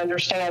that and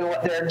understand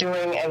what they're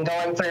doing and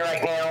going through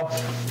right now.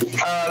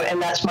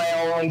 And that's my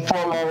only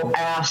formal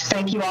ask.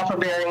 Thank you all for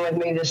bearing with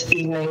me this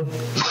evening.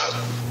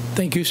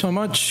 Thank you so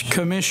much.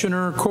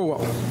 Commissioner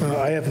Colwell.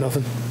 I have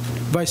nothing.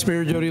 Vice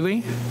Mayor Jody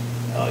Lee?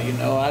 Oh, you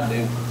know I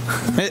do.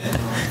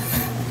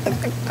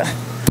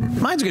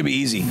 Mine's going to be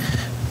easy.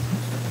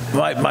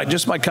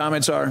 My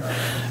comments are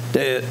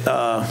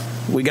that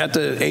we got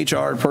the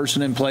HR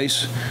person in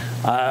place.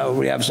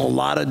 We have a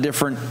lot of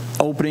different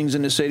openings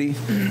in the city.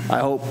 I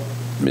hope,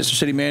 Mr.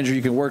 City Manager,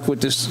 you can work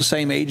with this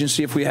same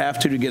agency if we have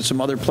to get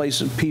some other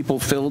places, people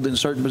filled in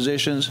certain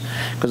positions,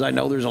 because I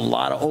know there's a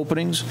lot of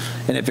openings.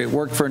 And if it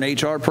worked for an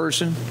HR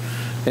person,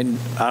 and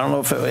I don't know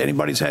if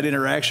anybody's had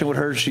interaction with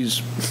her,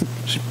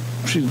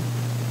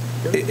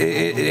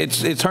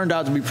 it turned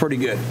out to be pretty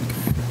good.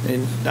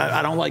 And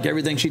I don't like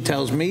everything she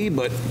tells me,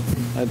 but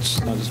that's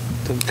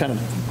the kind of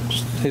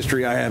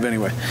history I have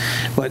anyway.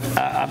 But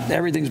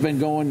everything's been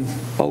going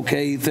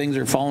okay. Things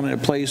are falling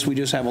into place. We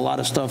just have a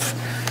lot of stuff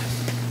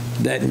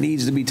that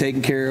needs to be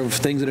taken care of,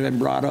 things that have been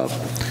brought up,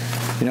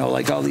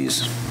 like all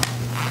these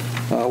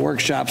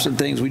workshops and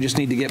things. We just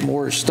need to get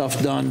more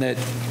stuff done that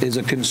is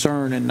a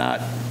concern and not,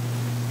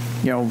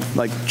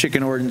 like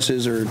chicken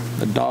ordinances or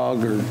a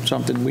dog or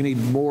something. We need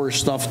more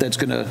stuff that's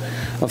going to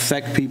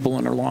affect people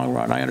in the long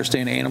run. I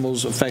understand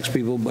animals affects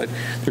people, but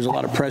there's a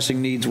lot of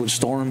pressing needs with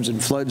storms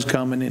and floods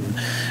coming and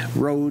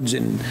roads,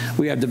 and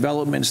we have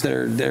developments that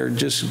are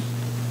just,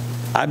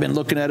 I've been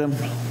looking at them.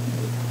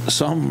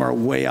 Some are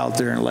way out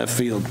there in left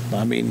field.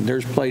 I mean,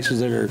 there's places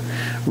that are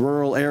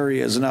rural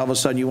areas, and all of a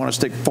sudden you want to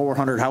stick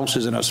 400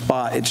 houses in a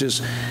spot. It's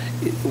just,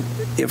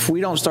 if we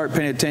don't start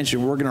paying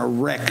attention, we're going to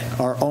wreck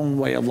our own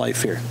way of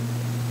life here.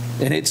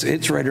 And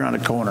it's right around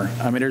the corner.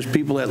 I mean, there's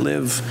people that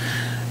live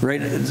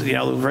right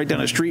down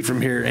the street from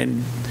here,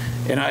 and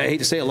I hate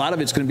to say, a lot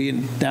of it's going to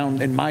be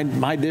down in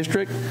my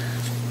district.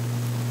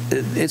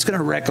 it's going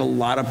to wreck a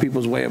lot of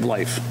people's way of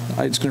life.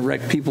 It's going to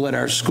wreck people at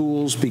our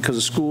schools because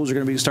the schools are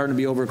going to be starting to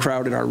be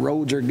overcrowded. Our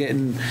roads are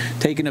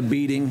taking a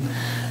beating.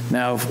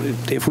 Now,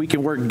 if we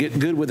can get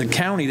good with the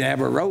county to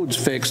have our roads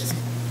fixed,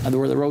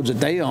 or the roads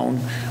that they own,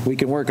 we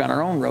can work on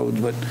our own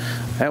roads. But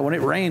when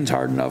it rains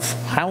hard enough,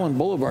 Howland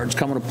Boulevard's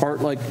coming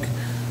apart like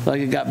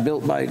it got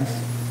built by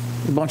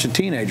a bunch of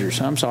teenagers.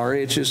 I'm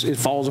sorry, it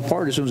falls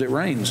apart as soon as it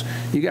rains.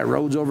 You got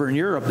roads over in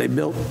Europe they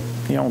built,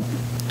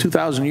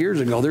 2,000 years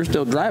ago. They're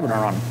still driving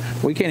on them.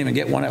 We can't even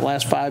get one that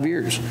lasts 5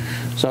 years.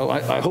 So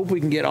I hope we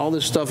can get all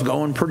this stuff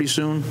going pretty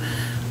soon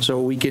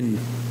so we can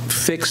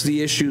fix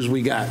the issues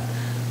we got.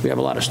 We have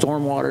a lot of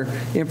stormwater,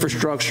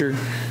 infrastructure.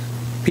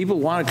 People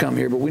want to come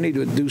here, but we need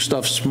to do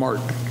stuff smart.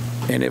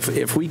 And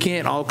if we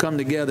can't all come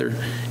together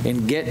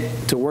and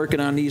get to working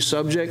on these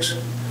subjects,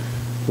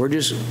 we're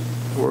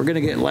going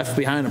to get left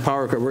behind the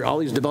power curve. All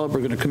these developers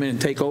are going to come in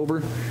and take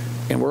over,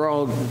 and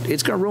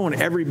it's going to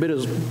ruin every bit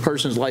of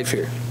person's life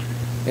here.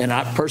 And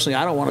I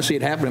don't want to see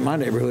it happen in my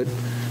neighborhood.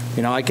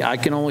 I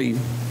can only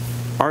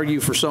argue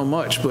for so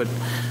much, but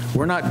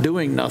we're not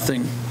doing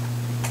nothing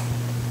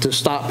to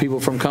stop people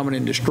from coming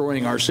and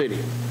destroying our city.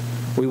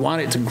 We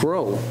want it to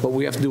grow, but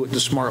we have to do it the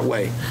smart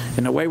way.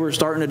 And the way we're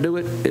starting to do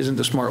it isn't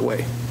the smart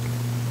way.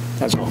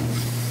 That's all.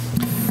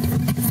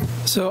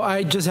 So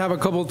I just have a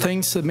couple of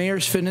things. The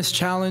Mayor's Fitness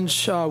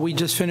Challenge, we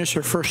just finished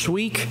our first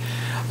week.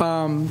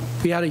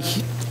 We had a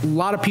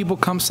lot of people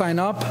come sign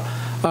up.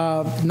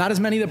 Not as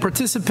many that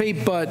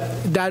participate,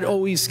 but that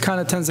always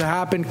kind of tends to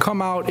happen.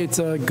 Come out. It's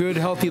a good,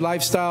 healthy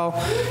lifestyle.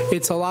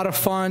 It's a lot of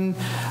fun.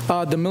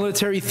 The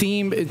military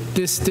theme,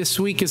 this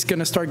week is going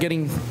to start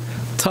getting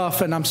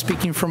tough, and I'm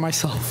speaking for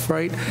myself,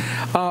 right?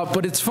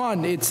 But it's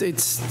fun.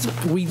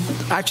 We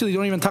actually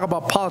don't even talk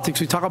about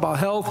politics. We talk about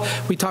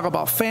health. We talk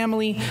about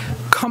family.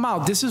 Come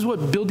out. This is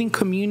what building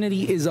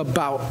community is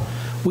about.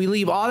 We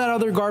leave all that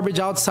other garbage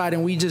outside,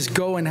 and we just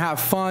go and have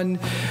fun.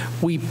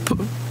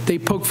 They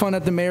poke fun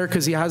at the mayor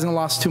because he hasn't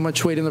lost too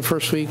much weight in the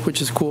first week,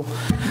 which is cool.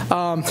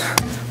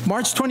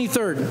 March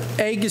 23rd,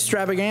 egg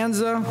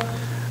extravaganza.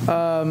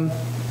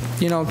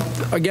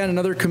 Again,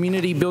 another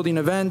community building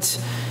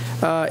event.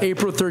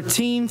 April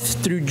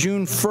 13th through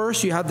June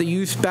 1st, you have the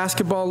Youth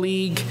Basketball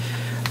League.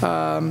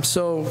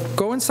 So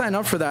go and sign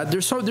up for that.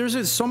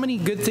 There's so many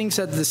good things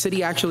that the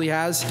city actually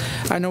has.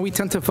 I know we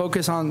tend to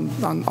focus on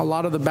a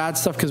lot of the bad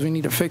stuff because we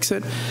need to fix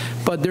it,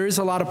 but there is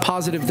a lot of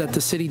positive that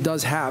the city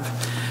does have.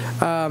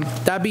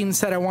 That being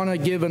said, I want to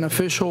give an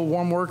official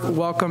warm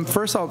welcome.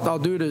 First, I'll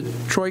do it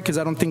to Troy because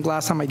I don't think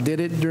last time I did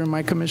it during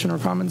my commissioner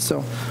comments,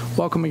 so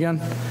welcome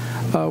again.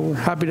 We're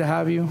happy to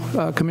have you.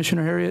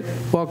 Commissioner Harriet,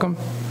 welcome.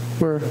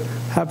 We're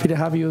happy to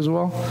have you as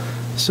well.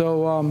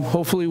 So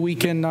hopefully we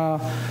can,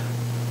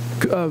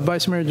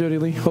 Vice Mayor Jody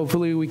Lee,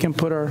 hopefully we can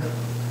put our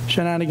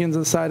shenanigans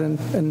aside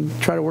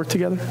and try to work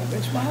together. I've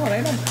been smiling,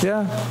 ain't I?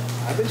 Yeah.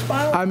 I've been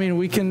smiling. I mean,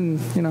 we can,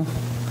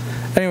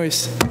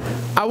 Anyways,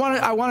 I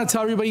want to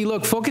tell everybody,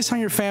 look, focus on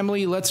your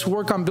family. Let's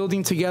work on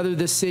building together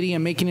this city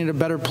and making it a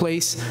better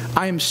place.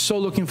 I am so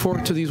looking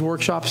forward to these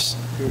workshops.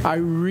 I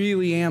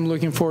really am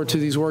looking forward to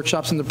these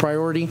workshops and the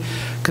priority,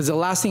 because the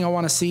last thing I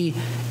want to see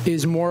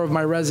is more of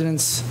my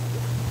residents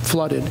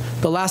flooded.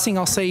 The last thing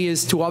I'll say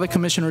is to all the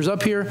commissioners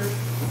up here,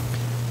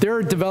 there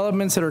are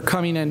developments that are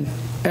coming in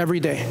every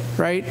day,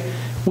 right?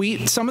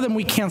 Some of them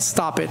we can't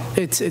stop it.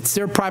 It's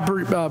their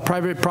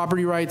private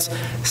property rights.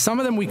 Some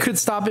of them we could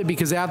stop it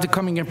because they have to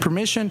come and get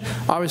permission.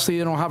 Obviously,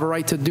 they don't have a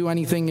right to do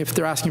anything if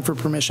they're asking for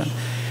permission.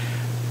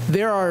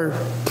 There are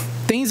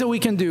things that we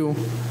can do,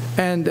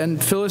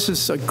 and Phyllis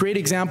is a great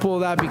example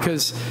of that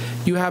because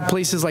you have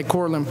places like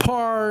Cortland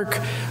Park,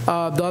 the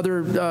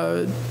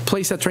other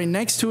place that's right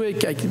next to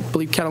it, I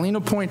believe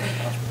Catalina Point,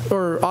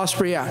 or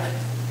Osprey, yeah.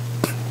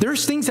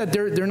 There's things that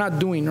they're not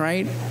doing,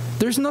 right?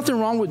 There's nothing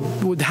wrong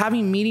with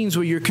having meetings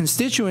with your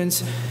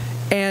constituents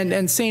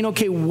and saying,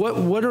 okay,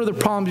 what are the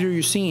problems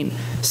you're seeing?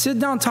 Sit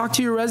down, talk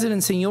to your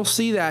residents, and you'll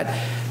see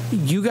that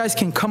you guys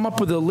can come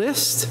up with a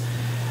list.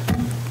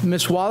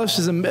 Ms. Wallace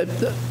is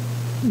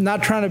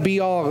not trying to be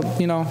all,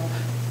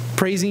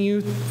 praising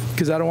you,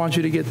 because I don't want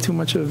you to get too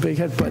much of a big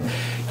head, but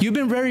you've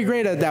been very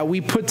great at that.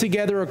 We put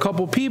together a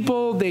couple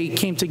people, they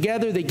came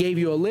together, they gave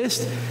you a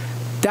list.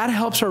 That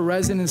helps our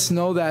residents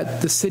know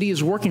that the city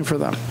is working for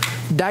them.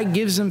 That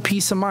gives them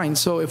peace of mind.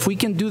 So if we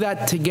can do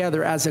that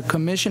together as a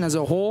commission, as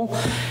a whole,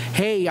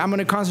 hey, I'm going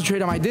to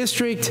concentrate on my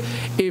district.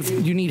 If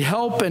you need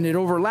help and it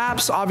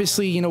overlaps,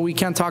 obviously, we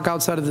can't talk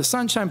outside of the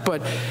sunshine.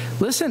 But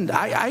listen,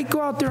 I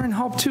go out there and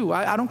help too.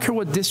 I don't care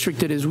what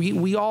district it is.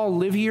 We all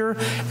live here,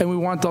 and we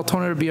want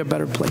Deltona to be a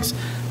better place.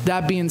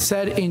 That being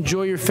said,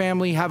 enjoy your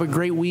family. Have a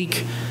great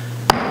week.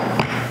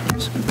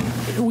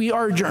 We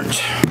are adjourned.